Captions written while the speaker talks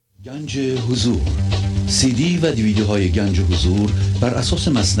گنج حضور، سی دی و دیویدیوهای گنج حضور بر اساس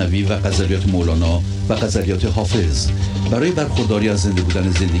مثنوی و غزلیات مولانا و غزلیات حافظ برای برخورداری از زنده بودن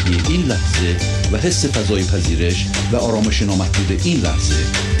زندگی این لحظه و حس فضای پذیرش و آرامش نامحدود این لحظه،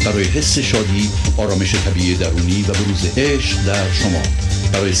 برای حس شادی، آرامش طبیعی درونی و بروز عشق در شما،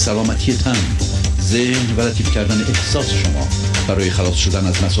 برای سلامتی تن، ذهن و لطیف کردن احساس شما، برای خلاص شدن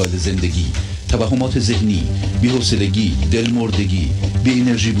از مسائل زندگی، توهمات ذهنی، بی‌حوصلگی، دلمردگی، بی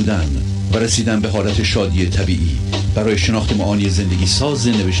انرژی بودن و رسیدن به حالت شادی طبیعی، برای شناخت معانی زندگی ساز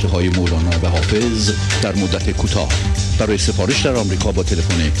نوشته‌های مولانا و حافظ در مدت کوتاه. برای سفارش در آمریکا با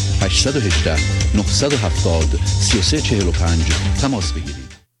تلفن 818 970 3345 تماس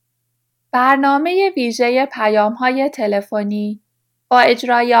بگیرید. برنامه ویژه پیام‌های تلفنی با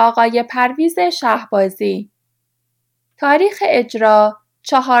اجرای آقای پرویز شهبازی. تاریخ اجرا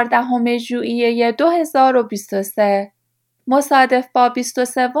 14 ژوئیه 2023 مصادف با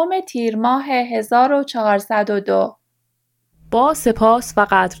 23 تیر ماه 1402. با سپاس و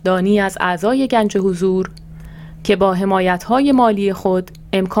قدردانی از اعضای گنج حضور که با حمایت‌های مالی خود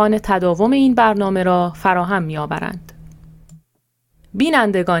امکان تداوم این برنامه را فراهم می‌آورند.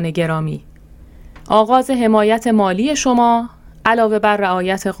 بینندگان گرامی، آغاز حمایت مالی شما علاوه بر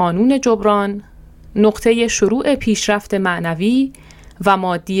رعایت قانون جبران، نقطه شروع پیشرفت معنوی و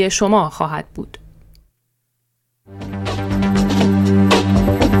مادی شما خواهد بود.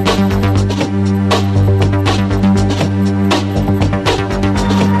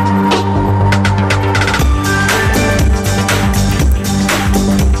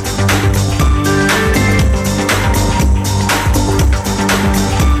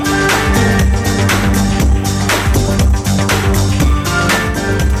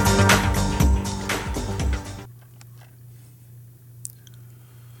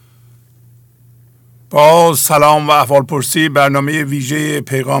 با سلام و احوالپرسی برنامه ویژه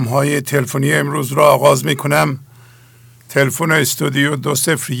پیغام‌های تلفنی امروز را آغاز می‌کنم. تلفن استودیو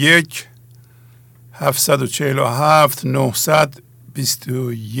 201 747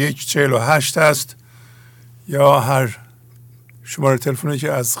 921 48 است یا هر شماره تلفنی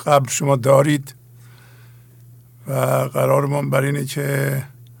که از قبل شما دارید و قرارمون بر اینه که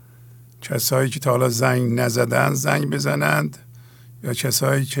کسایی که تا حالا زنگ نزدن زنگ بزنند یا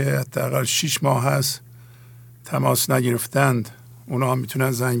کسایی که حداقل 6 ماه هست تماس نگرفتند اونا هم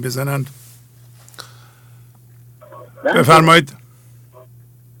میتونن زنگ بزنند. بفرمایید.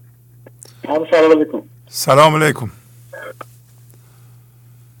 سلام علیکم. سلام علیکم.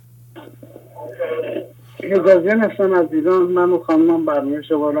 هزازیان هستم از ایران. من و خانمم برنامه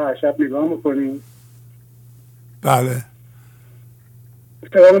شما رو هر شب نگاه میکنیم. بله.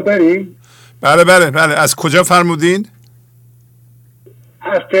 سلام داریم؟ بله. از کجا فرمودین؟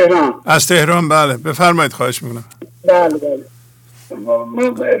 از تهران. از تهران. بله بفرمایید. خواهش میکنم. بله. ما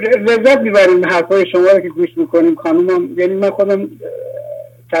لذت میبریم حرفای شما رو که گوش میکنیم. خانومم، یعنی من خودم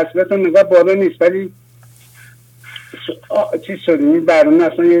تصویرتون نگاه بالا نیست ولی چیز شدیم این برنامه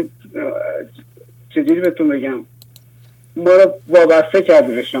اصلا چجوری بهتون بگم ما رو وابسته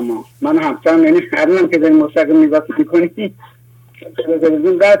کرده به شما. من همسرم، یعنی الان که داریم مستقیم نگاه میکنیم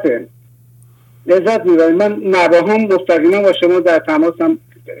تلویزیون قطعه لذت میبریم. من نواهام مستقیما با شما در تماسم.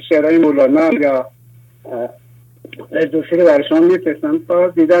 شعرهای مولانا یا دوستی برای شما میفرستم تا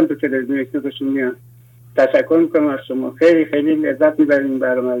دیدم تو تلویزیون یک دوشون میان. تشکر میکنم از شما. خیلی خیلی لذت میبریم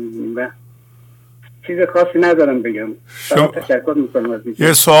برنامه رو و چیز خاصی ندارم بگم. تشکر میکنم از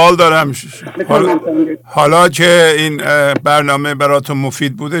یه سوال دارم. حالا که این برنامه براتون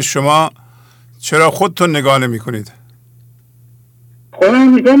مفید بوده شما چرا خودتون نگاه نمی کنید؟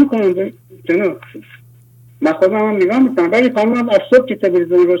 خودم نگاه میکنم جناب. من خودم هم نگاه میکنم ولی خانمم از صبح که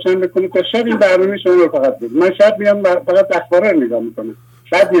تلویزیون روشن بکنه تا شب این برنامه شما رو فقط بود. من شب میام فقط اخبار رو نگاه میکنم.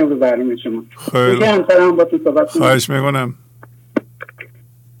 شب میام رو برنامه شما. خیلی همسرم با تو صحبت کنم. خواهش میکنم.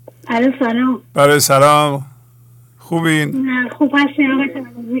 الو سلام. بله سلام. خوبین؟ خوب هستین آقای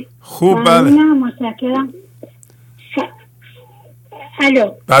سلاموزی؟ خوب. بله متشکرم.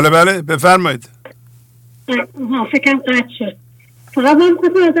 الو. بله بفرمایید. فکرم قطع شد. فقط من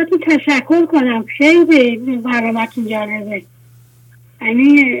خواستم ازتون تشکر کنم. خیلی برنامه‌تون جالبه.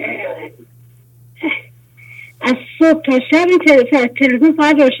 یعنی از صبح تا شب تلویزیون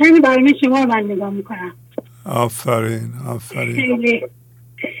فقط روشنی برنامه شما رو من نگاه میکنم. آفرین.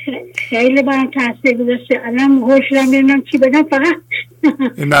 خیلی برام تاثیر گذاشته. الان هوش رو میرم چی بگم. فقط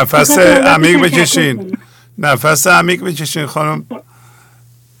نفس عمیق بکشین خانم.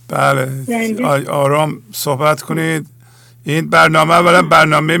 بله آرام صحبت کنید. این برنامه اولا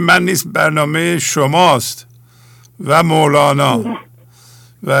برنامه من نیست، برنامه شماست و مولانا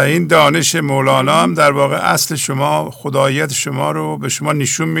و این دانش مولانا هم در واقع اصل شما، خداییت شما رو به شما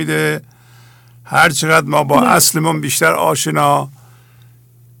نشون میده. هر چقدر ما با اصلمون بیشتر آشنا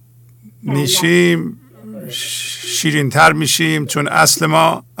میشیم شیرین‌تر میشیم، چون اصل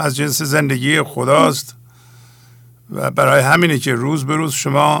ما از جنس زندگی خداست و برای همینه که روز به روز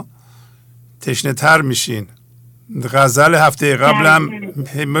شما تشنه تر میشین. غزل هفته قبلم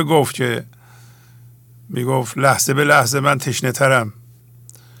میگفت که میگفت لحظه به لحظه من تشنه ترم،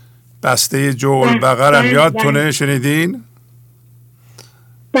 بسته جول بقرم. یادتونه؟ شنیدین؟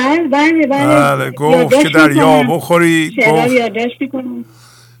 بله گفت که دریا بخوری، گفت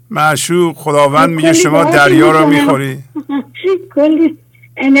معشوق خداوند میگه شما دریا رو میخوری. کلی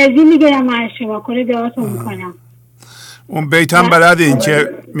انرژی میگیرم از شما، کلی دعاتون میکنم. اون بیت هم بلده این که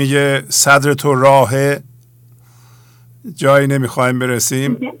میگه صدر تو راهه، جایی نمیخوایم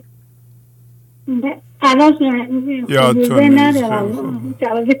برسیم. یادتون نیست؟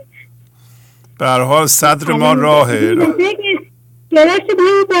 به هر حال صدر ما راهه. گرفت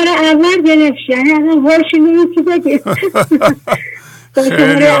برای اول گرفت، یعنی از اون هرشی نمیسی بگید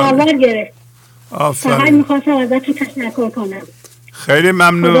اول گرفت. فقط میخواستم ازتون تشکر کنم. خیلی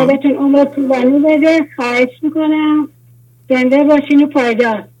ممنون. خدا بهتون عمر طولانی بده. خواهش میکنم زنده باشین و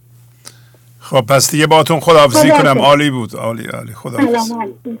پایدار. خب پس دیگه باهاتون خداحافظی کنم. عالی بود. عالی خداحافظ.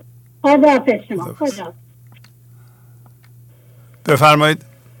 خداحافظ شما. خدا. بفرمایید.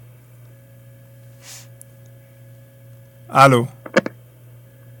 الو.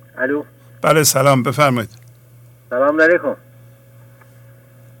 بله سلام، بفرمایید. سلام علیکم.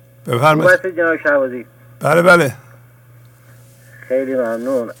 بفرمایید. خوب جناب شهبازی؟ بله. خیلی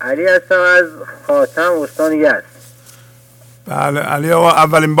ممنون. علی هستم از خاتم استان یزد. بله علی آقا،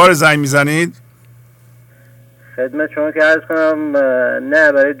 اولین بار زنگ میزنید؟ خدمت شما که عرض کنم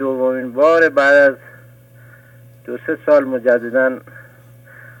نه، برای دومین بار بعد از 2-3 سال مجددا.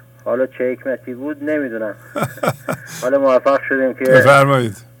 حالا چه حکمتی بود نمیدونم. حالا موفق شدیم که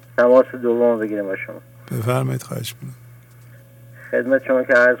بفرمایید تماس دوم بگیریم با شما. بفرمایید. خواهش می‌کنم. خدمت شما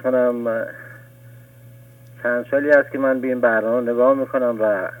که عرض کنم چند سالی هست که من به این برنامه نگاه میکنم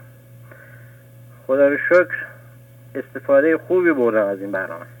و خدا رو شکر استفاده خوبی بردم از این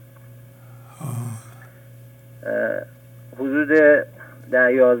برنامه. حدود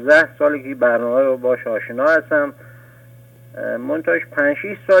 11 سالی که برنامه رو باش آشنا هستم. منتهاش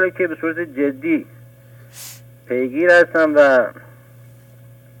 5-6 سالی که به صورت جدی پیگیر هستم و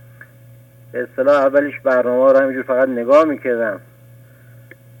به اصطلاح اولیش برنامه رو همینجور فقط نگاه میکردم،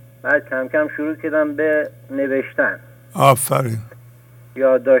 بعد کم کم شروع کردم به نوشتن. آفرین.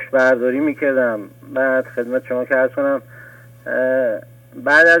 یادداشت برداری میکردم. بعد خدمت شما که عرض کنم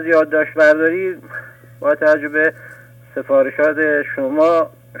بعد از یادداشت برداری با توجه به سفارشات شما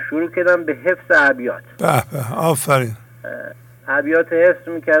شروع کردم به حفظ ابیات. به آفرین. ابیات حفظ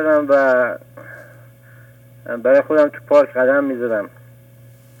میکردم و برای خودم تو پارک قدم میزدم.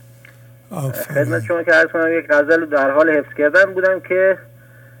 خدمت شما که عرض کنم یک غزل رو در حال حفظ کردن بودم که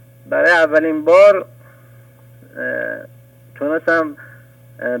برای اولین بار تونستم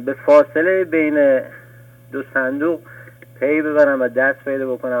به فاصله بین 2 صندوق پی ببرم و دست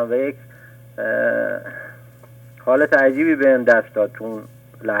پیدا بکنم و یک حالت عجیبی بهم دست داد تو اون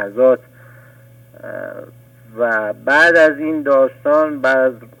لحظات. و بعد از این داستان، بعد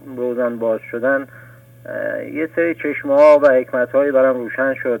از روزن باز شدن، یه سری چشمه ها و حکمت هایی برام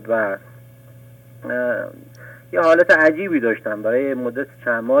روشن شد و یه حالت عجیبی داشتم. برای مدت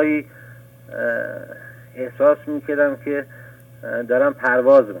چند ماهی احساس میکردم که دارم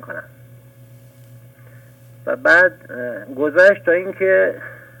پرواز میکنم و بعد گذشت تا این که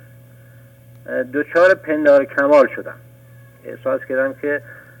دچار پندار کمال شدم. احساس کردم که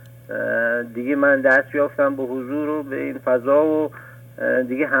دیگه من دست یافتم به حضور و به این فضا و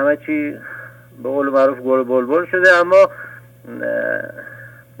دیگه همه چی به قول معروف گل بلبل شده. اما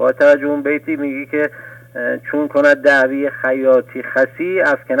با توجه اون بیتی میگی که چون کند دعوی خیاطی خسی،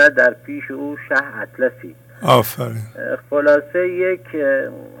 افکند در پیش او شه اطلسی. آفرین. خلاصه یک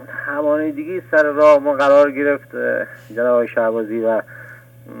همانیدگی سر راه ما قرار گرفت جناب شهبازی و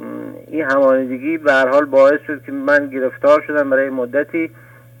این همانیدگی به هر حال باعث شد که من گرفتار شدم. برای مدتی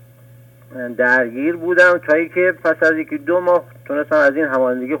درگیر بودم تا اینکه پس از 1-2 ماه تونستم از این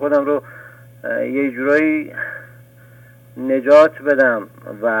همانیدگی خودم رو یه جورایی نجات بدم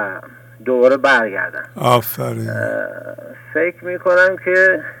و دوباره برگردم. آفرین. فکر میکنم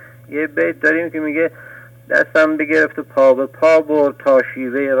که یه بیت داریم که میگه دستم بگرفت و پا به پا برد تا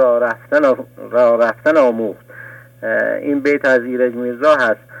شیوه راه رفتن آموخت. این بیت از ایرج میرزا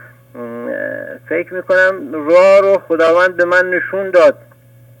هست. فکر میکنم راه رو خداوند به من نشون داد،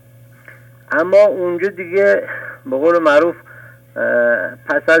 اما اونجا دیگه به قول معروف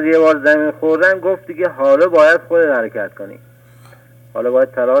پس از یه بار زمین خوردن گفت دیگه حالا باید خودت حرکت کنی، حالا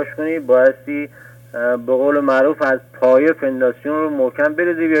باید تلاش کنی، بایستی به قول معروف از پایه فنداسیون رو محکم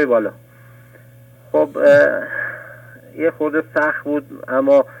بریزی بیای بالا. خب یه خورده سخت بود،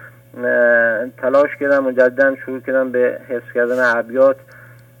 اما تلاش کردم، مجددا شروع کردم به حفظ کردن ابیات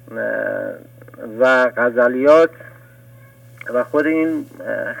و غزلیات و خود این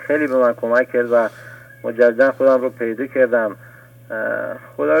خیلی به من کمک کرد و مجددا خودم رو پیدا کردم.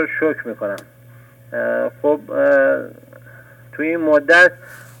 خدا رو شکر میکنم. خب توی این مدت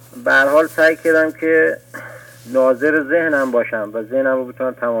به هر حال سعی کردم که ناظر ذهنم باشم و ذهنم رو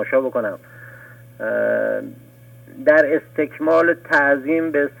بتونم تماشا بکنم، در استکمال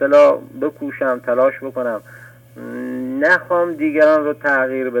تعظیم به اصطلاح بکوشم، تلاش بکنم، نخوام دیگران رو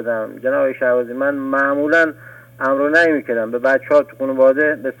تغییر بدم. جناب شهبازی، من معمولا امر و نهی میکردم، به بچه‌ها تو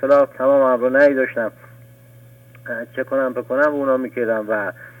خانواده به اصطلاح تمام امر و نهی داشتم، چه کنم بکنم اونا میکردم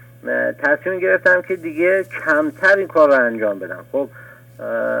و تصمیم گرفتم که دیگه کمتر این کار رو انجام بدم. خب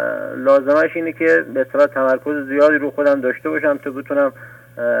لازمش اینه که به اصطلاح تمرکز زیادی رو خودم داشته باشم تا بتونم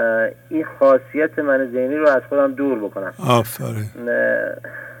این خاصیت من ذهنی رو از خودم دور بکنم. آفرین.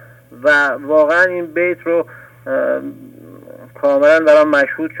 و واقعا این بیت رو کاملا برام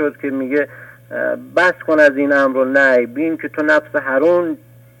مشهود شد که میگه بس کن از این امر و نهی، بین که تو نفس هرون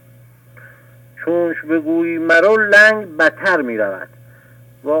چونش بگویی مرو لنگ بتر میرود.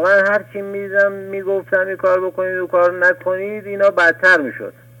 واقعا هرچی میگفتم این کار بکنید و کار نکنید اینا بدتر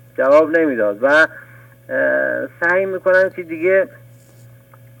میشد، جواب نمیداد و سعی میکنم که دیگه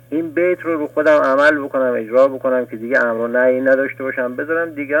این بیت رو خودم عمل بکنم، اجرا بکنم که دیگه امر و نهی نداشته باشم، بذارم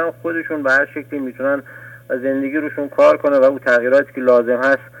دیگران خودشون به هر شکلی میتونن زندگی روشون کار کنه و اون تغییراتی که لازم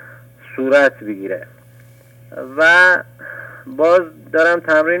هست صورت بگیره. و باز دارم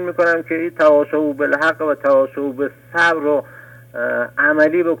تمرین میکنم که این تواصل بالحق و تواصل بالصبر رو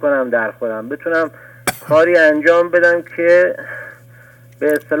عملی بکنم در خودم، بتونم کاری انجام بدم که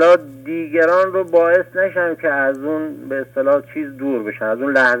به اصطلاح دیگران رو باعث نشم که از اون به اصطلاح چیز دور بشن، از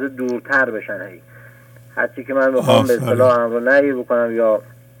اون لحظه دورتر بشن. هرچی که من بخوام به اصطلاح امر و نهی بکنم یا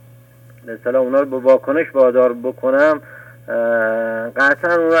به اصطلاح اونا رو به واکنش وادار بکنم،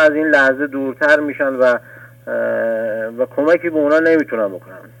 قطعا اونا از این لحظه دورتر میشن و کمکی به اونا نمیتونم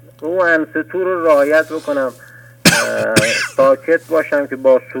بکنم. اون انستو رو رعایت بکنم، ساکت باشم که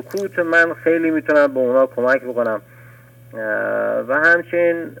با سکوت من خیلی میتونم به اونا کمک بکنم و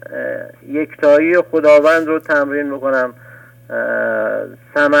همچنین یکتایی خداوند رو تمرین بکنم،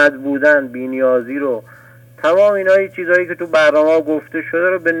 صمد بودن، بی‌نیازی رو، تمام اینا چیزهایی که تو برنامه گفته شده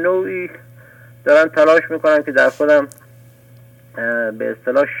رو به نوعی دارم تلاش میکنم که در خودم به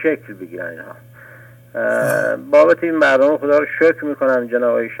اصطلاح شکل بگیرن اینها. بابت این برنامه خدا رو شکر میکنم جناب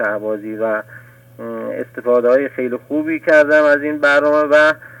آقای شهبازی و استفاده های خیلی خوبی کردم از این برنامه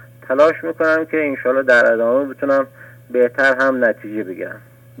و تلاش میکنم که انشالله در ادامه بتونم بهتر هم نتیجه بگیرم.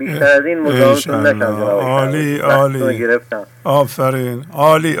 بیشتر از این مزاحمتون نشم جناب آقای عالی عالی، گرفتم. آفرین،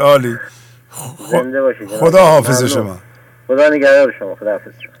 عالی عالی. زنده باشید. خدا حافظ شما. خدا نگهدار شما. خدا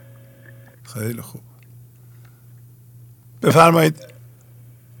حافظ شما. خیلی خوب. بفرمایید.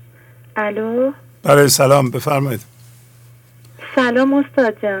 الو. برای سلام بفرمایید. سلام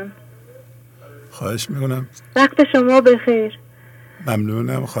استاد جان. خواهش میکنم. وقت شما بخیر.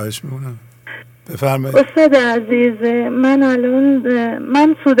 ممنونم، خواهش میکنم. بفرمایید. استاد عزیز،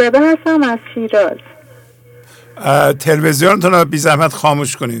 من سودابه هستم از شیراز. تلویزیونتون رو بی زحمت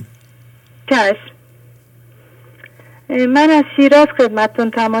خاموش کنید. چشم. من از شیراز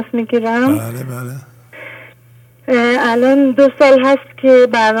خدمتتون تماس میگیرم. بله بله. الان 2 سال هست که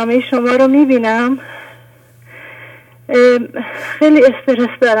برنامه شما رو میبینم. خیلی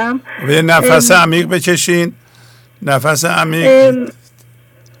استرس دارم. یه نفس عمیق بکشین. نفس عمیق.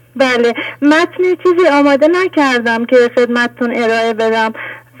 بله، متن چیزی آماده نکردم که خدمتتون ارائه بدم،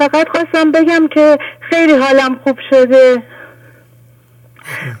 فقط خواستم بگم که خیلی حالم خوب شده.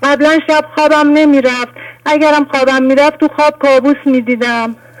 قبلا شب خوابم نمیرفت، اگرم خوابم میرفت تو خواب کابوس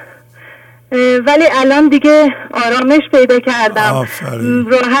میدیدم، ولی الان دیگه آرامش پیدا کردم.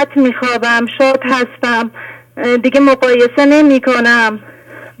 راحت میخوابم، شاد هستم، دیگه مقایسه نمی کنم.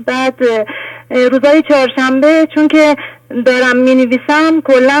 بعد روزای چهارشنبه چون که دارم می نویسم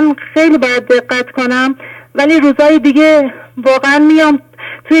کلا خیلی باید دقت کنم، ولی روزای دیگه واقعا میام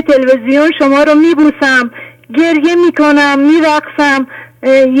توی تلویزیون شما رو می بوسم، گریه می کنم، می رقصم،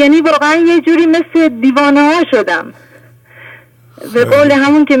 یعنی واقعا یه جوری مثل دیوانه ها شدم. به قول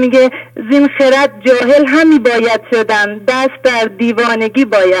همون که میگه زین خرد جاهل همی باید شدن، دست در دیوانگی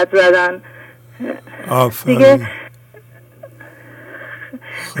باید زدن. دیگه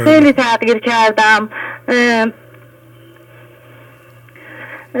خیلی تغییر کردم.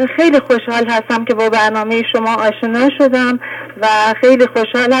 خیلی خوشحال هستم که با برنامه شما آشنا شدم و خیلی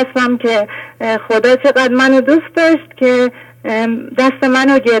خوشحال هستم که خدا چقدر منو دوست داشت که دست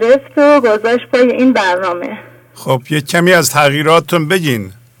منو گرفت و گذاشت پای این برنامه. خب یک کمی از تغییراتتون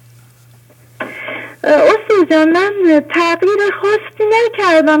بگین. استاد جان، من تغییر خاصی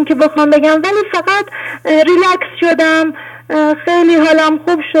نکردم که بخوام بگم، ولی فقط ریلکس شدم، خیلی حالم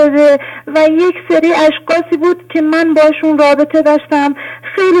خوب شده و یک سری اشخاصی بود که من باشون رابطه داشتم،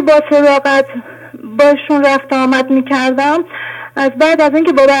 خیلی با صداقت باشون رفت آمد میکردم. از بعد از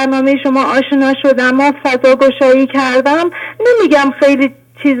اینکه با برنامه شما آشنا شدم و فضا گشایی کردم، نمیگم خیلی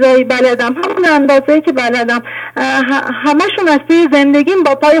چیزایی بلدم، همون اندازه‌ای که بلدم، همشون از توی زندگیم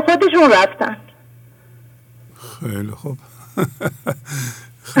با پای خودشون رفتن. خیلی خوب.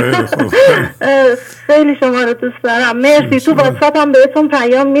 خیلی خوب. خیلی شما رو دوست دارم. مرسی. تو واتساپ هم بهتون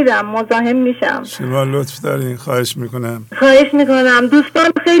پیام میدم، مزاحم میشم. شما لطف دارین. خواهش میکنم.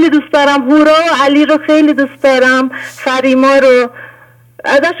 دوستان خیلی دوست دارم. هورا و علی رو خیلی دوست دارم. فریما رو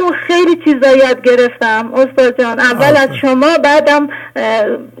ازشون خیلی چیزا یاد گرفتم استاد جان. اول از شما، بعدم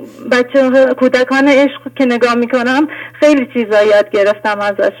بچه کودکان عشق که نگاه میکنم خیلی چیزا یاد گرفتم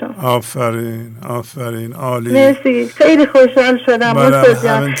ازشون. آفرین عالی. مرسی. خیلی خوشحال شدم استاد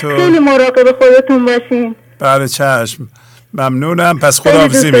جان. خیلی مراقب خودتون باشین. بله چشم. ممنونم. پس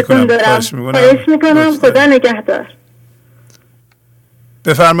خداحافظی میکنم. خواهش میکنم. خدا نگهدار.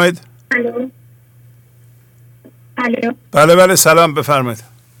 بفرمایید. الو. بله سلام، بفرمایید.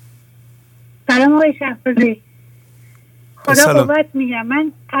 سلام آقای شهبازی. خدا قوت میگم.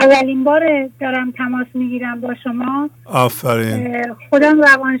 من اولین بار دارم تماس میگیرم با شما. آفرین. خودم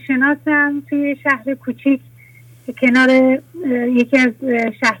روانشناسم توی شهر کوچیک کنار یکی از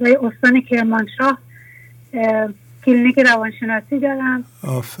شهرهای استان کرمانشاه، کلینیک روانشناسی دارم.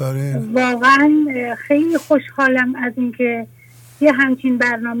 آفرین. واقعا خیلی خوشحالم از اینکه یه همچین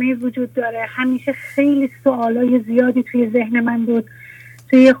برنامه وجود داره. همیشه خیلی سوالای زیادی توی ذهن من بود.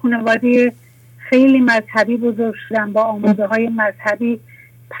 توی خانواده خیلی مذهبی بزرگ شدم، با آموزه های مذهبی.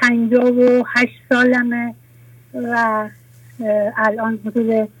 58 سالمه و الان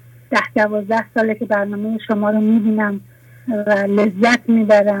حدود 10-12 ساله که برنامه شما رو میبینم و لذت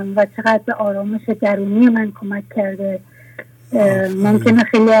میبرم و چقدر به آرامش درونی من کمک کرده. ممکنه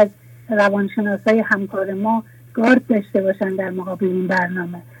خیلی از روانشناسای همکار ما گارد داشته باشن در مقابل این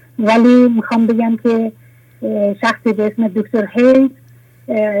برنامه، ولی میخوام بگم که شخصی به اسم دکتر هیز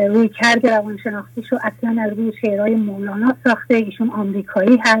روی کرد روانشناختیشو اصلا از روی شعرهای مولانا ساخته. ایشون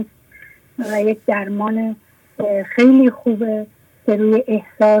آمریکایی هست و یک درمان خیلی خوبه که روی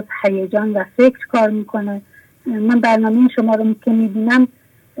احساس، هیجان و فکر کار میکنه. من برنامه شما رو که میبینم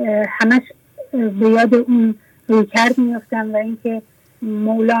همش به یاد اون روی کرد میفتم و اینکه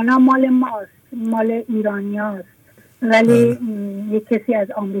مولانا مال ماست، مال ایرانی هاست، ولی یک کسی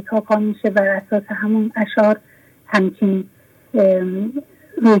از آمریکا پا میشه بر اساس همون اشعار همچین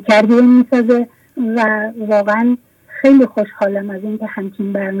روی کردی میسازه و واقعا خیلی خوشحالم از اینکه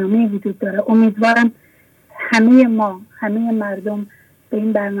همچین برنامه وجود داره. امیدوارم همه ما، همه مردم به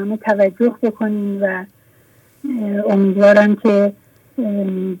این برنامه توجه بکنیم و امیدوارم که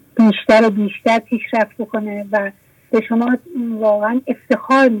بیشتر و بیشتر پیشرفت بکنه و به شما واقعا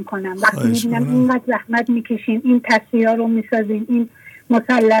افتخار میکنم وقتی میبینم اینقدر زحمت میکشین، این تصویرها رو میسازین، این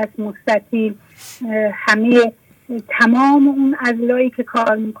مثلث مستطیل، همه تمام اون اضلاعی که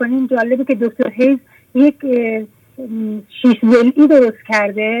کار میکنین. جالبه که دکتر هیز یک شیش ضلعی درست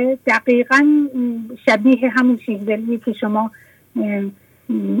کرده، دقیقاً شبیه همون شیش ضلعی که شما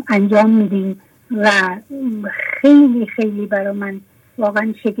انجام میدین و خیلی خیلی برای من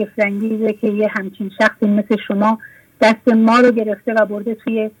واقعا شگفت‌انگیزه که یه همچین شخصی مثل شما دست ما رو گرفته و برده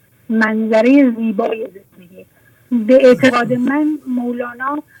توی منظره زیبای زندگی. به اعتقاد من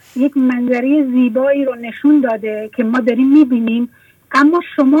مولانا یک منظره زیبایی رو نشون داده که ما داریم میبینیم، اما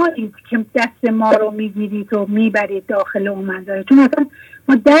شما این که دست ما رو میگیرید و میبرید داخل اون منظره، چون اصلا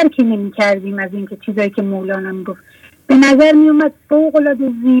ما درکی نمی کردیم از این که چیزایی که مولانا میگفت. به نظر میومد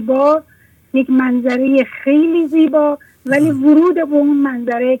فوق‌العاده زیبا، یک منظره خیلی زیبا، ولی ورود به اون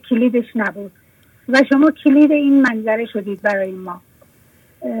منظره کلیدش نبود و شما کلید این منظره شدید برای ما.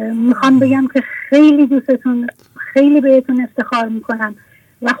 میخوام بگم که خیلی دوستتون، خیلی بهتون افتخار میکنم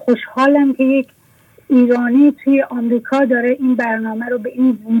و خوشحالم که یک ایرانی توی آمریکا داره این برنامه رو به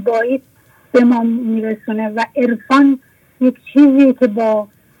این زیبایی به ما میرسونه و عرفان یک چیزی که با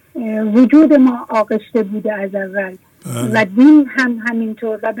وجود ما آغشته بوده از اول و دین هم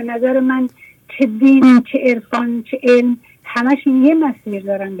همینطور. و به نظر من چه دین، چه عرفان، چه علم، همشون یه مسیر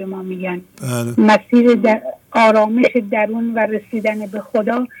دارن به ما میگن. مسیر آرامش درون و رسیدن به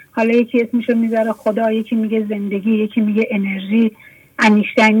خدا. حالا یکی اسمشو میذاره خدا، یکی میگه زندگی، یکی میگه انرژی.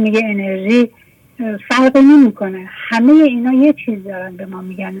 انیشتین میگه انرژی، فرق نمیکنه. همه اینا یه چیز دارن به ما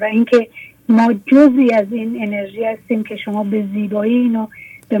میگن و اینکه ما جزئی از این انرژی هستیم که شما به زیبایی اینو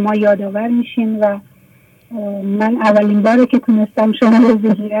به ما یادآور میشین و من اولین باره که تونستم شما رو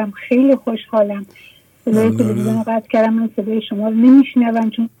بگیرم خیلی خوشحالم. صدای تلویزیون رو قطع کردم، من صدای شما رو نمیشنوم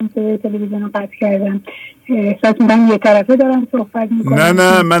چون صدای تلویزیون رو قطع کردم. احساس میکنم یه طرفه دارم صحبت میکنم.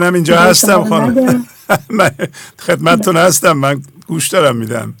 نه منم اینجا هستم خانم. من خدمتتون هستم، من گوش دارم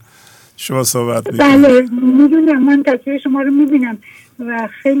میدم شما صحبت میکنم. بله میدونم، من تصویر شما رو میبینم و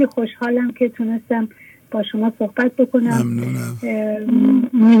خیلی خوشحالم که تونستم با شما صحبت بکنم. ممنونم.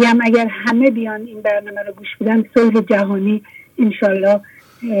 میگم اگر همه بیان این برنامه رو گوش بدن، صلح جهانی انشالله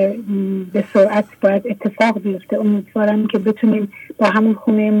به سرعت باید اتفاق بیفته. امیدوارم که بتونیم با همون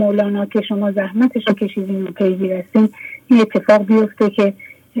خونه مولانا که شما زحمتش رو کشیدین و پیگیر هستین این اتفاق بیفته که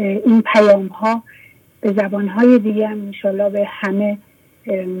این پیام ها به زبان های دیگه هم انشالله به همه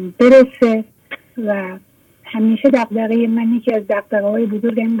برسه. و همیشه دغدغه من یکی از دغدغه‌های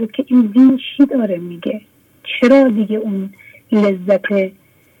بزرگ این بود که این دین چی داره میگه، چرا دیگه اون لذت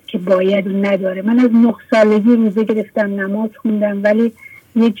که باید نداره. من از 9 سالگی روزه گرفتم، نماز خوندم، ولی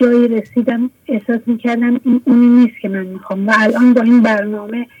یه جایی رسیدم احساس میکردم این اونی نیست که من میخوام و الان با این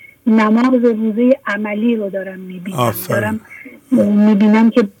برنامه نماز روزه عملی رو دارم میبینم. دارم میبینم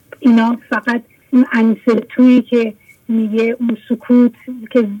که اینا فقط اون انصتویی که میگه اون سکوت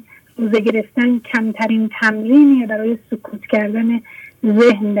که روزه گرفتن کمترین تمرینیه برای سکوت کردن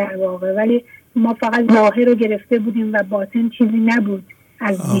ذهن در واقع، ولی ما فقط ظاهر رو گرفته بودیم و باطن چیزی نبود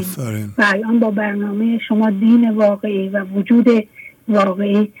از دین. و الان با برنامه شما دین واقعی و وجود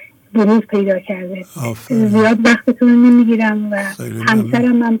واقعی بروز پیدا کرده. زیاد وقتتون رو نمیگیرم و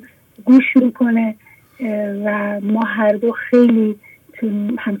همسرم هم گوش میکنه و ما هر دو خیلی،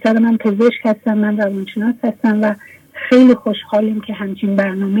 همسرم هم پزشک هستم، من روانشناس هستم و خیلی خوشحالیم که همچین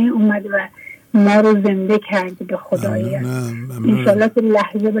برنامه اومد و ما رو زنده کرد به خدایی. انشالله که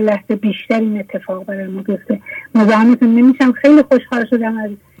لحظه به لحظه بیشتر این اتفاق برای ما بیفته. مزاحمتون نمیشم، خیلی خوشحال شدم از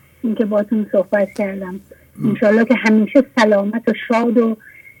اینکه باتون صحبت کردم. انشالله که همیشه سلامت و شاد و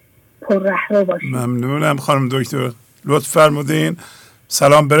پررهرو باشید. ممنونم خانم دکتر، لطف فرمودین.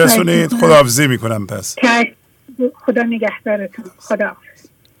 سلام برسونید. خداحافظی میکنم. پس خدا نگهدارتون. خداحافظ.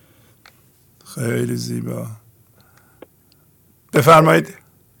 خیلی زیبا. بفرمایید.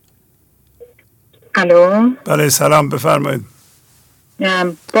 الو. بله سلام، بفرمایید.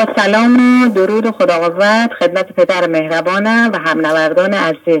 با سلام و درود و خداقوت خدمت پدر مهربانم و همنوردان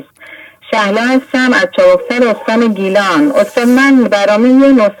عزیز. شهلا هستم از چابکسر استان گیلان. استاد من برنامه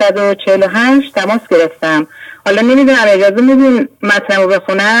 948 تماس گرفتم. حالا نمیدونم اجازه میدین متنمو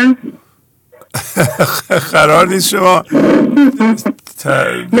بخونم؟ قرار نیست شما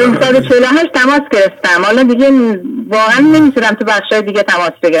 948 تماس گرفتم. حالا دیگه واقعا نمیتونم تو بخشای دیگه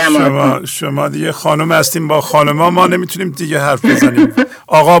تماس بگیرم. شما دیگه خانم هستیم، با خانما ما نمیتونیم دیگه حرف بزنیم.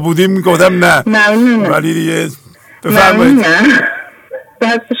 آقا بودیم میگفتم نه. ممنونم. ولی دیگه بفرمایید.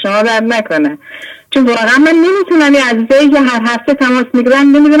 دست شما درد نکنه، چون واقعا من نمیتونم یه عزیزایی که هر هفته تماس میگیرن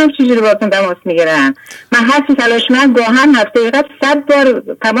نمیدونم چجوری باهاتون تماس میگیرن. من هر چی تلاش کنم گاهن هفته قبل 100 بار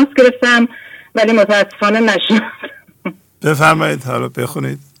تماس گرفتم ولی متاسفانه نشد. بفرمایید حالا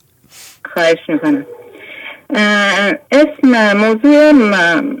بخونید. خواهش میکنم. اسم موضوع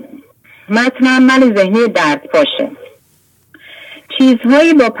متنم من ذهنی درد باشه.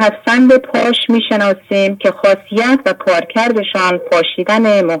 چیزهایی با پسفند پاش میشناسیم که خاصیت و کارکردشان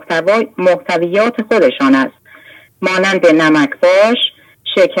پاشیدن محتویات خودشان است، مانند نمک پاش،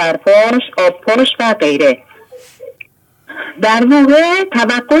 شکر پاش، آب پاش و غیره. در واقع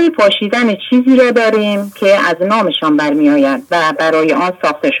توقع پاشیدن چیزی را داریم که از نامشان برمی آید و برای آن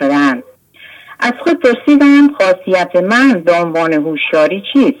ساخته شده‌اند. از خود پرسیدم خاصیت من به عنوان هوشیاری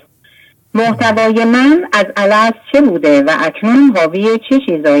چیست؟ محتوای من از الست چه بوده و اکنون حاوی چه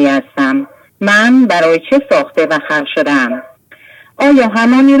چیزایی هستم؟ من برای چه ساخته و خلق شدم؟ آیا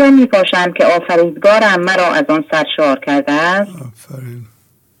همانی را می پاشم که آفریدگارم مرا از آن سرشار کرده است؟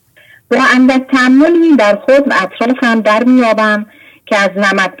 با اندک تأملی در خود و اطرافم در می یابم که از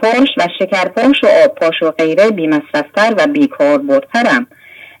نمک پاش و شکر پاش و آب پاش و غیره بی مصرفتر و بی کاربردترم،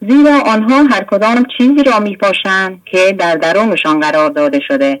 زیرا آنها هر کدام چیزی را می پاشند که در درونشان قرار داده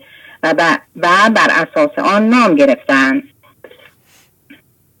شده و بر اساس آن نام گرفتند.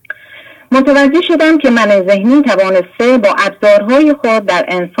 متوجه شدم که من ذهنی توانسته با ابزارهای خود در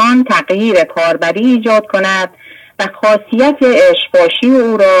انسان تغییر کاربری ایجاد کند و خاصیت عشق‌باشی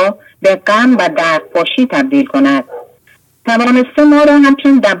او را به غم و دردباشی تبدیل کند. توانسته ما را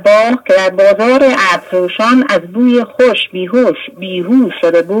همچون دباغ که در بازار ابرفروشان از بوی خوش بیهوش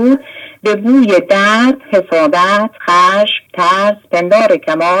شده بود به بوی درد، حسادت، خشم، ترس، پندار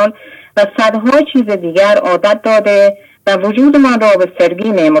کمال و صدها چیز دیگر عادت داده و وجود ما را به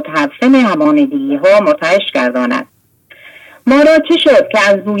سرگین متحفن همانیدگی ها مرتعش گرداند. ما را چه شد که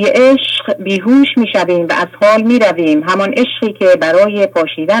از بوی عشق بیهوش می شویم و از حال می رویم، همان عشقی که برای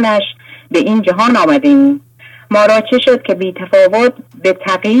پاشیدنش به این جهان آمدیم؟ ما را چه شد که بی تفاوت به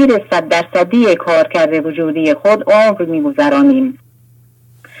تغییر 100% کارکرد وجودی خود عمر می گذرانیم؟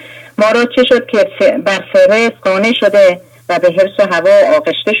 ما را چه شد که بر فرس قانع شده و به حرص و هوا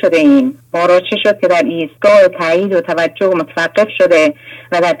آغشته شده ایم؟ ما را چه شد که در ایستگاه تایید و توجه متوقف شده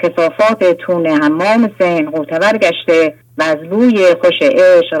و در کثافات تون حمام ذهن غوطه‌ور گشته و از بوی خوش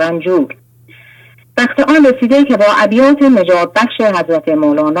عشق رنجور؟ وقت آن رسیده که با ابیات نجات بخش حضرت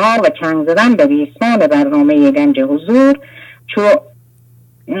مولانا و چنگ زدن به ریسمان برنامه گنج حضور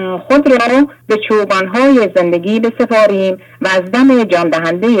خود را به چوگانهای زندگی بسپاریم و از دم جان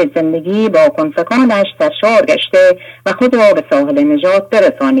دهنده زندگی با کنفکانش سرشار گشته و خود را به ساحل نجات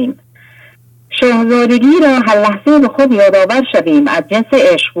برسانیم. شاهزادگی را هر لحظه به خود یادآور شویم، از جنس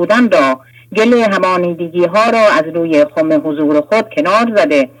عشق بودن را، گل همانیدگی ها را از روی خم حضور خود کنار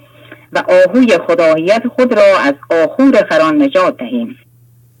زده و آهوی خداییت خود را از آخور خران نجات دهیم.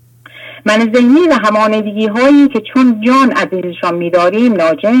 من ذهنی و همانیدگی هایی که چون جان عزیزشان می‌داریم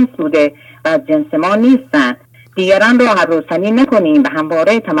ناجنس بوده و از جنس ما نیستند، دیگران را هر روزنی نکنیم و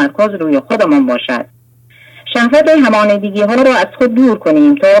همواره تمرکز روی خودمان باشد. شهوت همانیدگی ها را از خود دور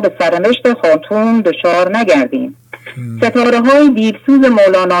کنیم تا به سرنوشت خاتون دچار نگردیم. ستاره های دیوسوز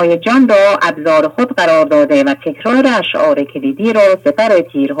مولانای جان را ابزار خود قرار داده و تکرار اشعار کلیدی را سپر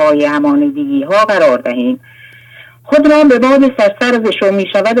تیرهای همانیدگی ها قرار دهیم. خود را به باد سرسر ز شو می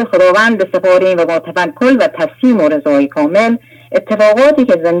شود خداوند بسپاریم و با تفکر و تسلیم و رضای کامل اتفاقاتی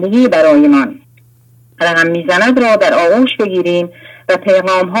که زندگی برایمان رقم میزند را در آغوش بگیریم و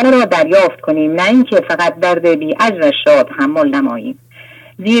پیغام ها را دریافت کنیم، نه اینکه فقط درد بی اجرش را تحمل نماییم.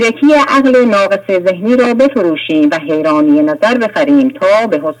 زیرکی عقل ناقص ذهنی را بفروشیم و حیرانی نظر بخریم تا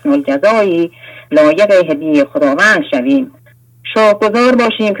به حسن الجزایی لایق هدیه خداوند شویم. شکرگزار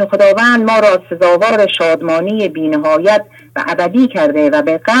باشیم که خداوند ما را سزاوار شادمانی بی‌نهایت و ابدی کرده و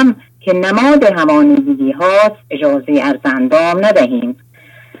به غم که نماد همانیدگی هاست اجازه عرض اندام ندهیم.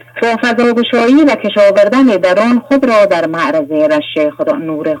 با فضاگشایی و کشاوردن درون خود را در معرض رش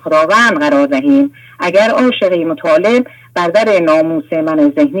نور خداوند قرار دهیم. اگر عاشقی مطالب بر در ناموس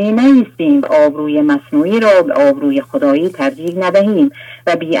من ذهنی نیستیم، آبروی مصنوعی را به آبروی خدایی ترجیح ندهیم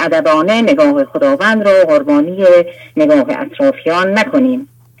و بی‌ادبانه نگاه خداوند را قربانی نگاه اطرافیان نکنیم.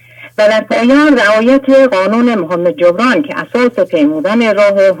 و در پایان رعایت قانون محمد جبران که اساس پیمودن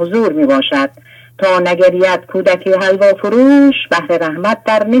راه حضور می باشد تا نگریت کودک حلوا فروش، بحر رحمت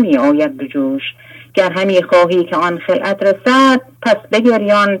در نمی آید بجوش. گر همی خواهی که آن خلعت رسد، پس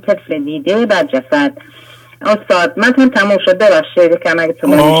بگریان طفل دیده بر جسد. استاد متن تموم شد، ببخشید که اگه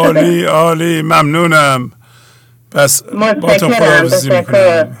تو عالی عالی، ممنونم. پس با تو خداحافظی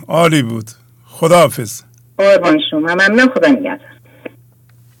میکنم. عالی بود، خداحافظ. قربان شما، ممنون، خدا نگهدار.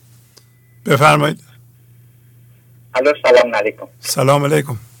 بفرمایید. الو، سلام علیکم. سلام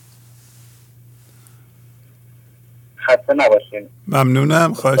علیکم. خسته نباشین.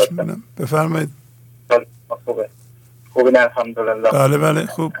 ممنونم، خواهش میکنم. بفرمایید. خوبه الحمدلله. بله بله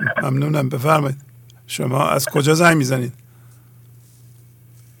خوب، ممنونم. بفرمایید. شما از کجا زنگ میزنید؟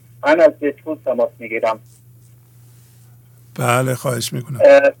 من از بیتون تماس میگیرم. بله خواهش میکنم.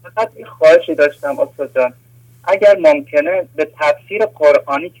 فقط این خواهشی داشتم استاد جان، اگر ممکنه به تفسیر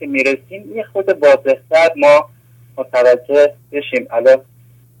قرآنی که میرسیم یه خود واضح‌تر ما متوجه بشیم. الان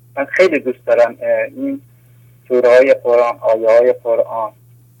من خیلی دوست دارم این سوره‌های قرآن، آیه‌های قرآن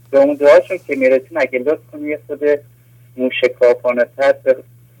به اون دعاشون که میرسیم اگه لطف کنیم یه خود موشکافانه‌تر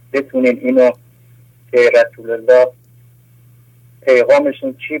بتونیم اینو که رسول الله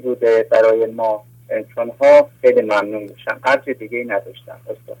پیغامشون چی بوده برای ما انسان‌ها، خیلی ممنون میشم. هرچی دیگه ای نداشتم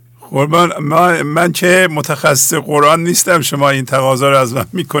استاد. قربان، من چه متخصص قرآن نیستم شما این تقاضا رو از من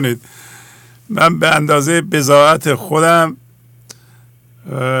میکنید. من به اندازه بضاعت خودم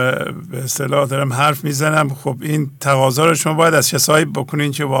به اصطلاح دارم حرف میزنم. خب این تقاضا رو شما باید از کسایی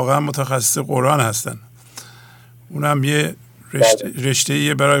بکنین که واقعا متخصص قرآن هستن. اونم یه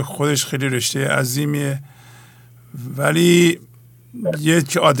رشته‌ایه برای خودش، خیلی رشته عظیمیه. ولی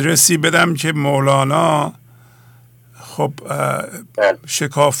یک آدرسی بدم که مولانا خب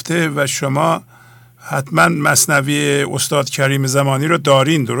شکافته و شما حتما مثنوی استاد کریم زمانی رو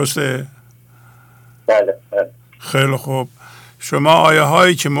دارین، درسته؟ بله. خیلی خوب. شما آیه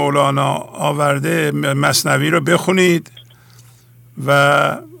هایی که مولانا آورده مثنوی رو بخونید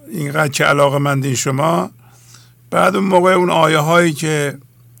و اینقدر که علاقه‌مندین شما، بعد اون موقع اون آیه هایی که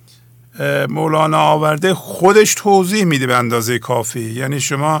مولانا آورده خودش توضیح میده به اندازه کافی. یعنی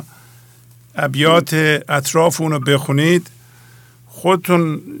شما ابیات اطراف اونو بخونید،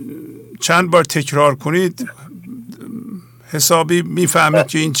 خودتون چند بار تکرار کنید، حسابی میفهمید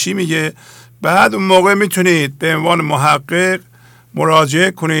که این چی میگه. بعد اون موقع میتونید به عنوان محقق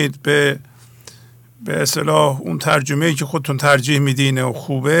مراجعه کنید به اصطلاح اون ترجمه‌ای که خودتون ترجیح میدین و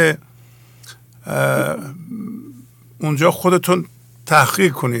خوبه، اونجا خودتون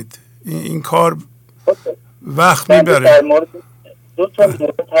تحقیق کنید. این کار وقت میبره. دو تا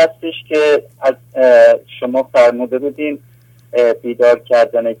مورد هستش که از شما فرموده بودین بیدار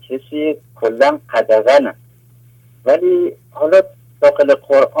کردن کسی کلا قدغنه، ولی حالا داخل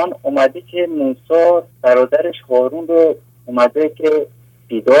قرآن اومده که موسی برادرش هارون رو اومده که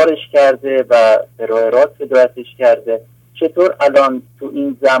بیدارش کرده و به راه راست هدایتش کرده. چطور الان تو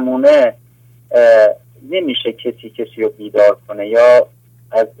این زمانه نمیشه کسی رو بیدار کنه؟ یا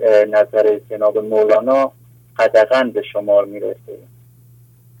از نظر جناب مولانا قدغن به شمار میرسه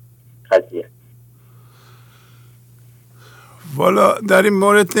قضیه؟ والا در این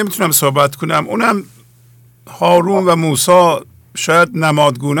مورد نمیتونم صحبت کنم. اونم هارون و موسی شاید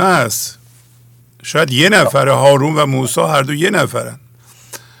نمادگونه است، شاید یه نفره هارون و موسی هر دو یه نفرن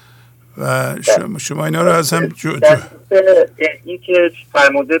و شما اینا رو از هم این که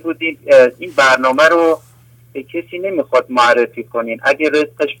فرموده بودین این برنامه رو به کسی نمیخواد معرفی کنین، اگه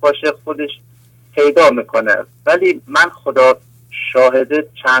رزقش باشه خودش پیدا میکنه. ولی من خدا شاهده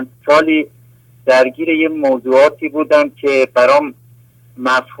چند سالی درگیر یه موضوعاتی بودم که برام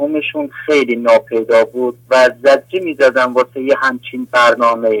مفهومشون خیلی ناپیدا بود و زجه میزدم واسه یه همچین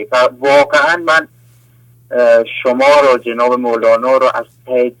برنامه‌ای. و واقعا من شما رو، جناب مولانا رو از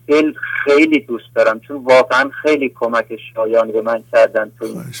ته دل خیلی دوست دارم، چون واقعا خیلی کمک شایان به من کردن تو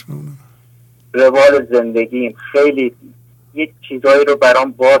این روال زندگیم. خیلی یه چیزایی رو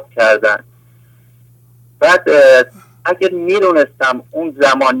برام باز کردن. بعد اگر میدونستم اون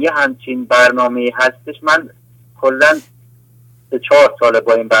زمان یه همچین برنامه‌ای هستش، من کلاً 4 سال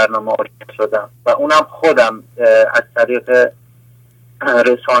با این برنامه آشنا شدم و اونم خودم از طریق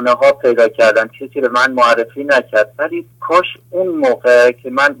رسانه ها پیدا کردم، کسی به من معرفی نکرد. ولی کاش اون موقع که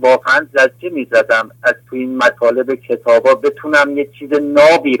من واقعا زجه میزدم از توی این مطالب کتابا بتونم یه چیز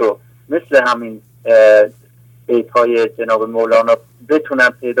نابی رو مثل همین بیت‌های جناب مولانا بتونم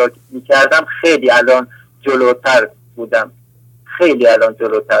پیدا میکردم، خیلی الان جلوتر بودم.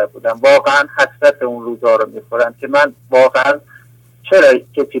 واقعا حسرت اون روزا رو میخورم که من واقعا چرا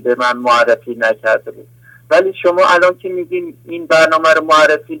کسی به من معرفی نکرده بود. ولی شما الان که میگین این برنامه رو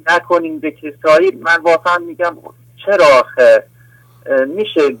معرفی نکنین به کسایی، من واقعا میگم چرا آخه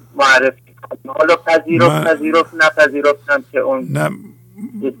میشه معرفی کنین؟ حالا پذیرفت نپذیرفتم که اون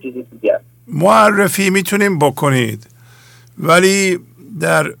یه چیزی دیگه. معرفی میتونیم بکنید، ولی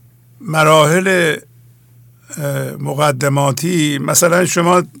در مراحل مقدماتی، مثلا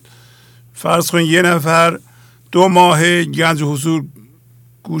شما فرض کنید یه نفر 2 ماه گنج حضور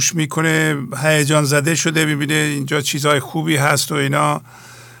گوش میکنه، هیجان زده شده، میبینه اینجا چیزهای خوبی هست و اینا،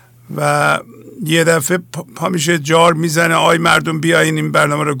 و یه دفعه پا میشه جار میزنه آی مردم بیاین این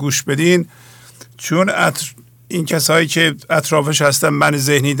برنامه رو گوش بدین. چون این کسایی که اطرافش هستن من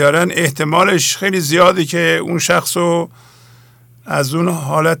ذهنی دارن، احتمالش خیلی زیاده که اون شخص رو از اون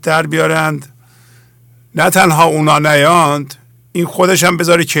حالت در بیارند. نه تنها اونا نیاند، این خودش هم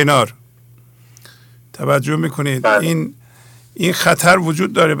بذاره کنار. توجه میکنید؟ این خطر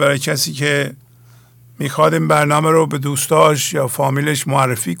وجود داره برای کسی که میخواد این برنامه رو به دوستاش یا فامیلش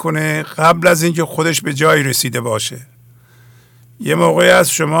معرفی کنه قبل از اینکه خودش به جایی رسیده باشه. یه موقعی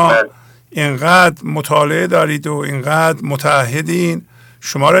از شما اینقدر مطالعه دارید و اینقدر متعهدین،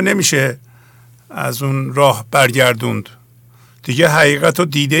 شما رو نمیشه از اون راه برگردوند. دیگه حقیقت رو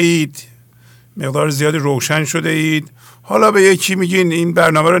دیده اید، مقدار زیادی روشن شده اید. حالا به یکی میگین این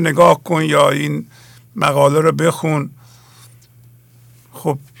برنامه رو نگاه کن یا این مقاله رو بخون،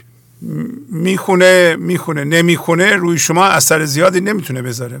 خب میخونه نمیخونه، روی شما اثر زیادی نمیتونه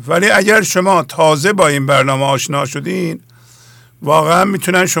بذاره. ولی اگر شما تازه با این برنامه آشنا شدین، واقعا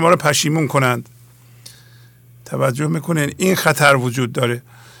میتونن شما رو پشیمون کنند. توجه میکنین؟ این خطر وجود داره.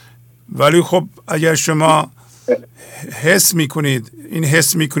 ولی خب اگر شما حس میکنید، این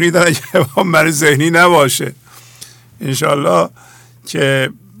حس میکنید اگر مریض ذهنی نباشه انشالله که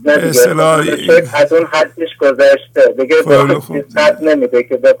به اصطلاح از اون حدش گذشته دیگه، حد نمیده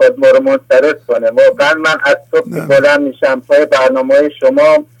که بخواد ما رو منصرف کنه. واقعا من از صبح بلند میشم پای برنامه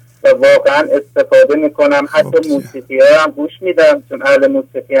شما و واقعا استفاده میکنم. حتی موسیقی ها هم گوش میدم، چون اهل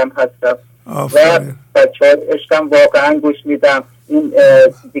موسیقی هم هستم و بچه های عشقم واقعا گوش میدم. این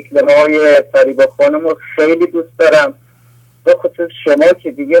دیکلمه های فریبا خانم رو خیلی دوست دارم، به خصوص شما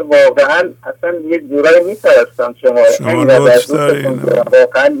که دیگه واقعا اصلا یه جورایی میترستم شما لطف دارین.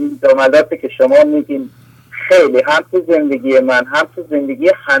 واقعا این جملاتی که شما میگین خیلی هم تو زندگی من هم تو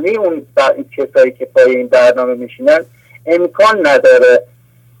زندگی همه اون کسایی که پای این برنامه میشینن امکان نداره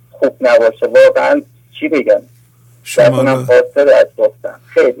خوب نباشه. واقعا چی بگم، شما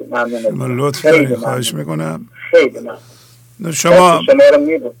خیلی ممنونم. شما لطف دارین، خواهش میکنم. خیلی ممنون. شما رو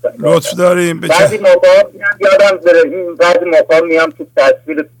میبوستم. لطف داریم. بعضی موقع یادم داره بعضی موقع میام تو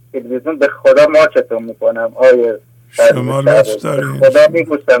تصویر تلویزیون به خدا ماچتون میکنم. شما لطف دارین. خدا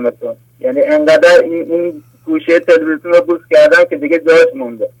میبوستمتون. یعنی انقدر این گوشه تلویزیون رو بوست کردم که دیگه جاش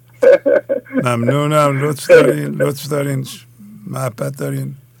مونده. ممنونم. لطف دارین. لطف دارین. محبت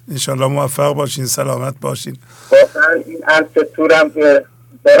دارین. انشالله موفق باشین، سلامت باشین. واقعا این انستورم که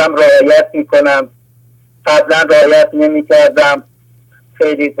دارم رعایت میکنم، قبلا رعایت نمی کردم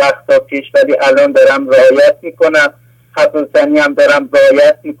خیلی وقتا پیش، ولی الان دارم رعایت میکنم. خط ثانی هم دارم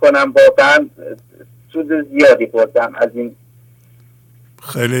رعایت میکنم. واقعا سود زیادی بردم از این.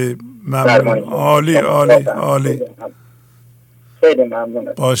 خیلی ممنون. عالی عالی عالی. خیلی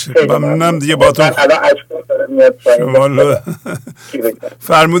ممنونم. باشه ممنونم دیگه. باتون شما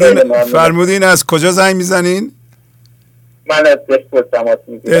فرمودین از کجا زنگ میزنین؟ من از دسفول تماس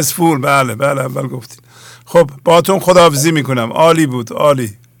میگیرم. دسفول، بله بله اول گفتین. خب باتون خداحافظی میکنم. عالی بود، عالی.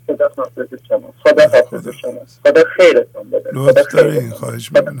 خدا حافظ شما. خدا حافظ شما. خدا خیرتون بده. لطف دارین،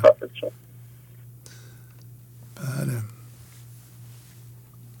 خواهش میکنم. بله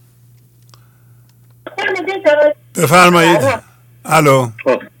بفرمایید. الو.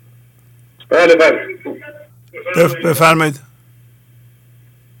 بله بله بفرمایید.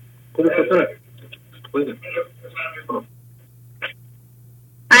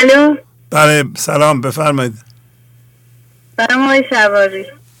 الو. بله سلام، بفرمایید. سلام آقای شهبازی.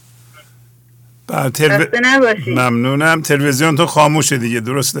 خسته نباشید. ممنونم. تلویزیون تو خاموشه دیگه،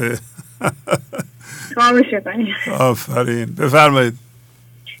 درسته؟ خاموشه کنید. آفرین. بفرمایید.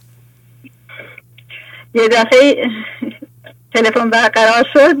 یه دفعه تلفن برقرار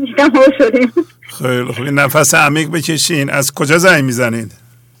شد، دیدم هو شدیم. خیلی خوب. نفس عمیق بکشین. از کجا زنگ میزنید؟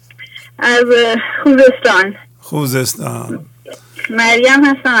 از خوزستان. خوزستان. مریم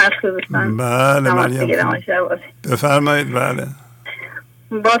هستم از خوزستان. بله مریم. بفرمایید. بله.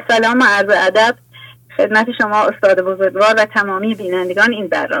 با سلام و عرض ادب خدمت شما استاد بزرگوار و تمامی بینندگان این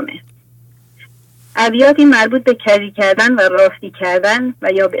برنامه. ابیاتی مربوط به کری کردن و راستی کردن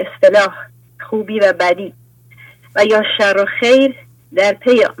و یا به اصطلاح خوبی و بدی و یا شر و خیر در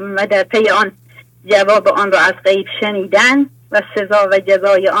پی آن جواب آن را از غیب شنیدن و سزا و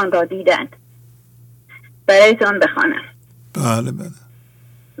جزای آن را دیدن. برایتان بخوانم. بله بله.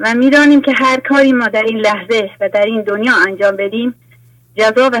 و می‌دانیم که هر کاری ما در این لحظه و در این دنیا انجام بدیم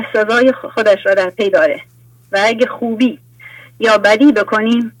جزا و سزای خودش را در پی داره و اگه خوبی یا بدی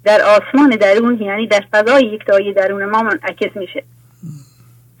بکنیم در آسمان درون، یعنی در فضای یکتایی درون ما منعکس میشه.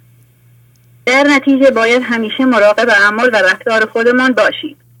 در نتیجه باید همیشه مراقب اعمال و رفتار خودمان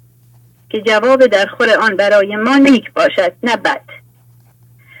باشیم که جواب در خور آن برای ما نیک باشد نه بد.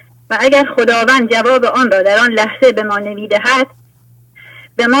 و اگر خداوند جواب آن را در آن لحظه به ما نمیدهد،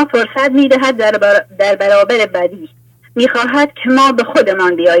 به ما فرصت میدهد در برابر بدی. میخواهد که ما به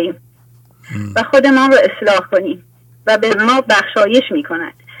خودمان بیاییم و خودمان را اصلاح کنیم و به ما بخشایش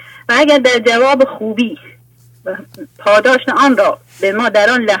میکند. و اگر در جواب خوبی و پاداش آن را به ما در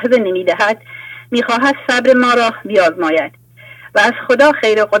آن لحظه نمیدهد، میخواهد صبر ما را بیازماید و از خدا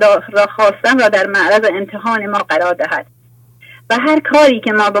خیر خدا را خواستن را در معرض امتحان ما قرار دهد. و هر کاری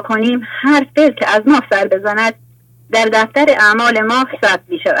که ما بکنیم، هر فعل که از ما سر بزند، در دفتر اعمال ما ثبت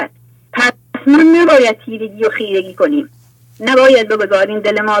می شود. پس ما نباید تیرگی و خیرگی کنیم، نباید بگذاریم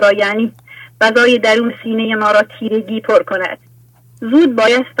دل ما را، یعنی فضای درون سینه ما را تیرگی پر کند. زود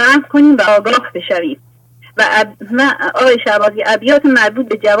باید فهم کنیم و آگاه بشویم. و آقای شهبازی، ابیات مربوط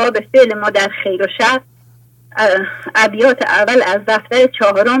به جواب فعل ما در خیر و شر، ابیات اول از دفتر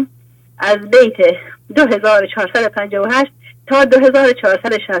 4 از بیت 2458 تا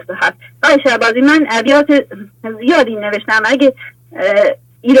 2467. آقای شهبازی، من ابیات زیادی نوشتم، اگه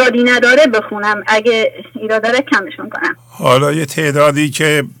ایرادی نداره بخونم، اگه ایراد داره کمشون کنم. حالا یه تعدادی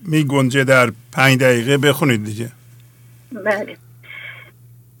که می گنجه در 5 دقیقه بخونید دیگه. بله.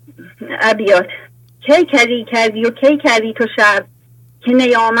 ابیات: کی کردی و کی کردی تو شر، که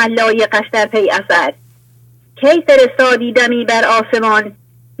نیامد لایقش در پی اثر. کی فرستادی دمی بر آسمان،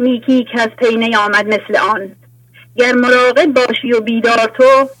 نیکی که از پی نیامد مثل آن. گر مراقب باشی و بیدار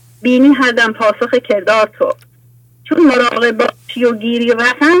تو، بینی هر دم پاسخ کردار تو. چون مراقب باشی و گیری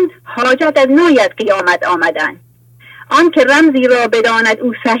رفند، حاجت از ناید قیامت آمدن. آن که رمزی را بداند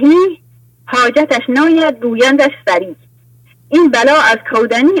او صحیح، حاجتش ناید گویندش صریح. این بلا از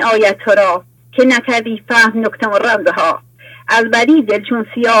کودنی آید تو را، که نکردی فهم نکته و رمزها. از بدی دل چون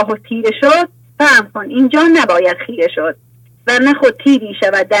سیاه و تیره شد، فهم کن اینجا نباید خیره شد. ورنه خود تیری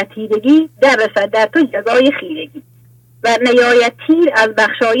شود در تیرگی، در رسد در تو جزای خیرگی. ورنه یاید تیر از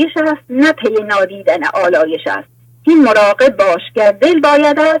بخشایش است، نه پی نادیدن آلایش است. این مراقب باش گر دل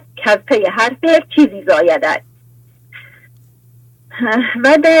باید است، که از پی هر فعل چیزی زاید است.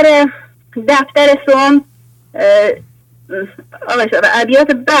 و در دفتر سوم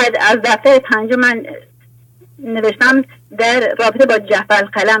ابیات بعد از دفتر پنجم من نوشتم در رابطه با جفل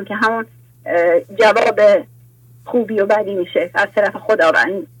قلم که همون جواب خوبی و بدی میشه از طرف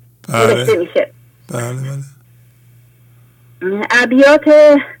خداوند نوشته میشه. بله بله. ابیات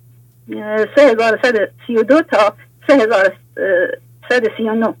 3132 تا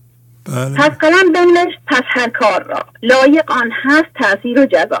 3139. بله. پس قلم بنوشت پس هر کار را، لایق آن هست تأثیر و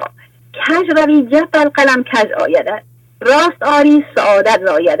جزا. کج روی جفل قلم کج آیدد، راست آری سعادت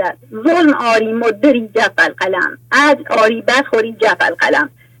زایدد. ظلم آری مدبری جفل قلم، عدل آری بدخوری جفل قلم.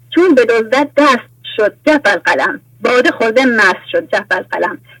 چون به دزدت دست شد جفل قلم، باده خورده مست شد جفل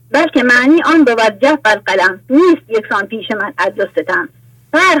قلم. بلکه معنی آن بود جفل قلم، نیست یکسان پیش من عدل و ستم.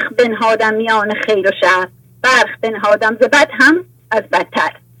 فرق بنهادم میان خیر و شر، فرق بنهادم ز بد هم از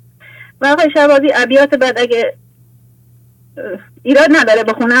بدتر. و آقای شهبازی ابیات بعد اگه ایراد نداره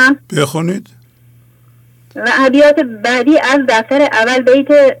بخونم بخونید. و ابیات بعدی از دفتر اول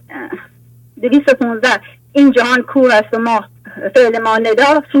بیت 215. این جهان کور است و ما فعل ما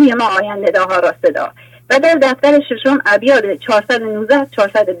ندا، سوی ما آیند نداها را صدا. و در دفتر ششم ابیات 419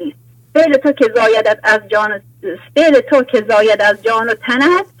 420. فعل تو که زایدت از جان و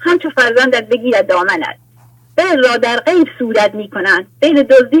تنت، همچو فرزندت بگیرد دامنت. فعل را در غیب صورت می کنند، فعل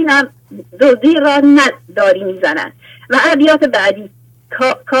دزدی را نداری می زنند. و ابیات بعدی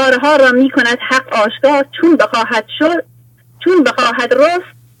کارها را می کند حق آشکار، چون بخواهد رست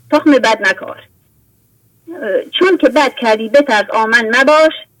تخم بد نکار. چون که بد کردی بترس آمن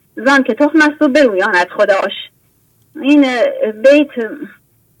مباش، زان که تخم است و برویاند خداش. این بیت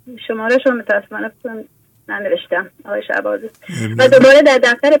شمارش رو متاسفانه ننوشتم آقای شهبازی. و دوباره در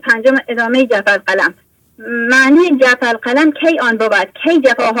دفتر پنجم ادامه جفل قلم. معنی جفل قلم کی آن بود، کی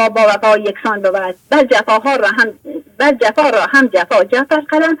جفاها با وفا یکسان بود. بل جفا را هم جفا جفل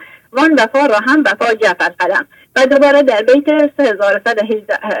قلم، وان وفا را هم وفا جفل قلم. و دوباره در بیت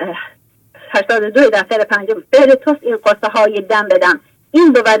 3182 دفتر پنجم. فعل توست این قصه های دم بدم،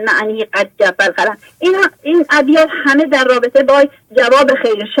 این بود معنی قد جفل قلم. این ابیات همه در رابطه با جواب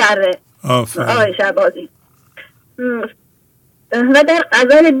خیر شر آقای شهبازی. و در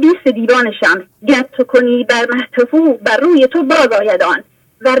غزل 20 دیوان شمس. گر تو کنی بر محتفو، بر روی تو باز آید آن،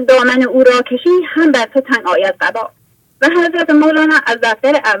 ور دامن او را کشی هم بر تو تن آید قبا. و حضرت مولانا از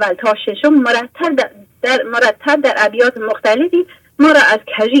دفتر اول تا ششم مرتب در ابیات مختلفی ما را از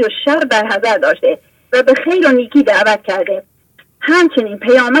کژی و شر در حذر داشته و به خیر و نیکی دعوت کرده. همچنین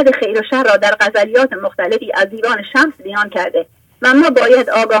پیامد خیر و شر را در غزلیات مختلفی از دیوان شمس بیان کرده و ما باید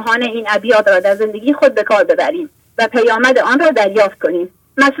آگاهانه این ابیات را در زندگی خود به کار ببریم و پیامد آن را دریافت کنیم.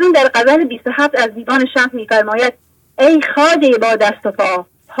 مثلا در غزل 27 از دیوان شمس می‌فرماید: ای خواجه با دست و پا،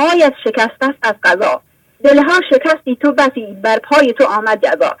 پایت شکست است از قضا. دلها شکستی تو بسی، بر پای تو آمد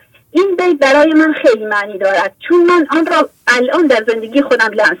جزا. این بیت برای من خیلی معنی دارد، چون من آن را الان در زندگی خودم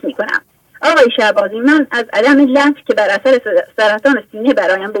لمس می‌کنم. آقای شهبازی، من از علم لمس که بر اثر سرطان سینه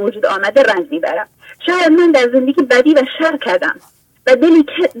برایم به وجود آمده رنج میبرم. شاید من در زندگی بدی و شر کردم و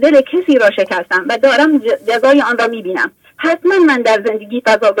دل کسی را شکستم و دارم جزای آن را میبینم. حتما من در زندگی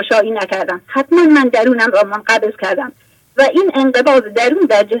فضاگشایی نکردم، حتما من درونم را منقبض کردم و این انقباض درون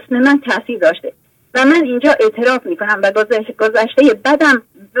در جسم من تاثیر داشته و من اینجا اعتراف میکنم و گذشته بدم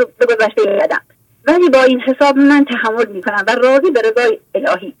به گذشته بدم، ولی با این حساب من تحمل میکنم و راضی به رضای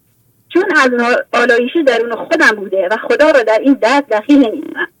الهی، چون از آلایشی درون خودم بوده و خدا را در این درد دخیل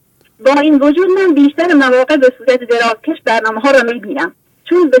نمی‌دونم. با این وجود من بیشتر مواقع به صورت درازکش برنامه‌ها را می‌بینم،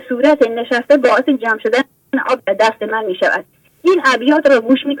 چون به صورت نشسته باعث جمع شدن آب در دست من می‌شود. این ابیات را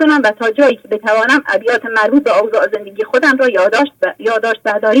گوش می‌کنم و تا جایی که بتوانم ابیات مربوط به اوضاع زندگی خودم را یادداشت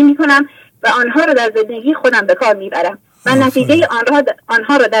برداری می‌کنم و آنها را در زندگی خودم به کار می‌برم و نتیجه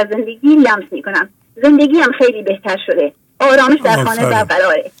آنها را در زندگی لمس می‌کنم. زندگیم خیلی بهتر شده. آرامش در خانه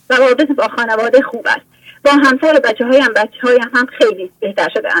برقراره. روابط با خانواده خوب است. با همسر و بچه‌هایم هم خیلی بهتر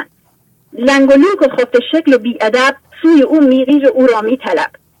شده‌اند. لنگ و لوک و خفت شکل و بی‌ادب، سوی او می‌ریز و او را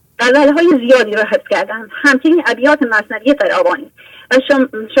می‌طلب. غزل‌های زیادی را حفظ کردم، همچنین ابیات مثنوی فراوانی و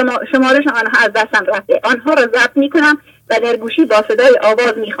شمارش آنها از دستم رفته. آنها را ضبط می‌کنم و در گوشی با صدای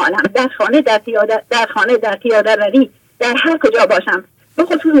آواز می‌خوانم. در خانه در پیاده روی در هر کجا باشم، به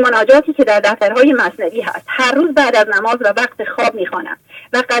خصوص مناجاتی که در دفترهای مثنوی هست، هر روز بعد از نماز و وقت خواب میخوانم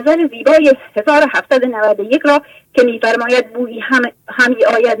و غزل زیبای 1791 را که میفرماید بویی همی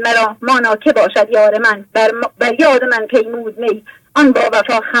آید مرا مانا که باشد یار من، بر یاد من پیمود می آن با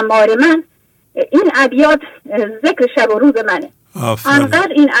وفا خمار من. این ابیات ذکر شب و روز منه.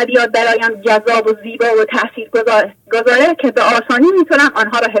 انقدر این ابیات برایم جذاب و زیبا و تاثیرگذاره که به آسانی میتونم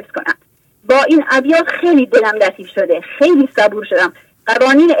آنها را حفظ کنم. با این ابیات خیلی دلم لطیف شده، خیلی صبور شدم،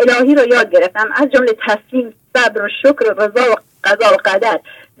 قوانین الهی رو یاد گرفتم، از جمله تسلیم، صبر و شکر و رضا و قضا و قدر.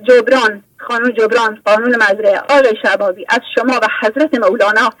 جبران، خانم جبران، قانون مزرعه، آقای شهبازی، از شما و حضرت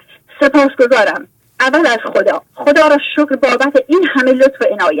مولانا سپاسگزارم. اول از خدا را شکر بابت این همه لطف و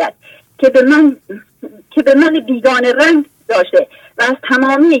عنایت که به من بیگانه رنگ داشته و از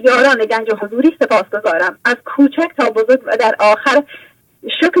تمامی یاران گنج حضوری سپاسگزارم، از کوچک تا بزرگ، و در آخر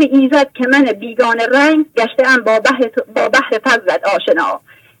شکر ایزد که من بیگانه رنگ گشته‌ام با بحر فضلت آشنا.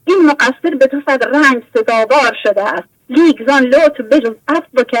 این مقصر به تو صد رنگ سزاوار شده است، لیک زان لطف بجز عفو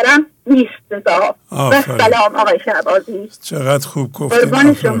و کرم نیست سزا. و سلام آقای شهبازی. چقدر خوب گفتین.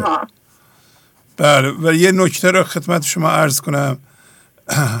 قربان شما. بله، و یه نکته رو خدمت شما عرض کنم.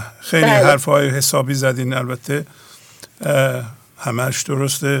 خیلی حرفای حسابی زدین، البته همش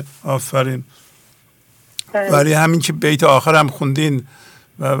درسته، آفرین. ولی همین که بیت آخر هم خوندین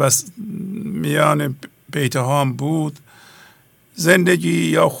و میان بیت ها هم بود، زندگی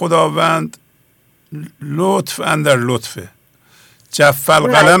یا خداوند لطف اندر لطفه. جف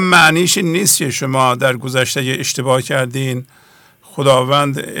القلم معنیش نیست که شما در گذشته اشتباه کردین،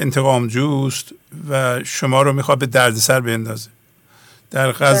 خداوند انتقام جوست و شما رو میخواد به دردسر بندازه.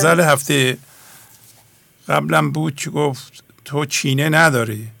 در غزل هفته قبلم بود که گفت تو چینه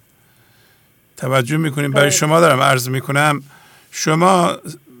نداری. توجه میکنیم، برای شما دارم عرض میکنم، شما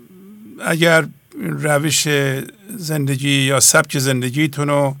اگر روش زندگی یا سبک زندگیتون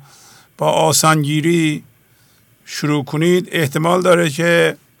رو با آسانگیری شروع کنید، احتمال داره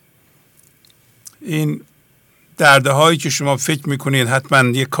که این دردهایی که شما فکر میکنید حتما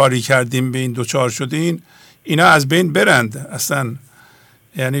یه کاری کردیم به این دوچار شدین، اینا از بین برند اصلا.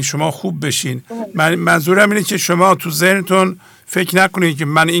 یعنی شما خوب بشین. منظورم اینه که شما تو ذهنتون فکر نکنید که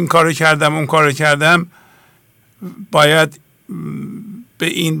من این کارو کردم اون کارو کردم باید به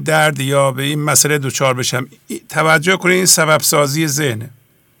این درد یا به این مسئله دوچار بشم. توجه کنید، این سبب سازی ذهنه.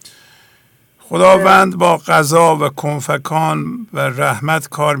 خداوند با قضا و کنفکان و رحمت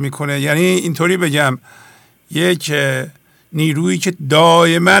کار میکنه. یعنی اینطوری بگم، یک نیرویی که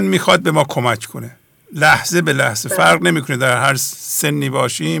دائما میخواد به ما کمک کنه، لحظه به لحظه، فرق نمیکنه در هر سنی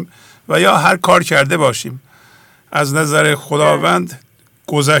باشیم و یا هر کار کرده باشیم. از نظر خداوند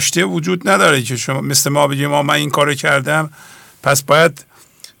گذشته وجود نداره که شما مثل ما بگیم من این کارو کردم پس باید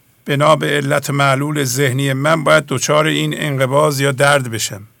بنا به علت معلول ذهنی من باید دچار این انقباض یا درد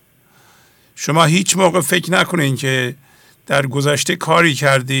بشم. شما هیچ موقع فکر نکنین که در گذشته کاری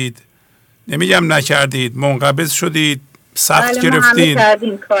کردید، نمیگم نکردید، منقبض شدید، سخت گرفتین،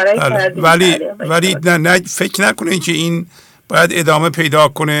 ولی نه فکر نکنین که این باید ادامه پیدا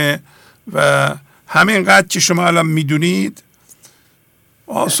کنه و همینقدر که شما الان میدونید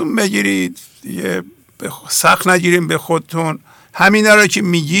آسون بگیرید دیگه، سخت نگیریم به خودتون. همین را که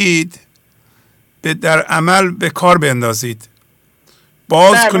میگید در عمل به کار بندازید،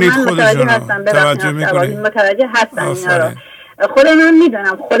 باز کنید خودتون رو. توجه میکنید؟ متوجه هستم اینا رو. خود من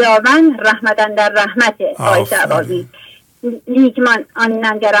میدونم خداوند رحمتن در رحمته. آقای شهبازی لیک من آن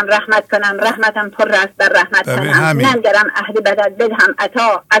ننگرم رحمت کنم، رحمتم پر رست در رحمت کنم، ننگرم عهد بدد بدهم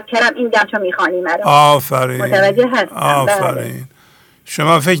عطا، از کرم این دمچو میخوانی مرا. آفرین. متوجه هستم. آفرین.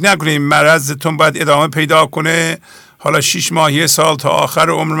 شما فکر نکنید مرضتون باید ادامه پیدا کنه، حالا 6 ماه 1 سال تا آخر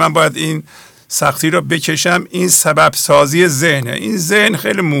عمر من باید این سختی رو بکشم. این سبب سازی ذهنه. این ذهن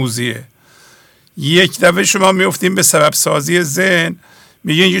خیلی موذیه. یک دفعه شما میفتیم به سبب سازی ذهن،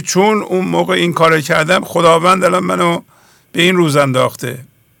 میگین که چون اون موقع این کار کردم خداوند الان منو به این روز انداخته.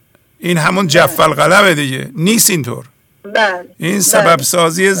 این همون جف القلمه دیگه. نیست اینطور. این سبب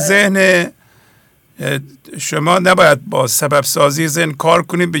سازی ذهن. شما نباید با سبب سازی ذهن کار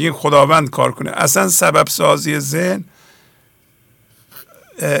کنید بگین خداوند کار کنه. اصلا سبب سازی ذهن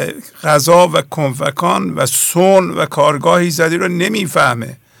قضا و کنفکان و سون و کارگاهی زدی رو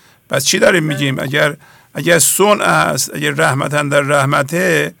نمیفهمه. پس چی داریم میگیم؟ اگر سون هست، اگر رحمتن در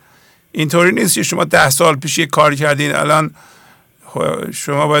رحمته، اینطوری نیست که شما 10 سال پیش یک کار کردین الان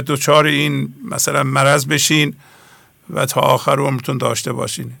شما باید دوچار این مثلا مرض بشین و تا آخر عمرتون داشته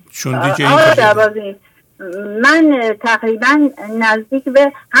باشین. چون دیگه این من تقریبا نزدیک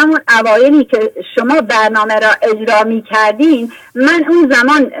به همون اوایلی که شما برنامه را اجرا می کردین، من اون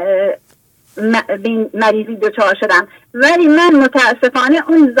زمان به این مریضی دچار شدم. ولی من متاسفانه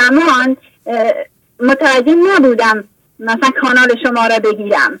اون زمان متوجه نبودم مثلا کانال شما را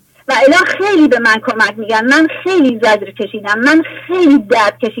بگیرم و الا خیلی به من کمک میگن. من خیلی زجر کشیدم، من خیلی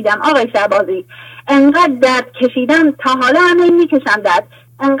درد کشیدم آقای شهبازی، انقدر درد کشیدم تا حالا هم میکشم درد.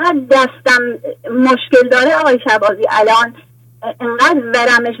 انقدر دستم مشکل داره آقای شهبازی، الان انقدر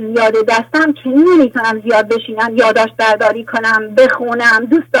ورمش زیاده دستم که نمیتونم زیاد بشینم یادداشت برداری کنم بخونم.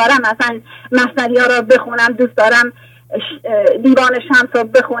 دوست دارم مثلا مثنوی ها را بخونم، دوست دارم دیوان شمس را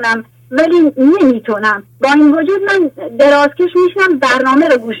بخونم ولی نمیتونم. با این وجود من درازکش میشم برنامه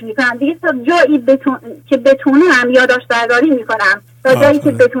رو گوش میکنم دیگه تا جایی که بتونم یادداشت برداری میکنم، تا جایی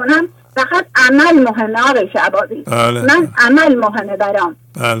که بتونم. فقط عمل مهمه آقای شهبازی. من عمل مهمه برام.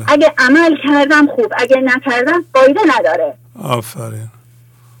 اگه عمل کردم خوب، اگه نکردم فایده نداره.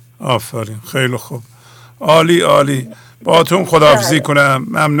 آفرین خیلی خوب، عالی عالی. باهاتون خداحافظی کنم.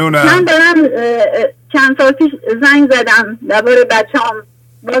 ممنونم. من دارم چند سال پیش زنگ زدم درباره بچه‌ام،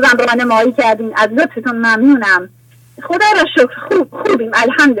 بازم راهنمایی کردین، از لطفتون ممنونم. خدا را شکر خوبیم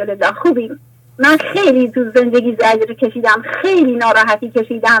الحمدلله خوبیم. من خیلی تو زندگی زجر کشیدم، خیلی ناراحتی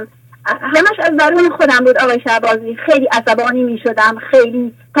کشیدم، همش از درون خودم بود آقای شهبازی. خیلی عصبانی می شدم،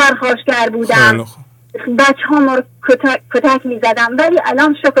 خیلی پرخاشگر بودم، بچه هم رو کتک می زدم. ولی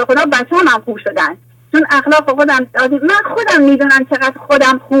الان شکر خدا بچه هم خوب شدن چون اخلاق خودم من خودم میدونم چقدر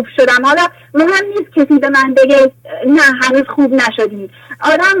خودم خوب شدم. حالا مهم نیست کسی به من بگه نه هنوز خوب نشدی،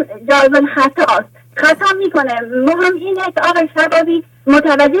 آدم جایز خطاست، خطا میکنه. مهم اینه که آقای شهبازی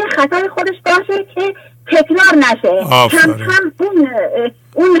متوجه خطای خودش باشه که تکرار نشه، کم کم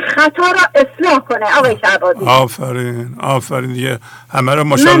اون خطا را اصلاح کنه آقای شهبازی. آفرین دیگه همه رو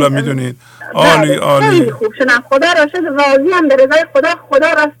ماشاءالله میدونید. عالی خیلی خوب شدم، خدا را شد راضی هم به رضای خدا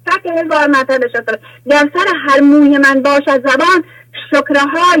را 100,000 مرتبه شکر. در سر هر موی من باشد زبان،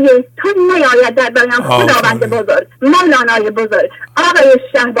 شکرهای تو نیاید در بیان. خداوند بزرگ، مولانای بزرگ، آقای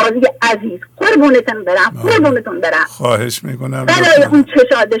شهبازی عزیز، قربونتون برم. خواهش میکنم. برای اون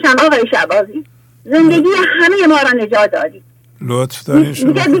چشاد بشم آقای شهبازی. زندگی همه ما را نجات دادی. لطف دارین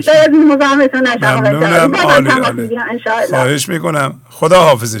شما. دیگه بیشتر از این مزاحمتون نشم. ممنونم. عالی. خواهش میکنم. خدا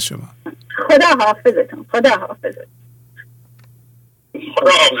حافظ شما. خدا حافظتون.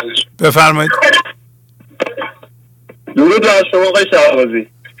 بفرمایید. درود بر شما آقای شهبازی.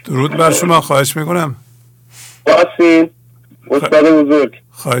 درود بر شما، خواهش میکنم. باسین استاد بزرگ.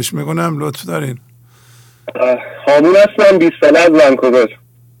 خواهش میکنم، لطف دارین. هامون هستم، 20 ساله از ونکوور.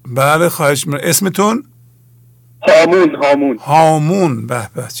 بله خواهش میکنم. اسمتون؟ هامون. به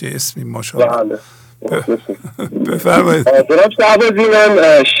چه اسمی ماشاءالله. بله. بفرمایید. جناب شهبازی،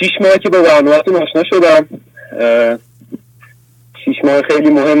 من 6 ماه که با برنامه‌تون آشنا شدم. 6 ماه خیلی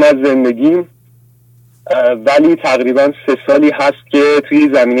مهم از زندگیم، ولی تقریبا 3 سالی هست که توی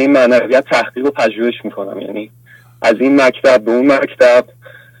زمینه معنویت تحقیق و پژوهش میکنم. یعنی از این مکتب به اون مکتب،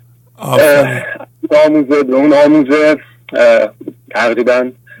 آموزه به اون آموزه.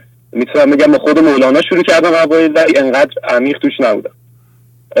 تقریبا میتونم بگم با خود مولانا شروع کردم اوایل، ولی انقدر عمیق توش نبودم.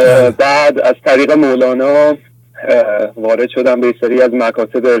 بعد از طریق مولانا وارد شدم به سری از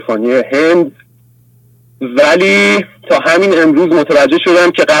مکاتب عرفانی هند، ولی تا همین امروز متوجه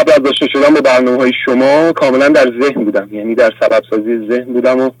شدم که قبل از آشنا شدن با برنامه‌های شما کاملا در ذهن بودم، یعنی در سبب سازی ذهن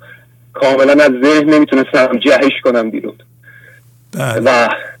بودم و کاملا از ذهن نمیتونستم جهش کنم بیرون. و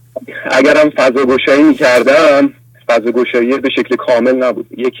اگرم فضاگشایی میکردم، فضاگشایی به شکل کامل نبود،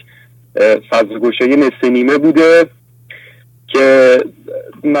 یک فضاگشایی نصف نیمه بوده که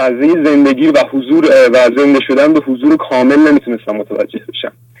مزه زندگی و حضور و زنده شدن به حضور کامل نمیتونستم متوجه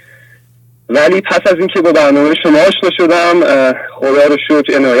بشم. ولی پس از اینکه با برنامه شما آشنا شدم، خدا رو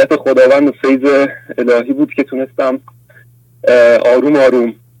شکر عنایت خداوند و فیض الهی بود که تونستم آروم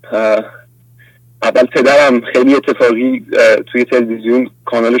آروم. اول پدرم خیلی اتفاقی توی تلویزیون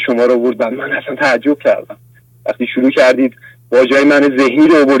کانال شما رو برد و من اصلا تعجب کردم وقتی شروع کردید واژه‌های من ذهنی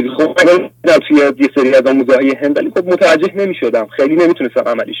رو آوردید. خب من توی یه سری از آموزه‌های هند، ولی خب متوجه نمی‌شدم، خیلی نمیتونستم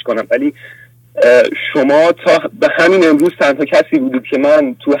عملیش کنم. ولی شما تا به همین امروز تنها کسی بودید که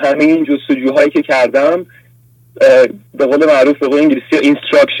من تو همه این جستجوهایی که کردم به قول معروف به قول انگلیسی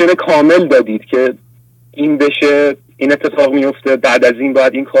اینستراکشن کامل دادید که این بشه، این اتفاق میفته، بعد از این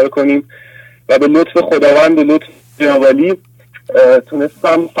باید این کار کنیم. و به لطف خداوند و لطف جنابعالی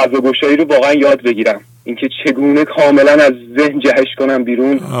تونستم فضاگشایی رو واقعا یاد بگیرم، اینکه چگونه کاملا از ذهن جهش کنم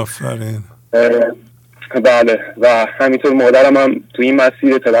بیرون. آفرین. بله. و همینطور مادرم هم تو این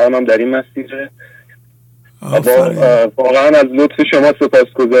مسیر، پدرم هم در این مسیره. واقعا از لطف شما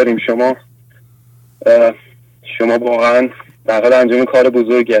سپاسگزاریم. شما واقعا در حال انجام کار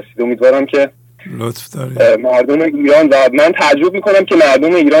بزرگی هستید. امیدوارم که لطف دارید. مردم ایران و من تعجب میکنم که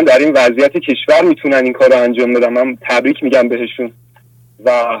مردم ایران در این وضعیت کشور میتونن این کار رو انجام بدن. من تبریک میگم بهشون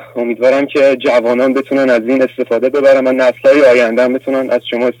و امیدوارم که جوانان بتونن از این استفاده ببرن و نسل‌های آینده هم بتونن از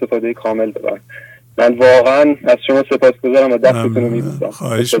شما استفاده کامل ببرن. من واقعا از شما سپاسگزارم و دستتون رو میبوسم.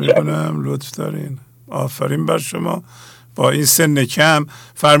 خواهش میکنم، لطف دارین. آفرین بر شما. با این سن کم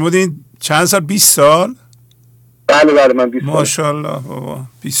فرمودین چند سال؟ 20 سال؟ بله من 20 سال. ماشاءالله بابا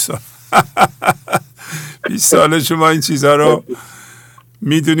 20 سال. 20 سال شما این چیزها رو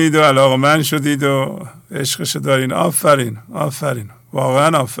میدونید و علاقه‌مند شدید و عشقش دارین. آفرین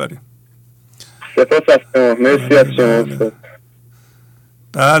واقعا آفرین. سپاس از شما. مرسی از شما.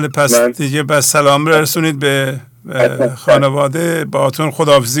 بله پس دیگه بس سلام رسونید به خانواده. باهاتون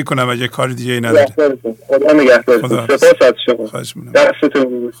خداحافظی کنم اگه کاری دیگه ای نداره. خدا نگهدارتون. سپاس از شما.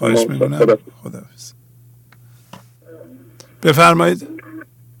 خواهش می‌کنم. خداحافظ. بفرمایید.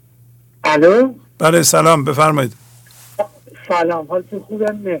 الو. بله سلام بفرمایید. سلام، حالتون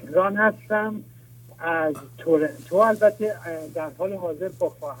خوبه؟ مهران هستم از تورنتو. البته در حال حاضر با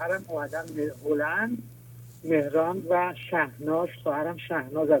خواهرم اومدم به هلند. مهران و شهناز، خواهرم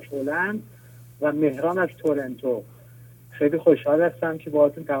شهناز از هلند و مهران از تورنتو. خیلی خوشحال هستم که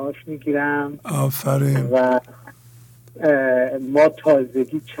باهاتون تماس میگیرم. آفرین. و ما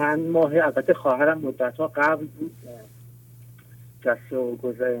تازگی چند ماه، البته خواهرم مدت‌ها قبل بود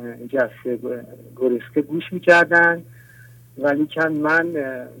جسته گریسته گوش میکردن، ولی که من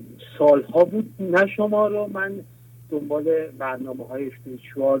سالها بود نه شما رو، من دنبال برنامه‌های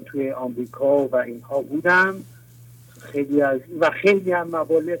اسپریچوال توی آمریکا و اینها بودم. خیلی هم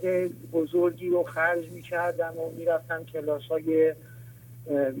مبالغ بزرگی رو خرج می‌کردم و می‌رفتم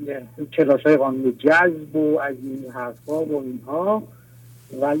کلاس‌های قانون جذب و از این حرفا و اینها،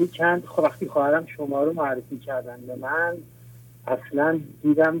 ولی وقتی خواهرم شما رو معرفی کردن به من اصلا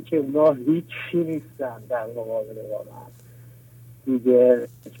دیدم که اونا هیچی نیستن در مقابل واقعا. دیگه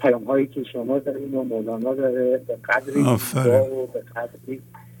پیام هایی که شما دارین و مولانا داره به قدری زیبا و به قدری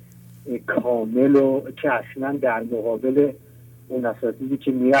کامل و که اصلا در مقابل اون اساتیدی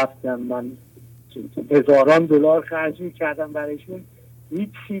که میرفتم من هزاران دلار خرج میکردم برایشون،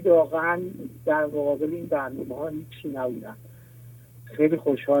 هیچی واقعا در مقابل این برنامه ها هیچی نبودن. خیلی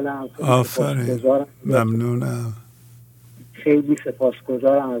خوشحالم. آفرین. ممنونم. خیلی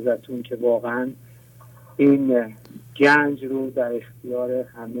سپاسگزارم ازتون که واقعا این گنج رو در اختیار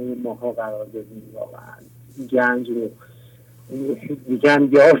همه ماها قرار بدیم. واقعا این گنج رو میگن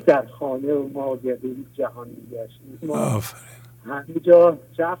یار در خانه و ما گردید جهان میگشتیم. ما همه جا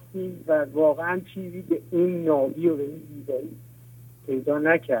رفتیم و واقعا چیزی به این نابی و به این زیبایی پیدا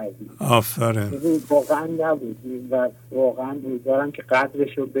نکردیم. آفرین. واقعا نبودیم و واقعا امیدوارم که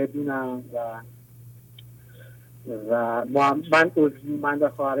قدرش رو بدونم و من و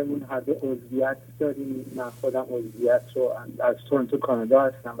خواهرمون هر دو عضویت داریم. من خودم عضویت رو از تورنتو کانادا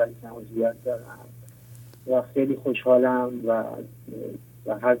هستم ولی من عضویت دارم و خیلی خوشحالم و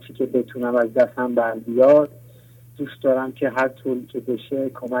هر چی که بتونم از دستم بربیاد دوست دارم که هر طوری که بشه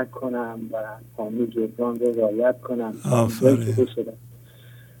کمک کنم و قانون جبران رو رعایت کنم. آفرین.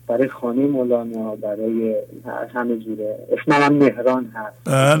 برای خانه مولانا، برای همه جوره. اسمم مهران هست.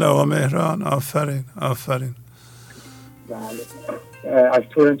 بله آقا مهران. آفرین. بله. از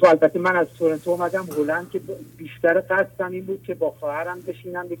تورنتو، البته من از تورنتو اومدم هلند که بیشتر قصدم این بود که با خواهرم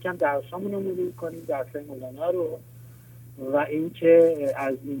بشینم یکم درسامون رو مرور کنیم، درسای مولانا رو، و اینکه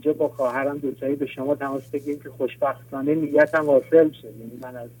از اینجا با خواهرم دوتایی به شما تماس بگیریم که خوشبختانه نیتم واصل شد. یعنی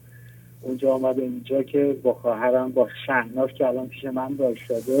من از اونجا آمدم اینجا که با خواهرم، با شهناز که الان پیش من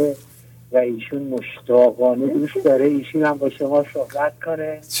وایساده و ایشون مشتاقانه دوست داره ایشون هم با شما صحبت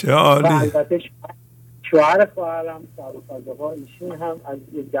کنه. چه عالی. و البته شوهر خواهرم سابقا ایشون هم از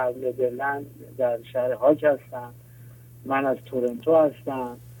در ندرلند در شهر هاگ هستن، من از تورنتو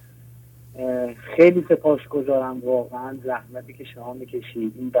هستم. خیلی سپاسگزارم واقعا زحمتی که شما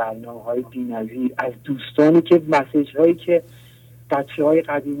میکشید. این برنامه‌های بی‌نظیر از دوستانی که مسیج هایی که بچه‌های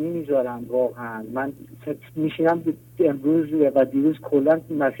قدیمی میذارن، واقعا من میشینم امروز و دیروز کلا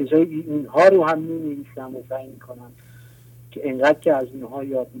مسیج های اینها رو هم می‌نویسم و سعی میکنم که انقدر که از اینها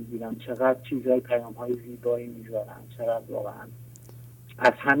یاد میگیرم، چقدر چیزهای پیام‌های زیبایی میذارن، چقدر واقعا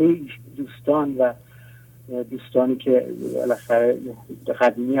از همه دوستان و دوستانی که بالاخره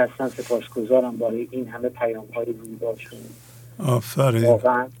قدیمی هستن سپاسگزارم برای این همه پیام‌های زیباشون. آفرین.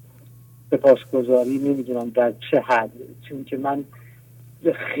 واقعا سپاسگزاری نمیدونم در چه حد، چون که من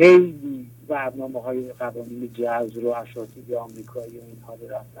خیلی برنامه‌های قوانین جاز رو اساتید آمریکایی و اینها رو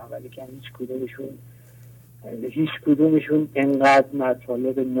رفتم ولی که هیچ کدومشون انقدر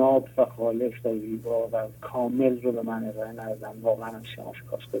مطالب ناب و خالص و زیبا و کامل رو به من ارائه ندادن. واقعا از شما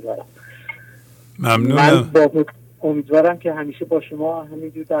سپاسگزارم. ممنونم. من امیدوارم که همیشه با شما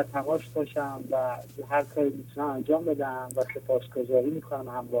همینجور در تماس باشم و هر کاری میتونم انجام بدم و سپاسگزاری میکنم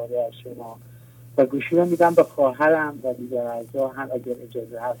همواره از شما و گوشی رو میدم به خواهرم و دیگر اعضا هم اگر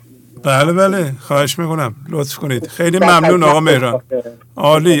اجازه هست. بله بله خواهش میکنم، لطف کنید. خیلی ممنون آقا مهران.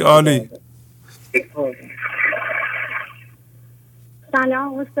 عالی عالی.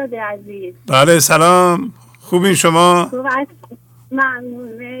 سلام استاد عزیز. بله سلام، خوبین شما؟ ممنون،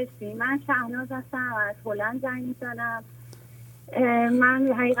 مرسی. من شهناز هستم، از هلند زنگ میزنم.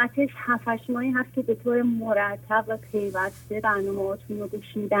 من حقیقتش 7-8 ماهی هست که به طور مرتب و پیوسته برنامه‌هاتون رو گوش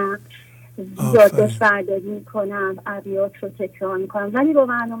میدم، یادداشت برداری میکنم، ابیات رو تکرار میکنم، ولی با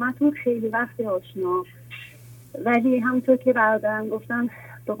برنامه‌تون خیلی وقت آشنا. ولی همونطور که برادرم گفتم،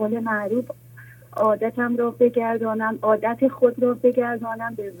 به قول معروف عادتم رو بگردانم، عادت خود رو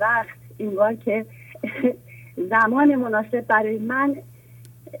بگردانم به وقت، انگار که زمان مناسب برای من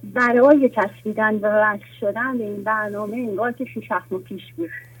برای چسبیدن و وصل شدن به این برنامه انگار که 6 ماه پیش بود.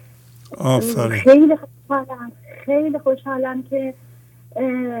 آفرین. خیلی خوشحالم که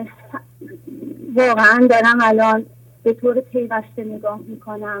واقعا دارم الان به طور پیوسته نگاه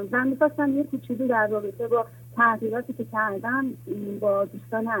میکنم و میخواستم یه کوچولو در رابطه با تغییراتی که کردم با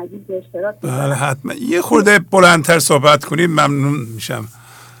دوستان عزیز به اشتراک بذارم. بله حتما یه خورده بلندتر صحبت کنید ممنون میشم.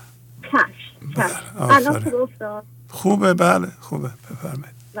 چشم. الان خوبه؟ بله خوبه،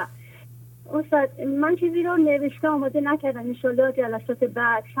 بفرمایید. استاد، من چیزی رو نوشته آماده نکردم، انشالله جلسات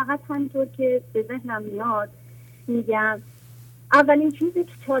بعد فقط همینطور که به ذهنم میاد میگم. اولین چیزی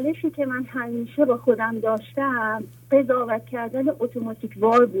که چالشی که من همیشه با خودم داشتم قضاوت کردن اتوماتیک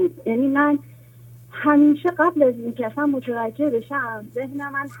وار بود. یعنی من همیشه قبل از اینکه اصلا متوجه بشم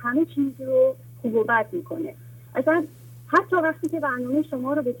ذهنم من همه چیز رو خوب و بد میکنه. اصلا حتی وقتی که برنامه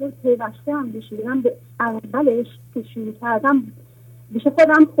شما رو به طور پیوسته هم بشیدم، به اولش که شروع کردم بیشه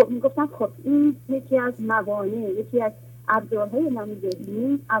خودم میگفتم خب این یکی از موانع، یکی از ابزارهای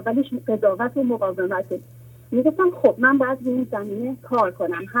نمی‌ذهنی، اولش قضاوت و مقاومته. میگفتم خب من باید به این زمینه کار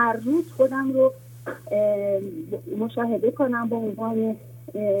کنم، هر روز خودم رو مشاهده کنم با عنوان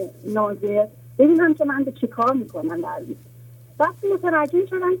ناظر، ببینم که من به چی کار میکنم در روز. وقتی متوجه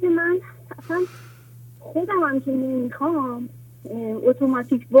شدم که من اصلا خودم هم که نمیخوام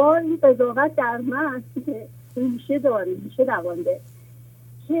اتوماتیک بار این قضاوت در من ریشه داره، ریشه دوانده،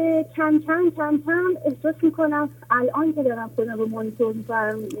 که کم کم احساس میکنم الان که دارم خودم رو مانیتور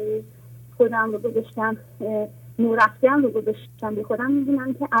میکنم، خودم رو گذاشتم نورفتم رو گذاشتم به خودم،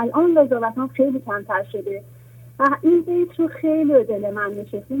 میبینم که الان قضاوتم خیلی کمتر شده و این بیت رو خیلی به دل من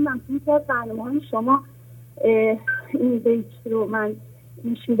نشست. من توی از برنامه‌های شما این بیت رو من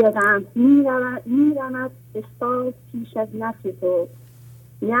گوش میدادم. میرمد اسپاس پیش از نفس تو،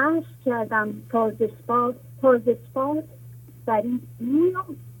 نفس کردم تازه اسپاس بری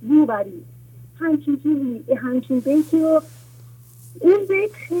بو بری. همچین بیتی رو، این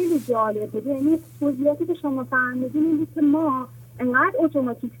بیت خیلی جالب بود. یعنی توضیحاتی که شما فرمودین این بود که ما انقدر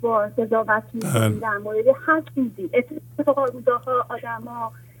اتوماتیک بار قضاوت می‌کنیم در مورد هر چیزی، اتفاقات، روزها،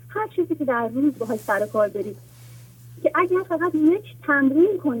 آدم‌ها، هر چیزی که در روز باهاش سر کار داریم، که اگر فقط یک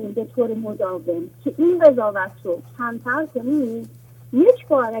تمرین کنیم به طور مداوم که این قضاوت رو کمتر کنیم، یک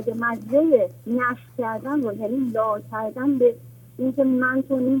بار اگه مزه نفس کردن رو، یعنی لا کردن به این که من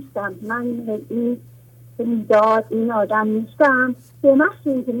تو نیستم، من این میداد این آدم نیستم، به محض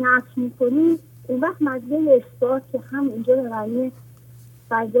این که نفس میکنیم، اون وقت مزه اثبات که هم اینجا به معنی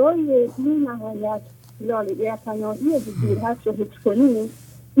فضای بی نهایت لاله پناهی وجود هست رو حس کنیم،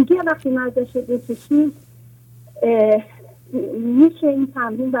 دیگه وقتی مزهش رو بکشیم میشه این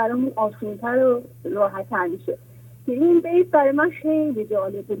تمرین برامون آسان‌تر و راحت‌تر میشه. این بیت برای من خیلی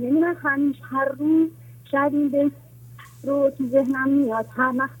جالب بود. یعنی من همیشه هر روز شاید این بیت رو تو ذهنم میاد،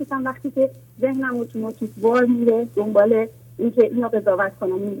 هر وقتی که ذهنم اتوماتیک وار میره دنبال این که اینو قضاوت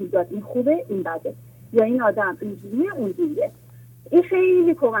کنم، این خوبه این بده، یا این آدم اینجوریه اونجوریه. این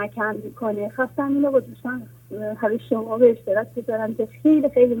خیلی کمکم میکنه. خواستم اینو با دوستان همه شما به اشتراک بذارم که خیلی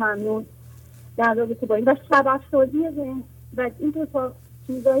خیلی ممنون در رابطه با این و سبب سازی ذهن و این دو تا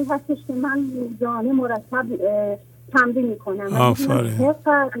چیزایی هستش که من روزانه مرتب تمرین میکنم. آفرین.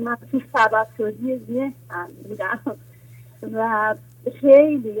 من تو سبب سازی ذهن بودم و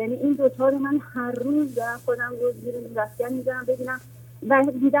خیلی، یعنی این دوتا رو من هر روز دارم خودم رو زیر دستگاه میذارم ببینم و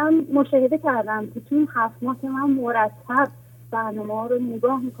دیدم، مشاهده کردم که تو این 7 ماه که من مرتب برنامه ها رو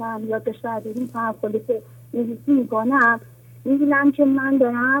نگاه میکنم، یادداشت برداری میکنم، خلاصه نویسی میکنم، میبینم که من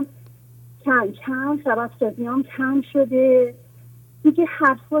دارم کم سبب سازیام کم شده دیگه،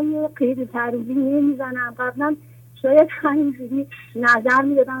 حرفای غیر ضروری نمیزنم. قبلا شاید همینجوری نظر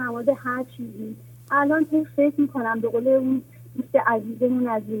میدادم نماد هر چیزی، الان فکر میکنم به قول اون دوست عزیزمون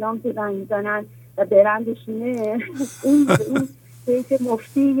از ایلام که زنگ میزنن و برندش اینه. این بیت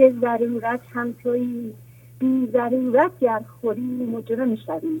مفتی یه ضرورت هم تویی، بی ضرورت گر خوری مجرم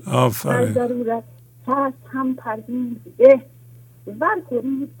میشوی. آفرین. ضرورت هست هم پرویز به، ور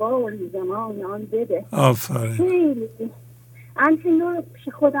خوری باری زمان آن بده. آفرین. خیلی همچنین رو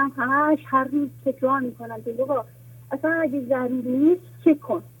پیش خودم همش هر روز تکرار میکنم که بابا اصلا اگه ضروری نیست چه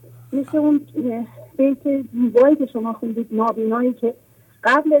کن. مثل اون بیت زیبایی که شما خوندید، نابینایی که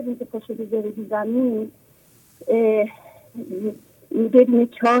قبل از اینکه پاشو بذاره زمین بدون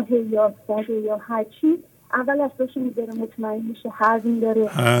چاه یا سده یا هرچی اول از پاشو میذاره، مطمئن میشه، هضم داره،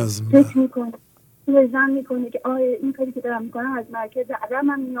 فکر میکنه، وزن میکنه که آیا این کاری که دارم میکنم از مرکز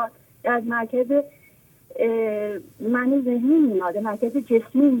عدمم میاد یا از مرکز من ذهنی میاد، مرکز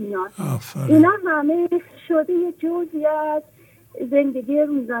جسمی میاد. اینا همه شده یه جزئی از زندگی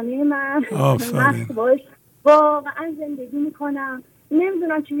روزانه من. من باش واقعا زندگی میکنم،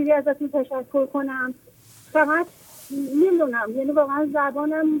 نمیدونم چجوری ازتون تشکر کنم، فقط نمیدونم، یعنی واقعا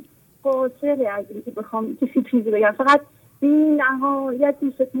زبانم قاصره از اینکه بخوام چیزی بگم. فقط بی نهایت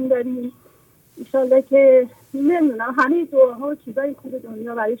دوستتون داریم. انشالله که نمیدونم همه دعاها و چیزای خوب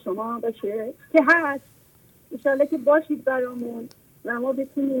دنیا برای شما باشه که هست، انشالله که باشید برامون و ما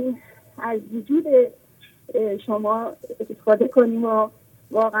بتونیم از وجود شما استفاده کنیم و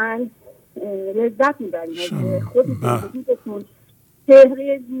واقعا لذت میبریم از خودتون، وجودتون،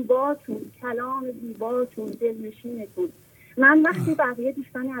 چهره زیباتون، کلام زیباتون، دلنشینتون. من وقتی بقیه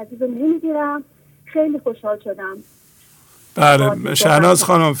دوستان عزیز رو نمیگیرم. خیلی خوشحال شدم. بله شهناز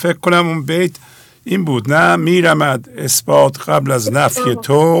خانم، فکر کنم اون بیت این بود، نه میرمد اثبات قبل از نفی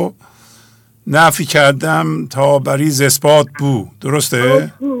تو، نفی کردم تا بریز اثبات بو.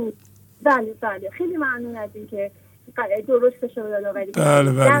 درسته؟ بله بله، خیلی ممنون از این که درستش رو یادآوری کردید.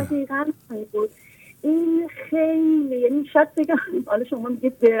 بله بله. دقیقاً بود. این خیلی، یعنی شاید بگم حالا شما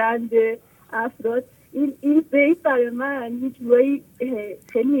میگید برند افراد، این بیت برای من یه جوری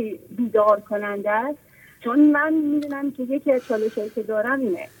خیلی بیدار کننده است، چون من میدونم که یکی از چالشایی که دارم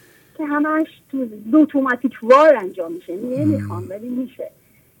اینه که همش تو اتوماتیک وار انجام میشه. نمیخوام ولی میشه.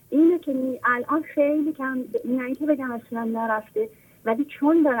 اینه که الان خیلی کم، نه اینکه بگم اصلا نرفته، ولی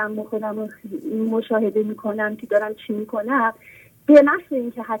چون دارم با خودم مشاهده میکنم که دارم چی میکنم، به محض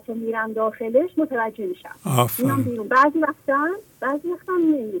اینکه حتی میرم داخلش متوجه میشم. میام بیرون. بعضی وقتا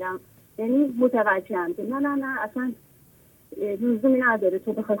نمیرم، یعنی متوجهم که نه اصلا لزومی نداره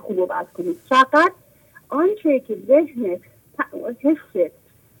تو بخوای خوب و بد کنی. فقط آنچه که ذهنت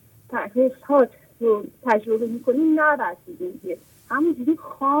حسات رو تجربه میکنی نباید دیگه همونجوری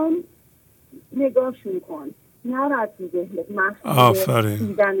خام نگاهشون کن، نباید ذهنت محصول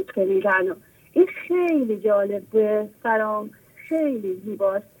دیدن کردن. این خیلی جالبه برام، خیلی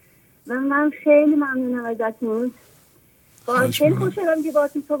زیباست و من خیلی ممنونم ازتون. خیلی خوشحالم که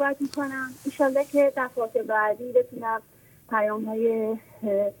باهاتون صحبت میکنم. انشالله که دفعات بعدی بتونم پیام های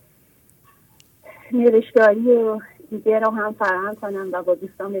نوشتاری و دیگه رو هم فراهم کنم و با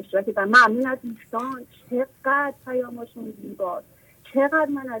دوستان اشتراک کنم. ممنون از دوستان، چقدر پیاماشون زیباست، چقدر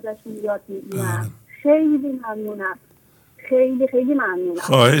من ازشون یاد میگیرم. خیلی ممنونم، خیلی خیلی ممنونم.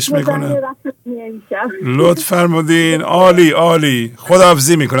 خواهش میکنم، لطف فرمودین. عالی.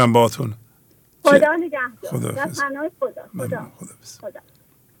 خداحافظی میکنم باهاتون. خدا نگهدار. خدا.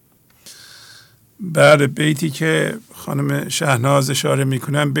 بله، بیتی که خانم شهناز اشاره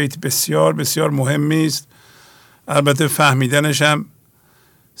میکنن بیت بسیار بسیار مهمی است. البته فهمیدنش هم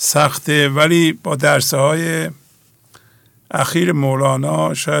سخته، ولی با درس‌های اخیر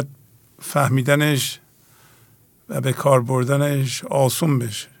مولانا شاید فهمیدنش و به کار بردنش آسون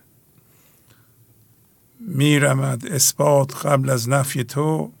بشه. میرمد اثبات قبل از نفی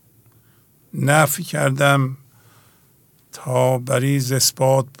تو، نفی کردم تا بریز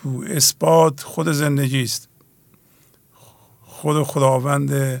اثبات بود. اثبات خود زندگی است، خود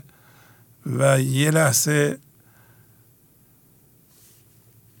خداونده و یه لحظه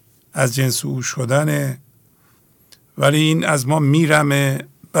از جنس او شدنه، ولی این از ما میرمه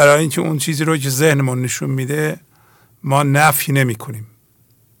برای اینکه اون چیزی رو که ذهنمون نشون میده ما نفی نمی کنیم.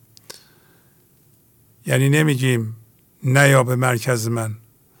 یعنی نمیگیم نیا به مرکز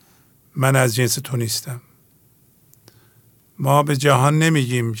من از جنس تو نیستم. ما به جهان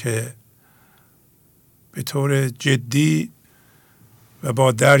نمیگیم که به طور جدی و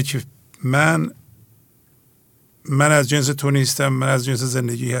با درک من از جنس تو نیستم، من از جنس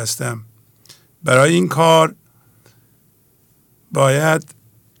زندگی هستم. برای این کار باید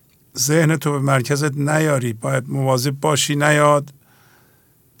ذهن تو به مرکزت نیاری، باید مواظب باشی نیاد،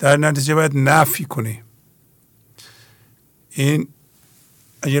 در نتیجه باید نفی کنی. این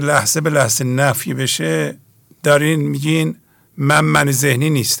اگه لحظه به لحظه نفی بشه دارین میگین من ذهنی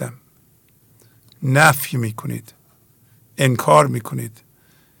نیستم. نفی میکنید، انکار میکنید،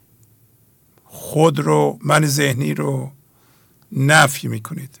 خود رو، من ذهنی رو نفی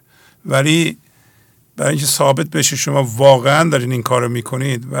میکنید. ولی برای اینکه ثابت بشه شما واقعا دارین این کار رو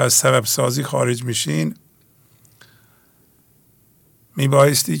میکنید و از سبب سازی خارج میشین،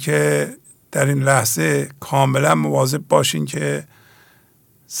 میبایستی که در این لحظه کاملا مواظب باشین که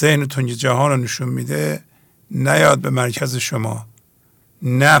ذهنتون که جهان رو نشون میده نیاد به مرکز شما،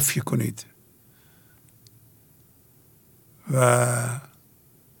 نفی کنید. و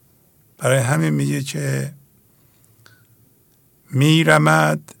برای همین میگه که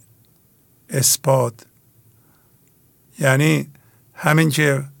میرمد اثبات، یعنی همین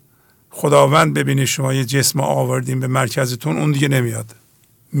که خداوند ببینه شما یه جسم آوردین به مرکزتون، اون دیگه نمیاد.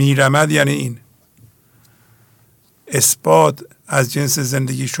 میرمد یعنی این اثبات از جنس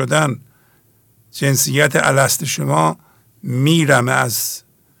زندگی شدن، جنسیت الست شما میرمه از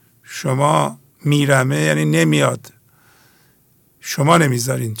شما، میرمه یعنی نمیاد، شما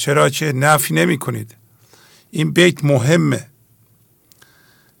نمیذارین، چرا که نفی نمی کنید. این بیت مهمه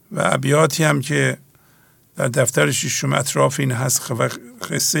و ابیاتی هم که در دفتر ششم اطراف این هست و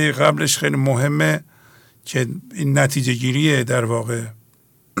قصه قبلش خیلی مهمه که این نتیجه گیریه در واقع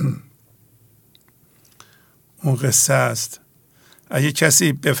اون قصه است. اگه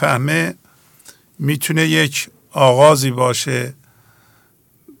کسی بفهمه میتونه یک آغازی باشه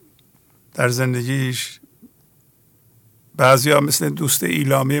در زندگیش. بعضی ها مثل دوست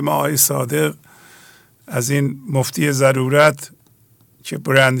ایلامی ما آقای صادق از این مفتی ضرورت که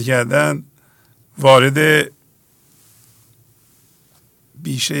برند کردن وارد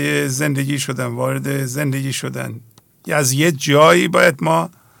بیشه زندگی شدن، وارد زندگی شدن. از یه جایی باید ما،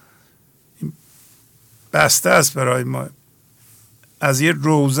 بسته است برای ما، از یه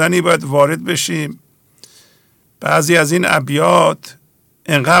روزنی باید وارد بشیم. بعضی از این ابیات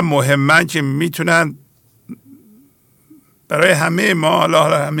انقدر مهمن که میتونن برای همه ما،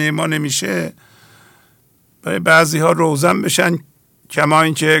 حالا همه ما نمیشه، برای بعضی ها روزن بشن. کما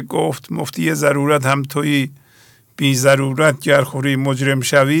این که گفت مفتی ضرورت هم توی بی ضرورت گرخوری مجرم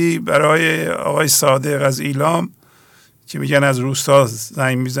شوی، برای آقای صادق از ایلام که میگن از روستا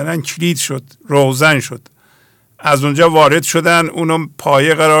زنگ میزنن کلید شد، روزن شد. از اونجا وارد شدن، اونو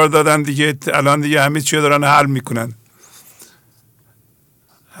پایه قرار دادن دیگه، الان دیگه همه چی دارن حل میکنن.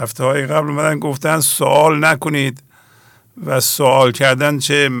 هفته های قبل اومدن گفتن سوال نکنید و سوال کردن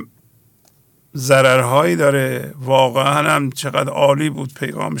چه ضررهایی داره. واقعا هم چقدر عالی بود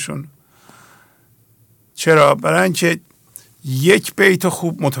پیغامشون. چرا؟ برای اینکه یک بیت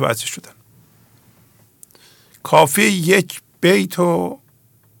خوب متوجه شدن. کافی یک بیت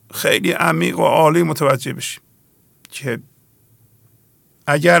خیلی عمیق و عالی متوجه بشیم که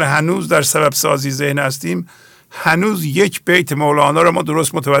اگر هنوز در سبب سازی ذهن هستیم، هنوز یک بیت مولانا رو ما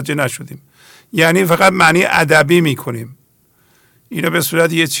درست متوجه نشدیم. یعنی فقط معنی ادبی میکنیم، اینو به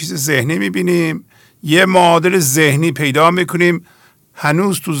صورت یه چیز ذهنی میبینیم، یه معادل ذهنی پیدا میکنیم،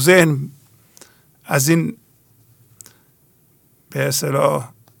 هنوز تو ذهن از این به اصطلاح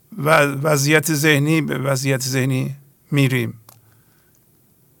وضعیت ذهنی به وضعیت ذهنی میریم،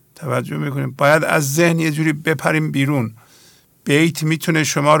 توجه میکنیم. باید از ذهن یه جوری بپریم بیرون. بیت میتونه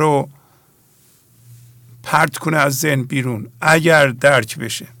شما رو پرت کنه از ذهن بیرون اگر درک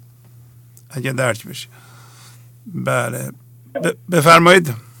بشه، اگر درک بشه. بله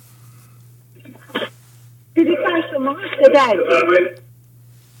بفرمایید. دیدی بر شما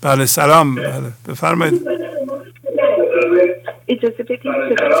بله سلام. بله بفرمایید. اجازه بدید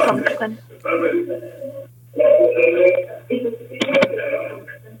صدا کم کنم.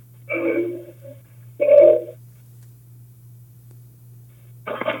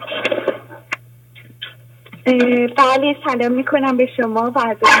 بله سلام میکنم به شما و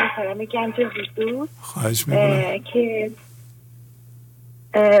از محترم گنج حضور. خواهش میکنم که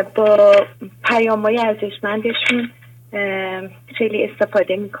با پیام‌های ارزشمندشون خیلی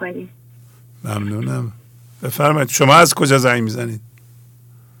استفاده میکنیم. ممنونم. بفرمایید. شما از کجا زنگ میزنید؟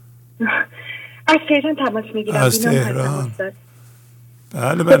 از تهران تماس میگیرم. از تهران.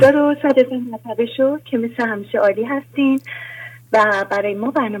 بله بله. خدا رو صد مرتبه شو که مثل همیشه عالی هستین و برای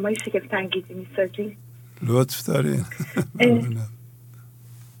ما برنامه‌های شگفت‌انگیزی میسازین. لطف دارین.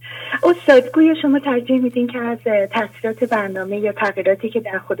 استاد گویا شما ترجیح میدین که از تاثیرات برنامه یا تغییراتی که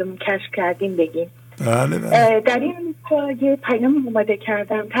در خودمون کشف کردیم بگیم. بله بله. در این یه پیام آماده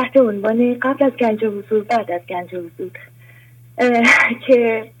کردم تحت عنوان قبل از گنج حضور بعد از گنج حضور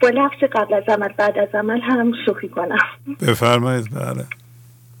که با لفظ قبل از عمل بعد از عمل هم شوخی کنم. بفرمایید. بله.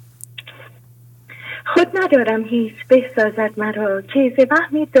 خود ندارم هیچ بسازد مرا که ز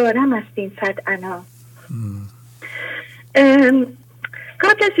وهم دارم است این صد انا.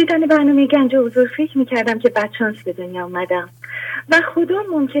 قبل از دیدن برنامه گنج حضور فکر میکردم که بدشانس به دنیا آمدم و خدا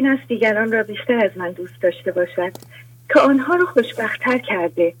ممکن است دیگران را بیشتر از من دوست داشته باشد که آنها را خوشبخت‌تر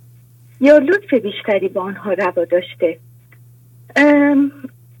کرده یا لطف بیشتری با آنها روا داشته.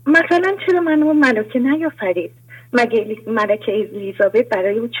 مثلا چرا منو ملکه نیافرید؟ مگه ملکه الیزابت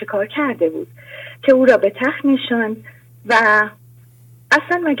برای او چه کار کرده بود که او را به تخت نشاند؟ و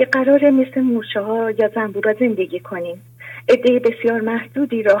اصلا مگه قراره مثل مورچه ها یا زنبورا زندگی کنیم؟ عده بسیار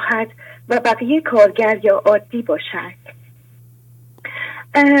محدودی راحت و بقیه کارگر یا عادی باشند.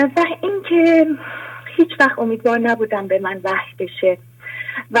 و اینکه هیچ وقت امیدوار نبودم به من وحی بشه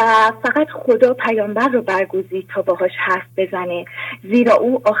و فقط خدا پیامبر رو برگزید تا باهاش حرف بزنه، زیرا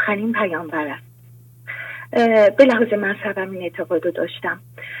او آخرین پیامبر است. به لحاظ مذهبم این اعتقاد رو داشتم.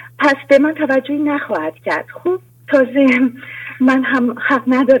 پس به من توجهی نخواهد کرد. خب تازه من هم حق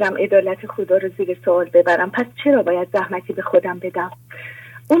ندارم عدالت خدا رو زیر سوال ببرم، پس چرا باید زحمتی به خودم بدم؟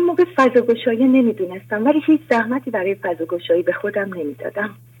 اون موقع فضاگشایی نمیدونستم، ولی هیچ زحمتی برای فضاگشایی به خودم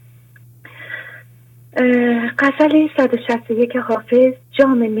نمیدادم. غزل 161 حافظ: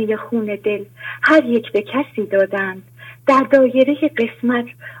 جام می خون دل هر یک به کسی دادند، در دایره قسمت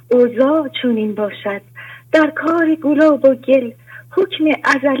اوضاع چنین باشد، در کار گلاب و گل حکم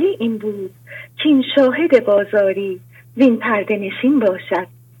ازلی این بود، که این شاهد بازاری وین پرده نشین باشد.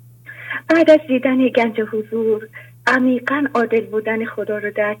 بعد از دیدن گنج حضور عمیقاً عادل بودن خدا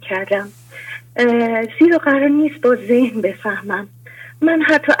رو درک کردم، زیرا قرار نیست با ذهن بفهمم. من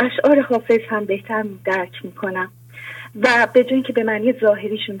حتی اشعار حافظ هم بهتر درک میکنم و به جای اینکه به معنی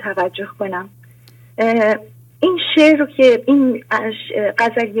ظاهریشون توجه کنم. این شعر رو که این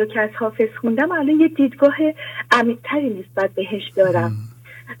غزلی رو که از حافظ خوندم الان یه دیدگاه عمیق‌تری نسبت بهش دارم.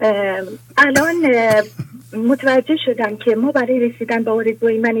 الان متوجه شدم که ما برای رسیدن به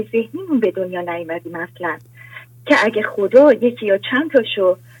آرزوی من ذهنیمون به دنیا نیومدیم اصلا، که اگه خدا یکی یا چند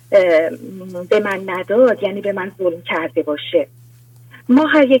تاشو به من نداد یعنی به من ظلم کرده باشه. ما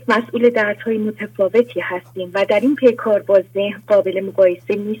هر یک مسئول دردهای متفاوتی هستیم و در این پیکار با ذهن قابل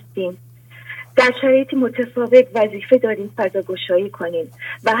مقایسه نیستیم. در شرایط متفاوت وظیفه داریم فضاگشایی کنیم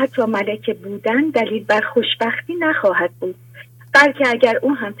و حتی ملکه بودن دلیل بر خوشبختی نخواهد بود، بلکه اگر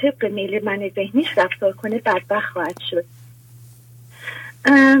او هم طبق میل من ذهنیش رفتار کنه بدبخت خواهد شد.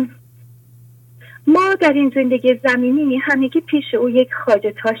 ما در این زندگی زمینی همگی پیش او یک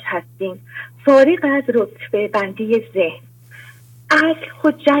خواجه تاش هستیم، فارغ از رتبه بندی ذهن. اصل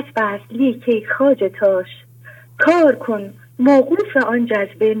خود جذب است، لیک خواجه تاش، کار کن موقوف آن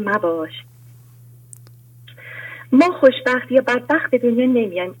جذبه مباش. ما خوشبخت یا بدبخت به دنیا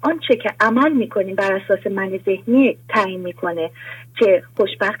نمیایم، آنچه که عمل میکنیم بر اساس من ذهنی تعیین میکنه که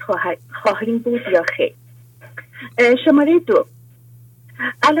خوشبخت خواهیم بود یا خیر. شماره 2: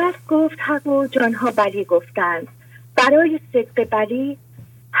 الف گفت حق و جانها بلی گفتند، برای صدق بلی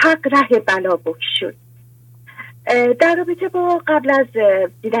حق ره بلا بکشود. در رابطه با قبل از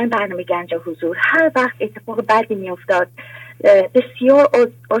دیدن برنامه گنج حضور هر وقت اتفاق بدی میافتاد بسیار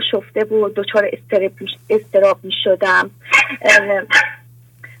آشفته بود، دچار اضطراب می شدم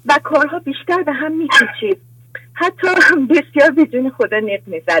و کارها بیشتر به هم می پیچید. حتی بسیار بدون خدا نق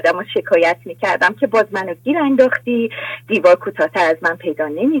می زدم و شکایت می کردم که باز منو گیر انداختی، دیوار کوتاه‌تر از من پیدا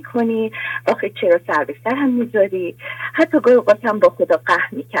نمی کنی، آخه چرا سر به سر هم می زاری. حتی گاهی اوقاتم با خدا قهر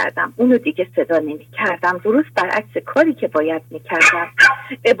می کردم، اونو دیگه صدا نمی کردم، درست برعکس کاری که باید می کردم.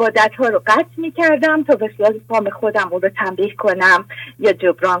 عبادت ها رو قطع می کردم تا به خیال پام خودم اون رو تنبیه کنم یا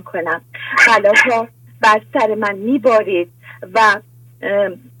جبران کنم. بلاها بر سر من می بارید و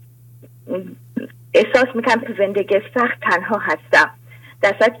احساس میکنم تو زندگی سخت تنها هستم،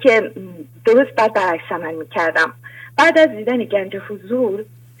 در صورتی که درست برعکس عمل میکردم. بعد از دیدن گنج حضور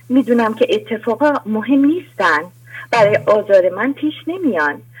میدونم که اتفاقا مهم نیستن، برای آزار من پیش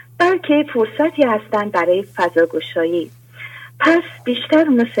نمیان، بلکه فرصتی هستن برای فضاگشایی. پس بیشتر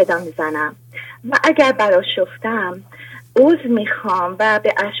اونو صدا میزنم و اگر برآشفتم عذر میخوام و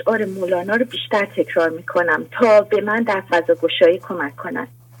به اشعار مولانا رو بیشتر تکرار میکنم تا به من در فضاگشایی کمک کنن.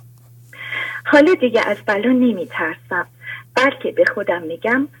 حالا دیگه از بلا نمی ترسم، بلکه به خودم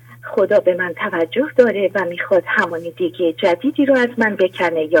میگم خدا به من توجه داره و میخواد همانی دیگه جدیدی رو از من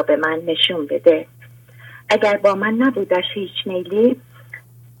بکنه یا به من نشون بده. اگر با من نبودش هیچ نیلی،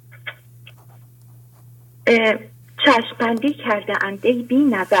 چشمبندی کرده انده بی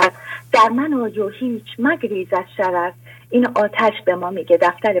نظر، در من آیو هیچ مگریز از شرر. این آتش به ما میگه،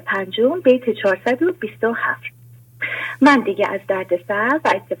 دفتر 5 بیت 427. من دیگه از دردسر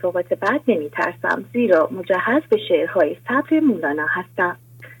و اتفاقات بد نمی ترسم، زیرا مجهز به شعرهای صبر مولانا هستم.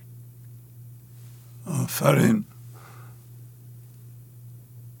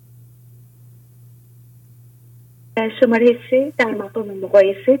 شماره 3 در مقام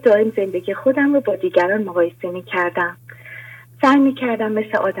مقایسه دائم زندگی خودم رو با دیگران مقایسه می کردم. سعی می کردم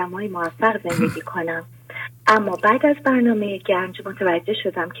مثل آدمای موفق زندگی کنم. اما بعد از برنامه گنج متوجه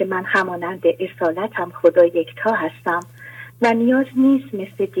شدم که من همانند اصالتم خدا یکتا هستم و نیاز نیست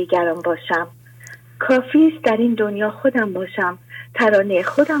مثل دیگران باشم. کافی است در این دنیا خودم باشم، ترانه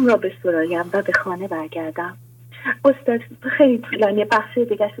خودم را بسرایم و به خانه برگردم. استاد خیلی طولانی، بخش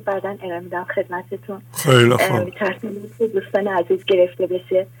دیگه رو بعداً ارائه میدم خدمتتون. خیلی خوب. میترسم دوستان عزیز گرفته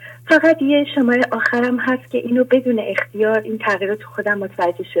بشه. فقط یه شماره آخرم هست که اینو بدون اختیار این تغییر رو تو خودم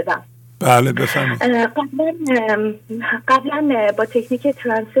متوجه شدم. بله بفرمایید. قبلا با تکنیک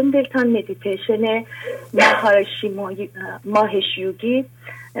ترانسندنتال مدیتیشن ماهش یوگی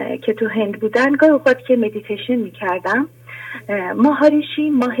که تو هند بودن گاهی اوقات که مدیتیشن میکردم ماهش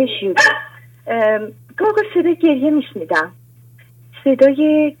یوگی گاهی صدای گریه میشنیدم.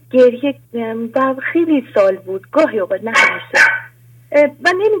 صدای گریه در خیلی سال بود، گاهی اوقات نه همیشه.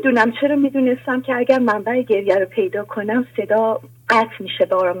 من نمیدونم چرا میدونستم که اگر منبع گریه رو پیدا کنم صدا قطع میشه،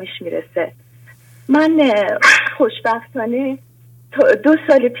 به آرامش میرسه. من خوشبختانه 2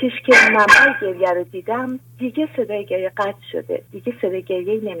 سال پیش که منبع گریه رو دیدم دیگه صدای گریه قطع شده، دیگه صدای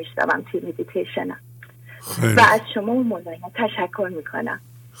گریه نمیشنوم توی مدیتیشنم. و از شما و مولانا تشکر میکنم.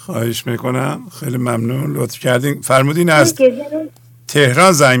 خواهش میکنم، خیلی ممنون، لطف کردین. فرمودین از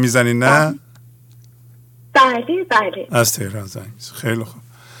تهران زنگ میزنین نه؟ بله از تهران زنگ میزنین. خیلی خوب.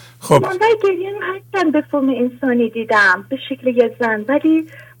 خب منبع گریه رو هستن به فرم انسانی دیدم به شکل یه زن، ولی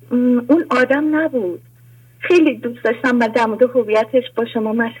اون آدم نبود. خیلی دوست داشتم و در مورد هویتش با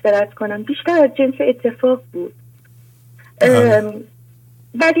شما مشورت کنم، بیشتر از جنس اتفاق بود.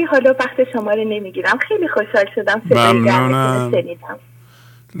 ولی حالا وقت شما رو نمیگیرم. خیلی خوشحال شدم صدای گرمتون شنیدم.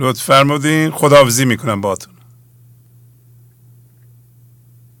 لطف فرمودین. خداحافظی میکنم باهاتون.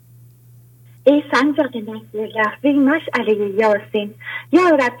 ای سنجاق نصر لحظه مشعله یاسین، یا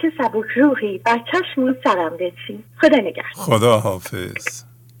رب که سبک روحی بر چشم و سرم بچین. خدا نگهدار. خدا حافظ.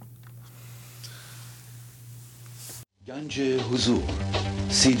 گنج حضور،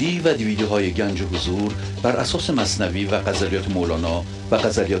 CD و دیویدیوهای گنج حضور بر اساس مثنوی و غزلیات مولانا و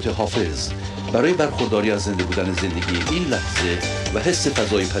غزلیات حافظ برای برخورداری از زنده بودن زندگی این لحظه و حس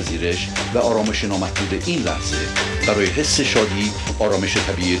فضای پذیرش و آرامش نامحدود این لحظه، برای حس شادی، آرامش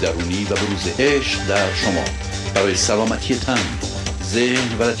طبیعی درونی و بروز عشق در شما، برای سلامتی تن،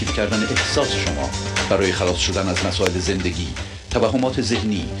 ذهن و لطیف کردن احساس شما، برای خلاص شدن از مسائل زندگی، توهمات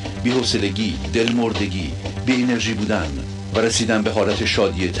ذهنی، بی‌حوصلگی، دلمردگی، بی انرژی بودن و رسیدن به حالت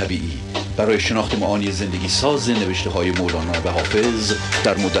شادی طبیعی، برای شناخت معانی زندگی ساز نوشته های مولانا و حافظ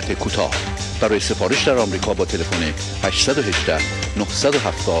در مدت کوتاه. برای سفارش در آمریکا با تلفن 818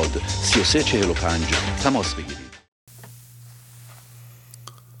 970 3345 تماس بگیرید.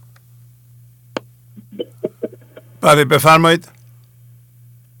 بله بفرمایید.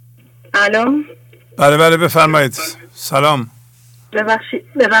 الو. بله بفرمایید. سلام.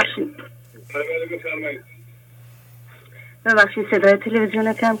 ببخشید صدای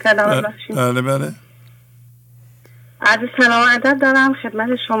تلویزیون کم کردم. بله عرض سلام و ادب دارم خدمت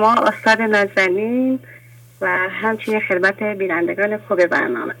شما استاد نازنین و همچنین خدمت بینندگان خوب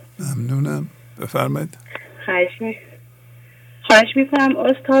برنامه. ممنونم. بفرمایید. خواهش میکنم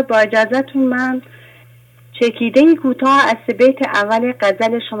استاد، با اجازهتون من چکیده کوتاه از بیت اول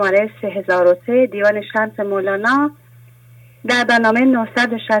غزل شماره 3003 دیوان شمس مولانا در برنامه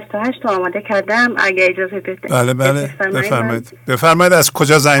 968 آماده کردم، اگه اجازه بده. بله بفرمایید. از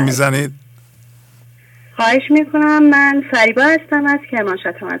کجا زنگ میزنید؟ خواهش میکنم. من فریبا هستم از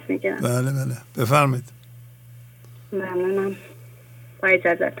کرمانشاه تماس میگیرم. بله بفرمایید. ممنونم. با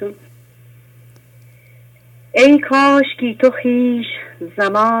اجازهتون. ای کاش کی تو خیش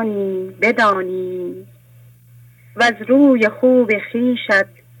زمانی بدانی، و از روی خوب خیشت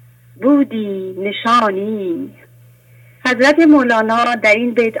بودی نشانی. حضرت مولانا در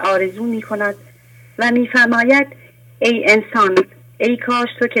این بیت آرزو می کند و می فرماید ای انسان، ای کاش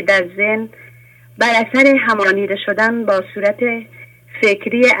تو که در ذهن بر اثر همانیده شدن با صورت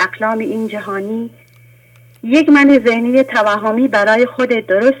فکری اقلام این جهانی یک من ذهنی توهمی برای خودت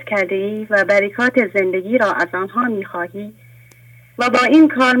درست کرده ای و برکات زندگی را از آنها می خواهی و با این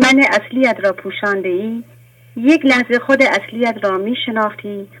کار من اصلیت را پوشانده ای، یک لحظه خود اصلیت را می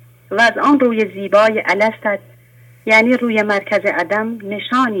شناختی و از آن روی زیبای الستت، یعنی روی مرکز عدم،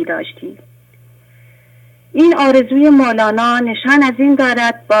 نشانی داشتی. این آرزوی مولانا نشان از این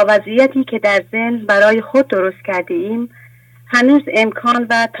دارد با وضعیتی که در ذهن برای خود درست کرده ایم هنوز امکان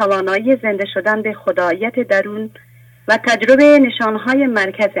و توانایی زنده شدن به خداییت درون و تجربه نشانهای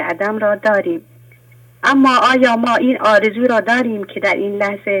مرکز عدم را داریم. اما آیا ما این آرزو را داریم که در این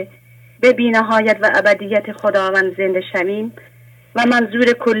لحظه به بی‌نهایت و ابدیت خداوند زنده شویم و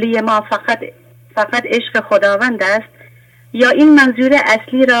منظور کلی ما فقط عشق خداوند است، یا این منظور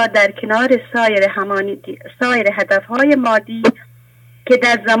اصلی را در کنار سایر هدفهای مادی که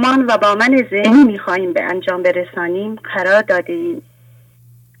در زمان و با من ذهنی می‌خواهیم به انجام برسانیم قرار داده ایم.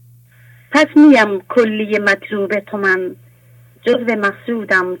 پس میم کلی مطلوب تو من، جزو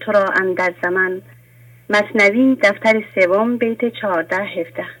مقصودم تو را اندر زمن. مثنوی دفتر 3 بیت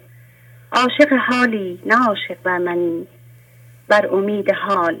 14-17. عاشق حالی نه عاشق بر منی، بر امید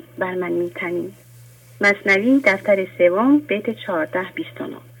حال بر من میتنی. مثنوی دفتر 3 بیت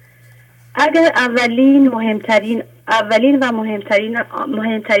 14-29. اگر اولین و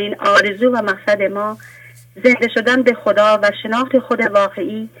مهمترین آرزو و مقصد ما زنده شدن به خدا و شناخت خود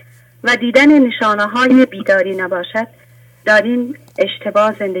واقعی و دیدن نشانه‌های بیداری نباشد، داریم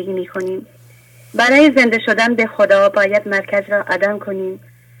اشتباه زندگی می‌کنیم. برای زنده شدن به خدا باید مرکز را عدم کنیم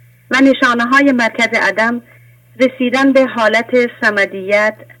و نشانه‌های مرکز عدم رسیدن به حالت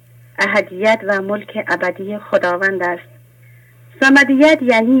صمدیت، احدیت و ملک ابدی خداوند است. صمدیت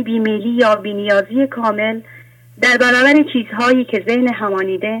یعنی بیمیلی یا بینیازی کامل در برابر چیزهایی که ذهن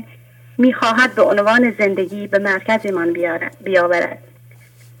همانیده می‌خواهد به عنوان زندگی به مرکزمان بیاورد.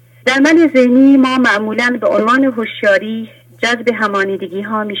 در من ذهنی ما معمولاً به عنوان هوشیاری جذب همانیدگی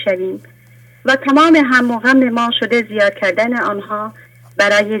ها می شویم و تمام هم و غم ما شده زیاد کردن آنها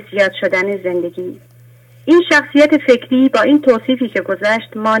برای زیاد شدن زندگی. این شخصیت فکری با این توصیفی که گذشت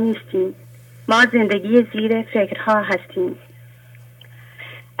ما نیستیم. ما زندگی زیر فکرها هستیم.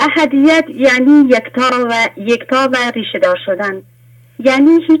 احدیت یعنی یکتا و ریشه دار شدن،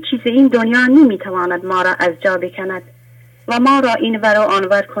 یعنی هیچ چیز این دنیا نمیتواند ما را از جا بکند و ما را اینور و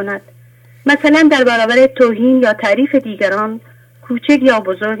آنور کند. مثلا در برابر توهین یا تعریف دیگران کوچک یا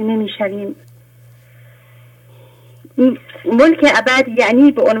بزرگ نمیشویم. ملک ابد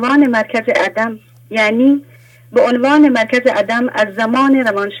یعنی به عنوان مرکز عدم از زمان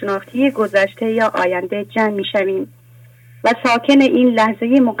روانشناختی گذشته یا آینده جمع میشویم و ساکن این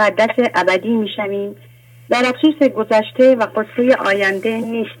لحظه مقدس ابدی میشویم. در افسوس گذشته و قصه آینده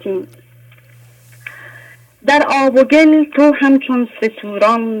نیستیم. در آب و گل تو همچون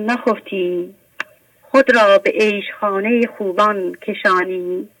ستوران نخفتی، خود را به عیشخانه خوبان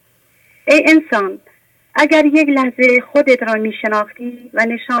کشانی. ای انسان، اگر یک لحظه خودت را می شناختی و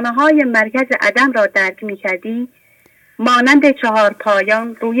نشانه های مرکز عدم را درک می کردی، مانند 4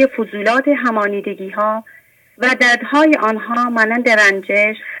 پایان روی فضولات همانیدگی ها و دردهای آنها مانند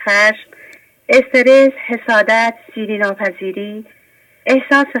رنجش، خشم، استرس، حسادت، سیری ناپذیری،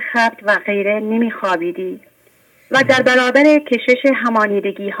 احساس خبت و غیره نمی خوابیدی و در برابر کشش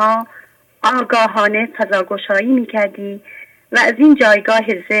همانیدگی ها آگاهانه فضاگشایی می کردی و از این جایگاه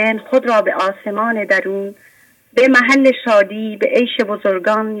ذهن خود را به آسمان درون، به محل شادی، به عیش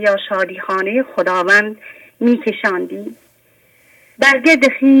بزرگان یا شادیخانه خداوند می کشاندی. در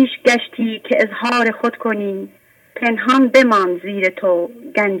گرد خویش گشتی که اظهار خود کنی، پنهان بمان زیر تو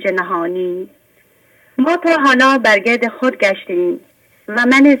گنج نهانی. ما تا حالا بر گرد خود گشتیم و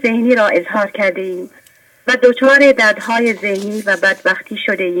من ذهنی را اظهار کرده ایم و دچار دردهای ذهنی و بدبختی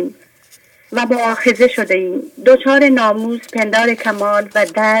شده ایم و مؤاخذه شده ایم. دچار ناموس، پندار کمال و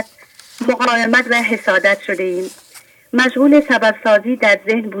درد، مقاومت و حسادت شده ایم. مشغول سببسازی در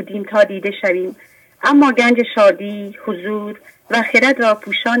ذهن بودیم تا دیده شویم، اما گنج شادی، حضور و خرد را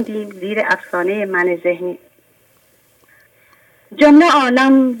پوشاندیم زیر افسانه من ذهنی. جمله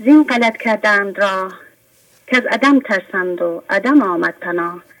عالم زین غلط کردند راه، که از عدم ترسند و عدم آمد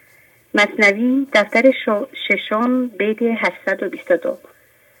پناه. مثنوی دفتر 6 بیت 822.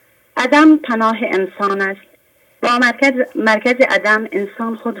 عدم پناه انسان است. با مرکز عدم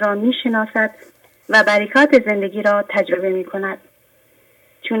انسان خود را می شناسد و برکات زندگی را تجربه می کند.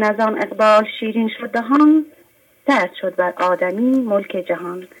 چون از آن اقبال شیرین شد دهان، درد شد بر آدمی ملک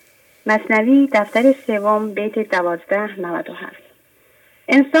جهان. مثنوی دفتر 3 بیت 1297.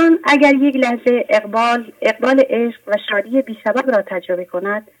 انسان اگر یک لحظه اقبال عشق و شادی بی سبب را تجربه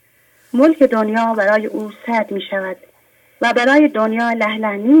کند، ملک دنیا برای او سرد می شود و برای دنیا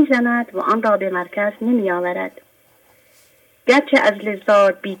لهله نمی زند و آن را به مرکز نمی آورد. گرچه از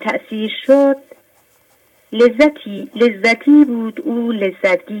لذات بی تأثیر شد، لذتی بود او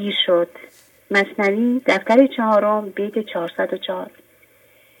لذتگیر شد. مثنوی دفتر 4 بیت 404.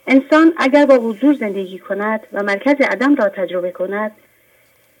 انسان اگر با حضور زندگی کند و مرکز عدم را تجربه کند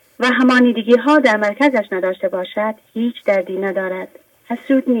و همانیدگی ها در مرکزش نداشته باشد، هیچ دردی ندارد،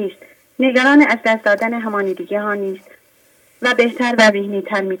 حسود نیست، نگران از دست دادن همانیدگی ها نیست و بهتر و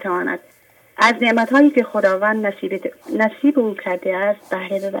بهینه‌تر میتواند از نعمتهایی که خداوند نصیب او کرده است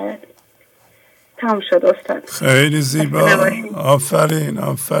بهره ببرد. تمام شد استاد. خیلی زیبا.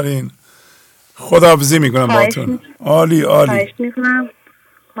 آفرین. خداحافظی میکنم باهاتون. عالی خواهش میکنم.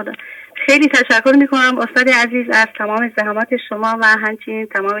 خیلی تشکر میکنم استاد عزیز از تمام زحمات شما و همچنین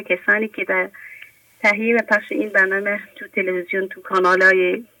تمام کسانی که در تهیه و پخش این برنامه تو تلویزیون، تو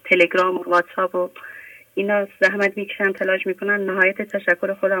کانال‌های تلگرام و واتساپ و اینا زحمت میکشن، تلاش میکنن. نهایت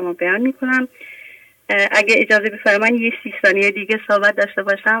تشکر خودم رو بیان میکنم. اگه اجازه بفرمایید یه 30 ثانیه دیگه صحبت داشته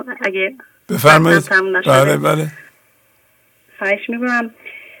باشم اگه بفرمایید. بله بله. خواهش میکنم.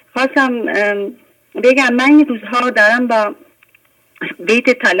 خواستم بگم من این روزها دارم با بیت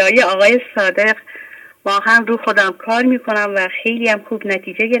طلایی آقای صادق واقعا رو خودم کار میکنم و خیلی هم خوب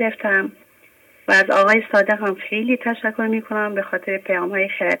نتیجه گرفتم و از آقای صادق هم خیلی تشکر میکنم به خاطر پیام های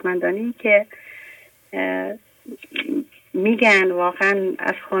خردمندانه که میگن. واقعا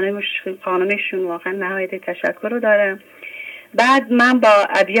از خانمشون واقعا نهایت تشکر رو دارم. بعد من با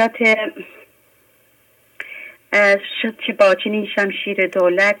ابیات چه با چنین شمشیر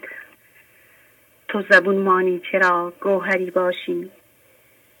دولت تو زبون مانی چرا گوهری باشی.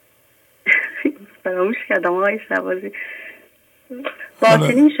 فراموش کردم آقای شهبازی. با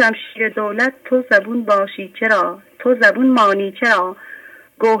چنین شمشیر دولت تو زبون باشی چرا، تو زبون مانی چرا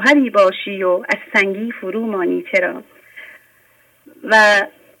گوهری باشی و از سنگی فرو مانی چرا. و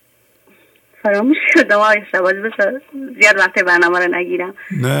فراموش کردم آقای شهبازی، بسا زیاد وقت برنامه رو نگیرم.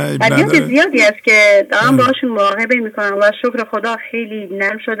 بدیات زیادی است که دارم باشون مراقبه میکنم و شکر خدا خیلی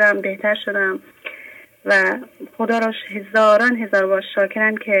نرم شدم، بهتر شدم و خدا را هزار بار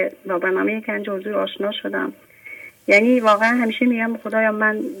شاکرم که با برنامه گنج حضور آشنا شدم. یعنی واقعا همیشه میگم خدایا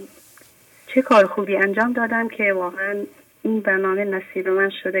من چه کار خوبی انجام دادم که واقعا این برنامه نصیب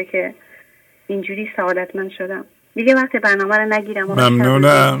من شده که اینجوری سعادتمند شدم. دیگه وقت برنامه رو نگیرم.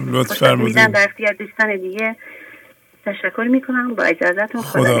 ممنونم، لطف فرمودید. در اختیار دوستان دیگه تشکر میکنم. با اجازهتون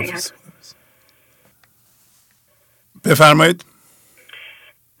خدا نگهدار. بفرمایید.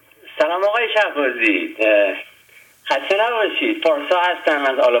 سلام آقای شهبازی، خسته نباشید. پارسا هستم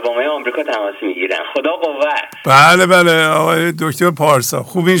از آلابامای آمریکا تماس میگیرم. خدا قوت. بله بله آقای دکتر پارسا،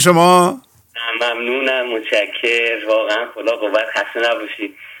 خوبین شما؟ ممنونم، متشکر، واقعا خدا قوت. خسته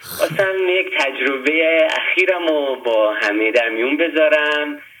نباشید. خواستم یک تجربه اخیرم رو با همه در میون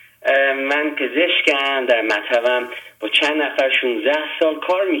بذارم. من پزشکم، در مطبم با چند نفر 16 سال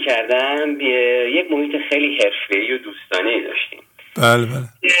کار میکردم. یک محیط خیلی حرفه‌ای و دوستانه‌ای داشتیم. بله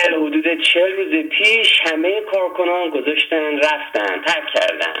بله. حدود 40 روز پیش همه کارکنان گذاشتن رفتن، ترک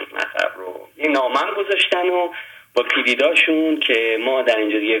کردن مطب رو. یه نامه گذاشتن و با کلیداشون که ما در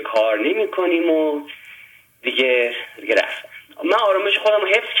اینجا دیگه کار نمی کنیم و دیگه رفتن. من آرامش خودم رو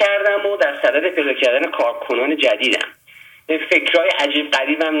حفظ کردم و در صدد پیدا کردن کارکنان جدیدم. فکرهای عجیب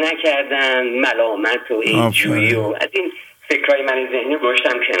غریبم نکردم، ملامت و اینجوری و از این فکرهای من ذهنی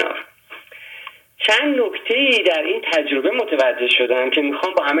گذاشتم کنار. چند نکته‌ای در این تجربه متوجه شدم که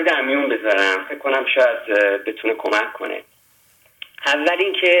میخوام با همه در میون بذارم. فکر کنم شاید بتونه کمک کنه. اول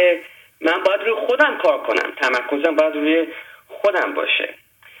این که من باید روی خودم کار کنم، تمرکزم باید روی خودم باشه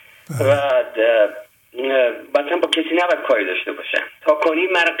و با کسی نباید کاری داشته باشم. تا کنی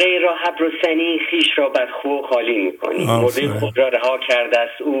مرقه را حبر سنی خیش را بدخو خالی میکنی. مرده خود را رها کرده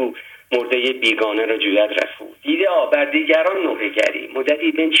است او، مرده بیگانه را جوید رفود. دیده بر دیگران نوحه گری،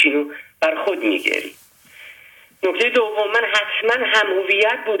 مدتی بنشین و بر خود میگری. نکته دوم، من حتما هم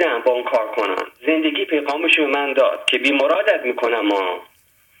هویت بودم با اون کارکنان. زندگی پیغامش به من داد که بی مرادت میکنم. ما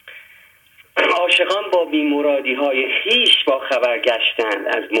عاشقان با بی مرادی های خیش با خبر گشتند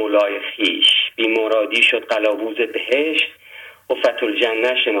از مولای خیش. بی مرادی شد قلاووز بهشت و فتح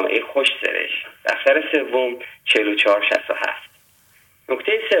الجنه شنای خوش سرشت. دفتر سوم 4467.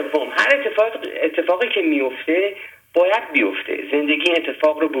 نکته سوم، هر اتفاقی که میفته باید بیفته. زندگی این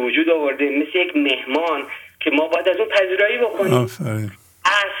اتفاق رو به وجود آورده مثل یک مهمان که ما باید از اون پذیرایی بکنیم.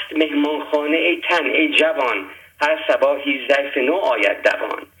 است مهمانخانه ای تن ای جوان، هر صباحی ضیف نو آید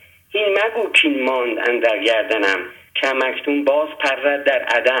دوان. این مگو کین ماند اندر گردنم، که مکتوم باز پرد در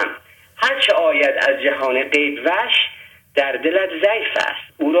عدم. هرچه آید از جهان غیب وش، در دلت ضیف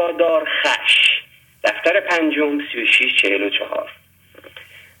است او را دار خش. دفتر پنجم 3644.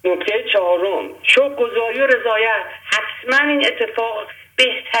 نکته چهارم، شکرگزاری و رضایت. حتما این اتفاق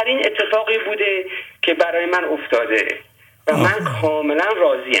بهترین اتفاقی بوده که برای من افتاده و من کاملا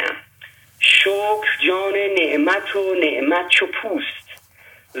راضیم. شکر جان نعمت و نعمت چو پوست،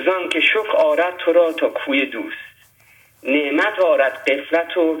 زان که شکر آرد تو را تا کوی دوست. نعمت آرد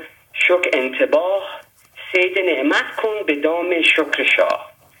غفلت و شکر انتباه، صید نعمت کن به دام شکر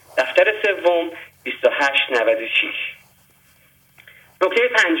شاه. دفتر سوم 2896. نکته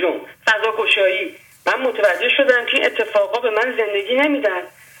پنجم، فضاگشایی. من متوجه شدم که این اتفاقا به من زندگی نمیدن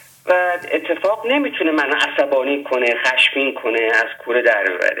و اتفاق نمیتونه منو عصبانی کنه، خشمگین کنه، از کوره در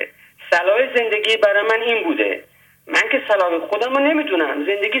ببره. صلاح زندگی برای من این بوده، من که صلاح خودم رو نمیدونم،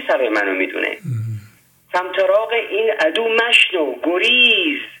 زندگی صلاح منو میدونه. سمتراغ این عدو مشنو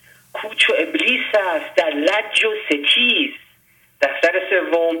گریز، کوچ و ابلیس است در لج و ستیز. دفتر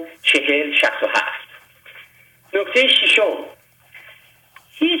سوم 40-67. نکته ششم،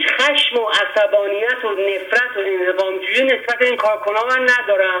 هیچ خشم و عصبانیت و نفرت و انتقامجویی نسبت این کارکنان من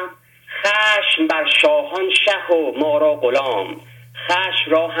ندارم. خشم بر شاهان شه و ما را غلام،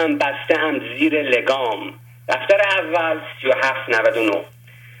 خشم را هم بسته هم زیر لگام. دفتر اول 37-99.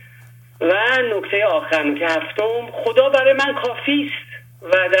 و نکته آخر، نکته هفتم، خدا برای من کافی است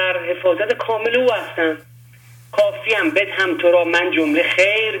و در حفاظت کامل او هستم. کافیم بدهم تو را من جمله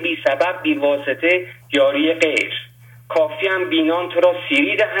خیر، بی سبب بی واسطه یاری غیر. کافیم بینان تو را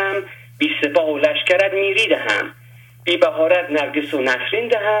سیری دهم، بی سپاه و لشکرت میری دهم. بی بهارت نرگس و نسرین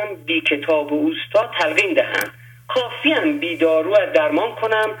دهم، بی کتاب و اوستا تلقین دهم. کافیم بی داروت درمان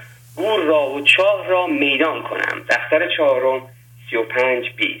کنم، گور را و چاه را میدان کنم. دفتر چهارم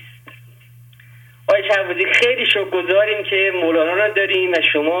 35-20. آقای شهبازی خیلی شکرگزاریم که مولانا را داریم و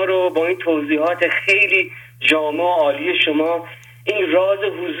شما رو با این توضیحات خیلی جامع و عالی شما این راز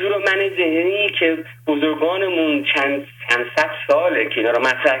حضور و من ذهنی که بزرگانمون چند صد ساله که اینا رو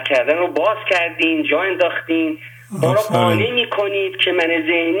مطرح کردن رو باز کردین، جا انداختین، ما رو قانع میکنید که من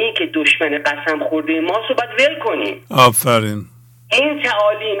ذهنی که دشمن قسم خورده ما رو باید ول کنیم. آفرین. این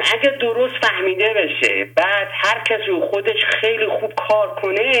تعالیم اگه درست فهمیده بشه، بعد هر کس رو خودش خیلی خوب کار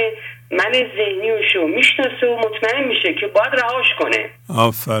کنه، من ذهنی و شو میشناسه و مطمئن میشه که باید رهاش کنه.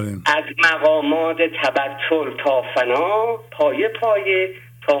 آفرین. از مقامات تبتل تا فنا، پایه پایه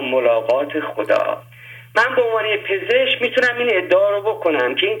تا ملاقات خدا. من به عنوان پزشک میتونم این ادعا رو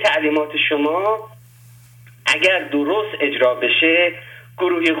بکنم که این تعلیمات شما اگر درست اجرا بشه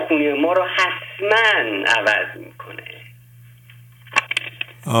گروه خونی ما رو حتما عوض میکنه.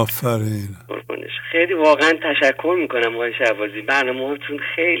 آفرین. خیلی واقعا تشکر میکنم آقای شهبازی، برنامه‌تون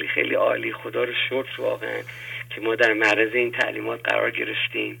خیلی خیلی عالی. خدا رو شکر واقعا که ما در معرض این تعلیمات قرار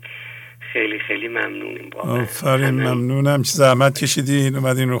گرفتیم. خیلی خیلی ممنونیم واقعا. آفرین، ممنونم که زحمت کشیدین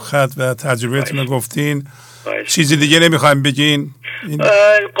اومدین رو خط و تجربهتون رو گفتین. چیزی دیگه نمیخوایم بگین؟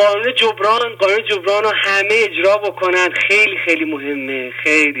 قانون جبران رو همه اجرا بکنن، خیلی خیلی مهمه.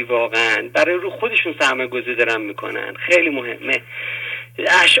 خیلی واقعا برای رو خودشون سرمایه‌گذاری دارن میکنن، خیلی مهمه.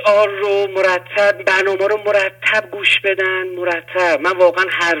 اشعار رو مرتب، برنامه رو مرتب گوش بدن، مرتب. من واقعا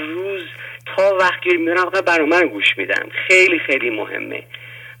هر روز تا وقتی میرم فقط برنامه رو گوش میدم، خیلی خیلی مهمه.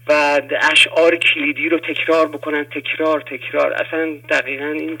 و اشعار کلیدی رو تکرار بکنن، تکرار. اصلا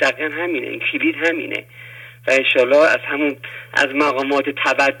دقیقاً همینه، این کلید همینه. و انشالله از مقامات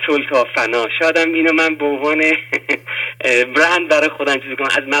تبتل تا فنا، شایدم اینو من به عنوان برند برای خودم چیز کنم،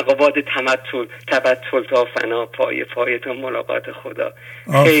 از مقامات تبتل تا فنا، پایه تا ملاقات خدا.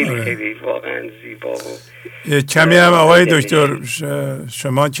 خیلی خیلی واقعا زیبا. و کمی هم آقای دکتر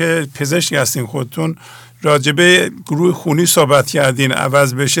شما که پزشک هستین خودتون راجبه گروه خونی صحبت کردین،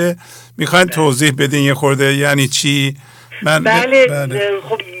 عوض بشه میخواین توضیح بدین یه خورده یعنی چی؟ بله.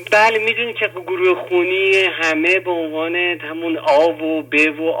 خب بله، میدونید که گروه خونی همه به عنوان همون آ و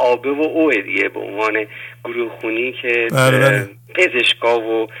ب و آب و او دیگه، به عنوان گروه خونی که پزشکا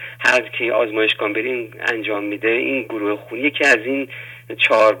و هر کی آزمایشگاه بریم انجام میده، این گروه خونی یکی از این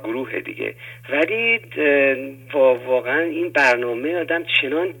 4 گروه دیگه. ولی واقعا این برنامه آدم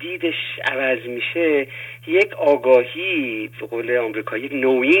چنان دیدش عوض میشه، یک آگاهی به قول آمریکا، یک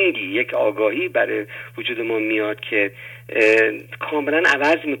نوینگی، یک آگاهی برای وجود ما میاد که کاملا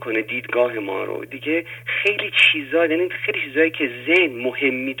عوض میکنه دیدگاه ما رو دیگه. خیلی چیزا، یعنی خیلی چیزایی که ذهن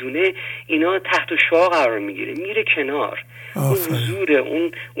مهم میدونه اینا تحت شعاع قرار میگیره، میره کنار. اون حضور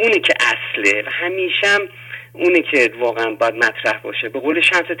اونه که اصله و همیشه اونه که واقعا باید مطرح باشه. به قول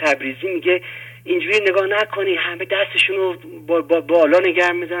شمس تبریزی میگه اینجوری نگاه نکنی همه دستشون رو بالا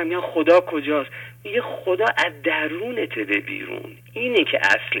نگه میزنن یا خدا کجاست. میگه خدا از درونته به بیرون، اینه که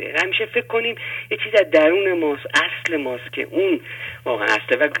اصله. همیشه فکر کنیم یه چیز از درون ماست، اصل ماست که اون واقعا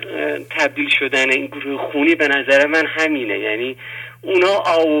اصله. و تبدیل شدن این گروه خونی به نظر من همینه، یعنی اونا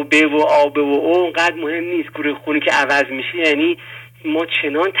آ و ب و آب و او اونقدر مهم نیست. گروه خونی که عوض میشه یعنی ما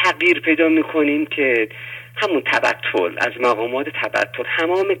چنان تغییر پیدا میکنیم که همون تبتل، از مقامات تبتل،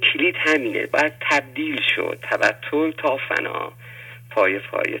 تمام کلید همینه، باید تبدیل شد. تبتل تا فنا، پایه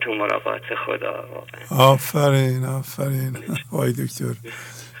تو ملاقات خدا. آفرین. آقای دکتر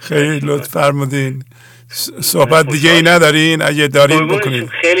خیلی لطف فرمودین. صحبت دیگه ای ندارین؟ اگه دارین بکنید.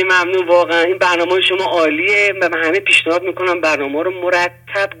 خیلی ممنون واقعا. این برنامه شما عالیه. من همه پیشنهاد میکنم برنامه رو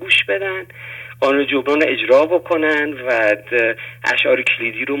مرتب گوش بدن. قانون جبران رو اجرا بکنن و اشعار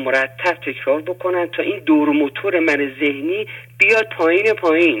کلیدی رو مرتب تکرار بکنن تا این دور موتور من ذهنی بیاد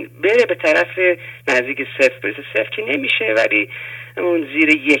پایین بره به طرف نزدیک صفر برسه. صفر که نمیشه ولی اون زیر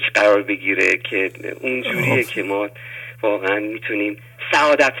 1 قرار بگیره که اون جوریه که ما واقعا میتونیم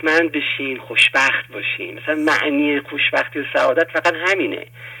سعادتمند بشیم، خوشبخت باشیم. مثلا معنی خوشبختی و سعادت فقط همینه،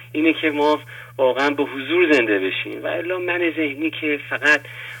 اینه که ما واقعا به حضور زنده بشیم و الا من ذهنی که فقط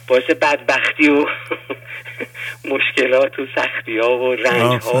باعث بدبختی و مشکلات و سختی ها و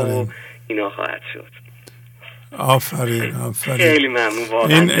رنج ها و اینا خواهد شد. آفرین. خیلی ممنون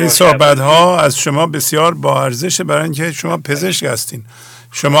واقعا. این صحبت ها از شما بسیار با ارزشه، برای اینکه شما پزشک هستین.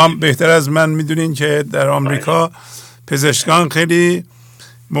 شما بهتر از من میدونین که در آمریکا پزشکان خیلی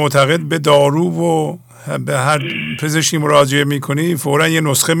معتقد به دارو و به هر پزشکی مراجعه میکنی فوراً یه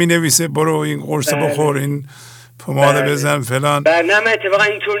نسخه مینویسه، برو این قرص بخور، این پماد بزن فلان. نه من اتفاقا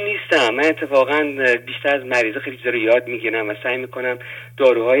اینطور نیستم. من اتفاقا بیشتر از مریضا خیلی چیزا رو یاد میگیرم و سعی میکنم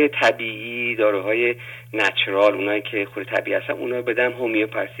داروهای طبیعی، داروهای نچرال، اونایی که خود طبیعی هستن اونا بدم،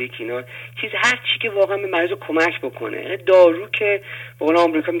 هومیوپاتیک، اینا چیز هر چی که واقعا به مریض کمک بکنه. دارو که به قول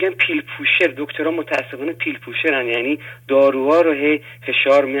آمریکا میگن پیل پوشر، دکترها متاسفانه پیل پوشرن، یعنی داروها رو هی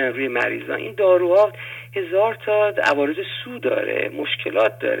فشار میارن روی مریضا. این داروها 1000 تا عوارض سو داره،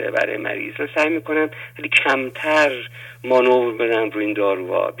 مشکلات داره برای مریض. من سعی میکنم خیلی کمتر مانور بدم روی این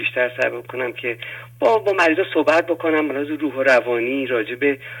داروها، بیشتر سعی میکنم که با مریضا صحبت بکنم راجع روح و روانی، راجع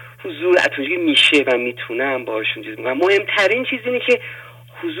به حضور اتونجی میشه و میتونم باشون چیز میکنم. مهمترین چیز اینه که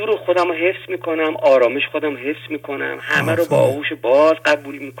حضور خودم رو حفظ میکنم، آرامش خودم رو حفظ میکنم، همه رو با آغوش باز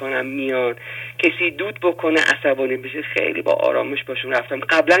قبول میکنم. میان کسی دود بکنه عصبانی بشه خیلی با آرامش باشون رفتم.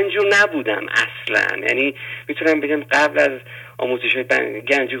 قبلا اینجور نبودم اصلا، یعنی میتونم بگم قبل از آموزش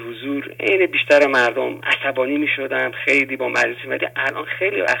گنج حضور این بیشتر مردم عصبانی میشدم خیلی با مریضی، ولی الان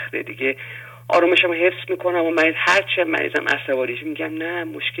خیلی وقته دیگه آرامشم حفظ میکنم و هرچه مریضم عصبانیش میگم نه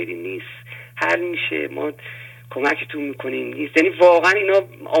مشکلی نیست، حل میشه، ما کمکتون میکنیم نیست. یعنی واقعا اینا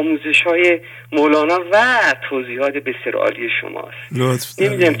آموزش های مولانا و توضیحات بسیار عالی شماست.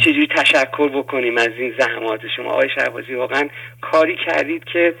 نمیدونم چجوری تشکر بکنیم از این زحمات شما آقای شهبازی. واقعا کاری کردید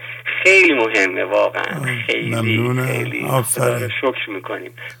که خیلی مهمه، واقعا خیلی خیلی شکر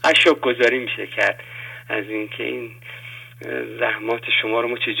میکنیم. از شکر گذاری میشه کرد از اینکه این زحمات شما رو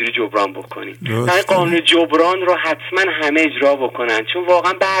ما چجوری جبران بکنیم. من قانون جبران رو حتما همه اجرا بکنن، چون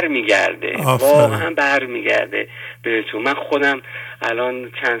واقعا برمیگرده بهتون. من خودم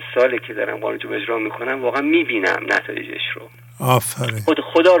الان چند ساله که دارم قانون جبران اجرا میکنم، واقعا میبینم نتایجش رو. آفرین.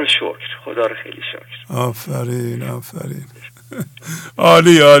 خدا رو شکر، خدا رو خیلی شکر. آفرین.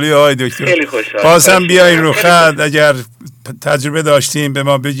 عالی آقای دکتر. خیلی خوشحال. بازم بیاین رو خط، اگر تجربه داشتین به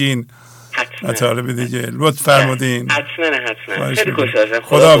ما بگین. مطالب دیگه لطف فرمودین. حتما خیلی خوشحالم.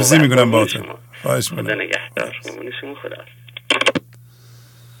 خداحافظی میکنم باهاتون. خواهش میکنم. خدا نگهدار. شما خدا.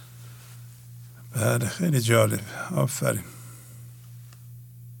 بله خیلی جالب. آفرین.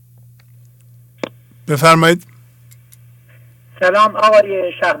 بفرمایید. سلام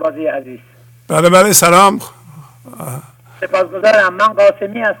آقای شهبازی عزیز. بله سلام. سپاسگزارم. من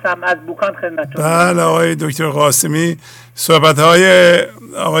قاسمی هستم از بوکان خدمتتون. بله آقای دکتر قاسمی، صحبت‌های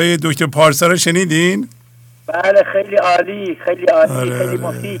آقای دکتر پارسا رو شنیدین؟ بله خیلی عالی، خیلی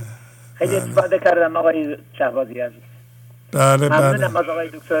مفید، خیلی استفاده کردم آقای شهبازی عزیز. بله ممنونم از آقای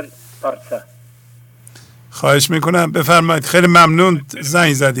دکتر پارسا. خواهش میکنم، بفرمایید. خیلی ممنون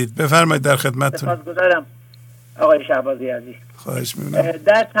زنگ زدید، بفرمایید در خدمتتون. سپاسگزارم آقای شهبازی عزیز. خواهش میکنم.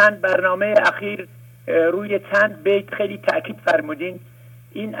 در چند برنامه اخیر روی چند بیت خیلی تأکید فرمودین.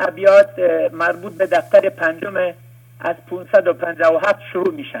 این ابیات مربوط به دفتر 5 از 557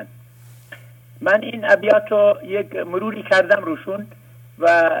 شروع میشن. من این ابیات رو یک مروری کردم روشون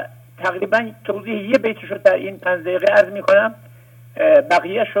و تقریبا توضیح یه بیتشو در این 5 دقیقه عرض میکنم،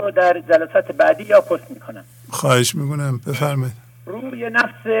 بقیه‌اش رو در جلسات بعدی یا پست میکنم. خواهش میکنم، بفرمایید. روی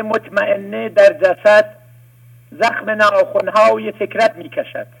نفس مطمئنه در جسد زخم ناخن‌های فکرت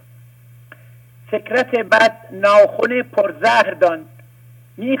میکشد. فکرت بد ناخن پرزهر دان،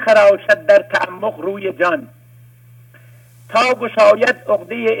 میخراشد در تعمق روی جان. تا گشاید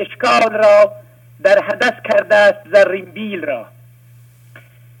عقده اشکال را، در حدث کرده است زرین بیل را.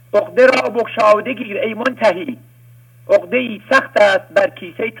 عقده را بگشاده گیر ای منتهی، عقده ای سخت است بر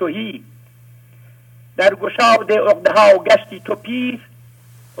کیسه تهی. در گشاد عقده ها گشتی تو پیر،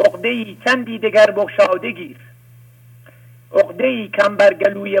 عقده ای چندی دگر بگشاده گیر. عقده ای کم بر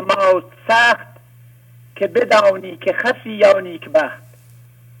گلوی ماست سخت، که بدانی که خسی یا نیک بخت.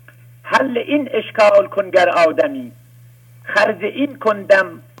 حل این اشکال کن گر آدمی، خرج این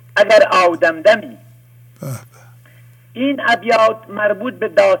کندم اگر آدم دمی. این ابیات مربوط به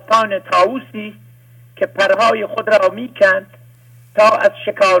داستان طاووسی که پرهای خود را میکند تا از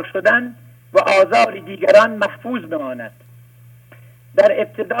شکار شدن و آزار دیگران محفوظ بماند. در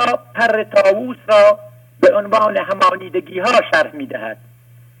ابتدا پر طاووس را به عنوان همانیدگی ها شرح میدهد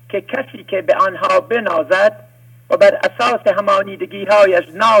که کسی که به آنها بنازد و بر اساس همانیدگی هایش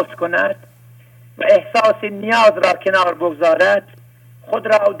ناز کند و احساس نیاز را کنار بگذارد خود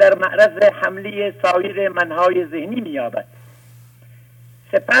را در معرض حمله سایر منهای ذهنی می‌یابد.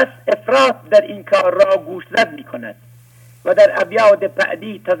 سپس افراط در این کار را گوشزد می‌کند و در ابیات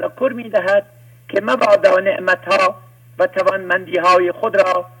بعدی تذکر می‌دهد که مبادا نعمت‌ها و توانمندی‌های خود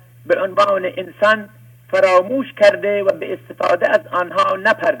را به عنوان انسان فراموش کرده و به استفاده از آنها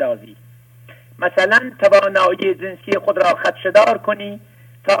نپردازی. مثلا توانایی جنسی خود را خدشه‌دار کنی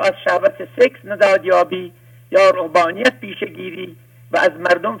تا از شهوت سکس نجات یابی یا رهبانیت پیشه گیری و از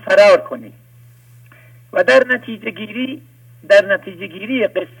مردم فرار کنی و در نتیجه گیری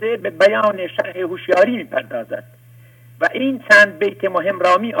قصه به بیان شرح هوشیاری می‌پردازد و این چند بیت مهم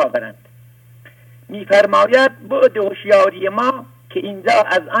را می‌آورند. می‌فرماید بعد هوشیاری ما که اینجا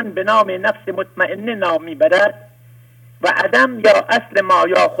از آن به نام نفس مطمئنه نام می‌برد و عدم یا اصل ما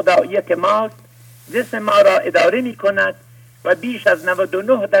یا خداییت ماست، جسم ما را اداره می‌کند و بیش از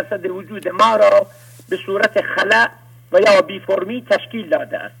 99% وجود ما را به صورت خلأ و یا بی فرمی تشکیل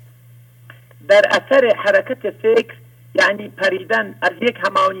داده است. در اثر حرکت فکر، یعنی پریدن از یک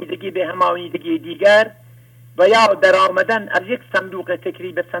همانیدگی به همانیدگی دیگر و یا در آمدن از یک صندوق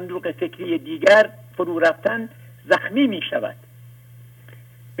فکری به صندوق فکری دیگر فرو رفتن، زخمی می شود.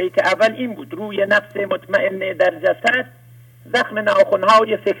 بیت اول این بود: روی نفس مطمئنه در جسد زخم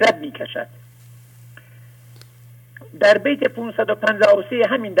ناخنهای فکرت می کشد. در بیت 553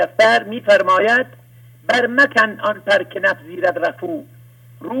 همین دفتر می فرماید: بر مکن آن پر که نفس زیرد رفو،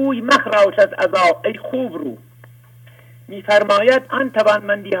 روی مخراش از عزا ای خوب رو. می فرماید آن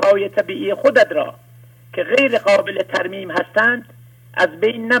توانمندی های طبیعی خودت را که غیر قابل ترمیم هستند از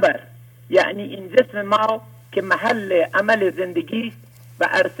بین نبر. یعنی این جسم ما که محل عمل زندگی و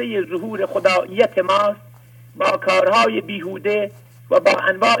عرصه ظهور خداییت ماست با کارهای بیهوده و با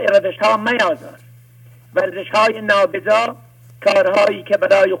انواع روش ها میازار. ورزش های نابجا، کارهایی که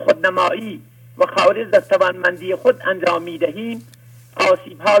برای خودنمایی و خارج از توانمندی خود انجام میدهیم،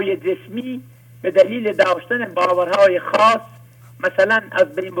 آسیب‌های جسمی به دلیل داشتن باورهای خاص، مثلا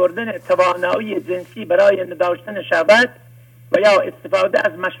از بین بردن توانایی جنسی برای نداشتن شهوت و یا استفاده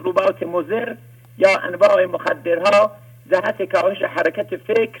از مشروبات مضر یا انواع مخدرها جهت کاهش حرکت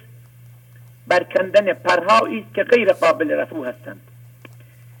فکر، برکندن پرهایی است که غیر قابل رفع هستند.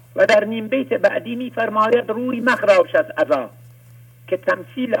 و در نیم بیت بعدی می فرماید روی مخراش از عزا، که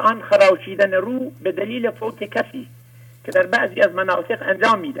تمثیل آن خراشیدن رو به دلیل فوت کسی که در بعضی از مناطق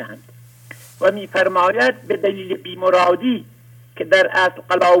انجام میدهند و می فرماید به دلیل بیمرادی که در اصل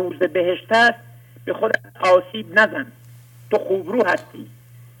قلاوز بهشت است به خود آسیب نزن، تو خوبرو هستی.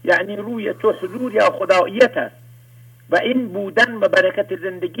 یعنی روی تو حضور یا خداییت است و این بودن و برکت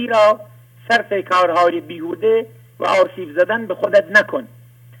زندگی را صرف کارهای بیهوده و آسیب زدن به خودت نکن.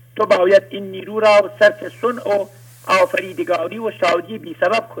 تو باید این نیرو را صرف صنع و آفریدگاری و شادی بی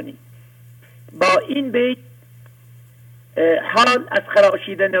سبب کنی. با این بیت حال از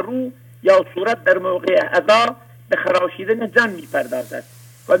خراشیدن رو یا صورت در موقع عزا به خراشیدن جان می پردازد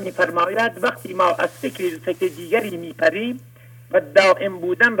و می فرماید وقتی ما از فکر دیگری می پریم و دائم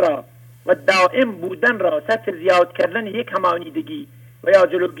بودن را صرف زیاد کردن یک همانیدگی و یا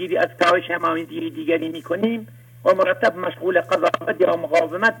جلوگیری از کاهش همانیدگی دیگری می کنیم و مرتب مشغول قضاوت یا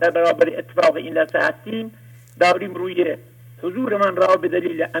مقاومت در برابر اتفاق این لحظه هستیم، داریم روی حضور من را به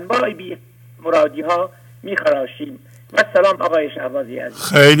دلیل انواع بی مرادی ها می خراشیم. و سلام آقای شهبازی عزیز.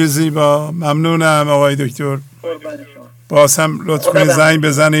 خیلی زیبا، ممنونم آقای دکتر. باز هم لطف کنید زنگ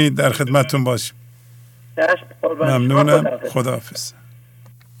بزنید، در خدمتتون باشیم. ممنونم. خداحافظ.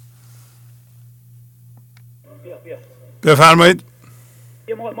 بفرمایید.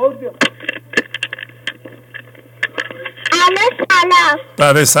 سلام.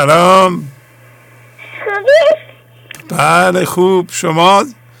 بله سلام. خوبی؟ بله خوب. شما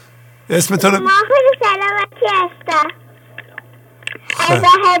اسمتون؟ ما خیلی سلامتی هستم.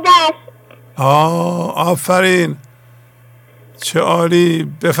 هداست. آفرین، چه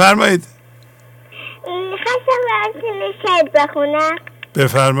عالی. بفرمایید. خواستم براتون شعر بخونم.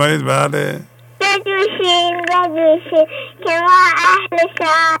 بفرمایید. بله. بجوشین که ما اهل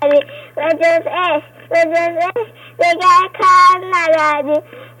شعری و جز عشق دیگر کار نداریم.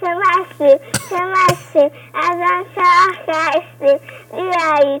 چه مستیم از آن شاه شایستیم.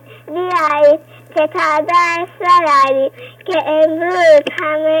 بیایید که تا دست براریم که امروز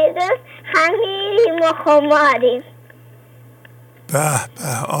همه روز خمیریم و خماریم. به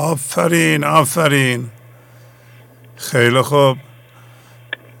به، آفرین آفرین، خیلی خوب.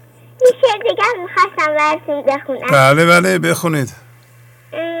 میشه دیگه میخواستم براتون بخونم. بله بله بخونید.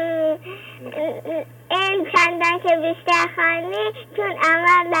 این چندان که بیشتر خوانی چون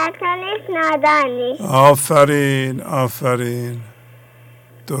عمل در تو نیست نادانی. آفرین آفرین،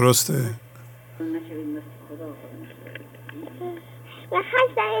 درسته.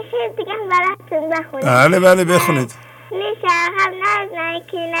 میخواستم یه شعر دیگه براتون بخونم. بله بله بخونید. میشه عقب نزنه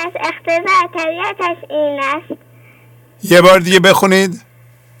کین است اقتضاء طبیعتش این است. یه بار دیگه بخونید.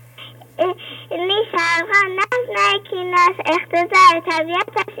 نیش عقرب نزنه کین است اقتضاء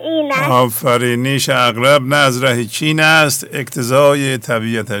طبیعتش این است. آفرین، نیش عقرب نه از ره کین است اقتضای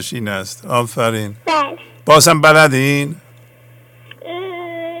طبیعتش این است. آفرین. بله. بازم بلدین؟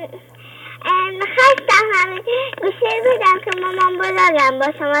 خواستم همین گوشه بدم که مامان بزرگم با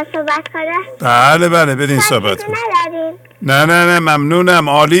شما صحبت کنه. بله بله بدین صحبت کن. نه نه نه ممنونم،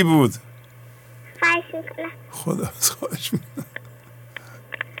 عالی بود. خواهش میکنم. خدا خواهش میکنم.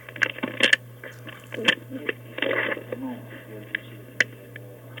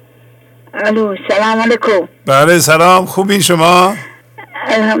 الو سلام علیکم. بله سلام، خوبین شما؟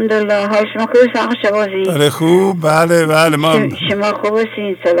 الحمدلله، حال شما خوب است شهبازی؟ بله خوب، بله بله ما شما خوب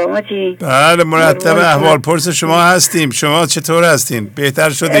هستین؟ سلامتی؟ بله مرتب احوال پرس شما هستیم. شما چطور هستین؟ بهتر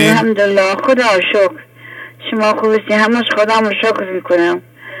شدین؟ الحمدلله خدا شکر. شما خوب هستین؟ همش خدا رو شکر میکنم.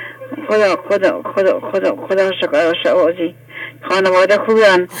 خدا شکر شهبازی. خانواده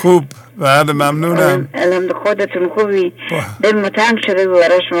خوبن؟ خوب بله ممنونم. الحمدلله خودتون خوبی؟ دل متنگ شده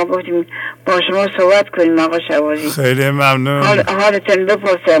برای شما گفتیم با شما صحبت کنیم آقا شهبازی. خیلی ممنون. حالتون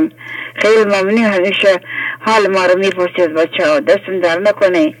بپرسم. خیلی ممنون، همیشه حال ما رو میپرسی از بچه ها. دستم در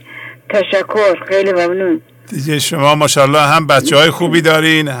نکنه. تشکر، خیلی ممنون. دیگه شما ماشاءالله هم بچه های خوبی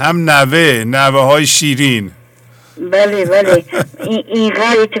دارین، هم نوه های شیرین. بله بله. این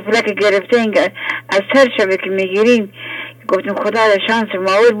غاری تفلک گرفته از سر شبه که میگیریم گفتیم خدا را شانس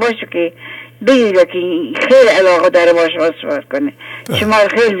معول باشه که بگیره که خیلی علاقه داره باشه صحبت کنه. شما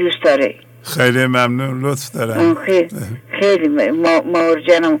خیلی دوست داره. خیلی ممنون، لطف دارم. خیلی ماور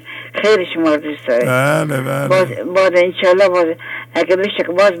جانم خیلی شما رو دوست داره. بله بله. باز انشالله باز اگه بشه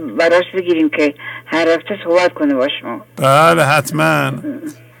که باز براش بگیریم که هر هفته صحبت کنه با شما. بله حتما.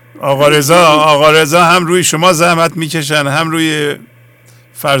 آقا رضا هم روی شما زحمت میکشن هم روی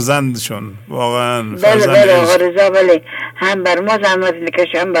فرزندشون. واقعا بله بله آقا رضا بله، هم بر ما زحمت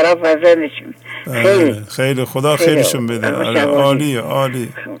میکشه هم برای فرزندشون. خیلی خیلی خدا خیلیشون بده. عالی عالی.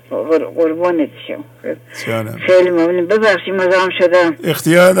 قربانت شم. جانم خیلی ممنون. ببخشید مزاحم شدم.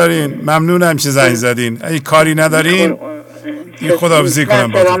 اختیار دارین. ممنونم که زنگ زدین. اگه کاری ندارین یه خداحافظی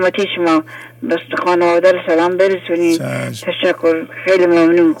کنم. سلامتی شما. بس خانواده رو سلام برسونین. تشکر، خیلی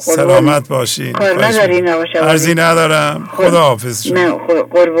ممنون. سلامت باشین. کار ندارین آقا شهبازی؟ عرضی ندارم. خداحافظ شما. نه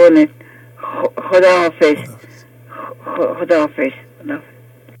قربانت. خداحافظ. خداحافظ.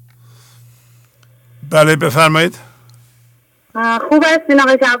 بله بفرمایید. خوب هستین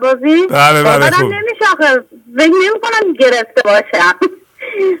آقای شهبازی؟ بله بله خوب. نمیشه آخه فکر نمی‌کنم گرفته باشم.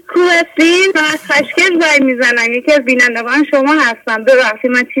 خوب هستین؟ من از خشکل زنگ میزنم. یکی از بینندگان شما هستم.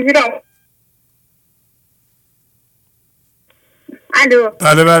 ببخشید من چیزی را الو.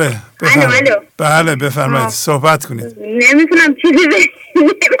 بله بله بفرمایید. الو. بله بفرمایید صحبت کنید. نمیتونم چیزی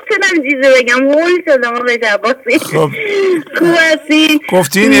بگم. هول شدم آقای شهبازی. خب خوب هستین؟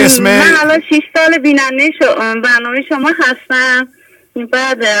 گفتین اسم من الان 6 سال بیننده برنامه شما هستم.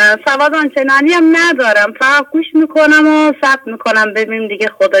 بعد سواد آنچنانی هم ندارم، فقط گوش میکنم و ثبت میکنم ببینیم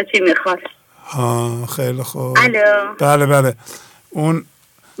دیگه خدا چی میخواد. خیلی خوب. الو. بله بله. اون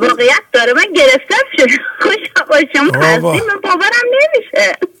واقعیت داره من گرفتم شده. خوشم با شما هستیم من باورم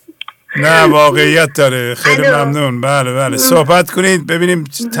نمیشه. نه واقعیت داره. خیلی ممنون. بله بله صحبت کنید ببینیم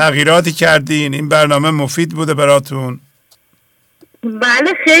تغییراتی کردین. این برنامه مفید بوده براتون؟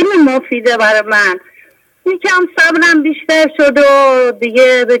 بله خیلی مفیده برای من. یکم صبرم بیشتر شد و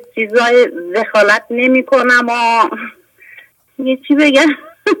دیگه به چیزای دخالت نمی کنم و یه چی بگم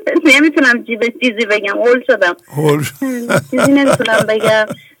نمیتونم چیزی بگم. هول شدم. چیزی نمیتونم بگم.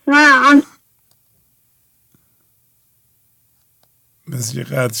 مثل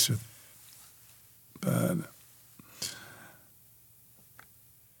قطع شد. بله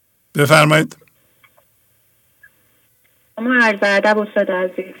بفرمایید. اما عرض ادب استاد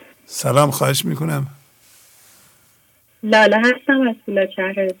عزیز. سلام خواهش میکنم. لاله هستم از فولاد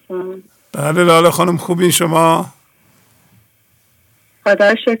شهرستان. بله لاله خانم خوبین شما؟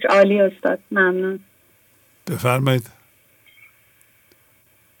 خدا شکر عالی استاد ممنون. بفرمایید.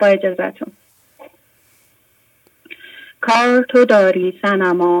 با اجازتون. کار تو داری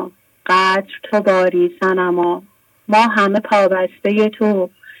صنما، قدر تو باری صنما، ما همه پابسته تو،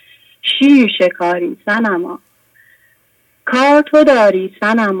 شیر شکاری صنما. کار تو داری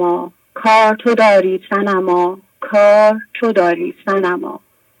صنما، کار تو داری صنما، کار تو داری صنما.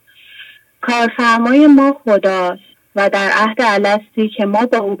 کارفرمای ما خداست و در عهد الستی که ما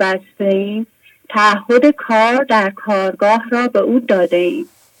با او بسته ایم تعهد کار در کارگاه را به او داده ایم.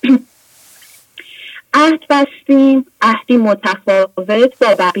 عهد بستیم، عهدی متفاوت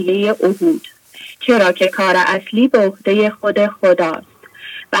با بقیه عهود، چرا که کار اصلی به عهده خود خداست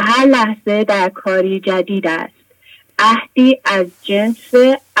و هر لحظه در کاری جدید است. عهدی از جنس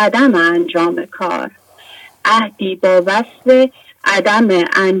عدم انجام کار، عهدی با وصف عدم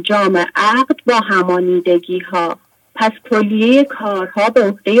انجام عقد با همانیدگی ها. پس کلیه کارها به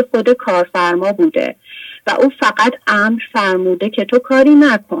عهده خود کارفرما بوده و او فقط امر فرموده که تو کاری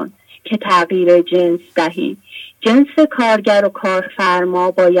نکن که تغییر جنس دهی. جنس کارگر و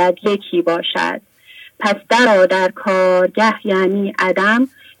کارفرما باید یکی باشد. پس در کارگه یعنی عدم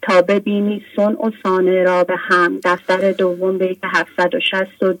تا ببینی صنع و صانع را به هم. دفتر دوم بیت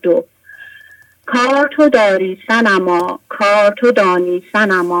 762. کار تو داری صنما، کار تو دانی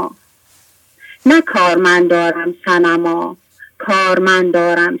صنما. نه کار من دارم صنما، کار من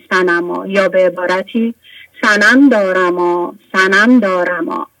دارم صنما. یا به عبارتی صنم دارم، صنم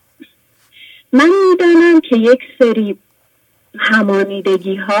دارم. من میدانم که یک سری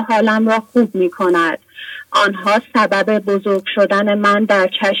همانیدگی ها حالم را خوب می کند. آنها سبب بزرگ شدن من در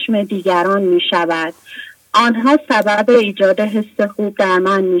چشم دیگران می شود. آنها سبب ایجاد حس خوب در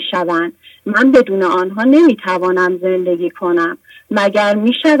من می شوند. من بدون آنها نمی توانم زندگی کنم. مگر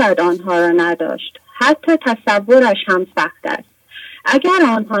می شود آنها را نداشت؟ حتی تصورش هم سخت است. اگر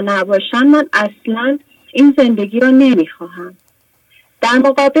آنها نباشند من اصلا این زندگی را نمی خواهم. در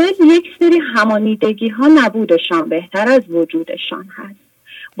مقابل یک سری همانیدگی ها نبودشان بهتر از وجودشان هست.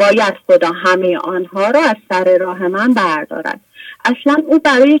 باید خدا همه آنها را از سر راه من بردارد. اصلا او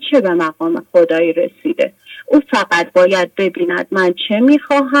برای چه به مقام خدایی رسیده؟ او فقط باید ببیند من چه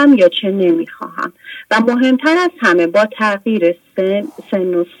میخواهم یا چه نمیخواهم و مهمتر از همه با تغییر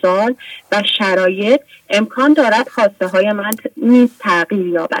سن و سال و شرایط امکان دارد خواسته های من نیز تغییر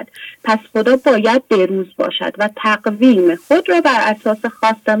یابد. پس خدا باید بروز باشد و تقویم خود را بر اساس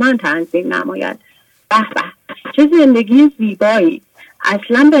خواست من تنظیم نماید. به به چه زندگی زیبایی!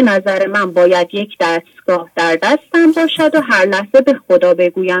 اصلا به نظر من باید یک دستگاه در دستم باشد و هر لحظه به خدا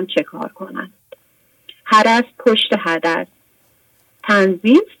بگویم چه کار کنم. هدف پشت هدف،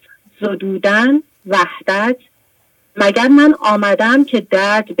 تنظیف، زدودن، وحدت. مگر من آمدم که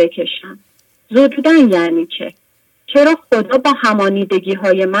درد بکشم؟ زدودن یعنی چه؟ چرا خدا با همانیدگی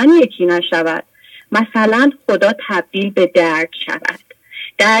های من یکی نشود؟ مثلا خدا تبدیل به درد شود.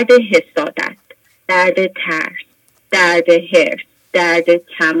 درد حسادت، درد ترس، درد حرص، درد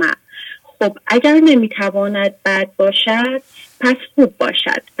طمع. خب اگر نمیتواند بد باشد پس خوب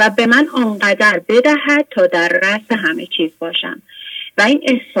باشد و به من آنقدر بدهد تا در رأس همه چیز باشم و این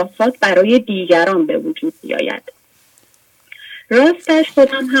احساسات برای دیگران به وجود بیاید. راستش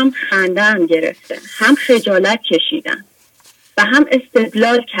خودم هم خنده‌ام گرفته، هم خجالت کشیدم و هم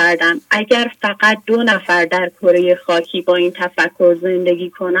استدلال کردم اگر فقط 2 نفر در کره خاکی با این تفکر زندگی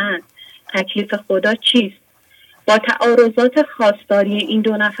کنند تکلیف خدا چیست؟ با تعارضات خواستاری این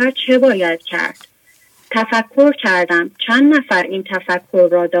 2 نفر چه باید کرد؟ تفکر کردم چند نفر این تفکر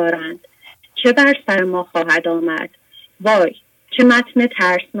را دارند؟ چه بر سر ما خواهد آمد؟ وای چه متن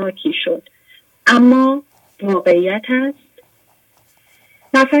ترسناکی شد. اما واقعیت است.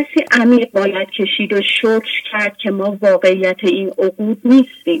 نفسی عمیق باید کشید و شکر کرد که ما واقعیت این عقود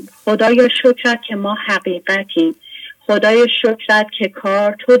نیستیم. خدایا شکرت که ما حقیقتیم. خدایا شکرت که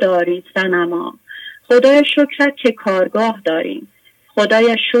کار تو داری صنما. خدایا شکرت که کارگاه داریم.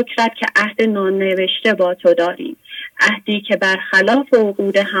 خدایا شکرت که عهد نانوشته با تو داریم. عهدی که برخلاف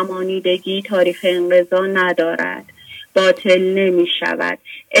عقود همانیدگی تاریخ انقضا ندارد، باطل نمی شود،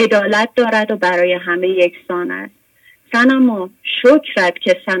 عدالت دارد و برای همه یکسان است. صنما شکرت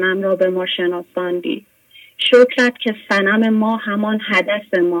که صنم را به ما شناساندی. شکرت که صنم ما همان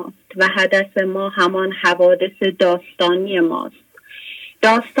حدث ماست و حدث ما همان حوادث داستانی ماست.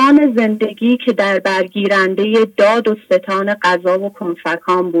 داستان زندگی که در برگیرنده داد و ستان قضا و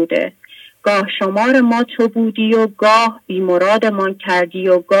کنفکان بوده. گاه شمار ما تو بودی و گاه بیمرادمان کردی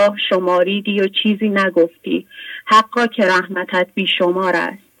و گاه شماریدی و چیزی نگفتی. حقا که رحمتت بیشمار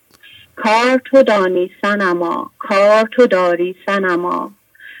است. کار تو دانی صنما، کار تو داری صنما.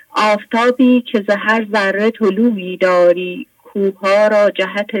 آفتابی که ز هر ذره طلوعی داری، کوه‌ها را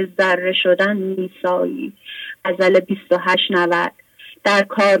جهت ذره شدن میسایی. غزل 2890. در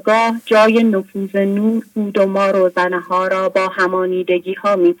کارگاه جای نفوذ نور بود و ما روزنه ها را با همانیدگی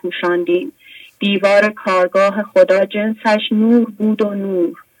ها می پوشاندیم. دیوار کارگاه خدا جنسش نور بود و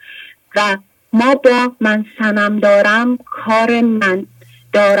نور. و ما با من صنم دارم کار من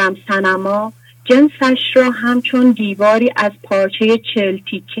دارم صنما، جنسش را همچون دیواری از پارچه 40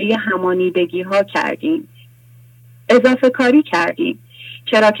 تیکه همانیدگی ها کردیم، اضافه کاری کردیم،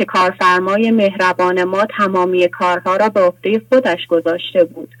 چرا که کارفرمای مهربان ما تمامی کارها را به عهده خودش گذاشته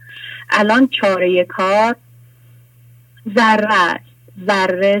بود. الان چاره کار ذره است.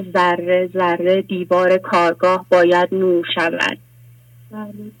 ذره ذره ذره دیوار کارگاه باید نور شود.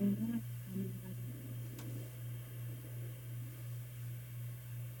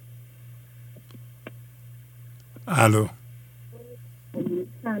 الو.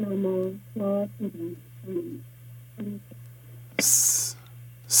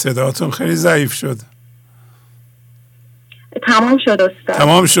 صداتون خیلی ضعیف شد. تمام شد استاد.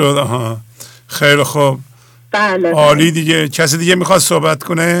 تمام شد. آها خیلی خوب. بله. عالی. دیگه کسی دیگه میخواد صحبت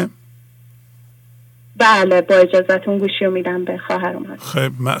کنه؟ بله با اجازهتون گوشی رو میدم به خواهرم.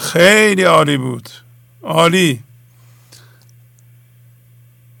 خیلی عالی بود. عالی.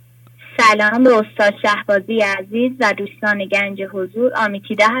 سلام به استاد شهبازی عزیز و دوستان گنج حضور.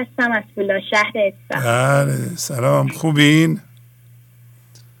 آمیتیده هستم از فولا شهر اصفهان. بله سلام. خوبین؟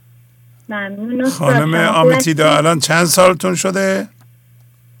 ممنون استاد. خانم آمیتیده الان چند سالتون شده؟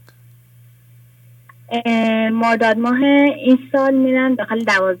 مرداد ماه این سال میرن داخل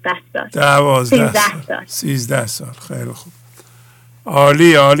 12 سال. 13 سال. 13 سال. خیلی خوب.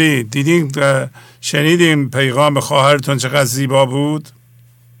 عالی عالی. دیدین شنیدین پیغام خواهرتون چقدر زیبا بود؟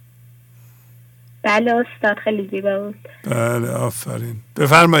 بله استاد خیلی زیبا بود. بله آفرین.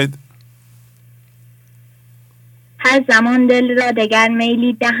 بفرمایید. هر زمان دل را دگر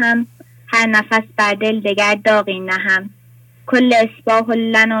میلی دهم، هر نفس بر دل دگر داغی نهم. کل اصباح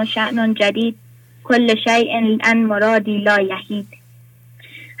لنا شأن جدید، کل شیء ان مرادی لا یحید.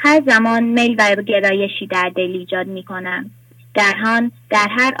 هر زمان میل و گرایشی در دل ایجاد می کنم، در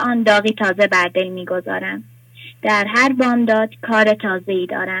هر آن داغی تازه بر دل می گذارم. در هر بامداد کار تازه ای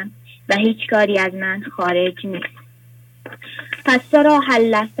دارم و هیچ کاری از من خارج نیست. پس تو را هر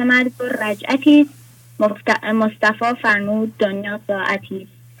لحظه مرگ و رجعتی، مصطفی فرمود دنیا ساعتی.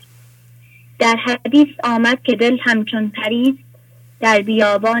 در حدیث آمد که دل همچون پریز، در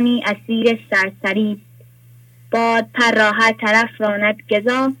بیابانی اسیر سرسری. باد پر را هر طرف راند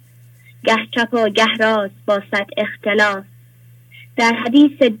گزاف، گه چپ و گه راست با صد اختلاف. در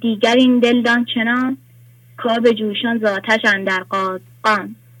حدیث دیگر این دل دان چنان، کآب جوشان ز آتش اندر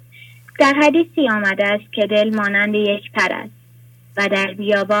قازغان. در حدیثی آمده است که دل مانند یک پر است و در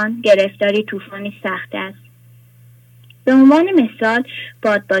بیابان گرفتاری طوفانی سخت است. به عنوان مثال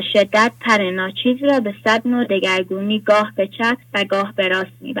باد با شدت پر ناچیز را به 100 نوع دگرگونی گاه به چپ و گاه به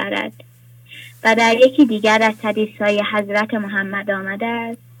راست میبرد. و در یکی دیگر از حدیثهای حضرت محمد آمده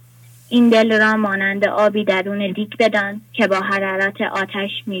است این دل را مانند آبی درون دیگ بدان که با حرارت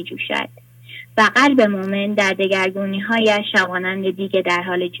آتش می جوشد و قلب مومن در دگرگونی های شوانند دیگ در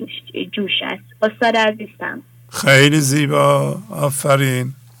حال جوش است. استاد عزیزم خیلی زیبا.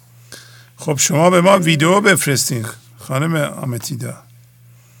 آفرین. خب شما به ما ویدیو بفرستین خانم آمیتیده.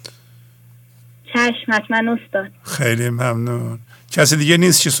 چشم حتما استاد. خیلی ممنون. کسی دیگه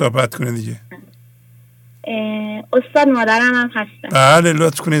نیست که صحبت کنه دیگه؟ استاد مادرم هم هستن. بله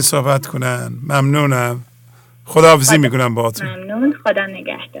لطف کنین صحبت کنن. ممنونم. خداحافظی میکنم باهاتون. ممنون. خدا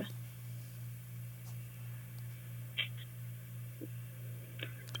نگهدار.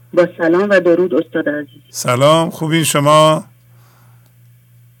 با سلام و درود استاد عزیز. سلام. خوبین شما؟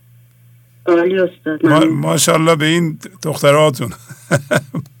 عالی استاد. ماشاءالله به این دختراتون.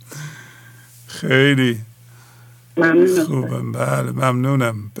 خیلی ممنون. خوبم. بله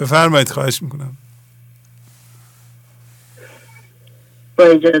ممنونم. بفرمایید. خواهش میکنم. با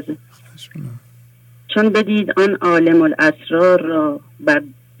اجازه. چون بدید آن عالم الاسرار را، بر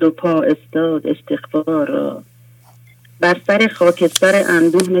 2 پا استاد استغفار را. بر سر خاکستر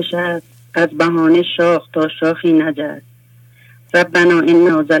اندوه نشست، از بهانه شاخ تا شاخی نجست. ربنا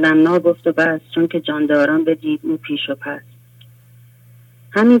انا ظلمنا گفت و بس، چون که جانداران بدید او پیش و پس.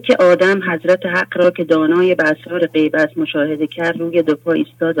 همین که آدم حضرت حق را که دانای به اسرار غیب است مشاهده کرد، روی 2 پا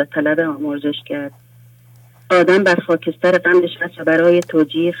ایستاد و طلب آمرزش کرد. آدم بر خاکستر غم نشست و برای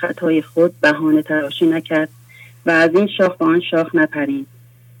توجیه خطای خود بهانه تراشی نکرد و از این شاخ به آن شاخ نپرید.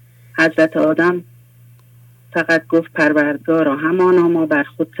 حضرت آدم فقط گفت پروردگارا همانا ما بر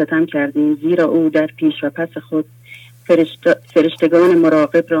خود ستم کردیم، زیرا او در پیش و پس خود فرشتگان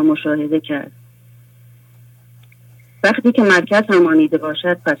مراقب را مشاهده کرد. وقتی که مرکز همانیده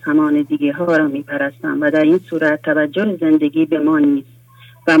باشد پس همانیدگی ها را می پرستم و در این صورت توجه زندگی به ما نیست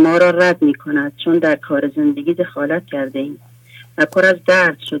و ما را رد می کند، چون در کار زندگی دخالت کرده ایم و پر از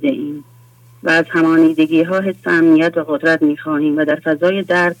درد شده ایم. و از همانیدگی ها حس امنیت و قدرت میخواهیم و در فضای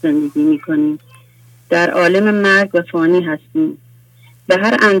درد زندگی میکنیم. در عالم مرگ و فانی هستیم. به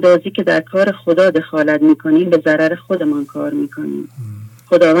هر اندازی که در کار خدا دخالت میکنیم به ضرر خودمان کار میکنیم.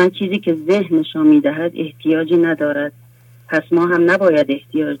 خداوند چیزی که ذهن نشان میدهد احتیاجی ندارد، پس ما هم نباید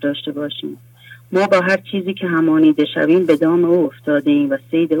احتیاج داشته باشیم. ما با هر چیزی که همانیده شویم به دام او افتاده ایم و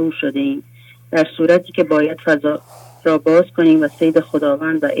صید او شده ایم، در صورتی که باید فضا را باز کنیم و صید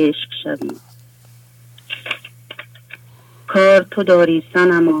خداوند و عشق شویم. کار تو داری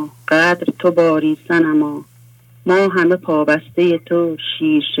صنما، قدر تو باری صنما، ما همه پابسته تو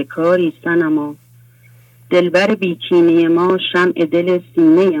شیر شکاری صنما. دلبر بیکینی ما شمع دل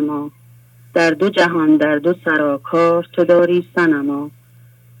سینه ما، در دو جهان در دو سراکار تو داری صنما.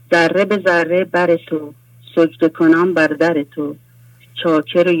 ذره به ذره بر تو سجده کنم بر در تو،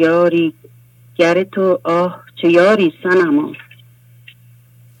 چاکر و یاری گر تو آه چه یاری صنما.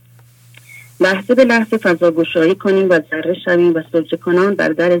 لحظه به لحظه فضا گشایی کنیم و ذره شویم و سجده کنان بر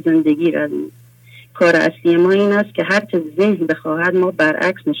در زندگی رویم. کار اصلی ما این است که هر چه ذهن بخواهد ما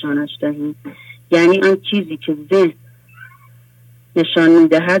برعکس نشانش دهیم، یعنی آن چیزی که ذهن نشان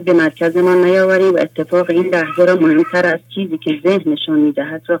میدهد به مرکز ما نیاوریم و اتفاق این لحظه را مهمتر از چیزی که ذهن نشان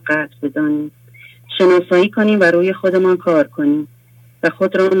میدهد را قطع بدانیم. شناسایی کنیم و روی خودمان کار کنیم و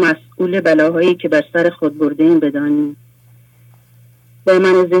خود را مسئول بلاهایی که بر سر خود برده‌ایم بدانیم. با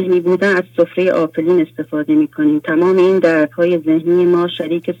من ذهنی بودن از سفره آفلین استفاده می‌کنیم. تمام این دردهای ذهنی ما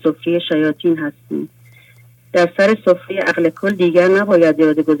شریک سفره شیاطین هستیم. در سر سفره عقل کل دیگر نباید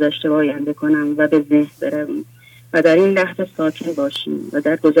یاد گذشته و آینده کنم و به ذهن برویم و در این لحظه ساکن باشیم و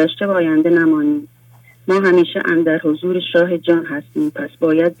در گذشته و آینده نمانیم. ما همیشه اندر حضور شاه جان هستیم، پس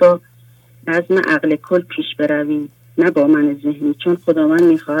باید با نظم عقل کل پیش برویم، نه با من ذهنی، چون خداوند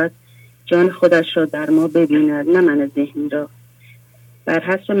می‌خواهد جان خودش را در ما ببیند، نه من ذهنی را. بر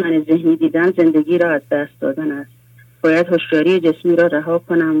حسب من ذهنی دیدن زندگی را از دست دادن است. باید هوشیاری جسمی را رها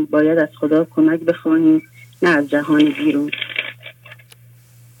کنم، باید از خدا کمک بخواهیم، نه از جهان بیرون.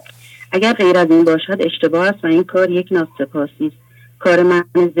 اگر غیر از این باشد اشتباه است و این کار یک ناسپاسی است. کار من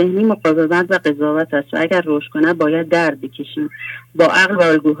ذهنی مقاومت و قضاوت است و اگر رشد کند باید درد بکشیم. با عقل و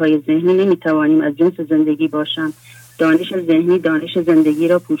الگوهای ذهنی نمیتوانیم از جنس زندگی باشم. دانش ذهنی دانش زندگی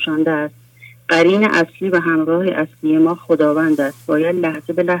را پوشانده است. قرین اصلی و همراه اصلی ما خداوند است. باید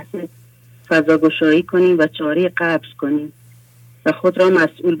لحظه به لحظه فضا گشایی کنیم و چاره قبض کنیم و خود را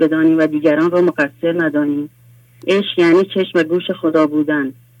مسئول بدانیم و دیگران را مقصر ندانیم. عشق یعنی چشم و گوش خدا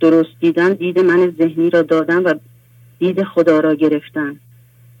بودن. درست دیدن دید من ذهنی را دادن و دید خدا را گرفتن.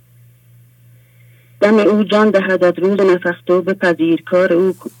 دم او جان دهد روز نفختو به پذیر، کار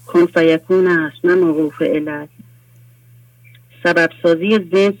او کن فیکون است نه موقوف علت. سبب سازی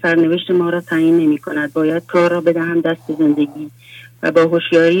ذهن سرنوشت ما را تعیین نمی کند. باید کار را بدهم دست زندگی و با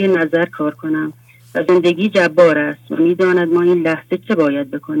هوشیاری نظر کار کنم و زندگی جبار است و می داند ما این لحظه چه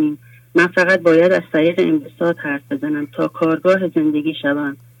باید بکنیم. من فقط باید از طریق انبساط حرف بزنم تا کارگاه زندگی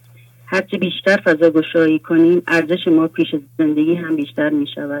شوم. هرچه بیشتر فضا گشایی کنیم ارزش ما پیش زندگی هم بیشتر می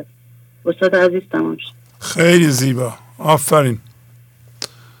شود. استاد عزیز تمام شد. خیلی زیبا، آفرین،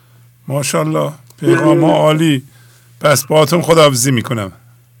 ماشاءالله، پیغام عالی. پس باهاتون خداحافظی میکنم.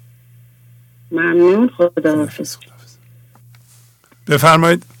 ممنون، خداحافظ.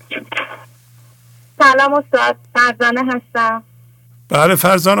 بفرمایید. سلام استاد، فرزانه هستم. بله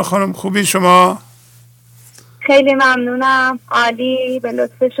فرزانه خانم، خوبی شما؟ خیلی ممنونم، عالی، به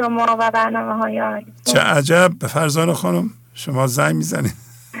لطف شما و برنامه های عالی. چه عجب فرزانه خانم، شما زنگ میزنید.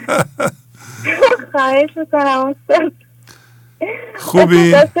 خواهش میکنم استاد.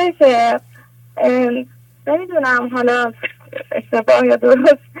 خوبی؟ نمیدونم حالا اشتباه یا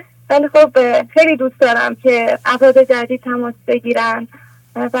درست، ولی خب خیلی دوست دارم که افراد جدید تماس بگیرن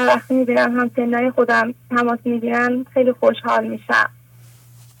و وقتی میبینم همسنای خودم تماس میگیرن خیلی خوشحال میشم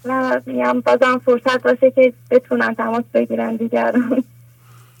و میگم بازم فرصت باشه که بتونن تماس بگیرن دیگران.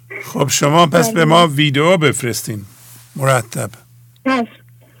 خب شما پس به ما ویدیو بفرستین مرتب.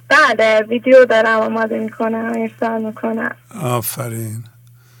 بله ویدیو دارم آماده میکنم، ارسال میکنم. آفرین،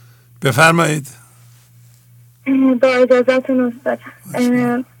 بفرمایید. با اجازتون استاد.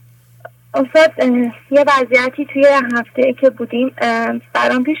 استاد یه وضعیتی توی هفته که بودیم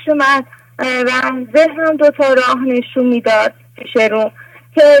برام پیش اومد و ذهنم دوتا راه نشون میداد پیش رو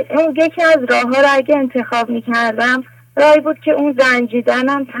که اون یکی از راه ها رو اگه انتخاب میکردم راهی بود که اون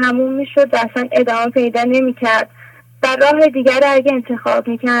زنجیدنم تموم میشد و اصلا ادامه پیدا نمیکرد و راه دیگر رو اگه انتخاب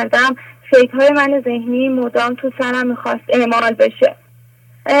میکردم فکرهای من ذهنی مدام تو سرم میخواست اعمال بشه.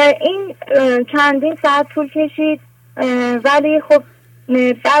 این چندین ساعت طول کشید ولی خب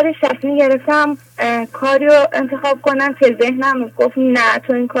بعدش تصمیم گرفتم کاری رو انتخاب کنم که ذهنم گفت نه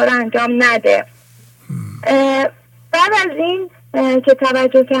تو این کار انجام نده. بعد از این که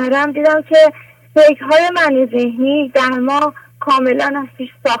توجه کردم دیدم که فکرهای من ذهنی در ما کاملا از پیش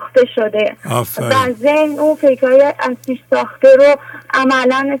ساخته شده و ذهن اون فکرهای از پیش ساخته رو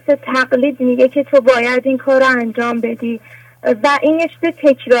عملا مثل تقلید میگه که تو باید این کار رو انجام بدی و این یه چیز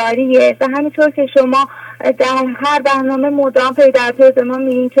تکراریه و همینطور که شما در هر برنامه مدام پی در پی به ما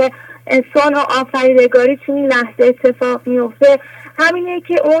میگین که انسان و آفریدگاری تو این لحظه اتفاق میفته، همینه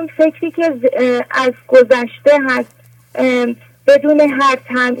که اون فکری که از گذشته هست بدون هر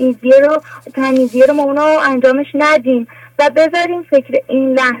تمیزی رو ما اونو انجامش ندیم و بذاریم فکر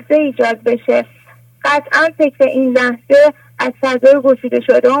این لحظه ایجاد بشه. قطعا فکر این لحظه از فضای گشوده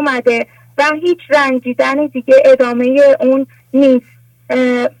شده اومده و هیچ رنجیدن دیگه ادامه اون نیست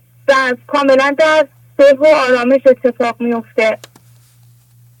و کاملا در صلح و آرامش اتفاق میفته.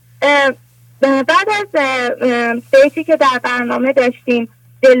 بعد از بیتی که در برنامه داشتیم،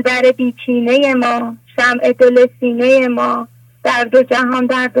 دلبر بیچینه ما، شمع دل سینه ما، در دو جهان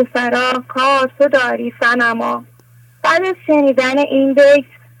در دو سرا، کار تو داری صنما. بعد از شنیدن این بیت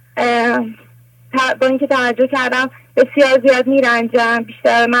با اینکه توجه کردم بسیار زیاد میرنجم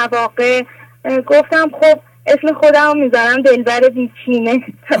بیشتر مواقع، گفتم خب اسم خودم رو میذارم دلبر بیچینه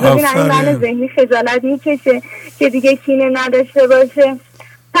تا ببینم من ذهنی خجالت میکشه که دیگه کینه نداشته باشه.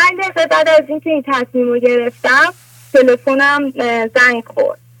 5 دقیقه بعد از اینکه این تصمیم رو گرفتم تلفنم زنگ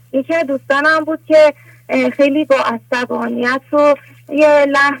خورد. یکی از دوستانم بود که خیلی با عصبانیت و یه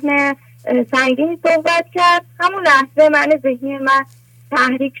لحن سنگینی صحبت کرد. همون لحظه من ذهنی من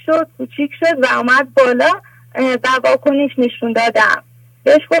تحریک شد، کوچیک شد و اومد بالا و واکنش نشون دادم.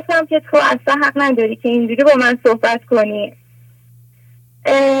 بهش گفتم که تو اصلا حق نداری که اینجوری با من صحبت کنی.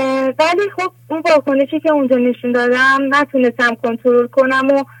 ولی خب اون واکنشی که اونجا نشون دادم نتونستم کنترل کنم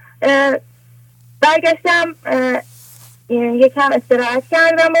و برگشتم یکم استراحت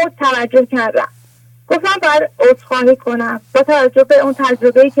کردم و توجه کردم. گفتم باید عذرخواهی کنم با توجه به اون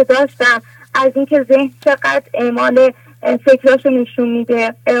تجربه‌ای که داشتم از اینکه ذهن چقدر اعمال فکراشو نشون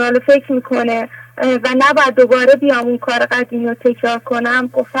میده، اعمال فکر میکنه و نباید دوباره بیام اون کار قدیمی رو تکرار کنم.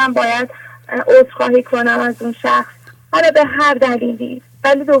 گفتم باید عذرخواهی کنم از اون شخص، حالا به هر دلیلی.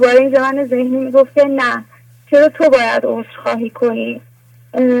 ولی دوباره اینجا من ذهنی میگفت که نه، چرا تو باید عذرخواهی کنی،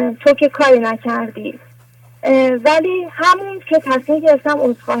 تو که کاری نکردی. ولی همون که تصمیم گرفتم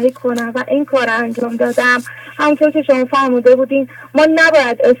عذرخواهی کنم و این کار انجام دادم، همونطور که شما فرموده بودین ما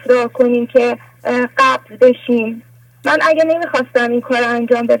نباید اصرار کنیم که قبض بشیم. من اگه نمیخواستم این کار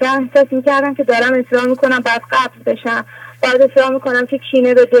انجام بدم احساس میکردم که دارم اصرار میکنم بعد قبض بشم، بعد اصرار میکنم که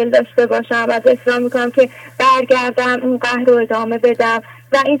کینه به دل داشته باشم، بعد اصرار میکنم که برگردم اون قهر رو ادامه بدم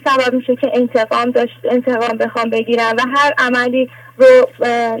و این سبب میشه که انتقام بخوام بگیرم و هر عملی رو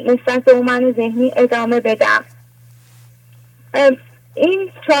نسبت به اون من ذهنی ادامه بدم. این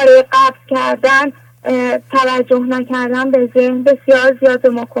چاره قبض کردن، توجه نکردن به ذهن بسیار زیاد به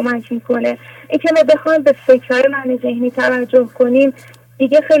ما کمک میکنه. این که ما بخوایم به فکرهای من ذهنی توجه کنیم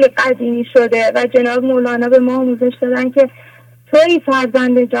دیگه خیلی قدیمی شده و جناب مولانا به ما آموزش دادن که تویی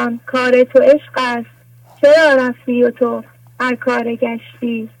فرزند جان کار تو عشق است، چرا رفتی و تو هر کار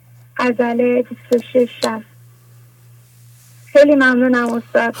گشتی. غزل 26 شب. خیلی ممنونم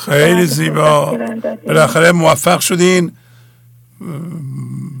استاد، خیلی زیبا. بالاخره موفق شدین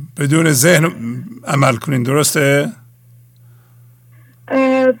بدون ذهن عمل کنین، درسته؟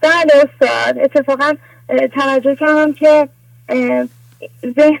 بله استاد، اتفاقا توجه کردم که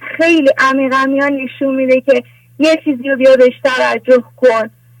ذهن خیلی عمیقا میان نشون میده که یه چیزی رو بیا بهش توجه کن،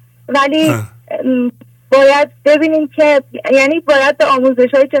 ولی باید ببینیم که یعنی باید به آموزش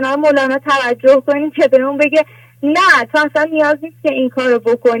های جناب مولانا توجه کنیم که بهمون بگه نه تو اصلا نیاز نیست که این کار رو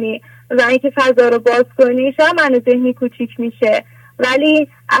بکنی و اینکه فضا رو باز کنی. شاید من ذهنی کوچیک میشه ولی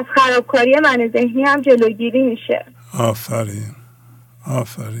از خرابکاری من ذهنی هم جلوگیری میشه. آفرین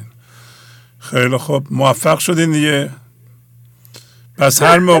آفرین، خیلی خوب، موفق شدین دیگه. پس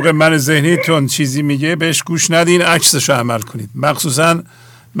هر موقع من ذهنیتون چیزی میگه بهش گوش ندین، عکسش رو عمل کنید، مخصوصا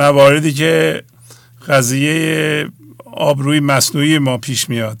مواردی که قضیه آبروی مصنوعی ما پیش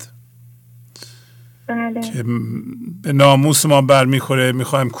میاد. بله. که به ناموس ما برمیخوره،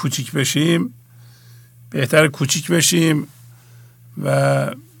 میخوایم کوچیک بشیم، بهتر کوچیک بشیم و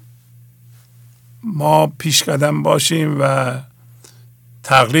ما پیش قدم باشیم و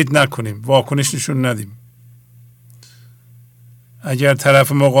تقلید نکنیم، واکنش نشون ندیم. اگر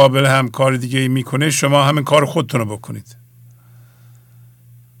طرف مقابل هم کار دیگه ای میکنه شما همین کار خودتون رو بکنید.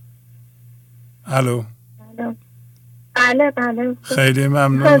 بله بله. خیلی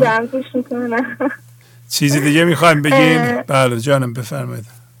ممنون. چیزی دیگه میخوایم بگین؟ بله جانم بفرمایید.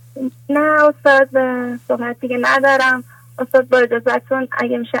 نه استاد صحبت دیگه ندارم. استاد با اجازهتون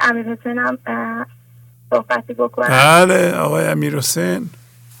اگه میشه امیر حسینم صحبتی بکنم. بله آقای امیر حسین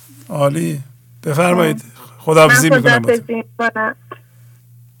عالی بفرمایید. خداحافظی میکنم.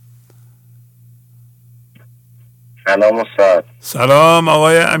 سلام استاد. سلام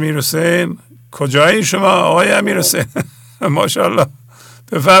آقای امیر حسین. کجایی شما آقای امیر حسین؟ ماشاءالله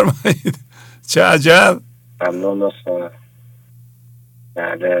بفرمایید. چه عجب. ممنون استاد.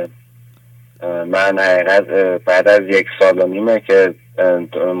 بله من حقیقت بعد از 1.5 سال که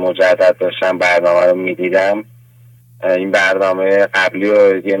مجدد داشتم برنامه رو میدیدم، این برنامه قبلی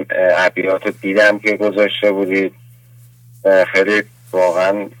رو یه ابیات رو دیدم که گذاشته بودید، خیلی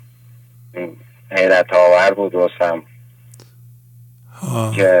واقعا حیرت آور بود واسم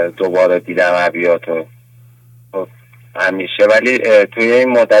که دوباره دیدم ابیات رو همیشه. ولی توی این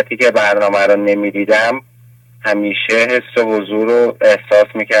مدتی که برنامه رو نمیدیدم همیشه حس حضور رو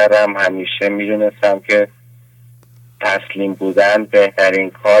احساس میکردم، همیشه میدونستم که تسلیم بودن بهترین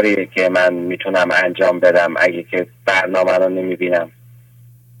کاریه که من میتونم انجام بدم اگه که برنامه رو نمیبینم.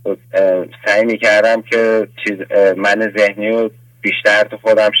 سعی میکردم که من ذهنی رو بیشتر تو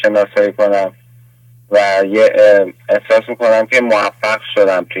خودم شناسایی کنم و یه احساس میکنم که موفق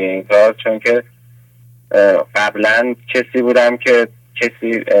شدم توی این کار، چون که قبلا کسی بودم که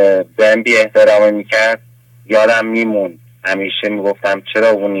کسی بهم بی احترامی میکرد یادم میمون، همیشه میگفتم چرا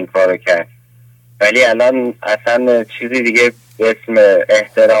اون این کارو کرد. ولی الان اصلا چیزی دیگه به اسم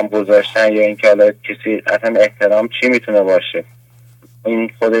احترام گذاشتن یا اینکه حالا کسی اصلا احترام چی میتونه باشه،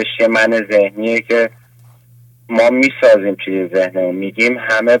 این خودش یه من ذهنیه که ما میسازیم توی ذهنمون، میگیم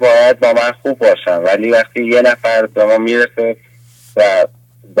همه باید با من خوب باشن، ولی وقتی یه نفر به ما میرسه و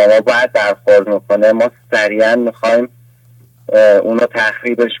با ما باید برخورد میکنه ما سریعا میخوایم اونو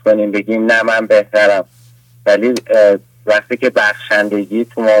تخریبش کنیم، بگیم نه من بهترم. ولی وقتی که بخشندگی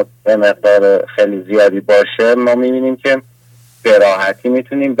تو ما به مقدار خیلی زیادی باشه ما میبینیم که به راحتی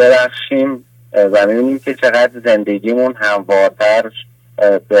میتونیم ببخشیم و میبینیم که چقدر زندگیمون هموارتر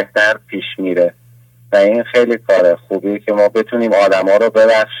بهتر پیش میره و این خیلی کار خوبیه که ما بتونیم آدم ها رو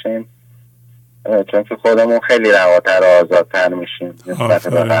ببخشیم، چون که خودمون خیلی رهاتر و آزادتر میشیم.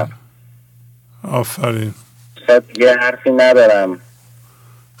 آفرین. یه حرفی ندارم.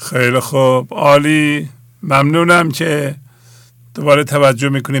 خیلی خوب عالی، ممنونم که دوباره توجه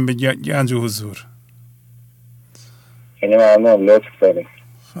میکنیم به گنج حضور. خیلی ممنون، لطف داریم.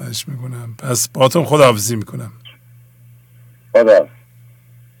 خواهش میکنم. پس باهاتون خداحافظی میکنم. خدا.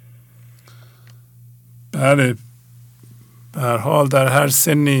 بله به هر حال در هر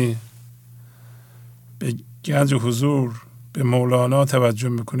سنی به گنج حضور به مولانا توجه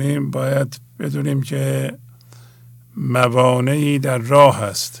میکنیم باید بدونیم که موانعی در راه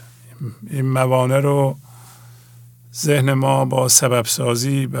هست. این موانع رو ذهن ما با سبب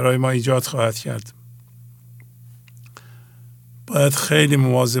سازی برای ما ایجاد خواهد کرد. باید خیلی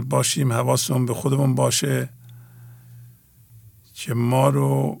مواظب باشیم، حواسمون به خودمون باشه که ما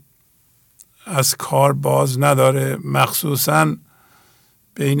رو از کار باز نداره، مخصوصا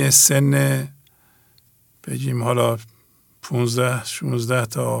بین سن بگیم حالا 15 16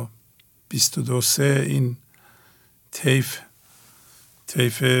 تا 22 3 این طیف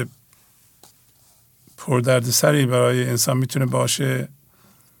پردردسری برای انسان میتونه باشه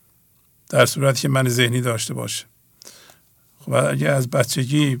در صورتی که من ذهنی داشته باشه. خب اگه از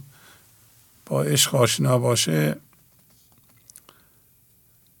بچگی با عشق آشنا باشه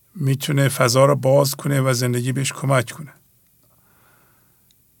میتونه فضا رو باز کنه و زندگی بهش کمک کنه.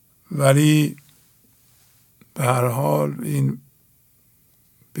 ولی به هر حال این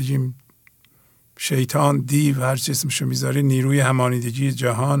بگیم شیطان، دیو، هر چیز اسمشو میذاری، نیروی همانیدگی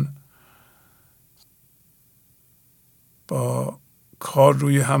جهان با کار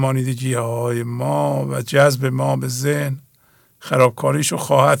روی همانیدگی های ما و جذب ما به ذهن خرابکاریشو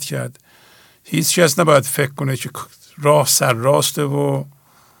خواهد کرد. هیچ کس نباید فکر کنه که راه سر راسته و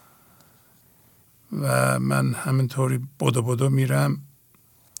من همینطوری بدو میرم.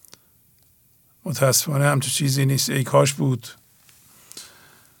 متاسفانه همچون چیزی نیست. ای کاش بود.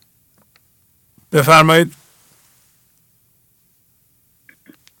 بفرمایید.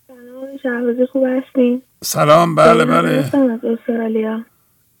 سلام شهبازی، خوب هستین؟ سلام. بله از استرالیا.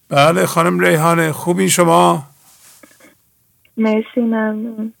 بله خانم ریحانه، خوبین شما؟ مرسی،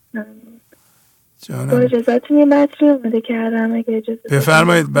 ممنون. جانم. با اجازتون یه مطلبی اومده کردم اگه اجازه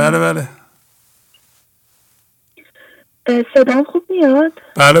بفرمایید. بله صدام خوب میاد؟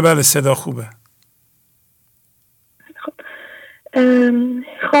 بله صدا خوبه. خب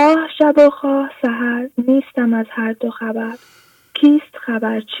خواه شب و خواه سحر، نیستم از هر دو خبر. کیست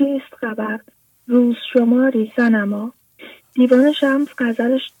خبر چیست خبر، روز شماری صنما. دیوان شمس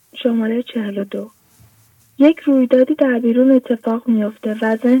غزل شماره 42. یک رویدادی در بیرون اتفاق میفته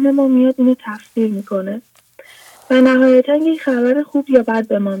و ذهن ما میاد اینو تفسیر میکنه و نهایتا یک خبر خوب یا بد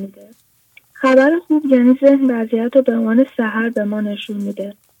به ما میده. خبر خوب یعنی ذهن وضعیت رو به عنوان سحر به ما نشون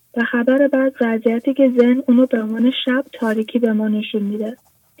میده و خبر بد وضعیتی که ذهن اونو به عنوان شب تاریکی به ما نشون میده.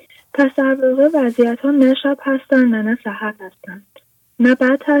 پس در واقع وضعیت ها نه شب هستن نه سحر هستن، نه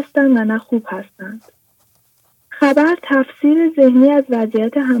بد هستن نه خوب هستند. خبر تفسیر ذهنی از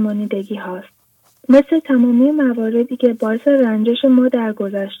وضعیت همانیدگی هاست، مثل تمامی مواردی که باعث رنجش ما در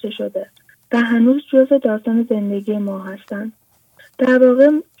گذشته شده و هنوز جزء داستان زندگی ما هستند. در واقع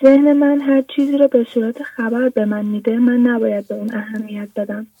ذهن من هر چیزی رو به صورت خبر به من میده، من نباید به اون اهمیت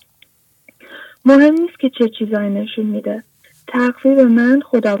بدم. مهم نیست که چه چیزایی نشون میده. تقصیر من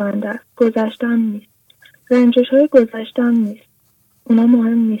خداوند است، گذشتم نیست. رنجش های گذشتم نیست. اونا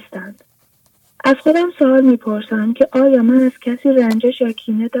مهم نیستند. از خودم سوال میپرسم که آیا من از کسی رنجش یا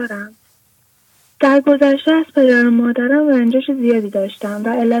کینه دارم؟ در گذشته از پدر و مادرم رنجش زیادی داشتم و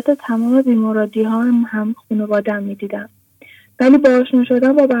علت تمام بیمارادی ها هم خانواده‌ام میدیدم. ولی با آشنا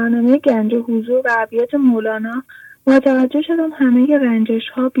شدن با برنامه گنج حضور و ابیات مولانا متوجه شدم همه رنجش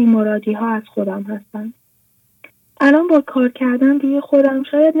ها بیمارادی ها از خودم هستن. الان با کار کردن روی خودم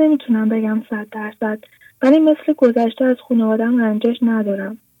شاید نمیتونم بگم 100%، ولی مثل گذشته از خانواده‌ام رنجش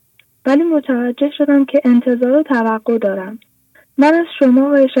ندارم. ولی متوجه شدم که انتظار و توقع دارم. من از شما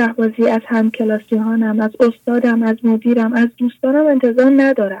آقای شهبازی، از همکلاسی‌هانم، از استادم، از مدیرم، از دوستانم انتظار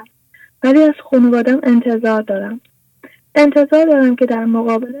ندارم، ولی از خانواده‌ام انتظار دارم. انتظار دارم که در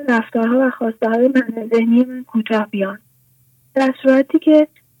مقابل رفتارها و خواسته‌های من ذهنی من کوتاه بیان. در صورتی که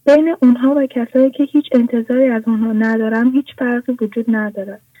بین اونها و کسایی که هیچ انتظاری از اونها ندارم هیچ فرقی وجود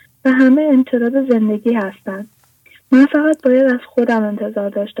نداره و همه امتداد زندگی هستند. من فقط باید از خودم انتظار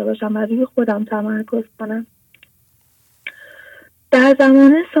داشته باشم و روی خودم تمرکز کنم. در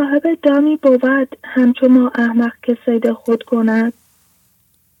زمانه صاحب دامی بود همچو ما احمق که صید خود کند.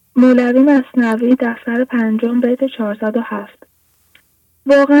 مولوی مثنوی دفتر 5 بیت 407.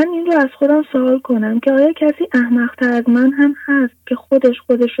 واقعا این رو از خودم سوال کنم که آیا کسی احمق‌تر از من هم هست که خودش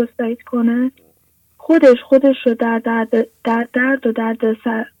رو صید کنه؟ خودش رو در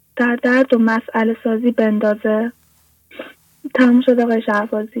درد و مسئله سازی بندازه؟ تموم شد آقای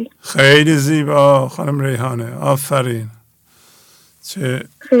شهبازی. خیلی زیبا خانم ریحانه، آفرین. چه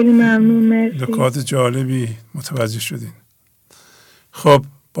خیلی ممنون، مرسی. نکات جالبی متوجه شدین. خب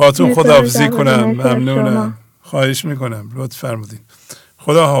باهاتون خداحافظی کنم. ممنونم. خواهش میکنم، لطف فرمودین.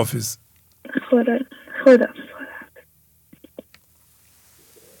 خدا حافظ. خدا.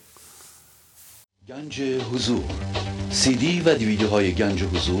 گنج حضور، CD و DVD های گنج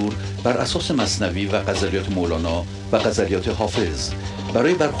حضور بر اساس مثنوی و غزلیات مولانا و غزلیات حافظ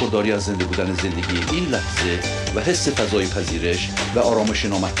برای برخورداری از زنده بودن زندگی این لحظه و حس فضای پذیرش و آرامش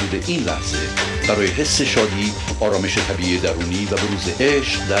نامحدود این لحظه، برای حس شادی، آرامش طبیعی درونی و بروز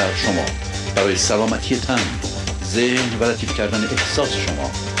عشق در شما، برای سلامتی تن، ذهن و لطیف کردن احساس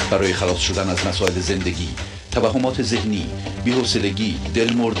شما، برای خلاص شدن از مسائل زندگی، توهمات ذهنی، بی‌حوصلگی،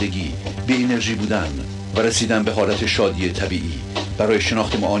 دلمردگی، بی انرژی بودن و رسیدن به حالت شادی طبیعی، برای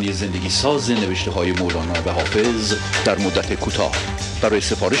شناخت معانی زندگی ساز نوشته های مولانا و حافظ در مدت کوتاه. برای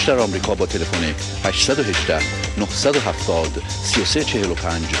سفارش در آمریکا با تلفن 818 970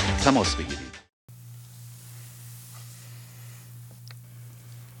 3345 تماس بگیرید.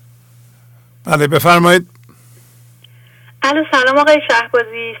 بله بفرمایید. الو، سلام آقای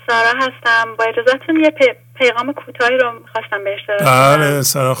شهبازی، سارا هستم. با اجازهتون یه پیغام کوتاهی رو می‌خواستم به اشتراک بذارم. بله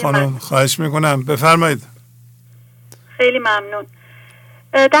سارا خانم، خواهش میکنم، بفرمایید. خیلی ممنون.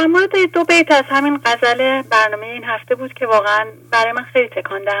 در مورد 2 بیت از همین غزل برنامه این هفته بود که واقعا برای من خیلی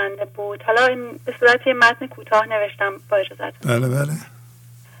تکان دهنده بود. حالا به صورت یه متن کوتاه نوشتم با اجازهتون. بله.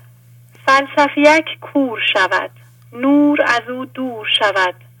 فلسفیک کور شود، نور از او دور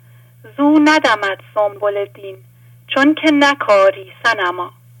شود، زو ندمد سنبل دین، چون که نکاری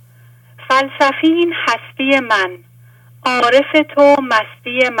صنما. فلسفی این هستی من، عارف تو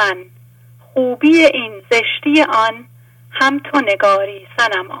مستی من، خوبی این زشتی آن، هم تو نگاری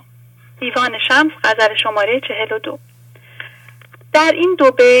صنما. دیوان شمس غزل شماره 42. در این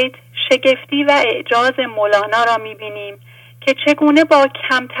 2 بیت شگفتی و اعجاز مولانا را می‌بینیم که چگونه با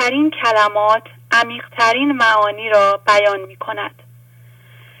کمترین کلمات عمیق‌ترین معانی را بیان می‌کند.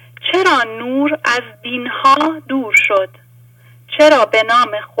 چرا نور از دینها دور شد؟ چرا به نام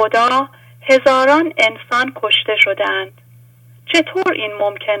خدا هزاران انسان کشته شدند؟ چطور این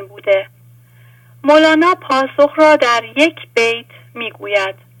ممکن بوده؟ مولانا پاسخ را در 1 بیت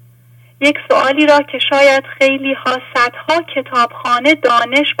میگوید. یک سوالی را که شاید خیلی ها صدها کتابخانه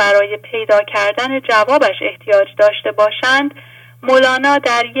دانش برای پیدا کردن جوابش احتیاج داشته باشند، مولانا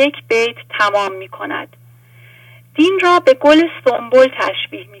در یک بیت تمام می کند. دین را به گل سنبل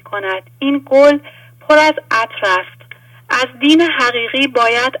تشبیه می کند. این گل پر از عطر است. از دین حقیقی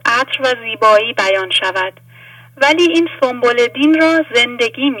باید عطر و زیبایی بیان شود، ولی این سنبل دین را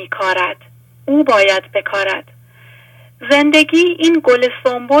زندگی می کارد. او باید بکارد. زندگی این گل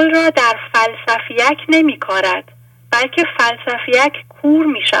سنبل را در فلسفیک نمی کارد، بلکه فلسفیک کور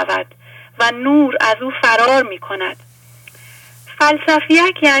می شود و نور از او فرار می کند.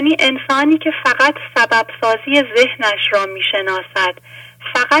 فلسفیک یعنی انسانی که فقط سبب سازی ذهنش را می شناسد،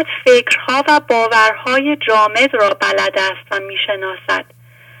 فقط فکرها و باورهای جامد را بلد است و می شناسد.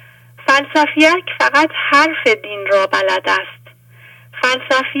 فلسفیک فقط حرف دین را بلد است.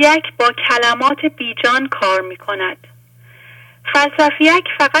 فلسفیک با کلمات بیجان کار می کند. فلسفیک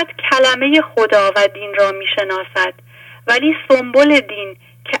فقط کلمه خدا و دین را می شناسد، ولی سنبل دین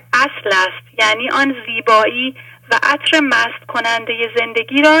که اصل است، یعنی آن زیبایی و عطر مست کننده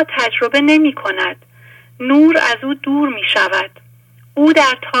زندگی را تجربه نمی کند. نور از او دور می شود. او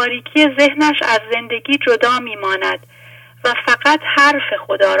در تاریکی ذهنش از زندگی جدا می ماند و فقط حرف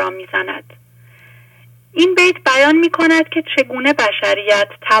خدا را می زند. این بیت بیان می کند که چگونه بشریت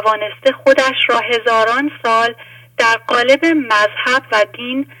توانسته خودش را هزاران سال در قالب مذهب و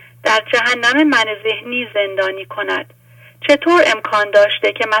دین در جهنم من ذهنی زندانی کند. چطور امکان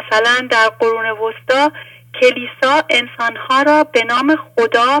داشته که مثلا در قرون وسطی کلیسا انسانها را به نام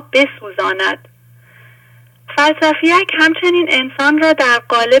خدا بسوزاند؟ فلسفیک همچنین انسان را در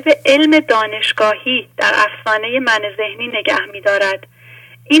قالب علم دانشگاهی در افسانه من ذهنی نگه می دارد.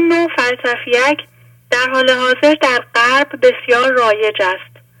 این نوع فلسفیک در حال حاضر در غرب بسیار رایج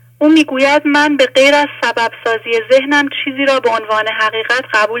است. او میگوید من به غیر از سبب سازی ذهنم چیزی را به عنوان حقیقت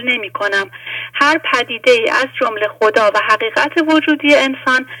قبول نمی کنم. هر پدیده ای از جمله خدا و حقیقت وجودی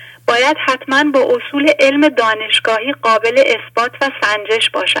انسان باید حتما با اصول علم دانشگاهی قابل اثبات و سنجش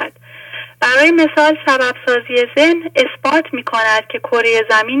باشد. برای مثال سبب سازی ذهن اثبات می کند که کره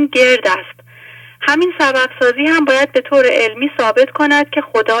زمین گرد است. همین سبب سازی هم باید به طور علمی ثابت کند که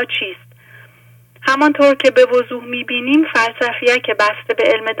خدا چیست. همانطور که به وضوح می‌بینیم فلسفیک که بسته به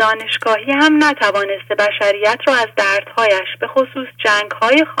علم دانشگاهی هم نتوانسته بشریت را از دردهایش به خصوص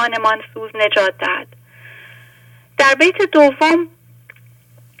جنگ‌های خانمانسوز نجات دهد. در بیت دوم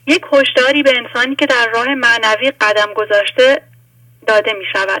یک هشداری به انسانی که در راه معنوی قدم گذاشته داده می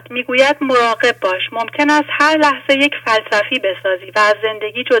شود. می گوید مراقب باش، ممکن است هر لحظه یک فلسفی بسازی و از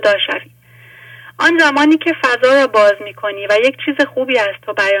زندگی جدا شوی. آن زمانی که فضا را باز می کنی و یک چیز خوبی از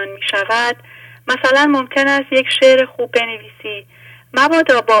تو بیان می شود، مثلا ممکن است یک شعر خوب بنویسی،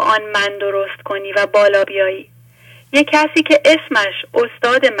 مبادا با آن من درست کنی و بالا بیایی. یک کسی که اسمش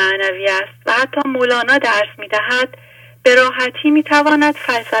استاد معنوی است و حتی مولانا درس می دهد، به راحتی می تواند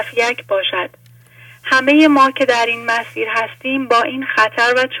فلسفیک باشد. همه ما که در این مسیر هستیم با این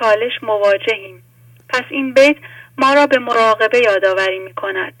خطر و چالش مواجهیم. پس این بیت ما را به مراقبه یادآوری می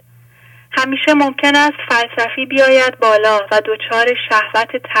کند. همیشه ممکن است فلسفی بیاید بالا و دچار شهوت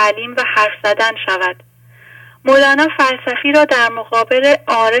تعلیم و حرف زدن شود. مولانا فلسفی را در مقابل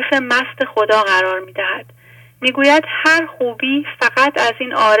عارف مست خدا قرار می دهد. می گوید هر خوبی فقط از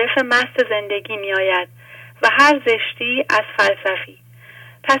این عارف مست زندگی می آید و هر زشتی از فلسفی.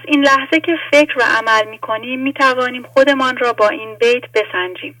 پس این لحظه که فکر و عمل می کنیم می توانیم خودمان را با این بیت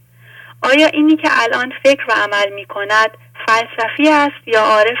بسنجیم. آیا اینی که الان فکر و عمل می کند فلسفی است یا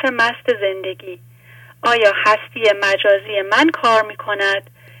عارف مست زندگی؟ آیا هستی مجازی من کار می کند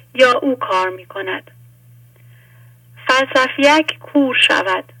یا او کار می کند؟ فلسفیک کور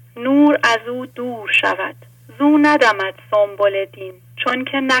شود، نور از او دور شود. زو ندمد سنبل دین، چون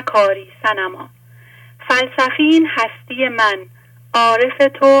که نکاری صنما. فلسفی این هستی من، عارف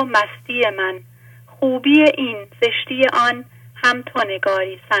تو مستی من. خوبی این زشتی آن، هم تو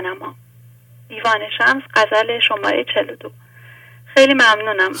نگاری صنما. دیوان شمس، غزل شماره 42. خیلی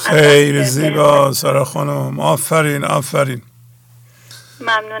ممنونم. خیلی زیبا سارا خانم، آفرین آفرین.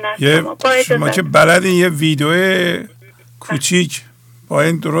 ممنون از شما که بلدین یه ویدیو کوچیک با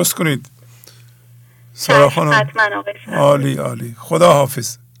این درست کنید سارا خانم. حتما آقای شمس. عالی عالی. خدا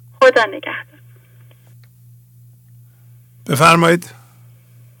حافظ. خدا نگهدار. بفرمایید.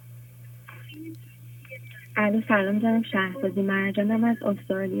 سلام جناب شهبازی، مرجانم از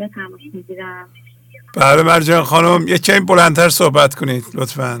استرالیا تماس میگیرم. بله مرجان خانم، یه کمی بلندتر صحبت کنید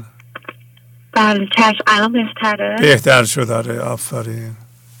لطفاً. بله چشم. الان بهتره؟ بهتر شد. آره آفرین.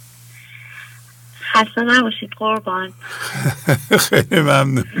 خسته نباشید قربان. خیلی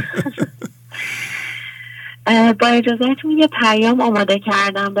ممنون. با اجازهتون یه پیام آماده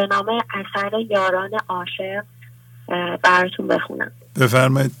کردم به نام اثر یاران عاشق براتون بخونم.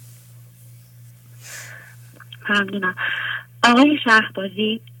 بفرمایید. ممنونم. آقای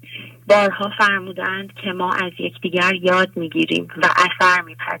شهبازی بارها فرمودند که ما از یکدیگر یاد میگیریم و اثر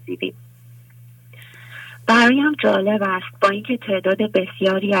میپذیریم. برایم جالب است با اینکه تعداد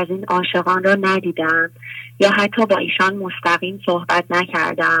بسیاری از این عاشقان را ندیدم یا حتی با ایشان مستقیم صحبت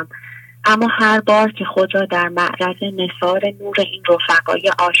نکردم، اما هر بار که خود را در معرض نثار نور این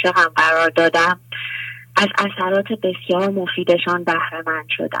رفقای عاشقم قرار دادم از اثرات بسیار مفیدشان بهره مند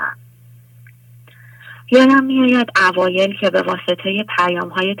شدم. یادم میآید اوایل که به واسطه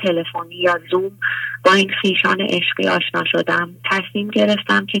پیام‌های تلفنی یا زوم با این خویشان عشقی آشنا شدم، تصمیم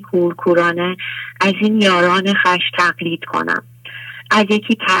گرفتم که کورکورانه از این یاران خوش تقلید کنم. از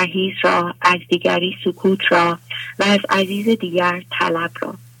یکی پرهیز را، از دیگری سکوت را و از عزیز دیگر طلب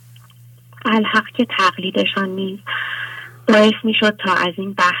را. الحق که تقلیدشان نیز باعث می شد تا از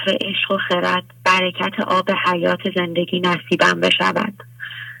این بحر عشق و خرد برکت آب حیات زندگی نصیبم بشود.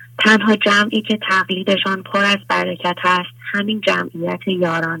 تنها جمعی که تقلیدشان پر از برکت است همین جمعیت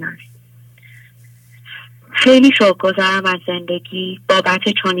یاران است. خیلی شکرگزارم از زندگی بابت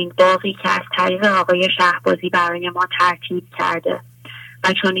چنین باغی که از طریق آقای شهبازی برای ما ترتیب کرده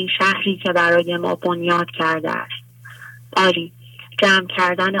و چنین شهری که برای ما بنیاد کرده است. آری، جمع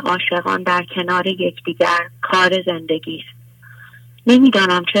کردن عاشقان در کنار یکدیگر کار زندگی است.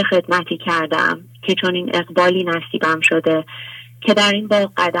 نمیدانم چه خدمتی کردم که چنین اقبالی نصیبم شده که در این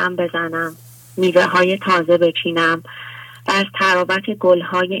باغ قدم بزنم، میوه های تازه بچینم و از تراوت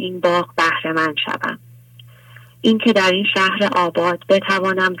گلهای این باغ بهره مند شوم. این که در این شهر آباد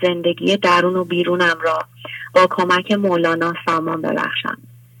بتوانم زندگی درون و بیرونم را با کمک مولانا سامان ببخشم.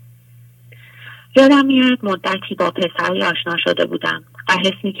 یادم میاد مدتی با پسری آشنا شده بودم و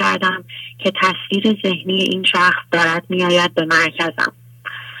حس می کردم که تصویر ذهنی این شخص دارد می آید به مرکزم.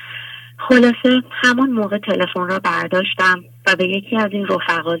 خلاصه همان موقع تلفن را برداشتم و به یکی از این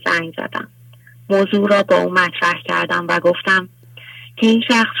رفقا زنگ زدم. موضوع را با او مطرح کردم و گفتم که این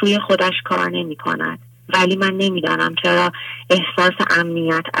شخص روی خودش کار نمی کند، ولی من نمیدانم چرا احساس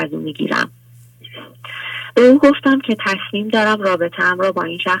امنیت از او می گیرم. به او گفتم که تصمیم دارم رابطه‌ام را با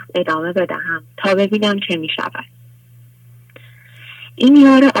این شخص ادامه بدهم تا ببینم چه می شود. این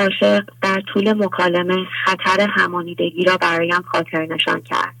یار عاشق در طول مکالمه خطر همانیدگی را برایم خاطر نشان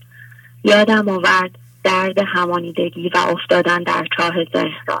کرد. یادم آورد درد همانیدگی و افتادن در چاه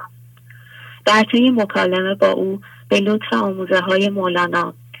ذهن را. در طی مکالمه با او به لطف آموزه های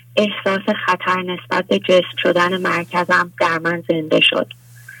مولانا احساس خطر نسبت به جسم شدن مرکزم در من زنده شد.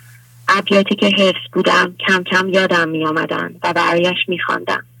 ابیاتی که حفظ بودم کم کم یادم می آمدن و برایش می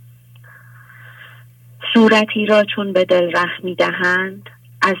خواندم. صورتی را چون به دل ره می دهند،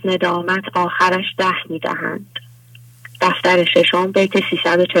 از ندامت آخرش ده می دهند. دفتر ششم بیت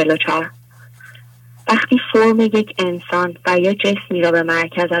 344. وقتی فرم یک انسان و یا جسمی را به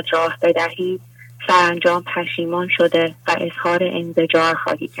مرکزت راه بدهی، سرانجام پشیمان شده و اظهار انزجار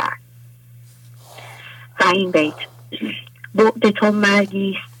خواهی کرد. و این بیت: بعد تو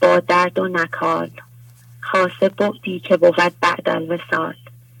مرگی است با درد و نکال، خاصه بعدی که بود بعد الوصال.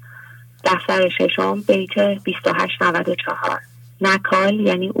 دفتر ششم بیت 2894. نکال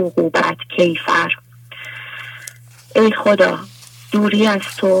یعنی عقوبت، کیفر. ای خدا، دوری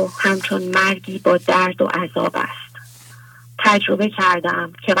از تو همچون مرگی با درد و عذاب است. تجربه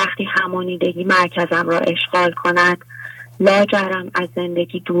کردم که وقتی همانیدگی مرکزم را اشغال کند، لاجرم از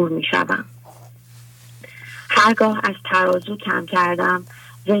زندگی دور می شوم. هرگاه از ترازو کم کردم،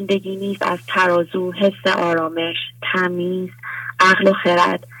 زندگی نیز از ترازو حس آرامش، تمیز، عقل و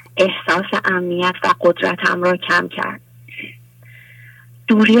خرد، احساس امنیت و قدرتم را کم کرد.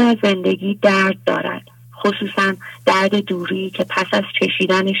 دوری از زندگی درد دارد، خصوصا درد دوری که پس از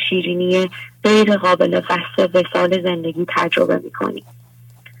چشیدن شیرینی غیر قابل وصف وصال زندگی تجربه می‌کنی.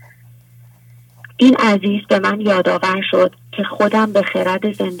 این عزیز به من یادآور شد که خودم به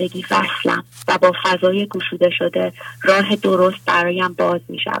خرد زندگی وصلم و با فضای گشوده شده راه درست برایم باز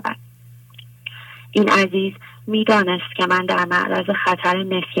می شود. این عزیز می دانست که من در معرض خطر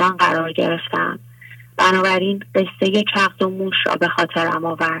نسیان قرار گرفتم، بنابراین قصه چغز و موش را به خاطرم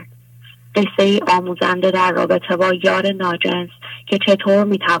آورد. قصه ای آموزنده در رابطه با یار ناجنس که چطور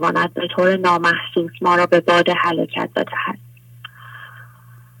می تواند به طور نامحسوس ما را به باد هلاکت بدهد.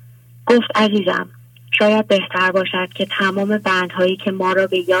 گفت عزیزم، شاید بهتر باشد که تمام بندهایی که ما را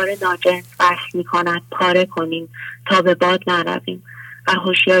به یار ناجنس وصل می کند پاره کنیم تا به باد نرویم و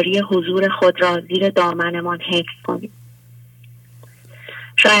هوشیاری حضور خود را زیر دامنمان حفظ کنیم.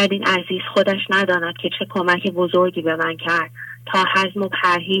 شاید این عزیز خودش نداند که چه کمک بزرگی به من کرد تا هضم و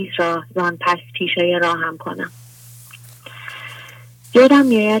پرهیز را زان پس پیشه راهم کنم. یادم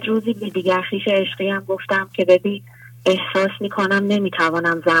میآید روزی به دیگر خویش عشقیم گفتم که ببین، احساس میکنم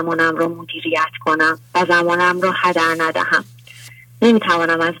نمیتوانم زمانم را مدیریت کنم و زمانم را هدر ندهم.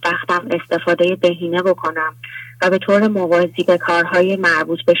 نمیتوانم از وقتم استفاده بهینه بکنم و به طور موازی به کارهای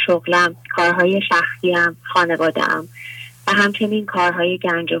مربوط به شغلم، کارهای شخصیم، خانواده‌ام و همچنین کارهای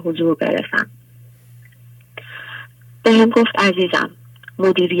گنج حضور برسم. بهم گفت عزیزم،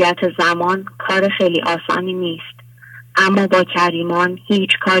 مدیریت زمان کار خیلی آسانی نیست، اما با کریمان هیچ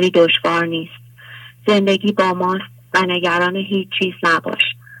کاری دشوار نیست. زندگی با ماست و نگران هیچ چیز نباش.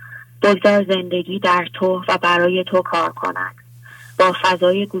 بگذار زندگی در تو و برای تو کار کند. با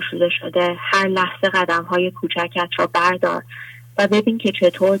فضای گشوده شده هر لحظه قدم‌های کوچکت را بردار و ببین که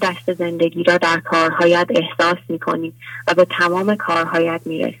چطور دست زندگی را در کارهایت احساس می‌کنی و به تمام کارهایت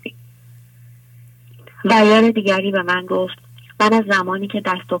می‌رسی. و یار دیگری به من گفت من از زمانی که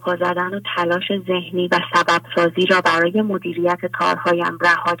دست و پا زدن و تلاش ذهنی و سبب سازی را برای مدیریت کارهایم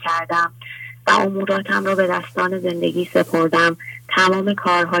رها کردم و اموراتم را به دستان زندگی سپردم، تمام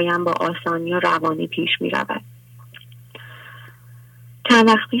کارهایم با آسانی و روانی پیش می‌رود. چند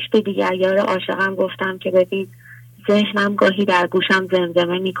وقت پیش به دیگر یار عاشقم گفتم که ببین، ذهنم گاهی در گوشم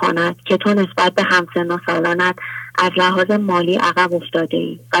زمزمه می کند که تو نسبت به همسن و سالانت از لحاظ مالی عقب افتاده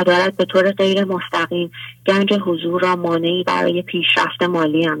ای و دارد به طور غیر مستقیم گنج حضور را مانعی برای پیشرفت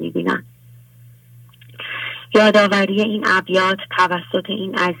مالی هم می بینن. یادآوری این ابیات توسط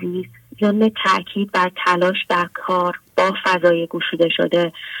این عزیز ضمن تأکید بر تلاش در کار با فضای گشوده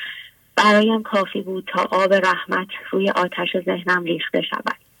شده برایم کافی بود تا آب رحمت روی آتش ذهنم ریخته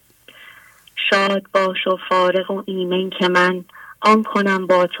شود. شاد باش و فارغ و ایمن که من آن کنم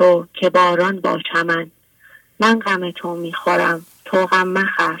با تو که باران با چمن. من غم تو میخورم تو غم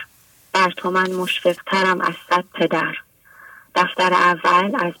مخور، بر تو من مشفق ترم از 100 پدر. دفتر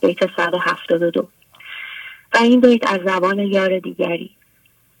اول از بیت 172. و این بیت از زبان یار دیگری: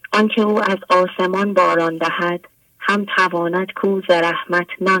 آنکه او از آسمان باران دهد، هم تواند کو ز رحمت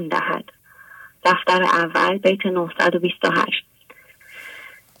نان دهد. دفتر اول بیت 928.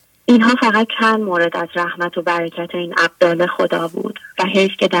 اینها فقط چند مورد از رحمت و برکت این عبدال خدا بود و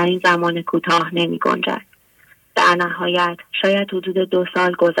حیف که در این زمان کوتاه نمی گنجد. در نهایت شاید حدود 2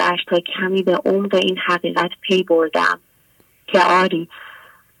 سال گذشت تا کمی به عمق این حقیقت پی بردم که آری،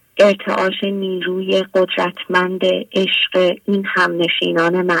 ارتعاش نیروی قدرتمند عشق این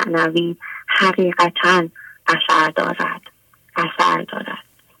همنشینان معنوی حقیقتاً اثر دارد.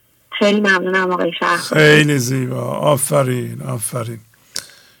 خیلی ممنونم آقای شهبازی. خیلی زیبا، آفرین آفرین.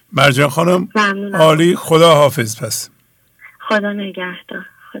 مرجان خانم عالی، خدا حافظ. پس خدا نگهدار.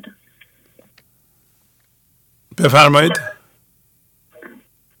 خدا. بفرمایید.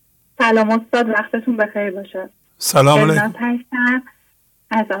 سلام استاد، وقتتون بخیر باشه. سلام علیکم.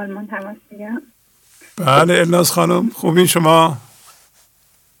 از آلمان تماس میگیرم. بله الناز خانم، خوبین شما؟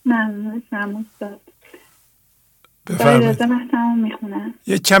 ممنونم استاد. بفرمایید. من میخونم.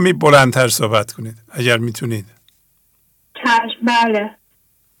 یه کمی بلندتر صحبت کنید اگر میتونید. چشم. بله.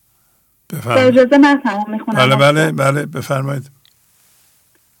 بفرمایید. اجازه من تمام میخونم. بله بفرمایید.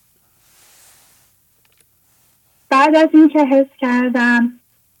 بعد از این که حس کردم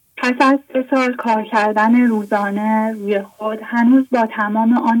پس از 3 سال کار کردن روزانه روی خود هنوز با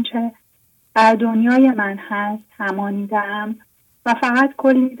تمام آنچه در دنیای من هست همانیدم و فقط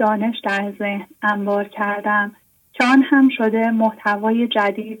کلی دانش در ذهن انبار کردم که آن هم شده محتوای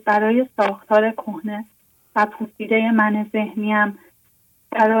جدید برای ساختار کهنه و پوسیده من ذهنیم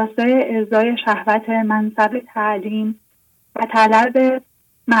در راستای ارضای شهوت منصب تعلیم و طلب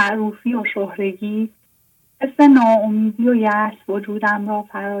معروفی و شهرگی. حس ناامیدی و یأس وجودم را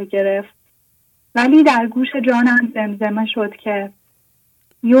فرا گرفت، ولی در گوش جانم زمزمه شد که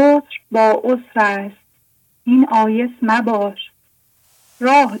یسر با عسر است، این آیس مباش،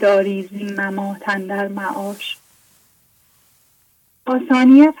 راه داری زین ممات اندر معاش.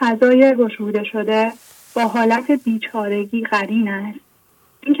 آسانی فضای گشوده شده با حالت بیچارگی قرین است.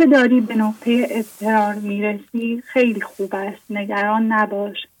 اینکه داری به نقطه اضطرار میرسی خیلی خوب است، نگران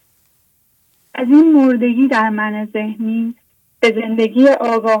نباش. از این مردگی در من ذهنی به زندگی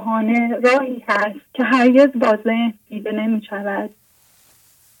آگاهانه راهی هست که هرگز با ذهن دیده نمی شود.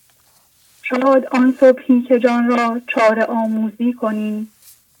 شاید آن صبحی که جان را چاره آموزی کنی،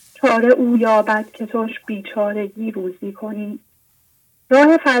 چاره او یابد که توش بیچارگی روزی کنی.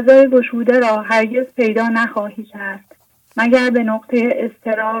 راه فضای گشوده را هرگز پیدا نخواهی کرد مگر به نقطه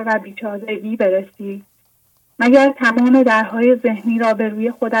اضطرار و بیچارگی برسی، مگر تمام درهای ذهنی را به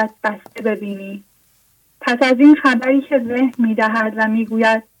روی خودت بسته ببینی. پس از این خبری که ذهن می‌دهد و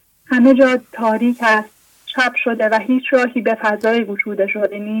می‌گوید همه جا تاریک است، شب شده و هیچ راهی به فضای وجود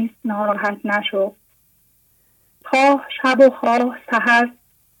شده نیست، ناراحت نشو. خواه شب و خواه سحر،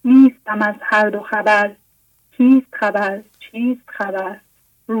 نیستم از هر دو خبر. کیست خبر؟ چیست خبر؟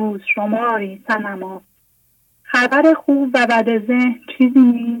 روز شماری صنما. خبر خوب و بد ذهن چیزی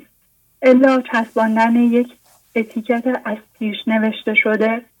نیست الا چسباندن یک اتیکت از پیش نوشته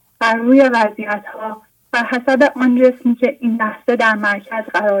شده بر روی وضعیت‌ها بر حسب آن جسمی که این لحظه در مرکز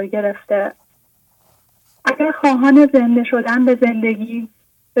قرار گرفته. اگر خواهان زنده شدن به زندگی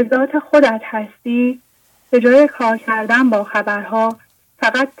به ذات خودت هستی، به جای کار کردن با خبرها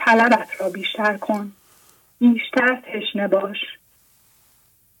فقط طلبت را بیشتر کن. بیشتر تشنه باش.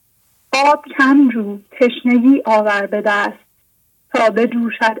 آب کم جو، تشنگی آور به دست تا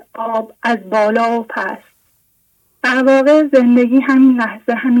بجوشد آب از بالا و پس. در واقع زندگی همین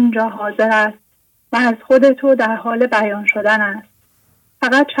لحظه همینجا حاضر است و از خود تو در حال بیان شدن است.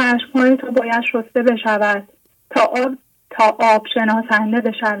 فقط چشم‌های تو باید شسته بشود تا آب شناسنده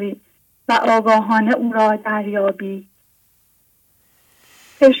بشوی و آگاهانه او را دریابی.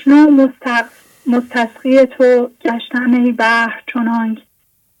 تشنه و مستسقی تو گشتم ای بحر، چنانک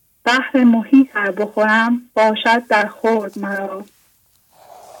بحر محیط ار بخورم باشد در خورد مرا.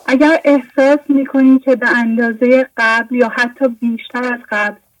 اگر احساس می‌کنی که به اندازه قبل یا حتی بیشتر از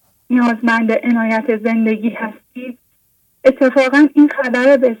قبل نیازمند عنایت زندگی هستی، اتفاقا این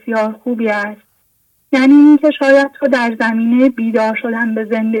خبر بسیار خوبی است. یعنی اینکه شاید تو در زمینه بیدار شدن به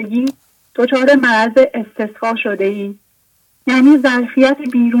زندگی دچار مرض استسقا شده ای. یعنی ظرفیت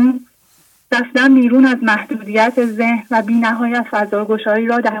رفتن بیرون از محدودیت ذهن و بی‌نهایت فضاگشایی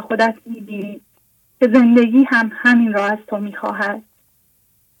را در خودت می‌بینی که زندگی هم همین را از تو می‌خواهد.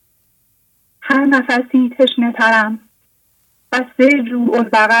 هر نفسی تشنه ترم، بسته جوع و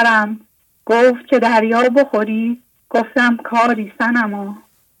بقرم. گفت که دریا بخوری، گفتم کاری صنما.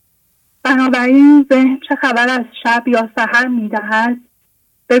 بنابراین ذهن چه خبر از شب یا سحر می‌دهد؟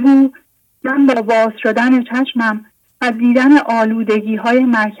 بگو من با باز شدن چشمم و دیدن آلودگی‌های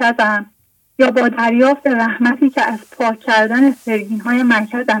مرکزم یا با دریافت رحمتی که از پاک کردن سرگین‌های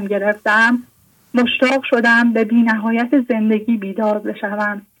مرکزم گرفتم، مشتاق شدم به بی‌نهایت زندگی بیدار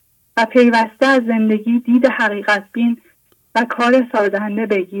بشوم و پیوسته از زندگی دید حقیقت بین و کار سازنده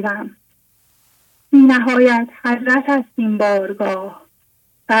بگیرم. بی‌نهایت حضرت است این بارگاه،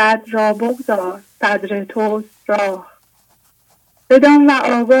 صدر را بگذار، صدر توست راه. بدان و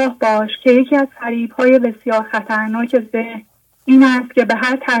آگاه باش که یکی از فریب‌های بسیار خطرناک ذهن این است که به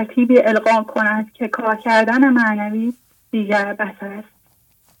هر ترتیبی القا کند که کار کردن معنوی دیگر بس است.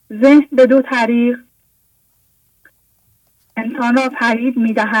 ذهن به دو طریق انسان را فریب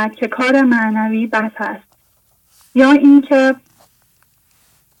می‌دهد که کار معنوی بس است، یا اینکه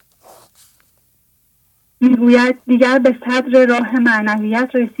میگوید دیگر به صدر راه معنویت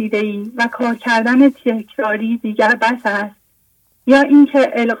رسیده‌ای و کار کردن تکراری دیگر بس است، یا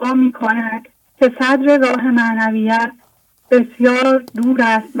اینکه القا می‌کند که صدر راه معنویت بسیار دور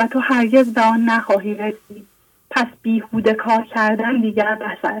است و تو هرگز به آن نخواهی رسید، پس بیهوده کار کردن دیگر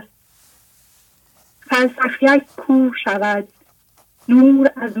بس است. فلسفیک کور شود، نور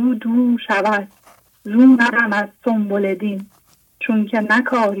از او دور شود، زو نرم از سنبل دین، چون که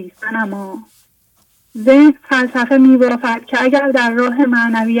نکاری صنما. ذهن فلسفه می‌بافد که اگر در راه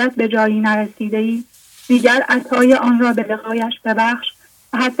معنویت به جایی نرسیده‌ای، دیگر عطای آن را به لقایش ببخش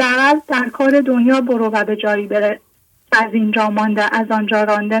و حداقل در کار دنیا برو و به جایی بره از اینجا مانده از آنجا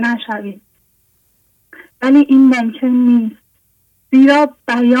رانده نشوی. ولی این ممکن نیست، زیرا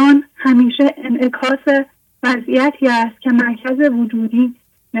بیان همیشه انعکاس وضعیتی است که مرکز وجودی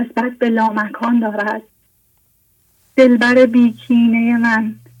نسبت به لامکان دارد. دلبر بیکینه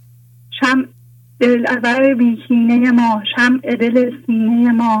من، دلبر بیکینه ما، شمع دل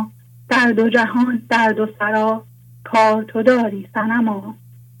سینه ما، در دو جهان در دو سرا، کار تو داری صنما.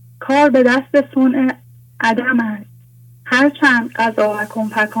 کار به دست صنع عدم است، هرچند قضا و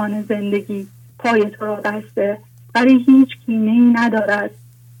کنفکان زندگی پای تو را بسته، ولی هیچ کینه‌ای ندارد.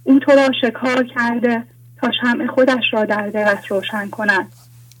 او تو را شکار کرده تا شمع خودش را در دلت روشن کند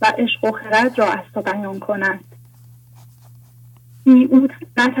و عشق و خرد را از تو بیان کند. بی او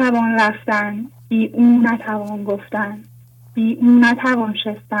نتوان رفتن، بی او نتوان گفتن، بی او نتوان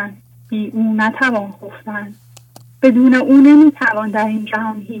شستن، بی او نتوان خفتن. بدون او نمیتوان در این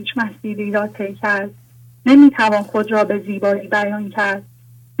جهان هیچ مسیری را طی کرد، نمیتوان خود را به زیبایی بیان کرد،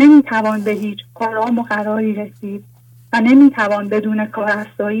 نمیتوان به هیچ آرام و قراری رسید و نمیتوان بدون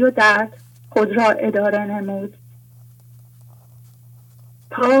کارافزایی و درد خود را اداره نمود.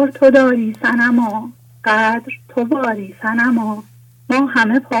 کار تو داری صنما، قدر تو باری صنما، ما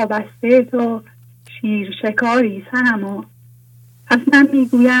همه پابسته تو، شیر شکاری صنما. پس من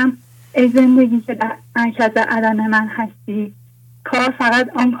میگویم ای زندگی که در مرکز عدم من هستی، کار فقط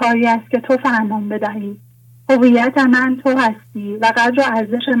آن کاری است که تو فرمان بدهی. هویت من تو هستی و قدر و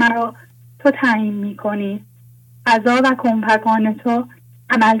ارزش مرا تو تعیین می‌کنی. قضا و کنپکان تو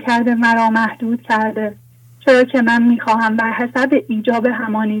عملکرد مرا محدود کرده، چرا که من می‌خواهم بر حسب ایجاب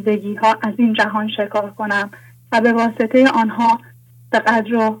همانیدگی‌ها از این جهان شکار کنم و به واسطه آنها به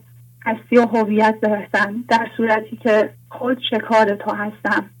قدر و هستی و هویت برسم، در صورتی که خود شکار تو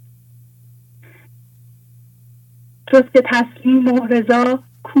هستم. جز که تسلیم و رضا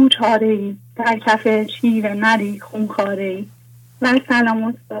کو چاره‌ای، در کف شیر نری خونخواره‌ای. و سلام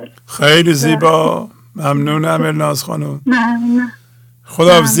استاد. خیلی زیبا. ممنونم الناز خانم. ممنون.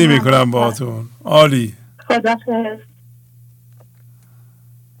 خداحافظی میکنم باهاتون. عالی. خداحافظ.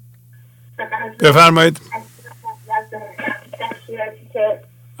 بفرمایید.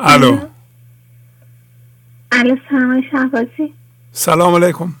 الو. سلام شهبازی. سلام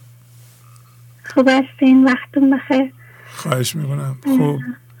علیکم. خوب هستین؟ وقتون بخیر. خواهش میکنم. خوب.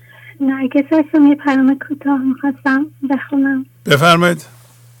 نرگس هستم. یه پیام کوتاه میخواستم بخونم. بفرمایید.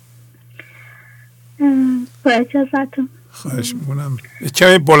 با اجازتون. خواهش میکنم.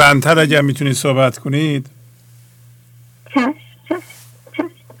 کمی بلندتر اگر میتونید صحبت کنید. چشم.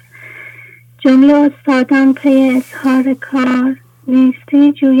 جمله استادان پی اظهار کار،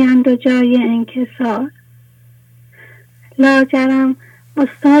 نیستی جویند و جای انکسار. لاجرم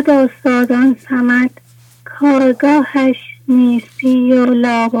استادان صمد، کارگاهش نیستی و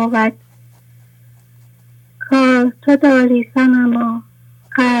لا بود. کار تو داری صنما،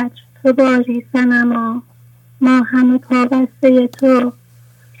 قدر تو باری صنما. ما همه پابسته تو،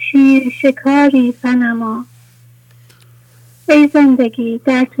 شیر شکاری صنما. ای زندگی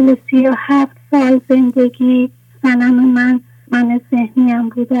در طول 37 سال زندگی، صنم من ذهنیم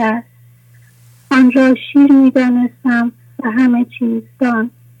بوده است. آن را شیر می دانستم و همه چیز دان.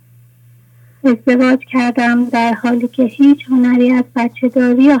 ازدواج کردم در حالی که هیچ هنری از بچه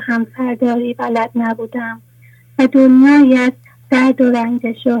داری یا همسرداری بلد نبودم و دنیایی از درد و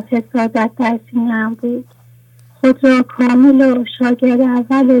رنجش و حسادت در سینه‌ام بود. خود را کامل و شاگرد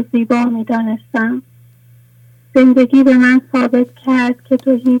اول و زیبا می دانستم. زندگی به من ثابت کرد که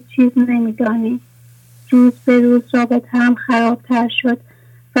تو هیچ چیز نمی‌دانی. روز به روز رابطه‌ام خرابتر شد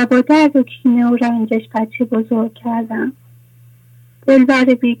و با درد و کینه و رنجش بچه بزرگ کردم. دلبر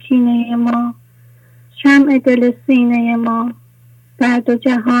بیکینه ما، شمع دل سینه ما، درد و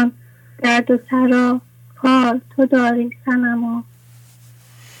جهان، درد و سرا، کار تو داری صنما.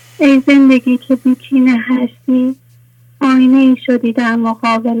 ای زندگی که بیکینه هستی، آینه ای شدی در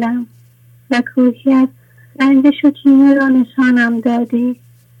مقابلم و کوهی از رنجش و کینه را نشانم دادی،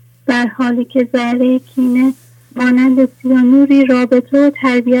 در حالی که ذره کینه مانند سیانوری رابطه و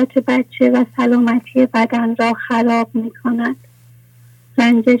تربیت بچه و سلامتی بدن را خراب می کند.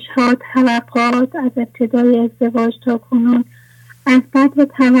 رنجش ها، توقعات از ابتدای ازدواج تا کنون، از بدو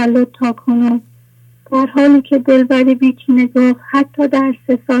تولد تا کنون، در حالی که دلبری بیکینه گفت حتی در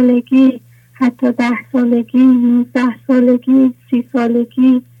 3 سالگی، حتی 10 سالگی، 19 سالگی، 30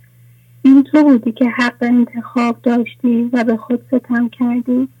 سالگی، این تو بودی که حق انتخاب داشتی و به خود ستم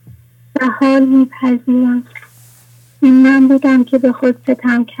کردی. و حال میپذیرم این من بودم که به خود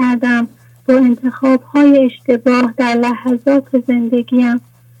ستم کردم با انتخاب‌های اشتباه در لحظات زندگیم.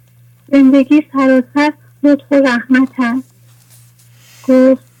 زندگی سراسر لطف و رحمت است.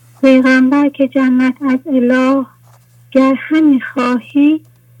 گفت پیغمبر که جنت از اله، گر همی خواهی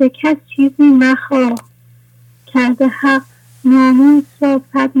به کس چیزی مخواه. کرده حق ناموس را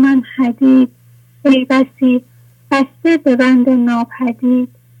 100 من حدید، ای بسی بسته به بند ناپدید.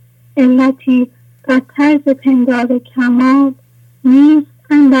 علتی بدتر ز پندار کمال، نیست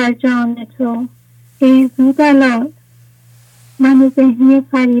اندر جان تو ای زودلال. من ذهنی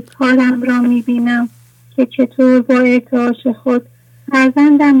فریبکارم را میبینم که چطور با ارتعاش خود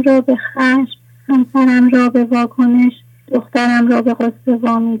فرزندم را به خشم، همسرم را به واکنش، دخترم را به غصه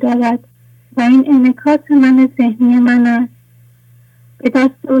وامی دارد و این انعکاس من ذهنی من است. به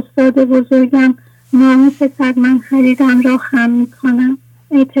دست استاد بزرگم ناموس 100 من خریدم را خم میکنم.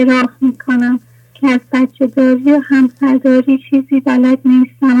 اعتراف میکنم که از بچه داری و همسرداری چیزی بلد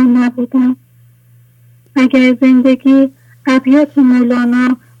نیستم و نبودم. اگر زندگی ابیات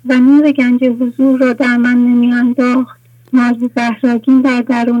مولانا و نور گنج حضور را در من نمی انداخت، ناز زهراگین در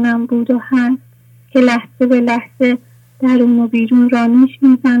درونم بود و هست که لحظه به لحظه درون و بیرون را نیش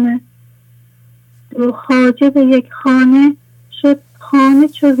میزند. دو خواجه به یک خانه شد خانه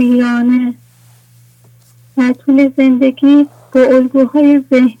چو ویرانه. در طول زندگی با الگوهای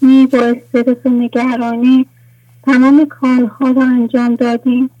ذهنی، با استرس و نگرانی تمام کارها را انجام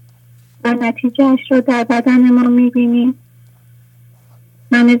دادیم و نتیجهش را در بدن ما میبینیم.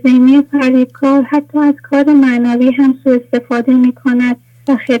 من ذهنی فریبکار حتی از کار معنوی هم سوء استفاده می کند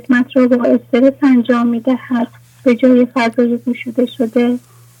و خدمت را با استرس انجام می دهد به جای فضای گشوده شده.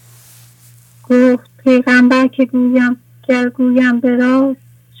 گفت پیغمبر که گویم به راست،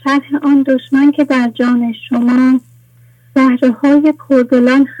 شرح آن دشمن که در جان شما زهره های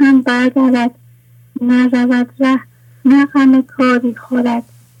کردلان هم بردارد، نرود ره نه غم کاری خورد.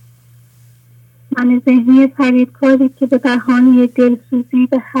 من ذهنی فریبکاری که به بهانه دلسوزی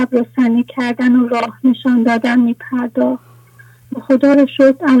به حبر و سنی کردن و راه نشان دادن می پرداخت. خدا را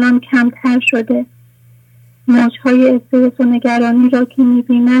شکر الان کمتر شده. موجهای استرس و نگرانی را که می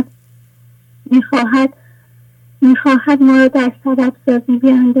بیند میخواهد ما را در سبب سازی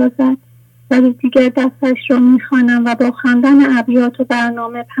بیاندازد، ولی دیگر دستش را میخوانم و با خواندن ابیات و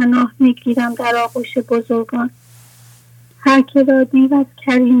برنامه پناه میگیرم در آغوش بزرگان. هر که را دیو از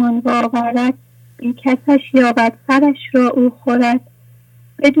کریمان آورد، بی کسش یابد سرش را او خورد.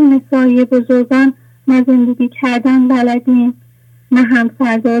 بدون سایه بزرگان نه زندگی کردن بلدیم، نه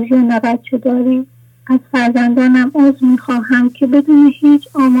همسرداری و نه بچه داری. از فرزندانم عذر میخواهم که بدون هیچ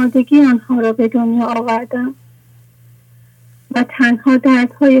آمادگی آنها را به دنیا آوردم و تنها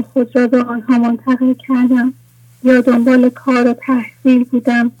دردهای خود را به آنها منتقل کردم. یا دنبال کار و تحصیل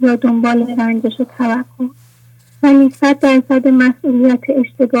بودم یا دنبال رنجش و توقع، ولی 100% مسئولیت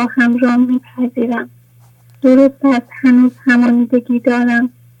اشتباه هم را میپذیرم. درست است هنوز همانیدگی دارم،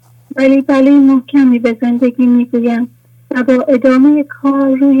 ولی بله محکمی به زندگی میگویم و با ادامه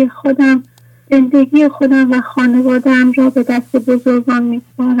کار روی خودم، زندگی خودم و خانواده‌ام را به دست بزرگان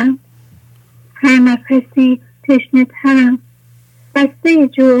میسپارم. هر نفسی تشنه ترم، بسته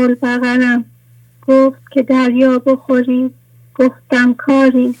جول بغلم. گفت که دریا بخوری، گفتم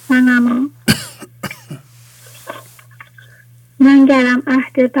کاری صنما. منگرم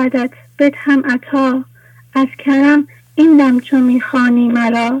عهد بدت بدهم عطا، از کرم این دم چو میخوانی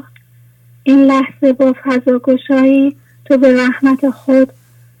مرا. این لحظه با فضا گشایی تو به رحمت خود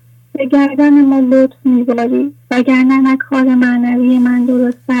به گردن ما لطف میباری، وگرنه نه کار معنوی من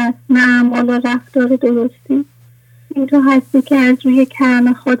درست است نه اعمال و رفتار درستی. این تو هستی که از روی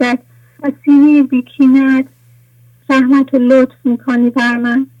کرم خودت و سینه بیکینت رحمت و لطف میکنی بر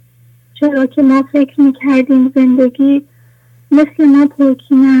من. چرا که ما فکر میکردیم زندگی مثل ما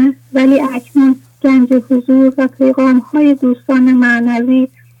پرکینه است، ولی اکنون گنج حضور و پیغامهای دوستان معنوی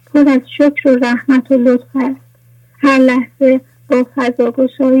پر از شکر و رحمت و لطف است. هر لحظه با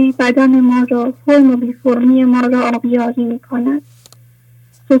فضاگشایی بدن ما را، فرم و بی فرمی ما را آبیاری می کند.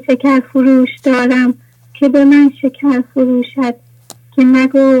 تو شکر فروش دارم که به من شکر فروشد، که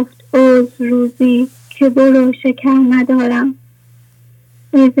نگفت اوز روزی که برو شکر ندارم.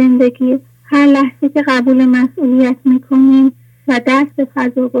 ای زندگی، هر لحظه که قبول مسئولیت می کنیم و دست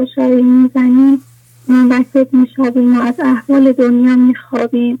فضاگشایی می زنیم، منبسط می شویم و از احوال دنیا می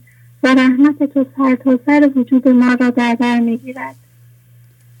خوابیم و رحمت تو سر تا سر وجود ما را در بر می گیرد.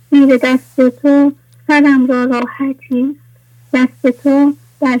 زیر دست تو سرم را راحتی، دست تو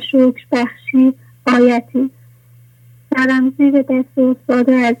در شکر بخشی آیتی. سرم زیر دست استاد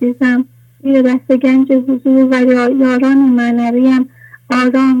عزیزم، زیر دست گنج حضور و یاران معنویم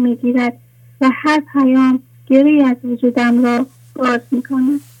آرام می گیرد و هر پیام گری از وجودم را باز می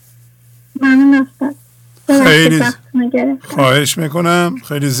کند. ممنون استاد. خیلی خواهش میکنم،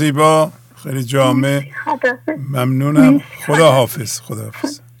 خیلی زیبا، خیلی جامع. ممنونم. خدا حافظ. خدا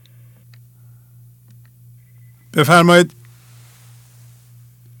حافظ. بفرمایید.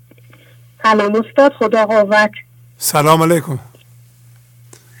 سلام استاد، خدا قوت. سلام علیکم.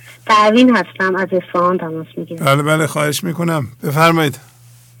 پروین هستم از اصفهان تماس میگیرم. بله بله خواهش میکنم، بفرمایید.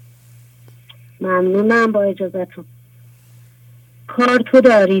 ممنونم. با اجازهتون. کار تو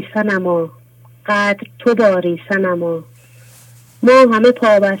داری صنما، قدر تو داری صنما، ما همه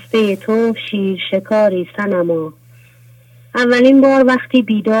پابسته تو شیر شکاری صنما. اولین بار وقتی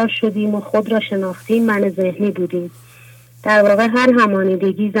بیدار شدیم و خود را شناختیم من ذهنی بودیم. در واقع هر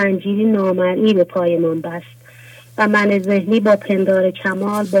همانیدگی زنجیری نامرئی به پایمان بست و من ذهنی با پندار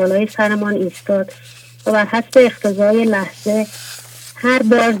کمال بالای سرمان ایستاد و بر حسب اقتضای لحظه هر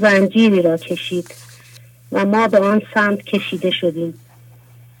بار زنجیری را کشید و ما به آن سمت کشیده شدیم.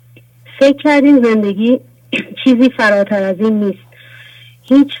 فکر کردیم زندگی چیزی فراتر از این نیست.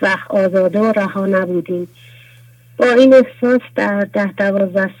 هیچ وقت آزاده و رها نبودیم. با این احساس در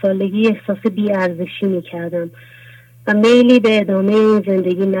 10-12 سالگی احساس بی‌ارزشی می‌کردم و میلی به ادامه این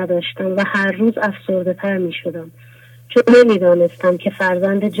زندگی نداشتم و هر روز افسرده تر می‌شدم، چون نمی‌دانستم که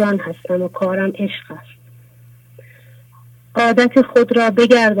فرزند جان هستم و کارم عشق است. عادت خود را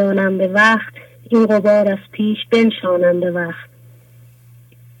بگردانم به وقت، این غبار از پیش بنشانم به وقت.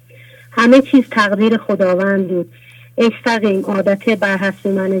 همه چیز تقدیر خداوند بود. ای سقیم، عادت بر حسب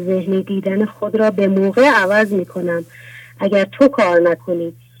من ذهنی دیدن خود را به موقع عوض می کنم اگر تو کار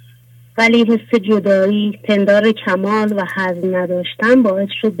نکنی. ولی حس جدایی، پندار کمال و حزم نداشتن باعث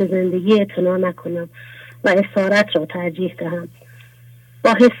شد به زندگی اعتنا نکنم و اسارت را ترجیح دهم.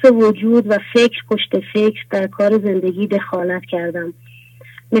 با حس وجود و فکر پشت فکر در کار زندگی دخالت کردم.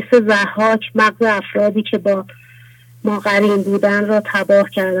 مثل ضحاک مغز افرادی که با ما قرین بودن را تباه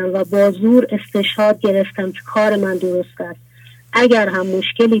کردم و با زور استشهاد گرفتم که کار من درست است. اگر هم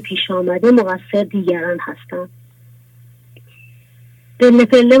مشکلی پیش آمده مقصر دیگران هستند. پله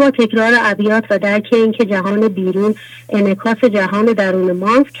پله با تکرار ابیات و درک اینکه جهان بیرون انعکاس جهان درون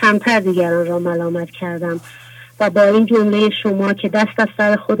ماست کمتر دیگران را ملامت کردم و با این جمله شما که دست از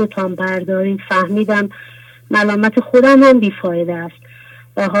سر خودتان بردارید فهمیدم ملامت خودم هم بیفایده است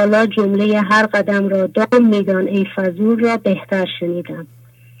و حالا جمله هر قدم را دام میدان ای فضول را بهتر شنیدم.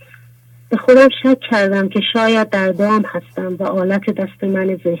 به خودم شک کردم که شاید در دام هستم و آلت دست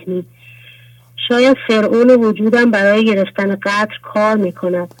من ذهنی. شاید فرعون وجودم برای گرفتن قدر کار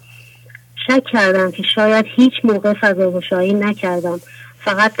میکند. شک کردم که شاید هیچ موقع فضاگشایی نکردم،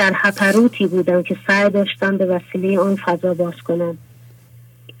 فقط در هپروتی بودم که سعی داشتم به وسیله آن فضا باز کنم.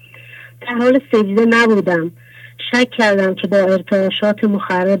 در حال سجده نبودم. شک کردم که با ارتعاشات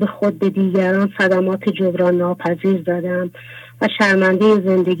مخرب خود به دیگران صدمات جبران ناپذیر زدم و شرمنده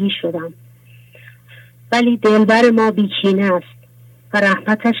زندگی شدم. ولی دلبر ما بیکینه است و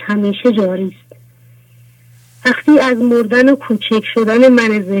رحمتش همیشه جاری است. وقتی از مردن و کوچک شدن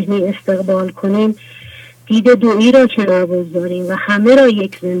من ذهنی استقبال کنیم، دید دویی را کنار بگذاریم و همه را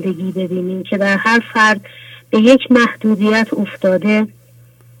یک زندگی ببینیم که در هر فرد به یک محدودیت افتاده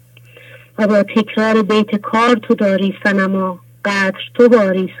و با تکرار بیت کار تو داری سنما، قدر تو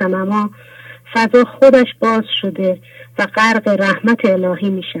باری سنما، فضا خودش باز شده و غرق رحمت الهی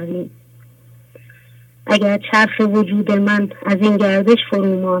می شویم. اگر چرخ وجود من از این گردش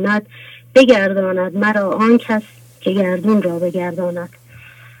فرو ماند، بگرداند مرا آن کس که گردون را بگرداند.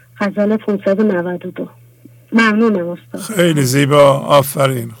 غزل 592. ممنونم استاد. خیلی زیبا،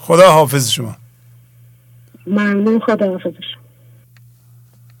 آفرین. خدا حافظ شما. ممنون، خدا حافظ شما.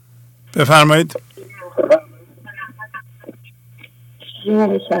 بفرمایید.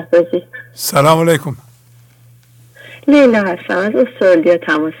 سلام علیکم. لیلا هستم، از استرالیا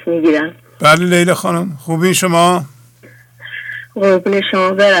تماس میگیرم. بله لیلا خانم، خوبی شما؟ قربون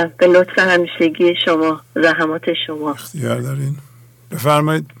شما برم، به لطف همیشگی شما، زحمات شما. اختیار دارین،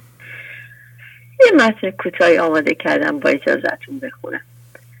 بفرمایید. یه متن کوتاهی آماده کردم، با اجازهتون بخونم.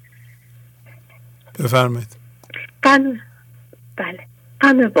 بفرمایید.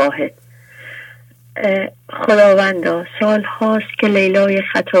 غم واحد. خداوندا، سال هاست که لیلای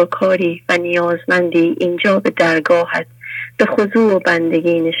خطاکاری و نیازمندی اینجا به درگاهت به خضوع و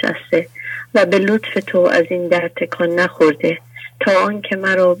بندگی نشسته و به لطف تو از این در تکان نخورده تا آن که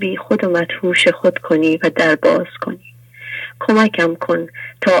مرا بی خود و مدهوش خود کنی و در باز کنی. کمکم کن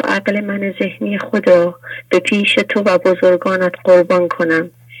تا عقل من ذهنی خود را به پیش تو و بزرگانت قربان کنم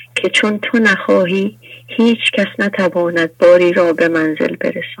که چون تو نخواهی هیچ کس نتواند باری را به منزل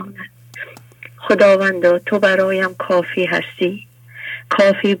برساند. خداوندا، تو برایم کافی هستی.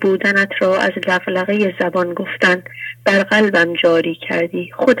 کافی بودنت را از لغلغه زبان گفتن بر قلبم جاری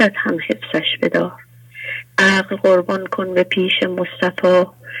کردی، خودت هم حفظش بدار. عقل قربان کن به پیش مصطفی،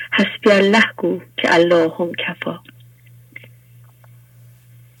 حسبی الله گو که اللهم کفا.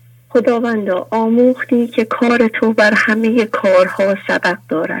 خداوندا، آموختی که کار تو بر همه کارها سبق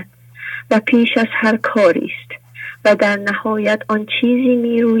دارد و پیش از هر کاری است و در نهایت آن چیزی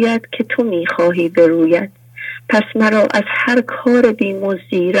می روید که تو می خواهی بروید. پس مرا از هر کار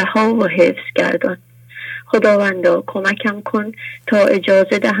بی‌مزدی رها و حفظ گردان. خداوندا، کمکم کن تا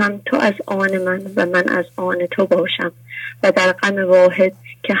اجازه دهم تو از آن من و من از آن تو باشم و در غم واحد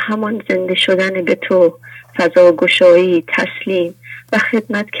که همان زنده شدن به تو، فضاگشایی، تسلیم و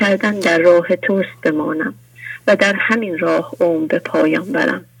خدمت کردن در راه توست بمانم و در همین راه عمر به پایان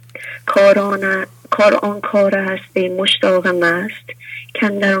برم. کار آن کار است ای مشتاق مست،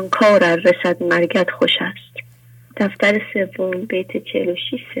 کاندر آن کار رسد مرگت خوش است. دفتر سوم، بیت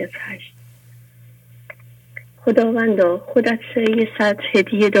 4608. خداوندا، خودت سری صد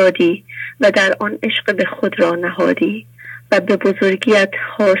هدیه دادی و در آن عشق به خود را نهادی و به بزرگیت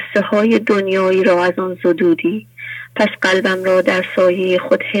خواسته های دنیایی را از آن زدودی. پس قلبم را در سایه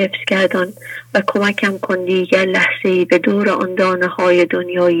خود حفظ گردان و کمکم کن دیگر لحظه‌ای به دور آن دانه های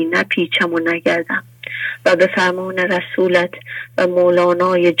دنیایی نپیچم و نگردم و به فرمان رسولت و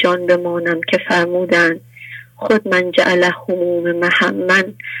مولانای جان بمانم که فرمودند خود من جعل هموم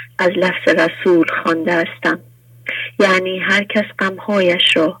محمن از لفظ رسول خوانده استم. یعنی هر کس غمهایش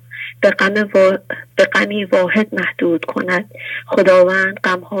را به غمی واحد محدود کند. خداوند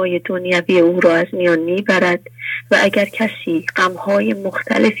غمهای دنیوی او را از میان میبرد و اگر کسی غمهای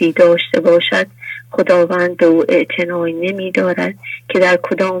مختلفی داشته باشد خداوند به او اعتنایی نمی دارد که در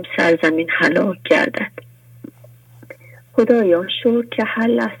کدام سرزمین هلاک گردد. خدایا شکر که هر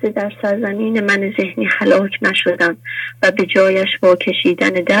لحظه در سرزمین من ذهنی هلاک نشدم و به جایش با کشیدن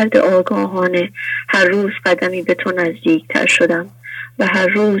درد آگاهانه هر روز قدمی به تو نزدیکتر شدم و هر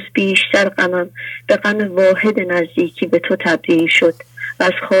روز بیشتر غمم به غم واحد نزدیکی به تو تبدیل شد و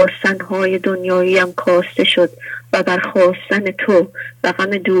از خواستنهای دنیاییم کاسته شد و بر خواستن تو و غم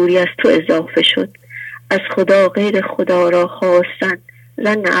دوری از تو اضافه شد. از خدا غیر خدا را خواستن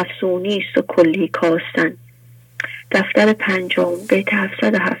ظن افزونی است و کلی کاستن. دفتر 5 بیت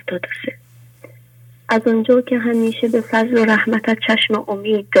 773. از اونجا که همیشه به فضل و رحمتت چشم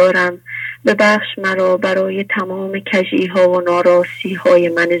امید دارم ببخش مرا برای تمام کجی ها و ناراستی های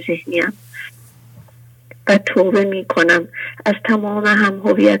من ذهنیم و توبه می کنم از تمام هم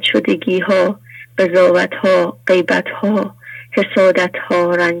هویت شدگی ها، قضاوت ها، غیبت ها، حسادت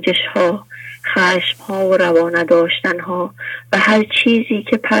ها، رنجش ها، خشم ها و روا نداشتن ها و هر چیزی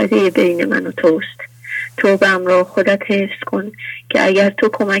که پرده بین من و توست. توبه‌ام را خودت حفظ کن که اگر تو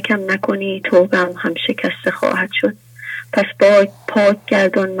کمکم نکنی توبه‌ام هم شکسته خواهد شد. پس پاک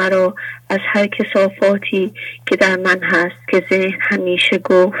گردان مرا از هر کثافاتی که در من هست که ذهن همیشه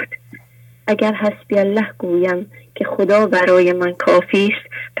گفت اگر حسبی الله گویم که خدا برای من کافی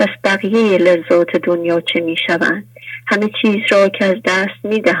است پس بقیه لذات دنیا چه می شوند؟ همه چیز را که از دست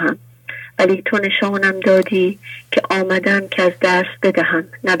می دهم ولی تو نشانم دادی که آمدم که از دست بدهم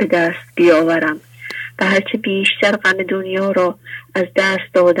نه به دست بیاورم و هرچه بیشتر غم دنیا را از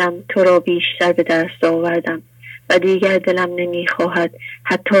دست دادم تو را بیشتر به دست آوردم و دیگر دلم نمیخواهد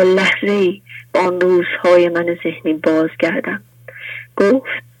حتی لحظه‌ای به آن روزهای من ذهنی بازگردم.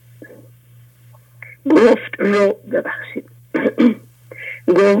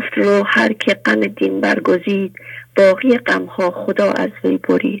 گفت رو هر که غم دین برگزید باقی غمها خدا از وی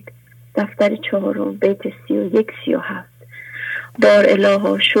برید. دفتر 4 بیت 31-37. بار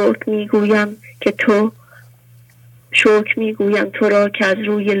الها شکر میگویم تو را که از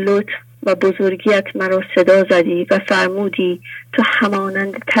روی لطف و بزرگیت مرا صدا زدی و فرمودی تو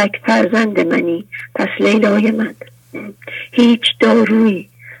همانند تک فرزند منی. پس لیلای من هیچ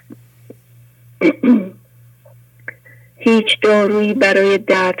دارویی برای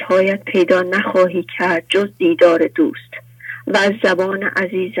دردهایت پیدا نخواهی کرد جز دیدار دوست. و از زبان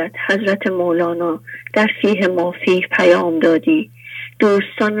عزیزت حضرت مولانا در فیه مافیه پیام دادی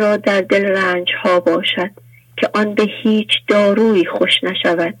دوستان را در دل رنج ها باشد که آن به هیچ دارویی خوش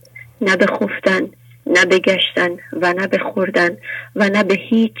نشود، نه به خفتن، نه به گشتن و نه به خوردن و نه به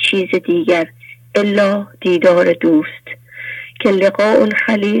هیچ چیز دیگر الا دیدار دوست که لقاء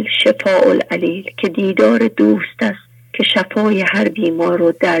الخلیل شفاء العلیل که دیدار دوست است که شفای هر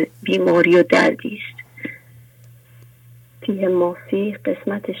بیماری و دردی است. فیه مافی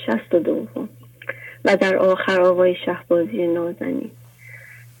قسمت 62. و در آخر آقای شهبازی نازنین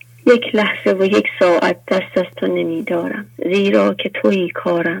یک لحظه و یک ساعت دست از تو نمی دارم زیرا که تویی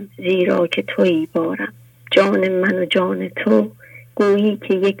کارم، زیرا که تویی بارم. جان من و جان تو گویی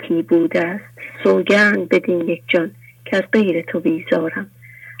که یکی بوده است سوگند بدین یک جان که از غیر تو بیزارم.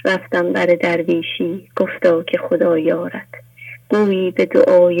 رفتم بر درویشی گفتا که خدا یارت گویی به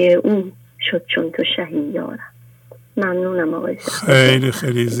دعای او شد چون تو شهی یارم. ممنونم آقای شهبازی. خیلی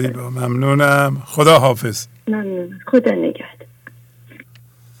خیلی زیبا، ممنونم. خدا حافظ. ممنونم. خدا نگهدار.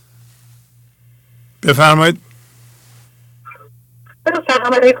 بفرمایید.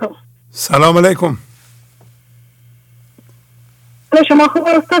 سلام علیکم. سلام علیکم. شما خوب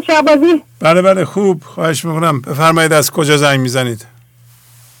استاد شهبازی؟ بله خوب، خواهش میکنم. بفرمایید از کجا زنگ میزنید؟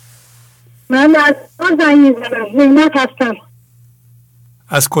 من از زنگ میزنم. زینت هستم.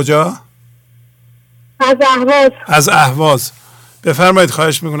 از کجا؟ از اهواز. از اهواز. بفرمایید،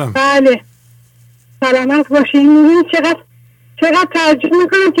 خواهش میکنم. بله. سلامت باشین. میبینید چقدر تعجب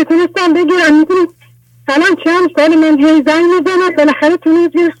میکنم که تونستم بگیرم. میکنید الان چند سال من هی زنگ میزنم بالاخره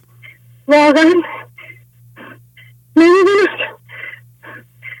تونستم. واقعا نمیدونم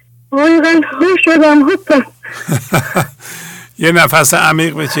واقعا خوش شدم. یه نفس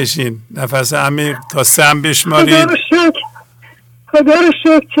عمیق بکشین، نفس عمیق تا 3 بشمارید. خدا رو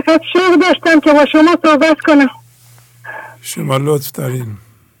شکر چقدر شوق داشتم که با شما صحبت کنم. شما لطف دارین.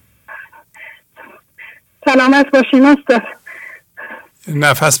 سلامت باشین استاد.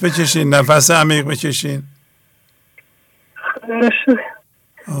 نفس بکشین، نفس عمیق بکشین. خدا رو شکر.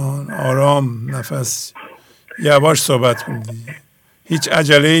 آرام نفس یواش صحبت کنید. هیچ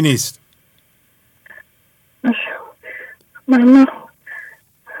عجله‌ای نیست. ممنون.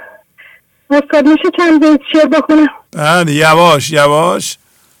 استاد میشه چند بیت شعر بخونم؟ بله یواش یواش،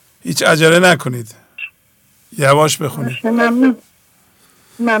 هیچ عجله نکنید، یواش بخونید.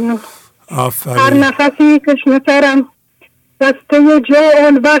 ممنون. آفرین. هر نفسی کشمترم دسته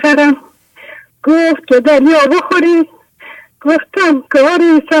جان بغرم، گفت که دریا بخوری، گفتم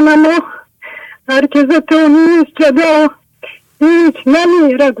کاری سنما، هر که ز تو نیست جدا هیچ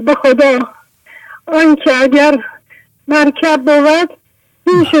نمیرد به خدا، آنکه اگر مرکب بود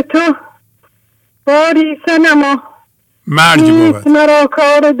پیش تو باری سنما، مرگ بود مرا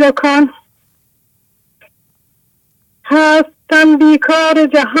کار دکان، هستم بیکار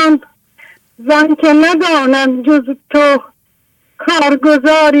جهان، زن که ندانم جز تو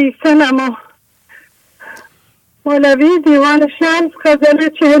کارگزاری سنما. مولوی دیوان شمس غزل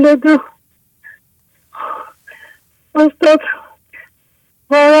 42. استاد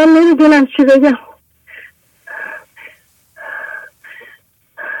واقعا نمیدونم چی بگم.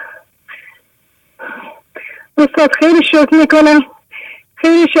 استاد خیلی شکر میکنم،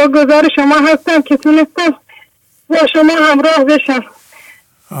 خیلی شکرگزار شما هستم که تونستم با شما همراه بشم.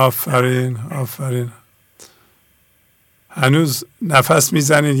 آفرین آفرین. هنوز نفس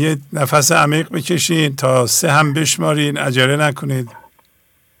میزنین، یه نفس عمیق بکشین تا 3 هم بشمارین، عجله نکنید.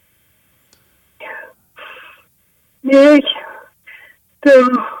 1 2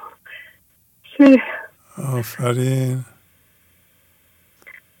 3. آفرین.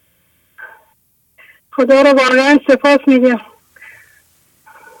 خدا رو واقعا سپاس میگم.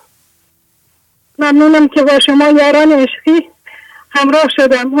 ممنونم که با شما یاران عشقی همراه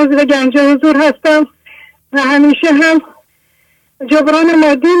شدم. عضو گنج حضور هستم و همیشه هم جبران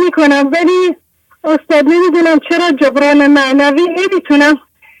مادی میکنم، ولی استاد نمیدونم چرا جبران معنوی نمیتونم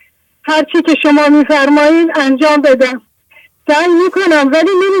هرچی که شما میفرمایید انجام بدم. سعی میکنم ولی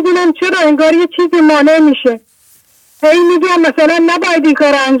نمیدونم چرا، انگار یه چیزی مانع میشه. هی میگم مثلا نباید این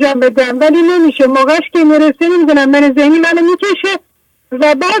کار انجام بدم ولی نمیشه، موقعش که میرسه نمیدونم من ذهنی منو میکشه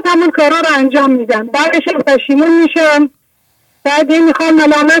و بعد همون کارا رو انجام میدم، بعدش پشیمون میشم، بعد میخوام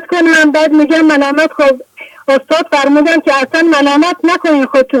ملامت کنم، بعد میگم ملامت خب استاد فرمودن که اصلا ملامت نکنین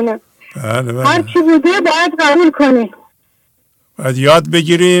خودتونه. بله. هر چی بوده باید قبول کنین. باید یاد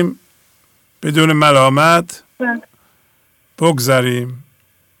بگیریم بدون ملامت بگذاریم،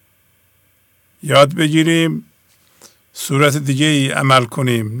 یاد بگیریم صورت دیگه ای عمل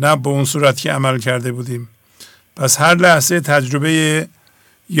کنیم، نه به اون صورت که عمل کرده بودیم. پس هر لحظه تجربه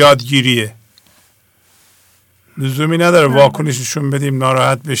یادگیریه، لزومی نداره واکنششون بدیم،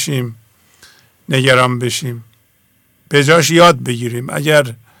 ناراحت بشیم، نگران بشیم. به جاش یاد بگیریم. اگر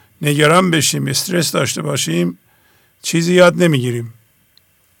نگران بشیم، استرس داشته باشیم، چیزی یاد نمیگیریم.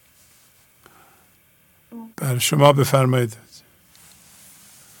 بله شما بفرمایید.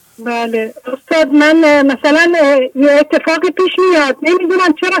 بله استاد، من مثلا یه اتفاقی پیش میاد،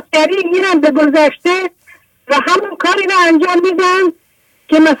 نمیدونم چرا سریع میرم به گذشته و همون کاری رو انجام میدم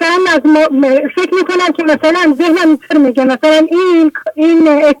که مثلا از فکر میکنم که مثلا ذهنم اینطور میگه مثلا این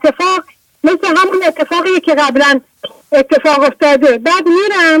اتفاق مثل همون اتفاقیه که قبلا اتفاق افتاده، بعد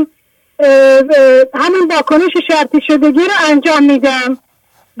میرم همون واکنش شرطی شدگی رو انجام میدم،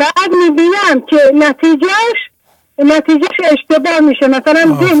 بعد میبینم که نتیجهش اشتباه میشه.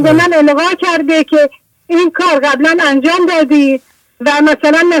 مثلا ذهن به من القا کرده که این کار قبلا انجام دادی و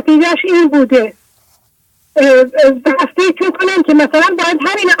مثلا نتیجهش این بوده. فکر کنم که مثلا باید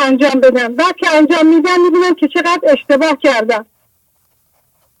همین انجام بدم، بعد که انجام میدم میبینم که چقدر اشتباه کردم.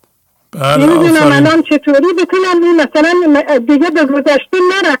 نمیدونم الان چطوری بتونم این مثلا دیگه به گذشته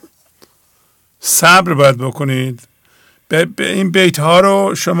نرم. صبر باید بکنید. به این بیت ها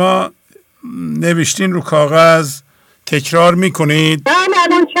رو شما نوشتین رو کاغذ، تکرار میکنید؟ بله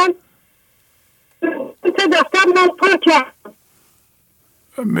الان چند دفتر من پر کردم.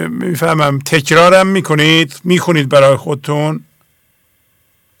 میفهمم. تکرارم میکنید؟ میخونید برای خودتون؟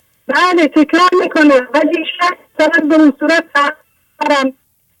 بله تکرار میکنم، ولی شاید به اون صورت دارم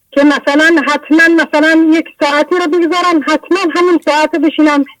که مثلا حتما مثلا 1 ساعتی رو بگذارم، حتما همون ساعت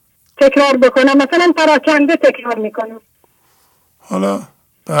بشینم تکرار بکنم، مثلا پراکنده تکرار میکنم. حالا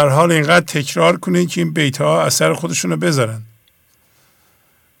به هر حال اینقدر تکرار کنید که این بیت ها اثر خودشونو بذارن.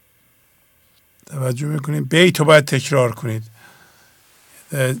 توجه میکنید بیت رو باید تکرار کنید.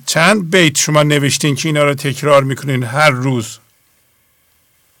 چند بیت شما نوشتین که اینا رو تکرار میکنین هر روز؟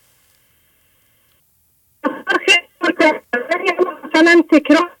 مثلا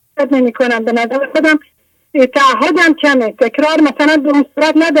تکرار نمی کنم، به نظر خودم تعهدم کمه، تکرار مثلا به اون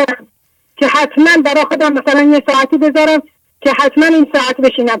صورت ندارم که حتما برای خودم مثلا 1 ساعتی بذارم که حتما این ساعت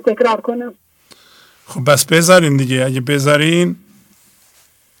بشینم تکرار کنم. خب بس بذارین دیگه. اگه بذارین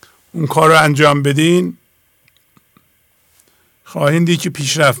اون کار رو انجام بدین خواهین دید که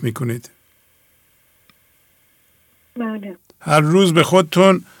پیشرفت میکنید. بله. هر روز به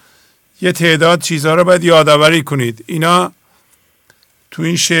خودتون یه تعداد چیزها رو باید یادآوری کنید. اینا تو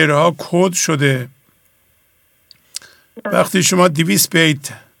این شعرها کد شده. وقتی شما 200 بیت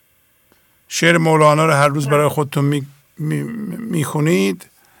شعر مولانا رو هر روز برای خودتون میخونید،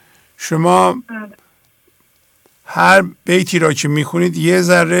 شما هر بیتی را که میخونید یه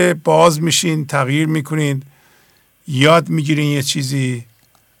ذره باز میشین، تغییر میکنید، یاد میگیرین یه چیزی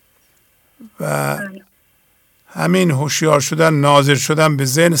و همین هوشیار شدن، ناظر شدن به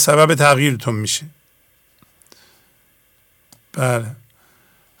ذهن سبب تغییرتون میشه. بله.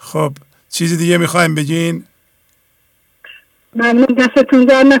 خب چیزی دیگه میخوایم بگین؟ ممنون، دستتون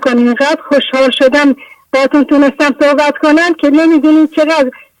در نکنین. اینقدر خوشحال شدم باتون تونستم صحبت کنم که نمیدونین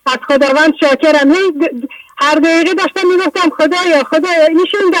چقدر از خداوند شاکرم. هر دقیقه داشتم میگفتم خدایا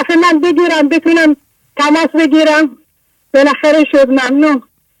میشه این دفعه من بگیرم، بتونم تماس بگیرم. بالاخره شد. ممنون،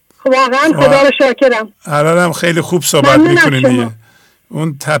 واقعا خدا رو شاکرم. الانم خیلی خوب صحبت میکنین دیگه.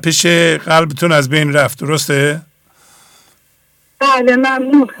 اون تپش قلبتون از بین رفت، درسته؟ بله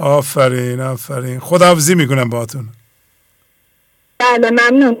ممنون. آفرین. خداحافظی میکنم باهاتون. بله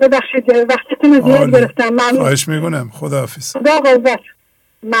ممنون. ببخشید وقتتون رو زیاد گرفتم. ممنون. خواهش میکنم. خداحافظ. خدا قوت.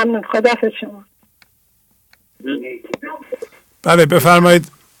 ممنون. خداحافظ شما. بله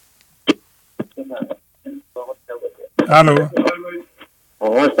بفرمایید. الو.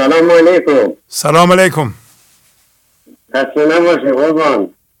 آقا سلام علیکم. سلام علیکم. خسته نباشی قربان.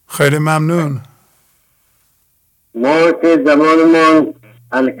 خیلی ممنون. ما که زمانمان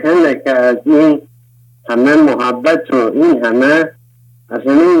الکنه که از این همه محبت و این همه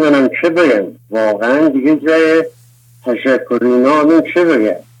اصلا نمیدونم چه بگم. واقعا دیگه جای تشکری نامیم چه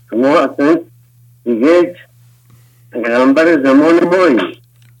بگم. ما اصلا دیگه پیغمبر زمان مایی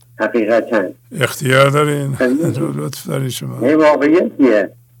حقیقتا. اختیار دارین. لطف دارین شما. نه واقعیتیه.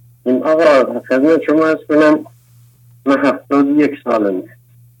 این آقا خدمت شما از کنم من 71 سالمه.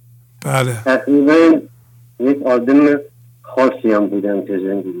 بله. تقریبا یک آدم خاصی هم بودم که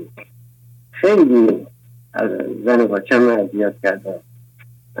زندگی. خیلی از زن و بچه‌م اذیت کردم.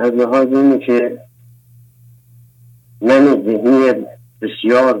 از لحاظ اینه که من ذهنی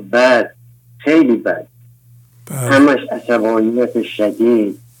بسیار بد، خیلی بد. همش عصبانیت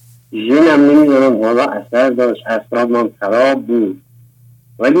شدید. ژنم نمیدونم حالا اثر داشت، اعصابم خراب بود.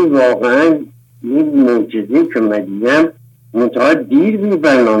 ولی واقعا این معجزه که من دیدم منتها دیر به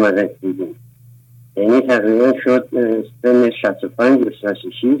برنامه رسیدیم. یعنی تقریبا شد سن 65 و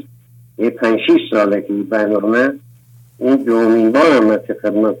 66 یه 5-6 ساله که برنامه این دومین بار هم که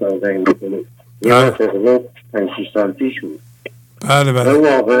خدمت آقای میکنیم. یه تقریبا 5-6 سال پیش بود. بله.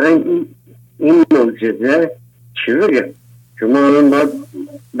 واقعا این معجزه چی بگم؟ شما الان باید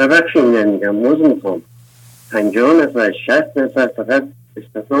ببخشید نمیگم، موضوع میخوام 50 نفر 60 نفر فقط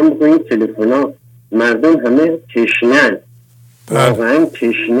استفاده بکنید تلفن ها. مردم همه تشنن. واقعا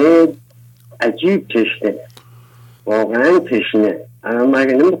تشنه، عجیب تشنه، واقعا تشنه. الان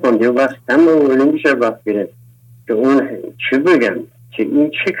مگه نمیخوام یه وقت هم نمیشه وقت گرفت که اون چه بگم که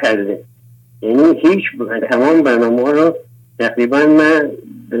این چه کرده. یعنی هیچ تمام برنامه ها رو تقریبا من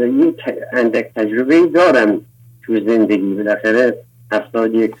یه اندک تجربه دارم تو زندگی. بالاخره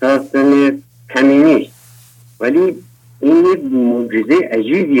 71 سال سن کمی نیست، ولی این یک معجزه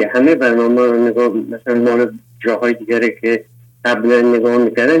عجیبیه. همه برنامه رو نگاه مثلا ما جاهای دیگره که قبلا نگاه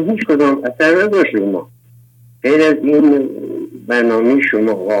میکردن هیچ کدام اثر نداشت ما. غیر از این برنامه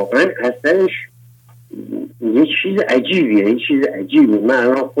شما واقعا اثرش یه چیز عجیبیه، یه چیز عجیبیه. من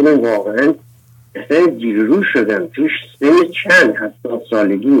الان خودم واقعا اصلا گیرو شدم توش. سن چند 70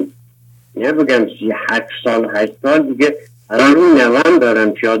 سالگی، نه بگم 38 سال 8 سال دیگه. الان اون نوام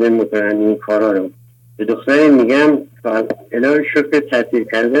دارم پیاده میکنن این کارا رو. به دختری میگم الهی شکر تحصیل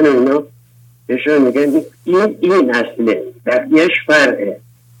کردن اونا بهشون میگن این اصله، بقیهش فرعه.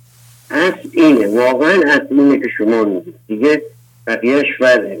 اصل اینه، واقعا اصل اینه که شما میگید دیگه، بقیهش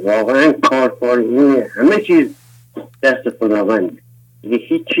فرعه. واقعا کار اینه، همه چیز دست خداونده دیگه.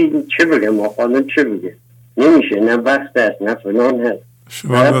 هیچ چیز چه بگم آخوانم چه بگه نمیشه، نه وقت هست نه فلان هست.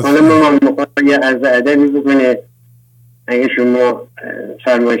 خانم ما مخواه یه عرض ادبی بکنه اگه شما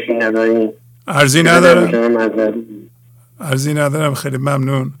فرمایشی ندارین. عرضی ندارم. خیلی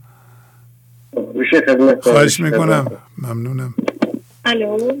ممنون. خواهش میکنم. ممنونم.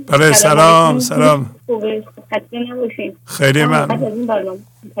 الو. بله سلام. خوبه، خسته نباشین. خیلی ممنون. از این برنامه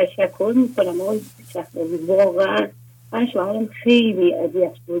تشکر میکنم آقای شهبازی. واقعا من شوهرم خیلی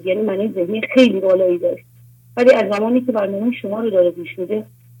اذیت بود، یعنی من ذهنی خیلی بالایی داشت، ولی از زمانی که برنامه شما رو داره گوش میده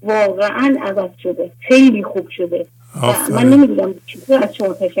واقعا عوض شده، خیلی خوب شده. من نمیدونم چطور از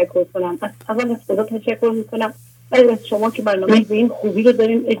شما تشکر کنم. اول از خدا تشکر میکنم ولی از شما که برنامه به این خوبی رو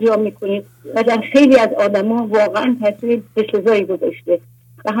دارین اجرا میکنید و در خیلی از آدما واقعا تاثیر بسزایی گذاشته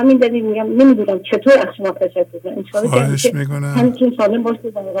و همین دلیل میگم نمیدونم چطور از شما تشکر کنم. انشالله که همچنین سالم باشید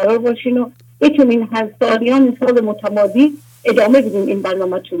و برقرار باشین و بتونین هر سالیان سال متمادی ادامه بدین این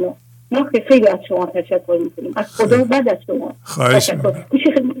برنامه‌تون رو. ما خیلی از شما تشکر میکنیم، از خدا بعد از شما. خواهش میکنم.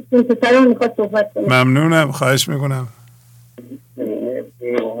 میخواد صحبت کنم. ممنونم، خواهش میکنم.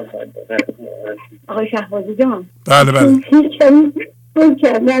 آقای شهبازی جان. بله. فکر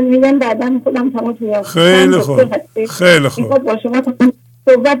کردن میگن بعدن خودم تماس میگم. خیلی خوب. خیلی خوب. با شما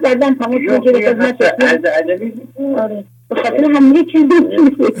صحبت بعدن تماس میگیره. آره. بخاطر همین چیزی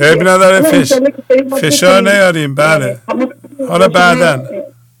اب نداره فشار نیاریم. بله. حالا بعدن.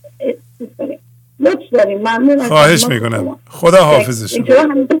 لطف داریم. ممنون. خواهش میکنم. خدا حافظ شما. اینجا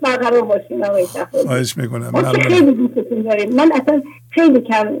همیشه برقرار باشین آقای شهبازی. خواهش میکنم. ممنون. خیلی دوستتون داریم. من اصلا خیلی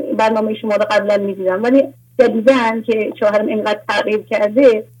کم برنامه شما رو قبلا میدیدم ولی جدیدن که شوهرم اینقدر تغییر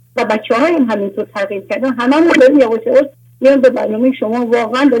کرده و بچه‌های هم همینطور تغییر کردن هممون داریم یواش یواش میان به برنامه شما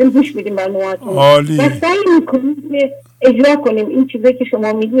واقعا داریم گوش میدیم برنامه‌تون. عالی. و سعی میکنیم که اجرا کنیم این چیزایی که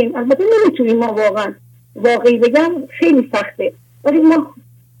شما میگین. البته نمیتونیم ما واقعا واقعی بگم خیلی سخته ولی ما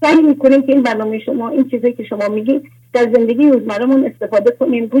سعی میکنیم که این برنامه شما این چیزایی که شما میگین در زندگی روزمره‌مون استفاده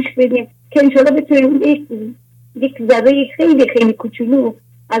کنیم گوش بدیم که ان شاءالله بتونیم یک ذره خیلی خیلی کوچولو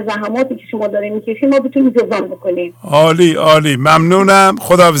از زحماتی که شما دارین میکشین ما بتونیم جبران بکنیم. عالی عالی. ممنونم.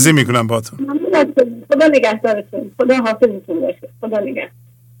 خداحافظی میکنم باهاتون. ممنونم. خدا نگهدارتون. خدا حافظتون باشه. خدا نگهدار.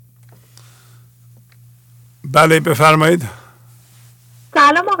 بله بفرمایید.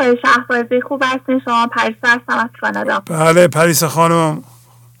 سلام آقای شهبازی، خوب هستین شما؟ پریسا هستم از کانادا. بله پریسا خانم.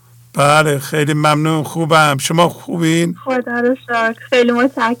 بله خیلی ممنون، خوبم. شما خوبین؟ خدا رو شکر. خیلی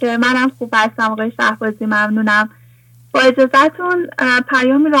متشکرم. منم خوب هستم آقای شهبازی، ممنونم. با اجازهتون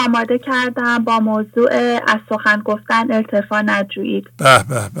پیامی رو آماده کردم با موضوع از سخن گفتن ارتفاع نجویید. به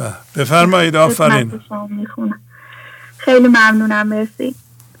به به. بفرمایید. آفرین. خیلی ممنونم. مرسی.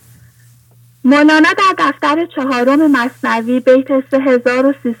 مولانا در دفتر 4 مثنوی بیت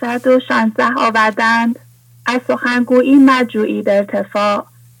 3316 آوردند: از سخنگویی مجویید ارتفاع،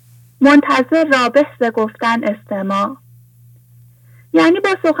 منتظر رابح ز گفتن استماع. یعنی با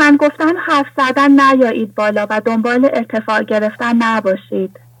سخن گفتن حرف زدن نیایید بالا و دنبال ارتفاع گرفتن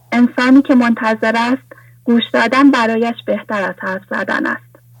نباشید. انسانی که منتظر است گوش دادن برایش بهتر از حرف زدن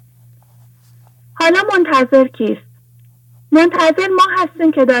است. حالا منتظر کیست؟ منتظر ما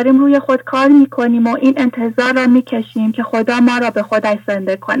هستیم که داریم روی خود کار میکنیم و این انتظار را میکشیم که خدا ما را به خودش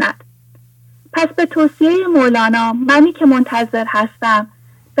زنده کند. پس به توصیه مولانا منی که منتظر هستم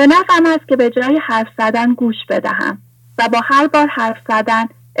به نفعم است که به جای حرف زدن گوش بدهم و با هر بار حرف زدن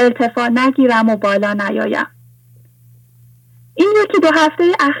ارتفاع نگیرم و بالا نیایم. این 1-2 هفته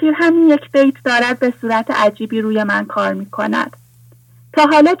اخیر همین یک بیت دارد به صورت عجیبی روی من کار می کند. تا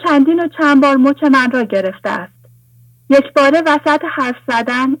حالا چندین و چند بار مچ من را گرفته است. یک باره وسط حرف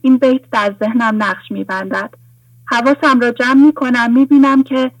زدن این بیت در ذهنم نقش می بندد. حواسم را جمع می کنم، می بینم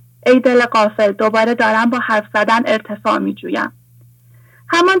که ای دل غافل دوباره دارم با حرف زدن ارتفاع می جویم.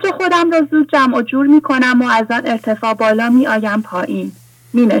 همانجا خودم را زود جمع و جور می کنم و از آن ارتفاع بالا می آیم پایین.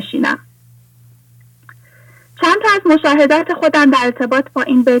 می نشینم. چند تا از مشاهدات خودم در ارتباط با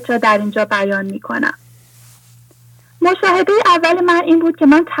این بیت را در اینجا بیان می کنم. مشاهده اول من این بود که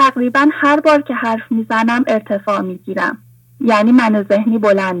من تقریبا هر بار که حرف می زنم ارتفاع می گیرم. یعنی من ذهنی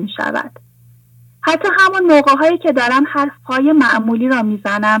بلند می شود. حتی همون موقع هایی که دارم حرف های معمولی را می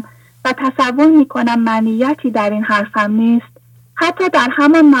زنم و تصور می کنم معنیتی در این حرفم نیست، حتی در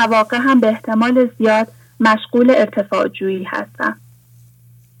همان مواقع هم به احتمال زیاد مشغول ارتفاع جویی هستم.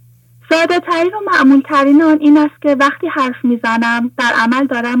 ساده ترین و معمول ترین آن این است که وقتی حرف میزنم در عمل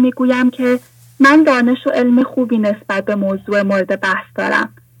دارم میگویم که من دانش و علم خوبی نسبت به موضوع مورد بحث دارم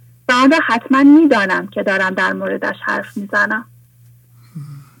و آن را حتما میدانم که دارم در موردش حرف میزنم.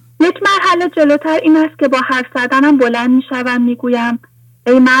 یک مرحله جلوتر این است که با حرف زدنم بلند میشوم میگویم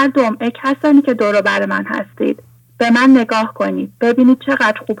ای مردم، ای کسانی که دور و بر من هستید، به من نگاه کنید، ببینید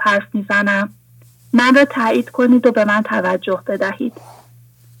چقدر خوب حرف میزنم. من را تایید کنید و به من توجه بدهید.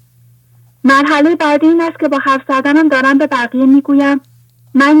 مرحله بعدی این است که با حرف زدنم دارم به بقیه میگویم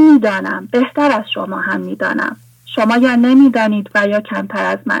من میدانم، بهتر از شما هم میدانم. شما یا نمیدانید و یا کمتر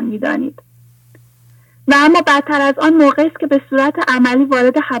از من میدانید. و اما بدتر از آن موقعی است که به صورت عملی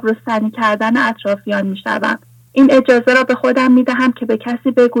وارد حبرستنی کردن اطرافیان میشوم. این اجازه را به خودم میدهم که به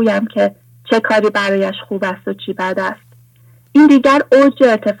کسی بگویم که چه کاری برایش خوب است و چی بد است. این دیگر اوج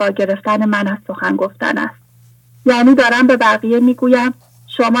ارتفاع گرفتن من از سخن گفتن است. یعنی دارم به بقیه میگویم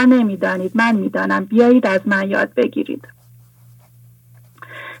شما نمیدانید، من میدانم، بیایید از من یاد بگیرید.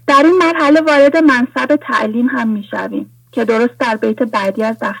 در این مرحله وارد منصب تعلیم هم میشویم که درست در بیت بعدی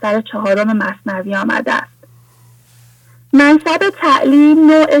از دفتر 4 مثنوی آمده است. منصب تعلیم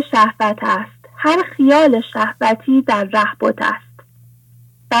نوع شهوت است، هر خیال شهوتی در ره بت است.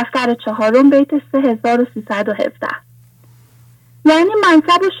 دفتر 4 بیت 3317. یعنی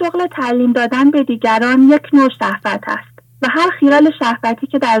منصب و شغل تعلیم دادن به دیگران یک نوع شهوت است و هر خیال شهوتی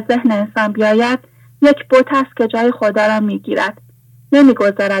که در ذهن انسان بیاید یک بت است که جای خدا را میگیرد،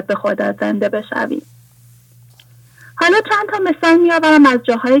 نمیگذارد به خدا زنده بشوی. حالا چند تا مثال میآورم از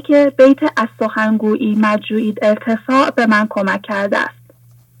جاهایی که بیت از سخنگویی مجوید ارتفاع به من کمک کرده است.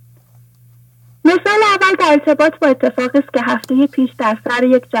 مثال اول در ارتباط با اتفاقی است که هفته پیش در سر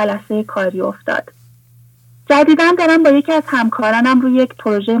یک جلسه کاری افتاد. جدیداً دارم با یکی از همکارانم روی یک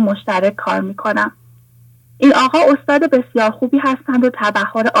پروژه مشترک کار میکنم. این آقا استاد بسیار خوبی هستند و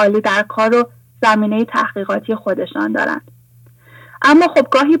تبحر عالی در کار و زمینه تحقیقاتی خودشان دارند. اما خب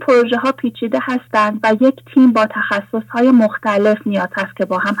گاهی پروژه ها پیچیده هستند و یک تیم با تخصص های مختلف نیاز هست که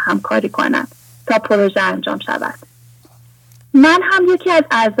با هم همکاری کنند تا پروژه انجام شود. من هم یکی از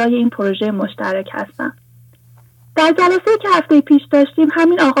اعضای این پروژه مشترک هستم. در جلسه که هفته پیش داشتیم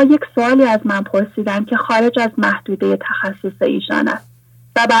همین آقا یک سوالی از من پرسیدن که خارج از محدوده تخصص ایشان است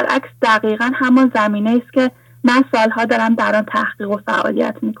و برعکس دقیقاً همان زمینه است که من سالها دارم در آن تحقیق و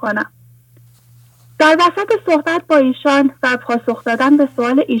فعالیت میکنم. در وسط صحبت با ایشان و پاسخ دادن به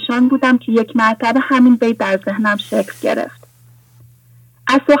سوال ایشان بودم که یک مرتبه همین بیت در ذهنم شکل گرفت.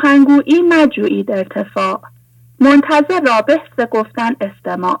 از سخنگویی مجوید ارتفاع، منتظر رابح ز گفتن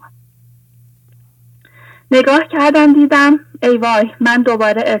استماع. نگاه کردم دیدم ای وای من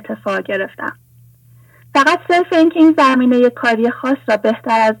دوباره ارتفاع گرفتم. فقط صرف اینکه این زمینه کاری خاص را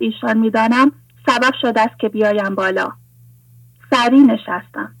بهتر از ایشان میدانم سبب شده است که بیایم بالا. سری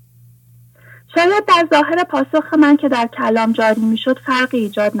نشستم. شاید در ظاهر پاسخ من که در کلام جاری میشد فرقی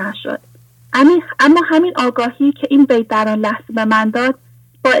ایجاد نشد. اما همین آگاهی که این بیت در آن لحظه به من داد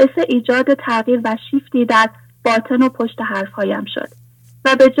باعث ایجاد تغییر و شیفتی در باطن و پشت حرفهایم شد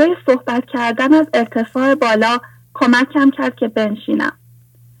و به جای صحبت کردن از ارتفاع بالا کمکم کرد که بنشینم.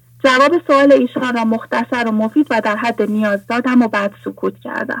 جواب سوال ایشان را مختصر و مفید و در حد نیاز دادم و بعد سکوت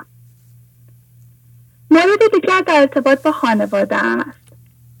کردم. مورد دیگر در ارتباط با خانواده‌ام است.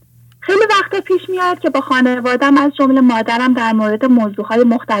 خیلی وقتا پیش میاد که با خانواده‌ام از جمله مادرم در مورد موضوعهای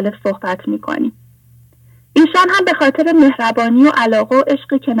مختلف صحبت میکنیم. ایشان هم به خاطر مهربانی و علاقه و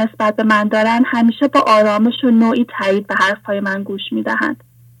عشقی که نسبت به من دارن همیشه با آرامش و نوعی تایید به حرفهای من گوش میدهند.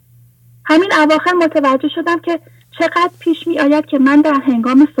 همین اواخر متوجه شدم که چقدر پیش می آید که من در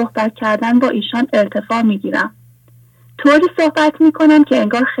هنگام صحبت کردن با ایشان ارتفاع میگیرم. طوری صحبت میکنم که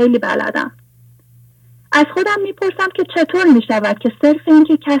انگار خیلی بلدم. از خودم میپرسم که چطور میشود که صرف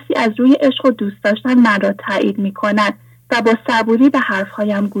اینکه کسی از روی عشق و دوست داشتن من را تایید میکند و با صبوری به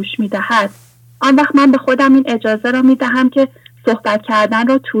حرفهایم گوش میدهد، آن وقت من به خودم این اجازه را میدهم که صحبت کردن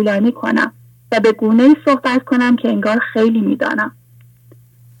را طولانی کنم و به گونه‌ای صحبت کنم که انگار خیلی میدانم.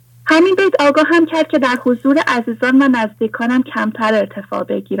 همین بیت آگاه هم کرد که در حضور عزیزان و نزدیکانم کمتر ارتفاع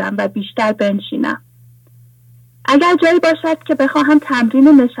بگیرم و بیشتر بنشینم. اگر جایی باشد که بخواهم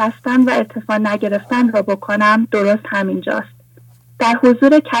تمرین نشستن و ارتفاع نگرفتن را بکنم درست همینجاست، در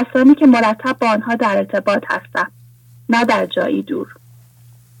حضور کسانی که مرتب با آنها در ارتباط هستم، نه در جایی دور.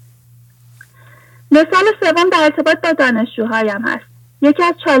 مثال سوم در ارتباط با دانشجوهایم هست. یکی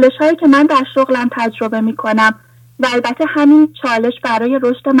از چالش‌هایی که من در شغلم تجربه می‌کنم و البته همین چالش برای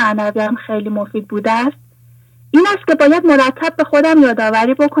رشد معنویم خیلی مفید بوده است، این است که باید مرتب به خودم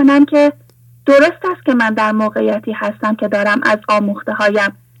یادآوری بکنم که درست است که من در موقعیتی هستم که دارم از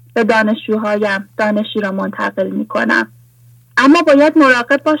آموخته‌هایم به دانشجوهایم دانشی را منتقل می‌کنم، اما باید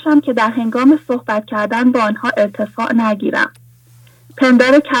مراقب باشم که در هنگام صحبت کردن با آنها ارتفاع نگیرم.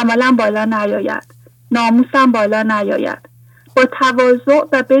 پندار کمالم بالا نیاید، ناموسم بالا نیاید. با تواضع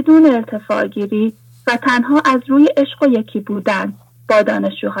و بدون ارتفاع گیری و تنها از روی عشق و یکی بودن با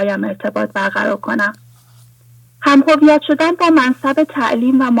دانشجوهایم ارتباط برقرار کنم. هم هویت شدن با منصب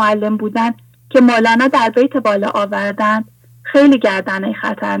تعلیم و معلم بودن که مولانا در بیت بالا آوردند خیلی گردنه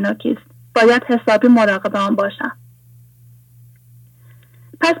خطرناکی است. باید حسابی مراقب آن باشم.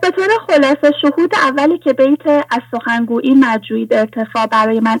 پس به طور خلاصه شهود اولی که بیت از سخنگویی مجوید ارتفاع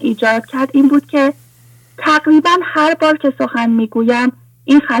برای من ایجاد کرد این بود که تقریبا هر بار که سخن میگویم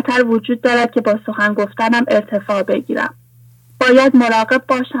این خطر وجود دارد که با سخن گفتنم ارتفاع بگیرم. باید مراقب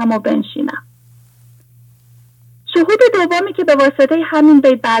باشم و بنشینم. شهود دومی که به واسطه همین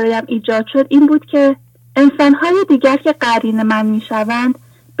بیت برایم ایجاد شد این بود که انسان‌های دیگر که قرین من میشوند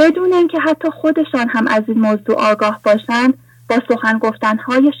بدون اینکه حتی خودشان هم از این موضوع آگاه باشند با سخن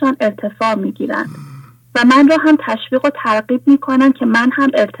گفتن‌هایشان ارتفاع میگیرند. و من را هم تشویق و ترغیب میکنن که من هم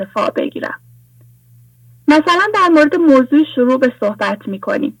ارتفاع بگیرم. مثلا در مورد موضوع شروع به صحبت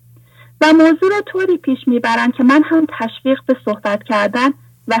میکنیم و موضوع را طوری پیش میبرن که من هم تشویق به صحبت کردن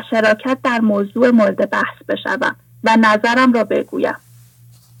و شراکت در موضوع مورد بحث بشوم و نظرم را بگویم.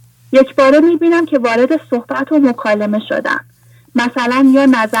 یک باره میبینم که وارد صحبت و مکالمه شدم. مثلا یا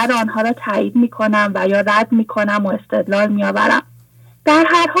نظر آنها را تایید میکنم و یا رد میکنم و استدلال میآورم. در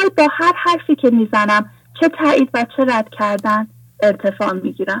هر حال با هر حرفی که میزنم، چه تایید و چه رد کردن، ارتفاع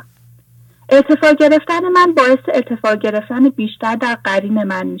میگیرم. ارتفاع گرفتن من باعث ارتفاع گرفتن بیشتر در قرین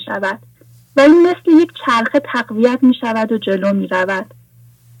من میشود و این مثل یک چرخه تقویت میشود و جلو میرود.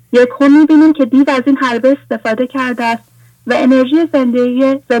 یکم میبینیم که دیو از این حربه استفاده کرده است و انرژی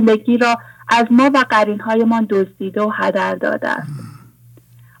زندگی را از ما و قرینهایمان دزدیده و هدر داده است.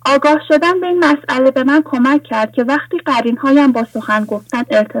 آگاه شدن به این مسئله به من کمک کرد که وقتی قرینهایم با سخن گفتن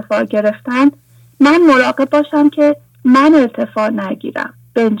ارتفاع گرفتن، من مراقب باشم که من ارتفاع نگیرم،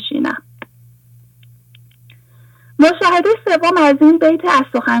 بنشینم. مشاهده سوم از این بیت از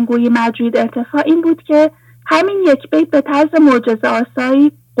سخنگویی مجید ارتفاع این بود که همین یک بیت به طرز معجزه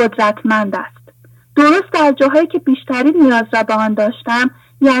آسایی قدرتمند است. درست در جاهایی که بیشترین نیاز را به آن داشتم،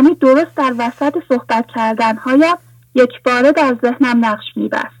 یعنی درست در وسط صحبت کردنهایم، یک باره در ذهنم نقش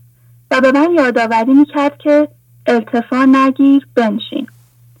می‌بست و به من یادآوری می‌کرد که ارتفاع نگیر، بنشین.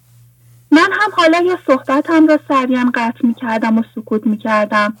 من هم حالا یا صحبتم را سریعا قطع می‌کردم و سکوت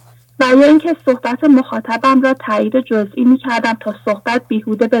می‌کردم و یا اینکه صحبت مخاطبم را تایید جزئی می‌کردم تا صحبت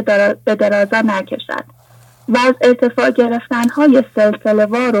بیهوده به درازا نکشد و از ارتفاع گرفتن‌های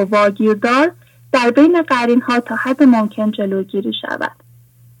سلسله‌وار و واگیردار در بین قرین‌ها تا حد ممکن جلوگیری شود.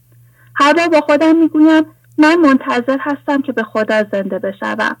 هر بار با خودم میگویم من منتظر هستم که به خدا زنده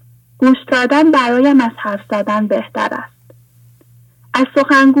بشوم. گوش دادن برایم از حرف زدن بهتر است. از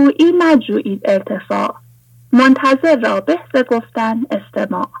سخنگویی مجویید ارتفاع، منتظر را به ز گفتن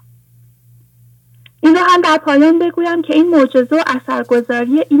استماع. این رو هم در پایان بگویم که این معجزه و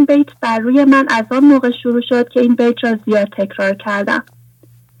اثرگذاری این بیت بر روی من از آن موقع شروع شد که این بیت را زیاد تکرار کردم.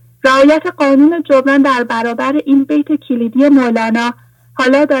 رعایت قانون جبران در برابر این بیت کلیدی مولانا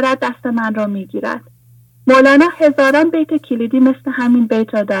حالا دارد دست من را میگیرد. مولانا هزاران بیت کلیدی مثل همین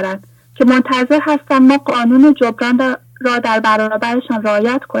بیت را دارد که منتظر هستم ما قانون جبران را در برابرشان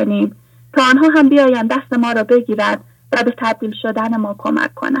رعایت کنیم تا آنها هم بیایند دست ما را بگیرند و به تبدیل شدن ما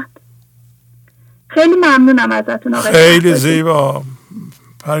کمک کنند. خیلی ممنونم ازتون آقای. خیلی زیبا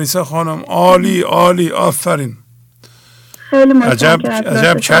پریسا خانم، عالی عالی، آفرین. خیلی متشکرم.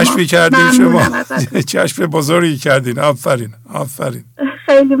 عجب کشفی کردین شما. کشف بزرگی کردین. آفرین آفرین.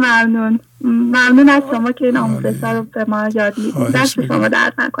 خیلی ممنون از شما که این آموزش‌ها رو به ما یاد میدید. دست شما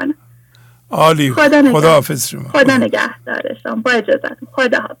درد نکنه. عالی. خداحافظ شما. خدا نگهدار شما. با اجازهتون.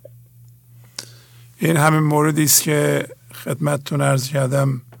 خداحافظ. این همین موردی است که خدمتتون عرض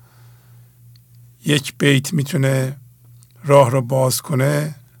کردم. یک بیت میتونه راه رو باز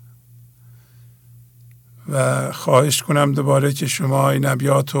کنه و خواهش کنم دوباره که شما این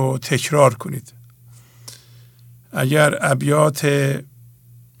ابیات رو تکرار کنید. اگر ابیات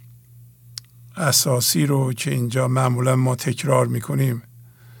اساسی رو که اینجا معمولا ما تکرار میکنیم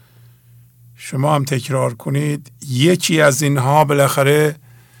شما هم تکرار کنید، یکی از اینها بالاخره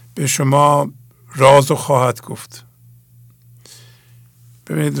به شما رازو خواهد گفت.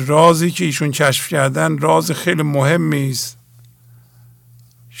 ببینید رازی که ایشون کشف کردن راز خیلی مهمی است،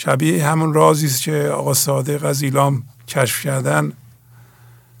 شبیه همون رازی است که آقا صادق از ایلام کشف کردن.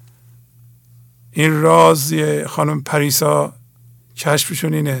 این راز خانم پریسا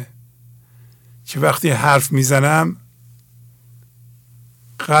کشفشون اینه که وقتی حرف میزنم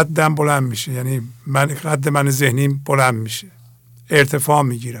قدم بلند میشه، یعنی قد من ذهنیم بلند میشه، ارتفاع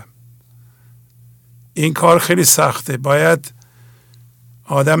میگیرم. این کار خیلی سخته، باید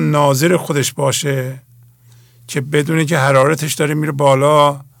آدم ناظر خودش باشه که بدونه که حرارتش داره میره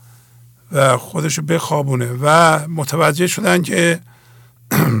بالا و خودشو بخوابونه. و متوجه شدن که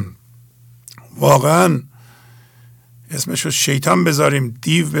واقعا اسمشو شیطان بذاریم،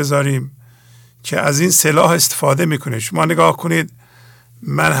 دیو بذاریم، که از این سلاح استفاده میکنه. شما نگاه کنید،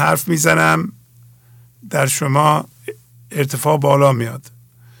 من حرف میزنم در شما ارتفاع بالا میاد،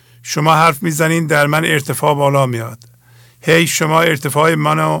 شما حرف میزنین در من ارتفاع بالا میاد، هی شما ارتفاع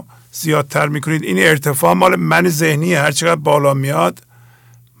منو زیادتر میکنید. این ارتفاع مال من ذهنی، هر چقدر بالا میاد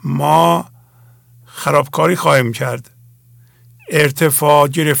ما خرابکاری خواهیم کرد. ارتفاع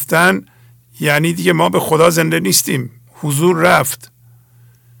گرفتن یعنی دیگه ما به خدا زنده نیستیم، حضور رفت.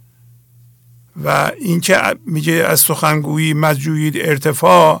 و اینکه میگه از سخنگویی مجویید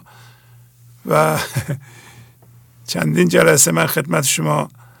ارتفاع، و چندین جلسه من خدمت شما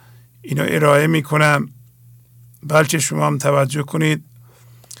اینو ارائه میکنم بلکه شما هم توجه کنید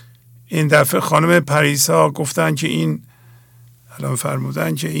این دفعه خانم پریسا گفتن که این الان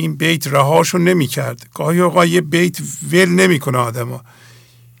فرمودن که این بیت رهاشو نمی کرد. گاهی اوقات یه بیت ول نمی کنه آدم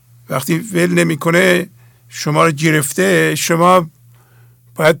وقتی ول نمی کنه شما رو گرفته، شما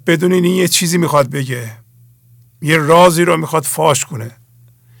باید بدونین این یه چیزی میخواد بگه، یه رازی رو میخواد فاش کنه.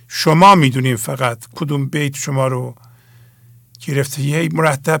 شما میدونین فقط کدوم بیت شما رو گرفته. هی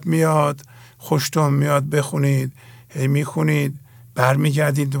مرتب میاد، خوشتون میاد بخونید، هی میخونید،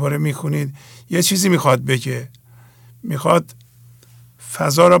 برمیگردید دوباره میخونید. یه چیزی میخواد بگه، میخواد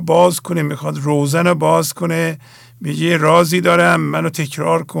فضا رو باز کنه، میخواد روزن رو باز کنه، میگه یه رازی دارم منو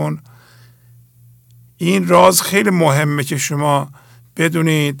تکرار کن. این راز خیلی مهمه که شما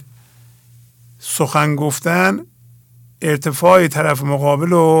بدونید. سخن گفتن ارتفاع طرف مقابل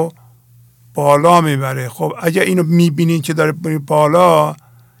رو بالا میبره. خب اگر اینو میبینید که داره بالا،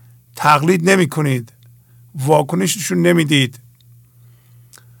 تقلید نمی کنید، واکنششون نمیدید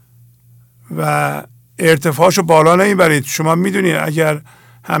و ارتفاعشو بالا نمیبرید. شما میدونید اگر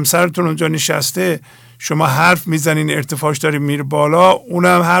همسرتون اونجا نشسته شما حرف میزنین ارتفاعش داره میره بالا،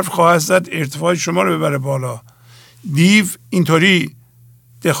 اونم حرف خواهد زد ارتفاع شما رو ببره بالا. دیو اینطوری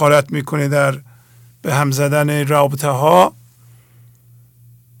دخالت میکنه در به هم زدن رابطه ها.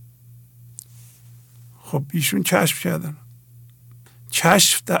 خب ایشون کشف کردن.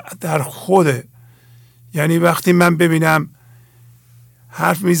 کشف در خوده. یعنی وقتی من ببینم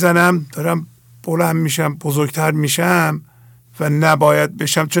حرف میزنم دارم بلند میشم، بزرگتر میشم و نباید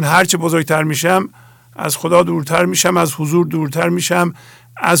بشم، چون هرچه بزرگتر میشم از خدا دورتر میشم، از حضور دورتر میشم،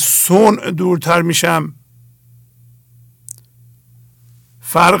 از صنع دورتر میشم.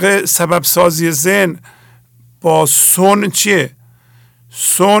 فرق سبب سازی ذهن با صنع چیه؟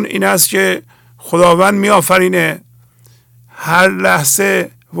 صنع این است که خداوند میآفرینه، هر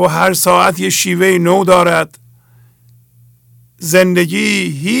لحظه و هر ساعت یه شیوه نو دارد. زندگی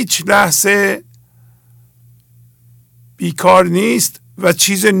هیچ لحظه بیکار نیست و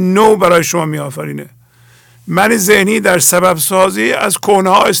چیز نو برای شما میآفرینه. من ذهنی در سبب سازی از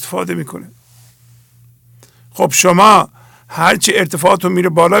کونها استفاده میکنه. خب شما هرچی ارتفاعتون میره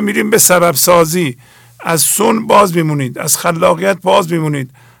بالا میریم به سبب سازی، از صنع باز میمونید، از خلاقیت باز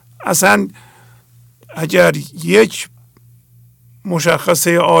میمونید. اصلا اگر یک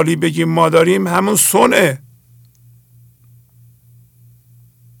مشخصه عالی بگیم ما داریم، همون صنعه.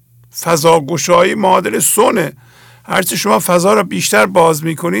 فضاگشایی معادل صنعه. هرچی شما فضا را بیشتر باز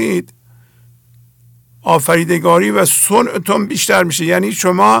میکنید، آفریدگاری و صنعتون بیشتر میشه. یعنی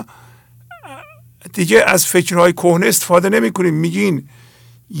شما دیگه از فکرهای کهنه استفاده نمی کنید. میگین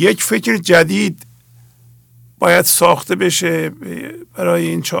یک فکر جدید باید ساخته بشه برای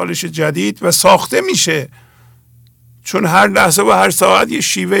این چالش جدید و ساخته میشه، چون هر لحظه و هر ساعت یه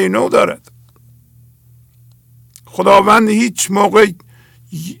شیوه نو دارد. خداوند هیچ موقع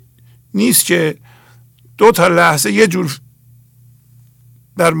نیست که 2 لحظه یه جور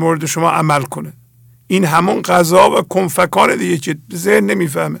در مورد شما عمل کنه. این همون قضا و کنفکان دیگه که ذهن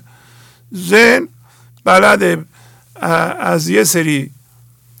نمیفهمه. ذهن بلده از یه سری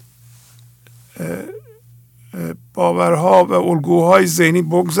باورها و الگوهای ذهنی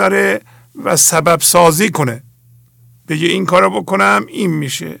بگذره و سبب سازی کنه، بگه این کارو بکنم این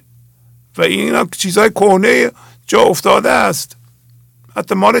میشه. و اینا چیزهای کهنه جا افتاده است.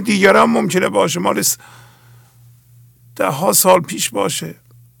 حتی مال دیگران ممکنه باشه، مال 10 سال پیش باشه.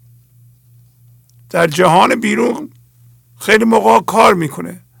 در جهان بیرون خیلی موقع کار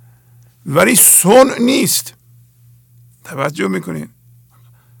میکنه ولی صنع نیست. توجه میکنین؟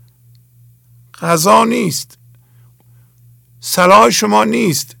 قضا نیست، صلاح شما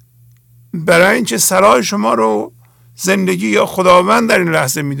نیست. برای اینکه صلاح شما رو زندگی یا خداوند در این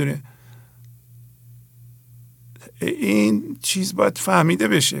لحظه میدونه. این چیز باید فهمیده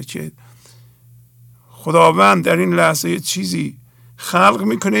بشه که خداوند در این لحظه یه چیزی خلق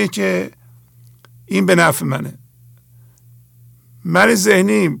میکنه که این به نفع منه. من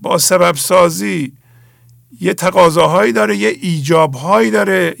ذهنی با سبب سازی یه تقاضاهایی داره، یه ایجابهایی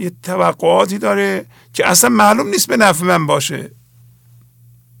داره، یه توقعاتی داره که اصلا معلوم نیست به نفع من باشه.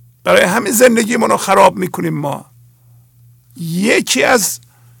 برای همین زندگی منو خراب میکنیم ما. یکی از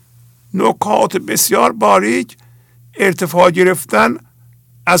نکات بسیار باریک ارتفاع گرفتن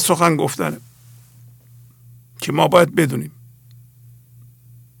از سخن گفتنه که ما باید بدونیم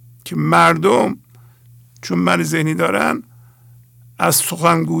که مردم چون من ذهنی دارن از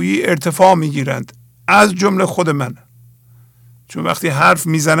سخنگویی ارتفاع میگیرند، از جمله خود من. چون وقتی حرف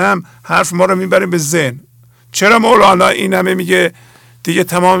میزنم حرف ما رو میبره به ذهن. چرا مولانا این همه میگه دیگه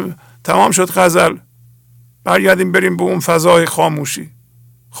تمام شد غزل، برگردیم بریم به اون فضای خاموشی؟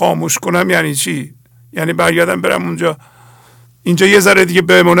 خاموش کنم یعنی چی؟ یعنی برگردم برم اونجا، اینجا یه ذره دیگه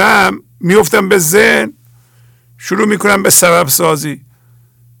بمونم، میفتم به ذهن، شروع میکنم به سبب سازی.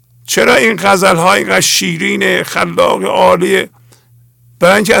 چرا این غزل ها اینقدر شیرین، خلاق، عالیه؟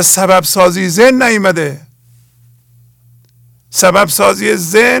 برای اینکه از سبب سازی ذهن نیومده. سبب سازی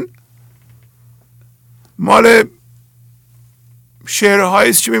ذهن مال شعرهایی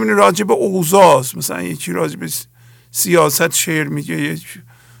است که میبینی راجع به اوضاع، مثلا یکی راجع به سیاست شعر میگه، یک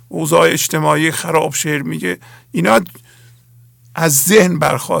اوضاع اجتماعی خراب شعر میگه. اینا از ذهن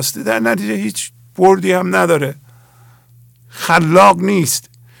برخواسته، در نتیجه هیچ بردی هم نداره، خلاق نیست.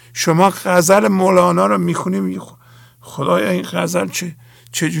 شما غزل مولانا رو میخونی میگی خدایا این غزل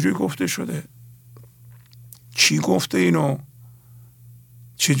چجوری گفته شده، کی گفته اینو،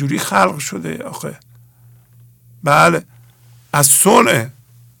 چجوری خلق شده آخه؟ بله، از صنع.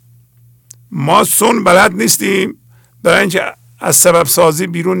 ما صنع بلد نیستیم، برای اینکه از سبب سازی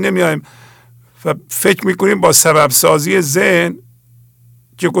بیرون نمیایم و فکر میکنیم با سبب سازی ذهن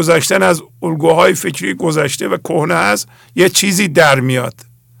که گذشتن از الگوهای فکری گذشته و کهنه است یه چیزی در میاد.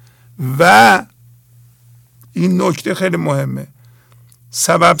 و این نکته خیلی مهمه،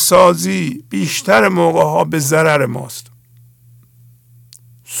 سبب سازی بیشتر موقع ها به ضرر ماست.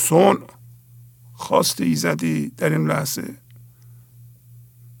 صنع، خواست ایزدی در این لحظه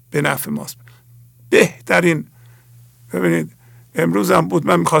به نفع ماست. بهترین، ببینید امروز هم بود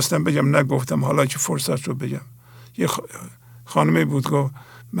من میخواستم بگم نگفتم، حالا که فرصت رو بگم. یه خانمی بود گفت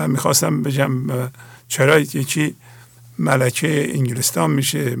من میخواستم بگم چرا یکی ملکه انگلستان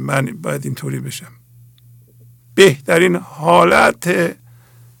میشه، من باید اینطوری بشم. بهترین حالت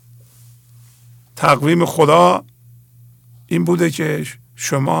تقویم خدا این بوده که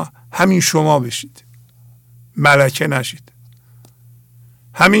شما همین شما بشید، ملکه نشید.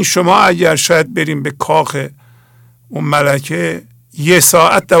 همین شما اگر شاید بریم به کاخ اون ملکه یه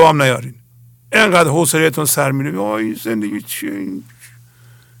ساعت دوام نیارین، اینقدر حوصله‌تون سر میره. این زندگی چیه؟ این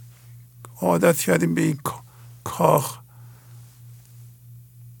عادت کردیم به این کاخ،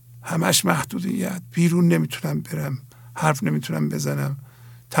 همش محدودیت، بیرون نمیتونم برم، حرف نمیتونم بزنم،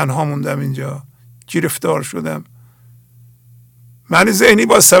 تنها موندم اینجا، گرفتار شدم. من ذهنی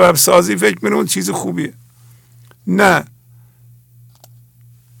با سبب سازی فکر می‌کنم اون چیز خوبیه. نه،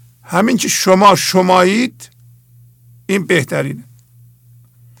 همین که شما شمایید این بهترینه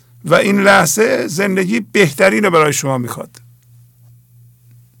و این لحظه زندگی بهترینه برای شما میخواد.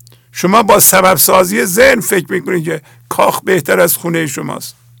 شما با سبب سازی ذهن فکر میکنید که کاخ بهتر از خونه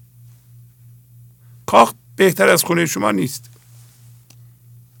شماست. کاخ بهتر از خونه شما نیست.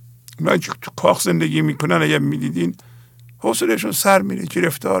 اونایی که تو کاخ زندگی میکنن اگر میدیدین حوصله‌شون سر میره،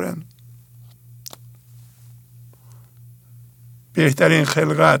 گرفتارن. بهترین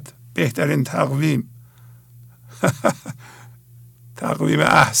خلقت، بهترین تقویم تقویم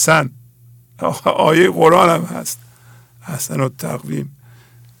احسن، آیه قرآن هم هست، احسن و تقویم.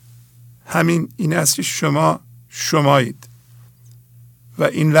 همین این است که شما شمایید و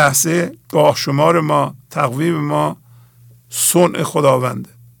این لحظه گاه شمار ما، تقویم ما صنع خداونده،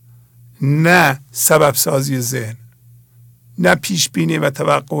 نه سبب سازی ذهن، نه پیش بینی و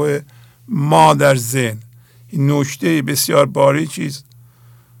توقع ما در ذهن. این نکته بسیار باریکی است.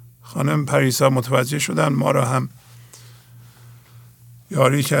 خانم پریسا متوجه شدن، ما را هم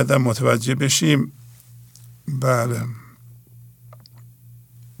یاری کردن متوجه بشیم. بله،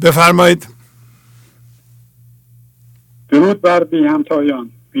 بفرمایید. درود بر بی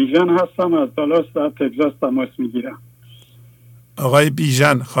همتایان. بیژن هستم، از دالاس در تگزاس تماس میگیرم. آقای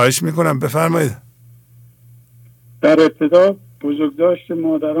بیژن خواهش میکنم بفرمایید. در ابتدا بزرگداشت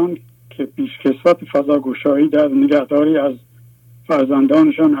مادران که پیشکسوت فضاگشایی در نگهداری از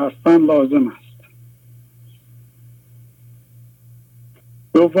فرزندانشان هستند لازم است.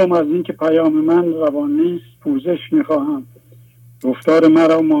 دوم از اینکه پیام من روان نیست، پوزش میخواهم. گفتار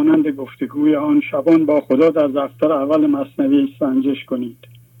مرا مانند گفتگوی آن شبان با خدا در دفتر اول مثنوی سنجش کنید.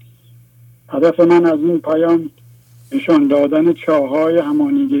 هدف من از این پیام نشان دادن چاه‌های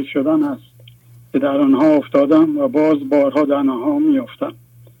همانیگی شدن است که در آنها افتادم و باز بارها در آنها میافتم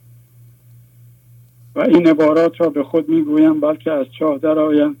و این عبارات را به خود میگویم بلکه از چاه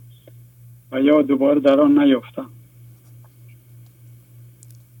درآیم و یا دوباره در آن نیفتم.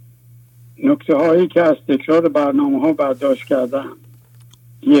 نکته هایی که از تکرار برنامه ها برداشت کردم: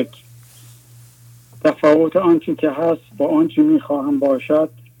 1. تفاوت آنچه که هست با آنچه میخواهم باشد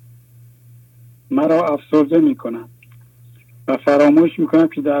مرا افسرده میکند و فراموش میکنم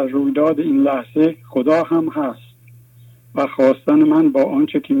که در رویداد این لحظه خدا هم هست و خواستن من با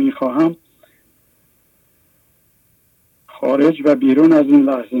آنچه که میخواهم خارج و بیرون از این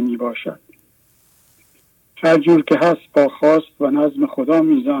لحظه میباشد. هر جور که هست با خواست و نظم خدا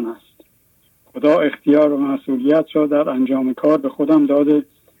میزان است. خدا اختیار و مسئولیت را در انجام کار به خودم داده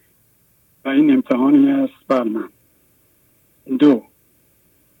و این امتحانی است بر من. 2.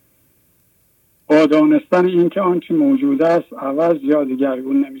 با دانستن اینکه آنچه موجود است عوض یا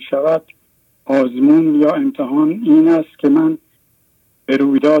دگرگون نمی شود، آزمون یا امتحان این است که من به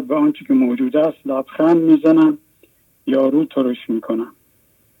رویداد به آنچه که موجود است لبخند میزنم یا رو ترش میکنم،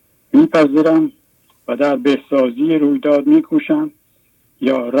 میپذیرم و در بهسازی رویداد میکوشم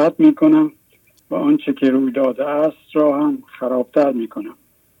یا رد میکنم و آنچه که روی داده است را هم خرابتر میکنم.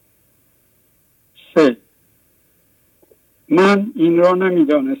 3. من این را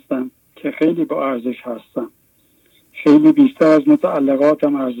نمیدانستم که خیلی با ارزش هستم. خیلی بیشتر از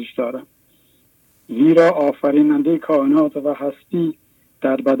متعلقاتم ارزش دارم، زیرا آفریننده کائنات و هستی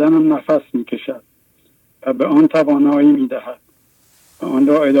در بدنم نفس میکشد و به آن توانایی میدهد و آن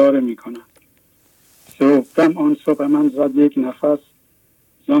را اداره میکند. صبحدم آن صبح من زد یک نفس،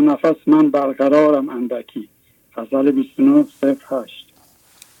 زان نفس من برقرارم اندکی. غزل 29:08.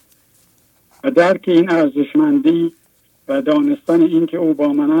 و درک این ارزشمندی و دانستن این که او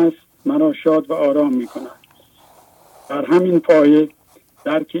با من است مرا شاد و آرام میکند. در همین پایه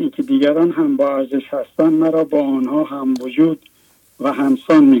درک این که دیگران هم با ارزش هستند مرا با آنها هم وجود و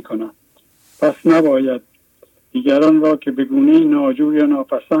همسان میکند. پس نباید دیگران را که به گونه ناجور یا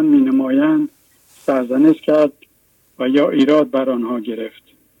ناپسند مینمایند سرزنش کرد و یا ایراد بر آنها گرفت.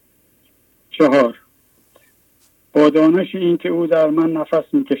 4. با دانش این که او در من نفس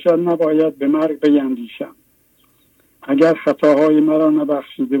میکشد نباید به مرگ بیندیشم. اگر خطاهای مرا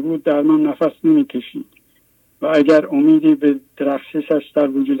نبخشیده بود در من نفس نمیکشید و اگر امیدی به درخششش در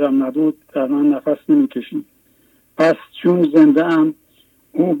وجودم نبود در من نفس نمیکشید. پس چون زنده ام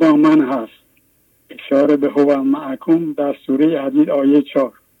او با من هست. اشاره به هو معکم در سوره حدید آیه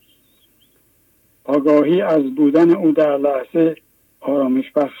 4. آگاهی از بودن او در لحظه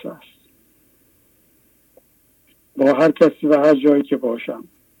آرامش بخش است. با هر کسی و هر جایی که باشم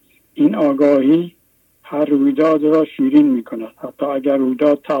این آگاهی هر رویداد را شیرین می کند، حتی اگر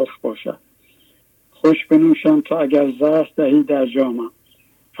رویداد تلخ باشد. خوش بنوشم تا اگر زهر دهی در جامم.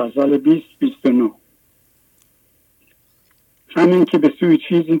 غزل 20:29. همین که به سوی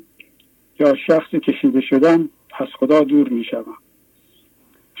چیزی یا شخصی کشیده شدم از خدا دور می شدم.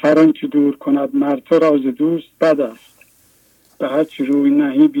 هر آنچه دور کند مرد تو راز دوست بد است، به هر چه روی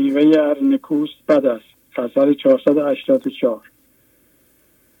نهی بیوه هر نکوست بد است. غزل 484.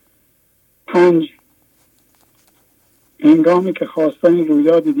 5. هنگامی که خواستن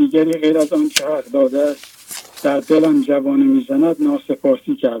رویداد دیگری غیر از آن که حق داده است در دلم جوانه میزند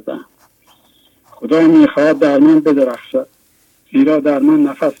ناسپاسی کردم. خدا میخواهد در من بدرخشد، زیرا در من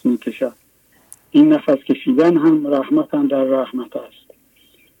نفس میکشد. این نفس کشیدن هم رحمت هم در رحمت است.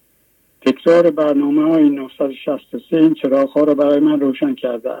 تکرار برنامه های 963 این چراغ ها را برای من روشن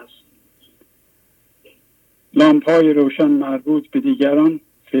کرده است. لامپ های روشن مربوط به دیگران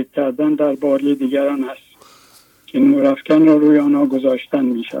فکر کردن در باری دیگران است که نورافکن را روی آنها گذاشتن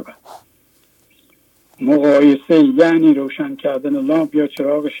می شود. مقایسه یعنی روشن کردن لامپ یا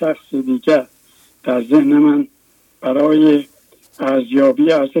چراغ شخص دیگر در ذهن من برای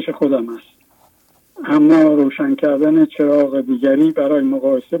ارزیابی ارزش خودم است. اما روشن کردن چراغ دیگری برای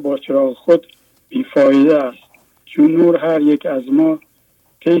مقایسه با چراغ خود بیفایده است، چون نور هر یک از ما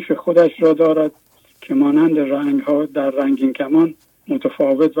کیف خودش را دارد که مانند رنگ ها در رنگین کمان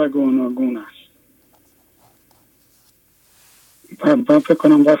متفاوت و گوناگون است. من فکر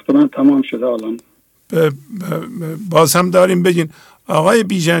کنم وقت من تمام شده الان. باز هم داریم بگین. آقای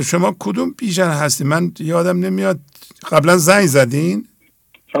بیژن شما کدوم بیژن هستی؟ من یادم نمیاد. قبلا زنگ زدین؟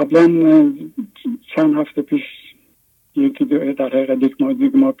 قبلا چند هفته پیش یکی در حقیقت یک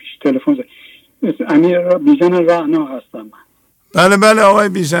ماه پیش تلفن زد. امیر بیژن رعنا هستم من. بله بله آقای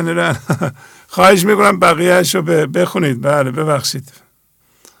بیژن رعنا. خواهش میکنم بقیه‌اش رو بخونید. بله ببخشید.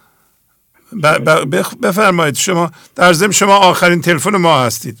 بفرمایید. شما در ضمن شما آخرین تلفن ما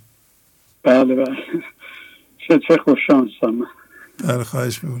هستید. بله بله. چه خوش شانسم من. بله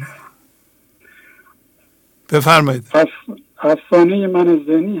خواهش میکنم. بفرمایید. افسانه من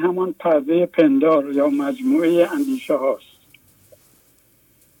ذهنی همان پرده پندار یا مجموعه اندیشه هاست.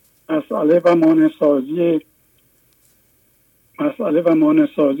 مسئله و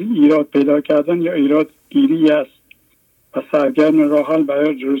مانع‌سازی ایراد پیدا کردن یا ایراد گیری است و سرگرم راه حل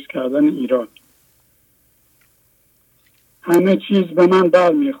برای درست کردن ایراد. همه چیز به من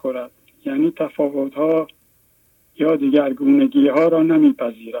بر میخورد، یعنی تفاوت ها یا دیگرگونگی ها را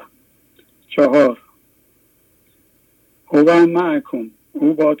نمیپذیرم. 4. هو معکم،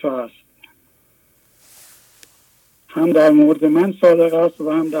 او با تو هست. هم در مورد من صادق است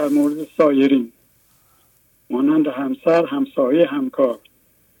و هم در مورد سایرین، مانند همسر، همسایه، همکار.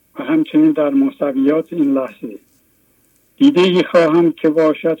 و همچنین در موسویات این لحظه. دیده‌ای خواهم که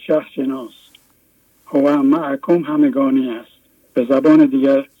باشد شخص‌شناس، هو معکم همگانی است. به زبان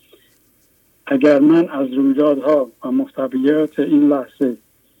دیگر، اگر من از رویدادها و محتویات این لحظه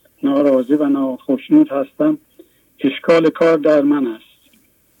ناراضی و ناخوشنود هستم، اشکال کار در من است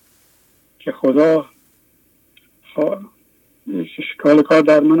که اشکال کار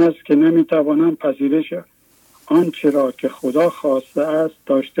در من است که نمیتوانم پذیرش آنچه را که خدا خواسته است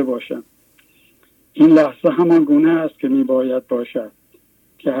داشته باشم. این لحظه همان گونه است که میباید باشد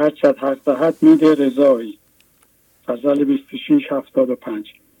که هرچت حق دهد میده رضایی. غزل 2675.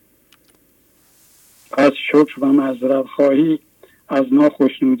 از شکر و معذرت خواهی از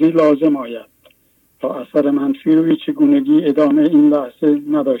ناخوشنودی لازم آید تا اثر منفی روی چگونگی ادامه این لحظه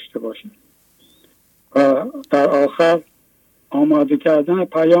نداشته باشد. و در آخر آماده کردن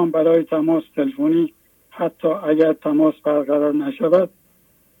پیام برای تماس تلفنی، حتی اگر تماس برقرار نشود،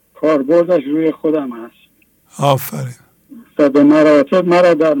 کاربردش روی خودم است. آفرین. و به مراتب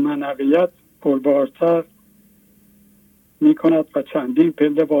مرا در معنویت پربارتر می کند و چندین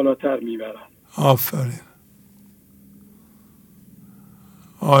پله بالاتر می برد. آفرین.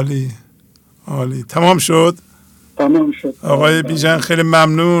 عالی عالی. تمام شد؟ تمام شد. آقای بیژن خیلی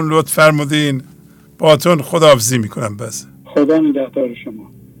ممنون، لطف فرمودین. باهاتون خداحافظی میکنم. بس خدا نگهدار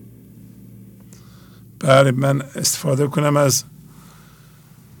شما. بله، من استفاده کنم از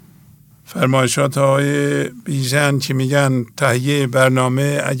فرمایشات آقای بیژن که میگن تهیه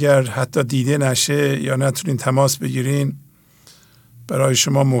برنامه اگر حتی دیده نشه یا نتونین تماس بگیرین برای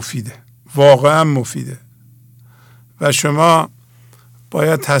شما مفیده، واقعا مفیده. و شما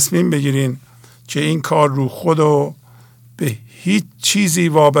باید تصمیم بگیرین که این کار رو خودو به هیچ چیزی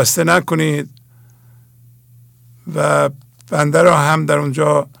وابسته نکنید و بنده را هم در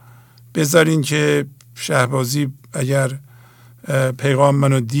اونجا بذارین که شهبازی اگر پیغام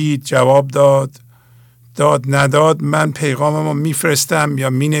منو دید، جواب داد نداد، من پیغاممو میفرستم یا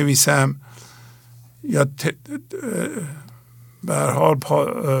مینویسم یا به هر حال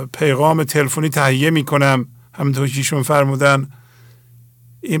پیغام تلفنی تهیه میکنم. همونطور که ایشون فرمودن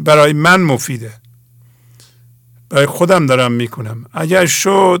این برای من مفیده، برای خودم دارم میکنم. اگر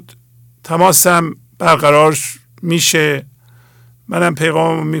شد تماسم برقرار میشه، منم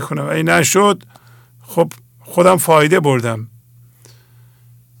پیغاممو میکنم. اگه نشد خب خودم فایده بردم.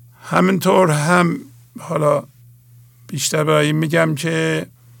 همینطور هم حالا بیشتر برای این میگم که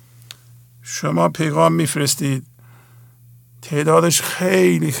شما پیغام میفرستید، تعدادش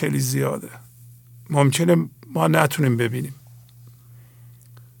خیلی خیلی زیاده، ممکنه ما نتونیم ببینیم.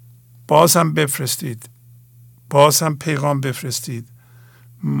 باز هم بفرستید، باز هم پیغام بفرستید.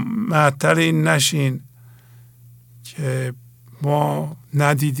 معطل این نشین که ما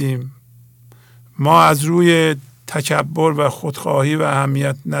ندیدیم. ما از روی تکبر و خودخواهی و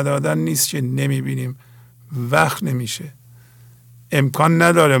اهمیت ندادن نیست که نمیبینیم، وقت نمیشه، امکان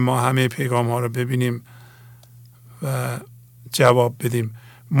نداره ما همه پیغام ها رو ببینیم و جواب بدیم.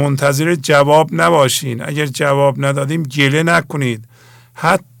 منتظر جواب نباشین. اگر جواب ندادیم گله نکنید.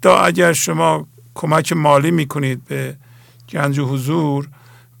 حتی اگر شما کمک مالی میکنید به گنج و حضور،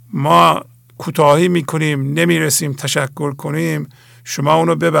 ما کوتاهی میکنیم، نمیرسیم تشکر کنیم، شما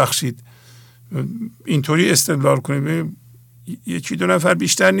اونو ببخشید. اینطوری استدلال کنیم یکی دو نفر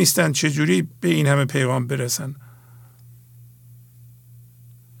بیشتر نیستن، چجوری به این همه پیغام برسن؟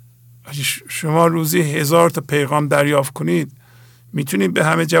 شما روزی 1000 تا پیغام دریافت کنید، میتونید به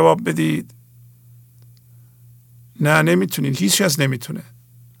همه جواب بدید؟ نه، نمیتونید. هیچ کس نمیتونه،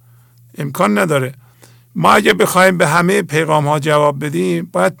 امکان نداره. ما اگه بخوایم به همه پیغام ها جواب بدیم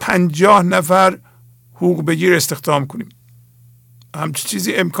باید 50 نفر حقوق بگیر استخدام کنیم. همچین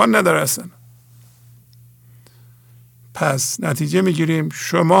چیزی امکان نداره اصلا. پس نتیجه میگیریم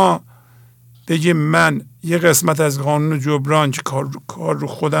شما بگیم من یه قسمت از قانون جبران که کار رو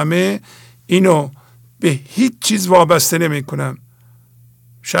خودمه، اینو به هیچ چیز وابسته نمی کنم.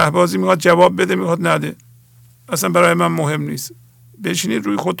 شهبازی میخواد جواب بده، میخواد نده، اصلا برای من مهم نیست. بشینید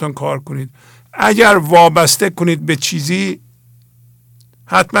روی خودتون کار کنید. اگر وابسته کنید به چیزی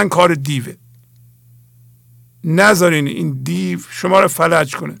حتما کار دیوه. نذارین این دیو شما رو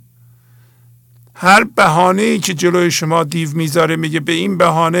فلج کنه. هر بهانه‌ای که جلوی شما دیو میذاره، میگه به این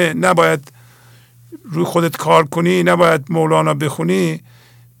بهانه نباید روی خودت کار کنی، نباید مولانا بخونی،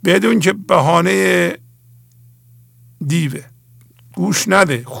 بدون که بهانه دیوه. گوش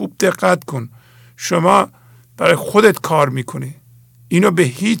نده، خوب دقت کن. شما برای خودت کار میکنی، اینو به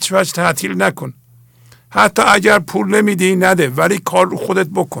هیچ وجه تعطیل نکن. حتی اگر پول نمیدی نده، ولی کار رو خودت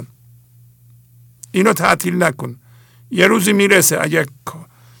بکن. اینو تعطیل نکن. یه روزی میرسه اگر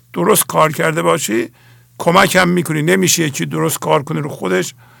درست کار کرده باشی کمک هم میکنی. نمیشه یکی درست کار کنه رو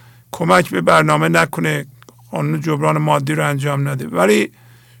خودش کمک به برنامه نکنه، قانون جبران مادی رو انجام نده، ولی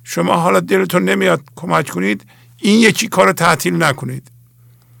شما حالا دلتون نمیاد کمک کنید، این یکی کار تعطیل نکنید.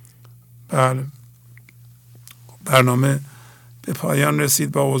 بله، برنامه به پایان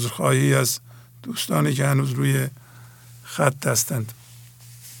رسید با عذرخواهی از دوستانی که هنوز روی خط هستند.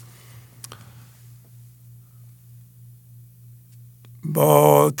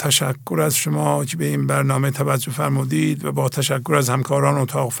 با تشکر از شما که به این برنامه توجه فرمودید و با تشکر از همکاران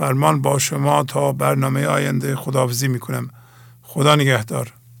اتاق فرمان با شما تا برنامه آینده خداحافظی میکنم. خدا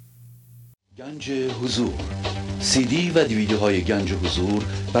نگهدار. گنج حضور، CD و دیویدیوهای گنج حضور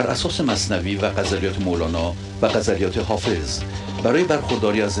بر اساس مثنوی و غزلیات مولانا و غزلیات حافظ برای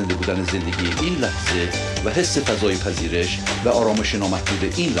برخورداری از زنده بودن زندگی این لحظه و حس فضای پذیرش و آرامش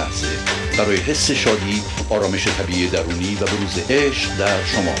نامحدود این لحظه، برای حس شادی، آرامش طبیعی درونی و بروز عشق در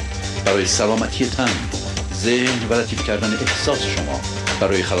شما، برای سلامتی تن، ذهن و لطیف کردن احساس شما،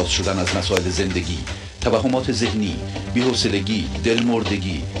 برای خلاص شدن از مسائل زندگی، توهمات ذهنی، بی‌حوصلگی،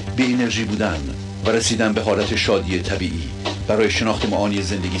 دلمردگی، بی انرژی بودن و رسیدن به حالت شادی طبیعی، برای شناخت معانی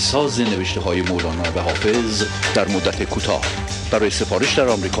زندگی ساز نوشته های مولانا و حافظ در مدت کوتاه. برای سفارش در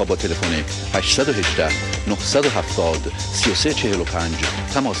آمریکا با تلفن 818 970 3345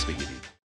 تماس بگیرید.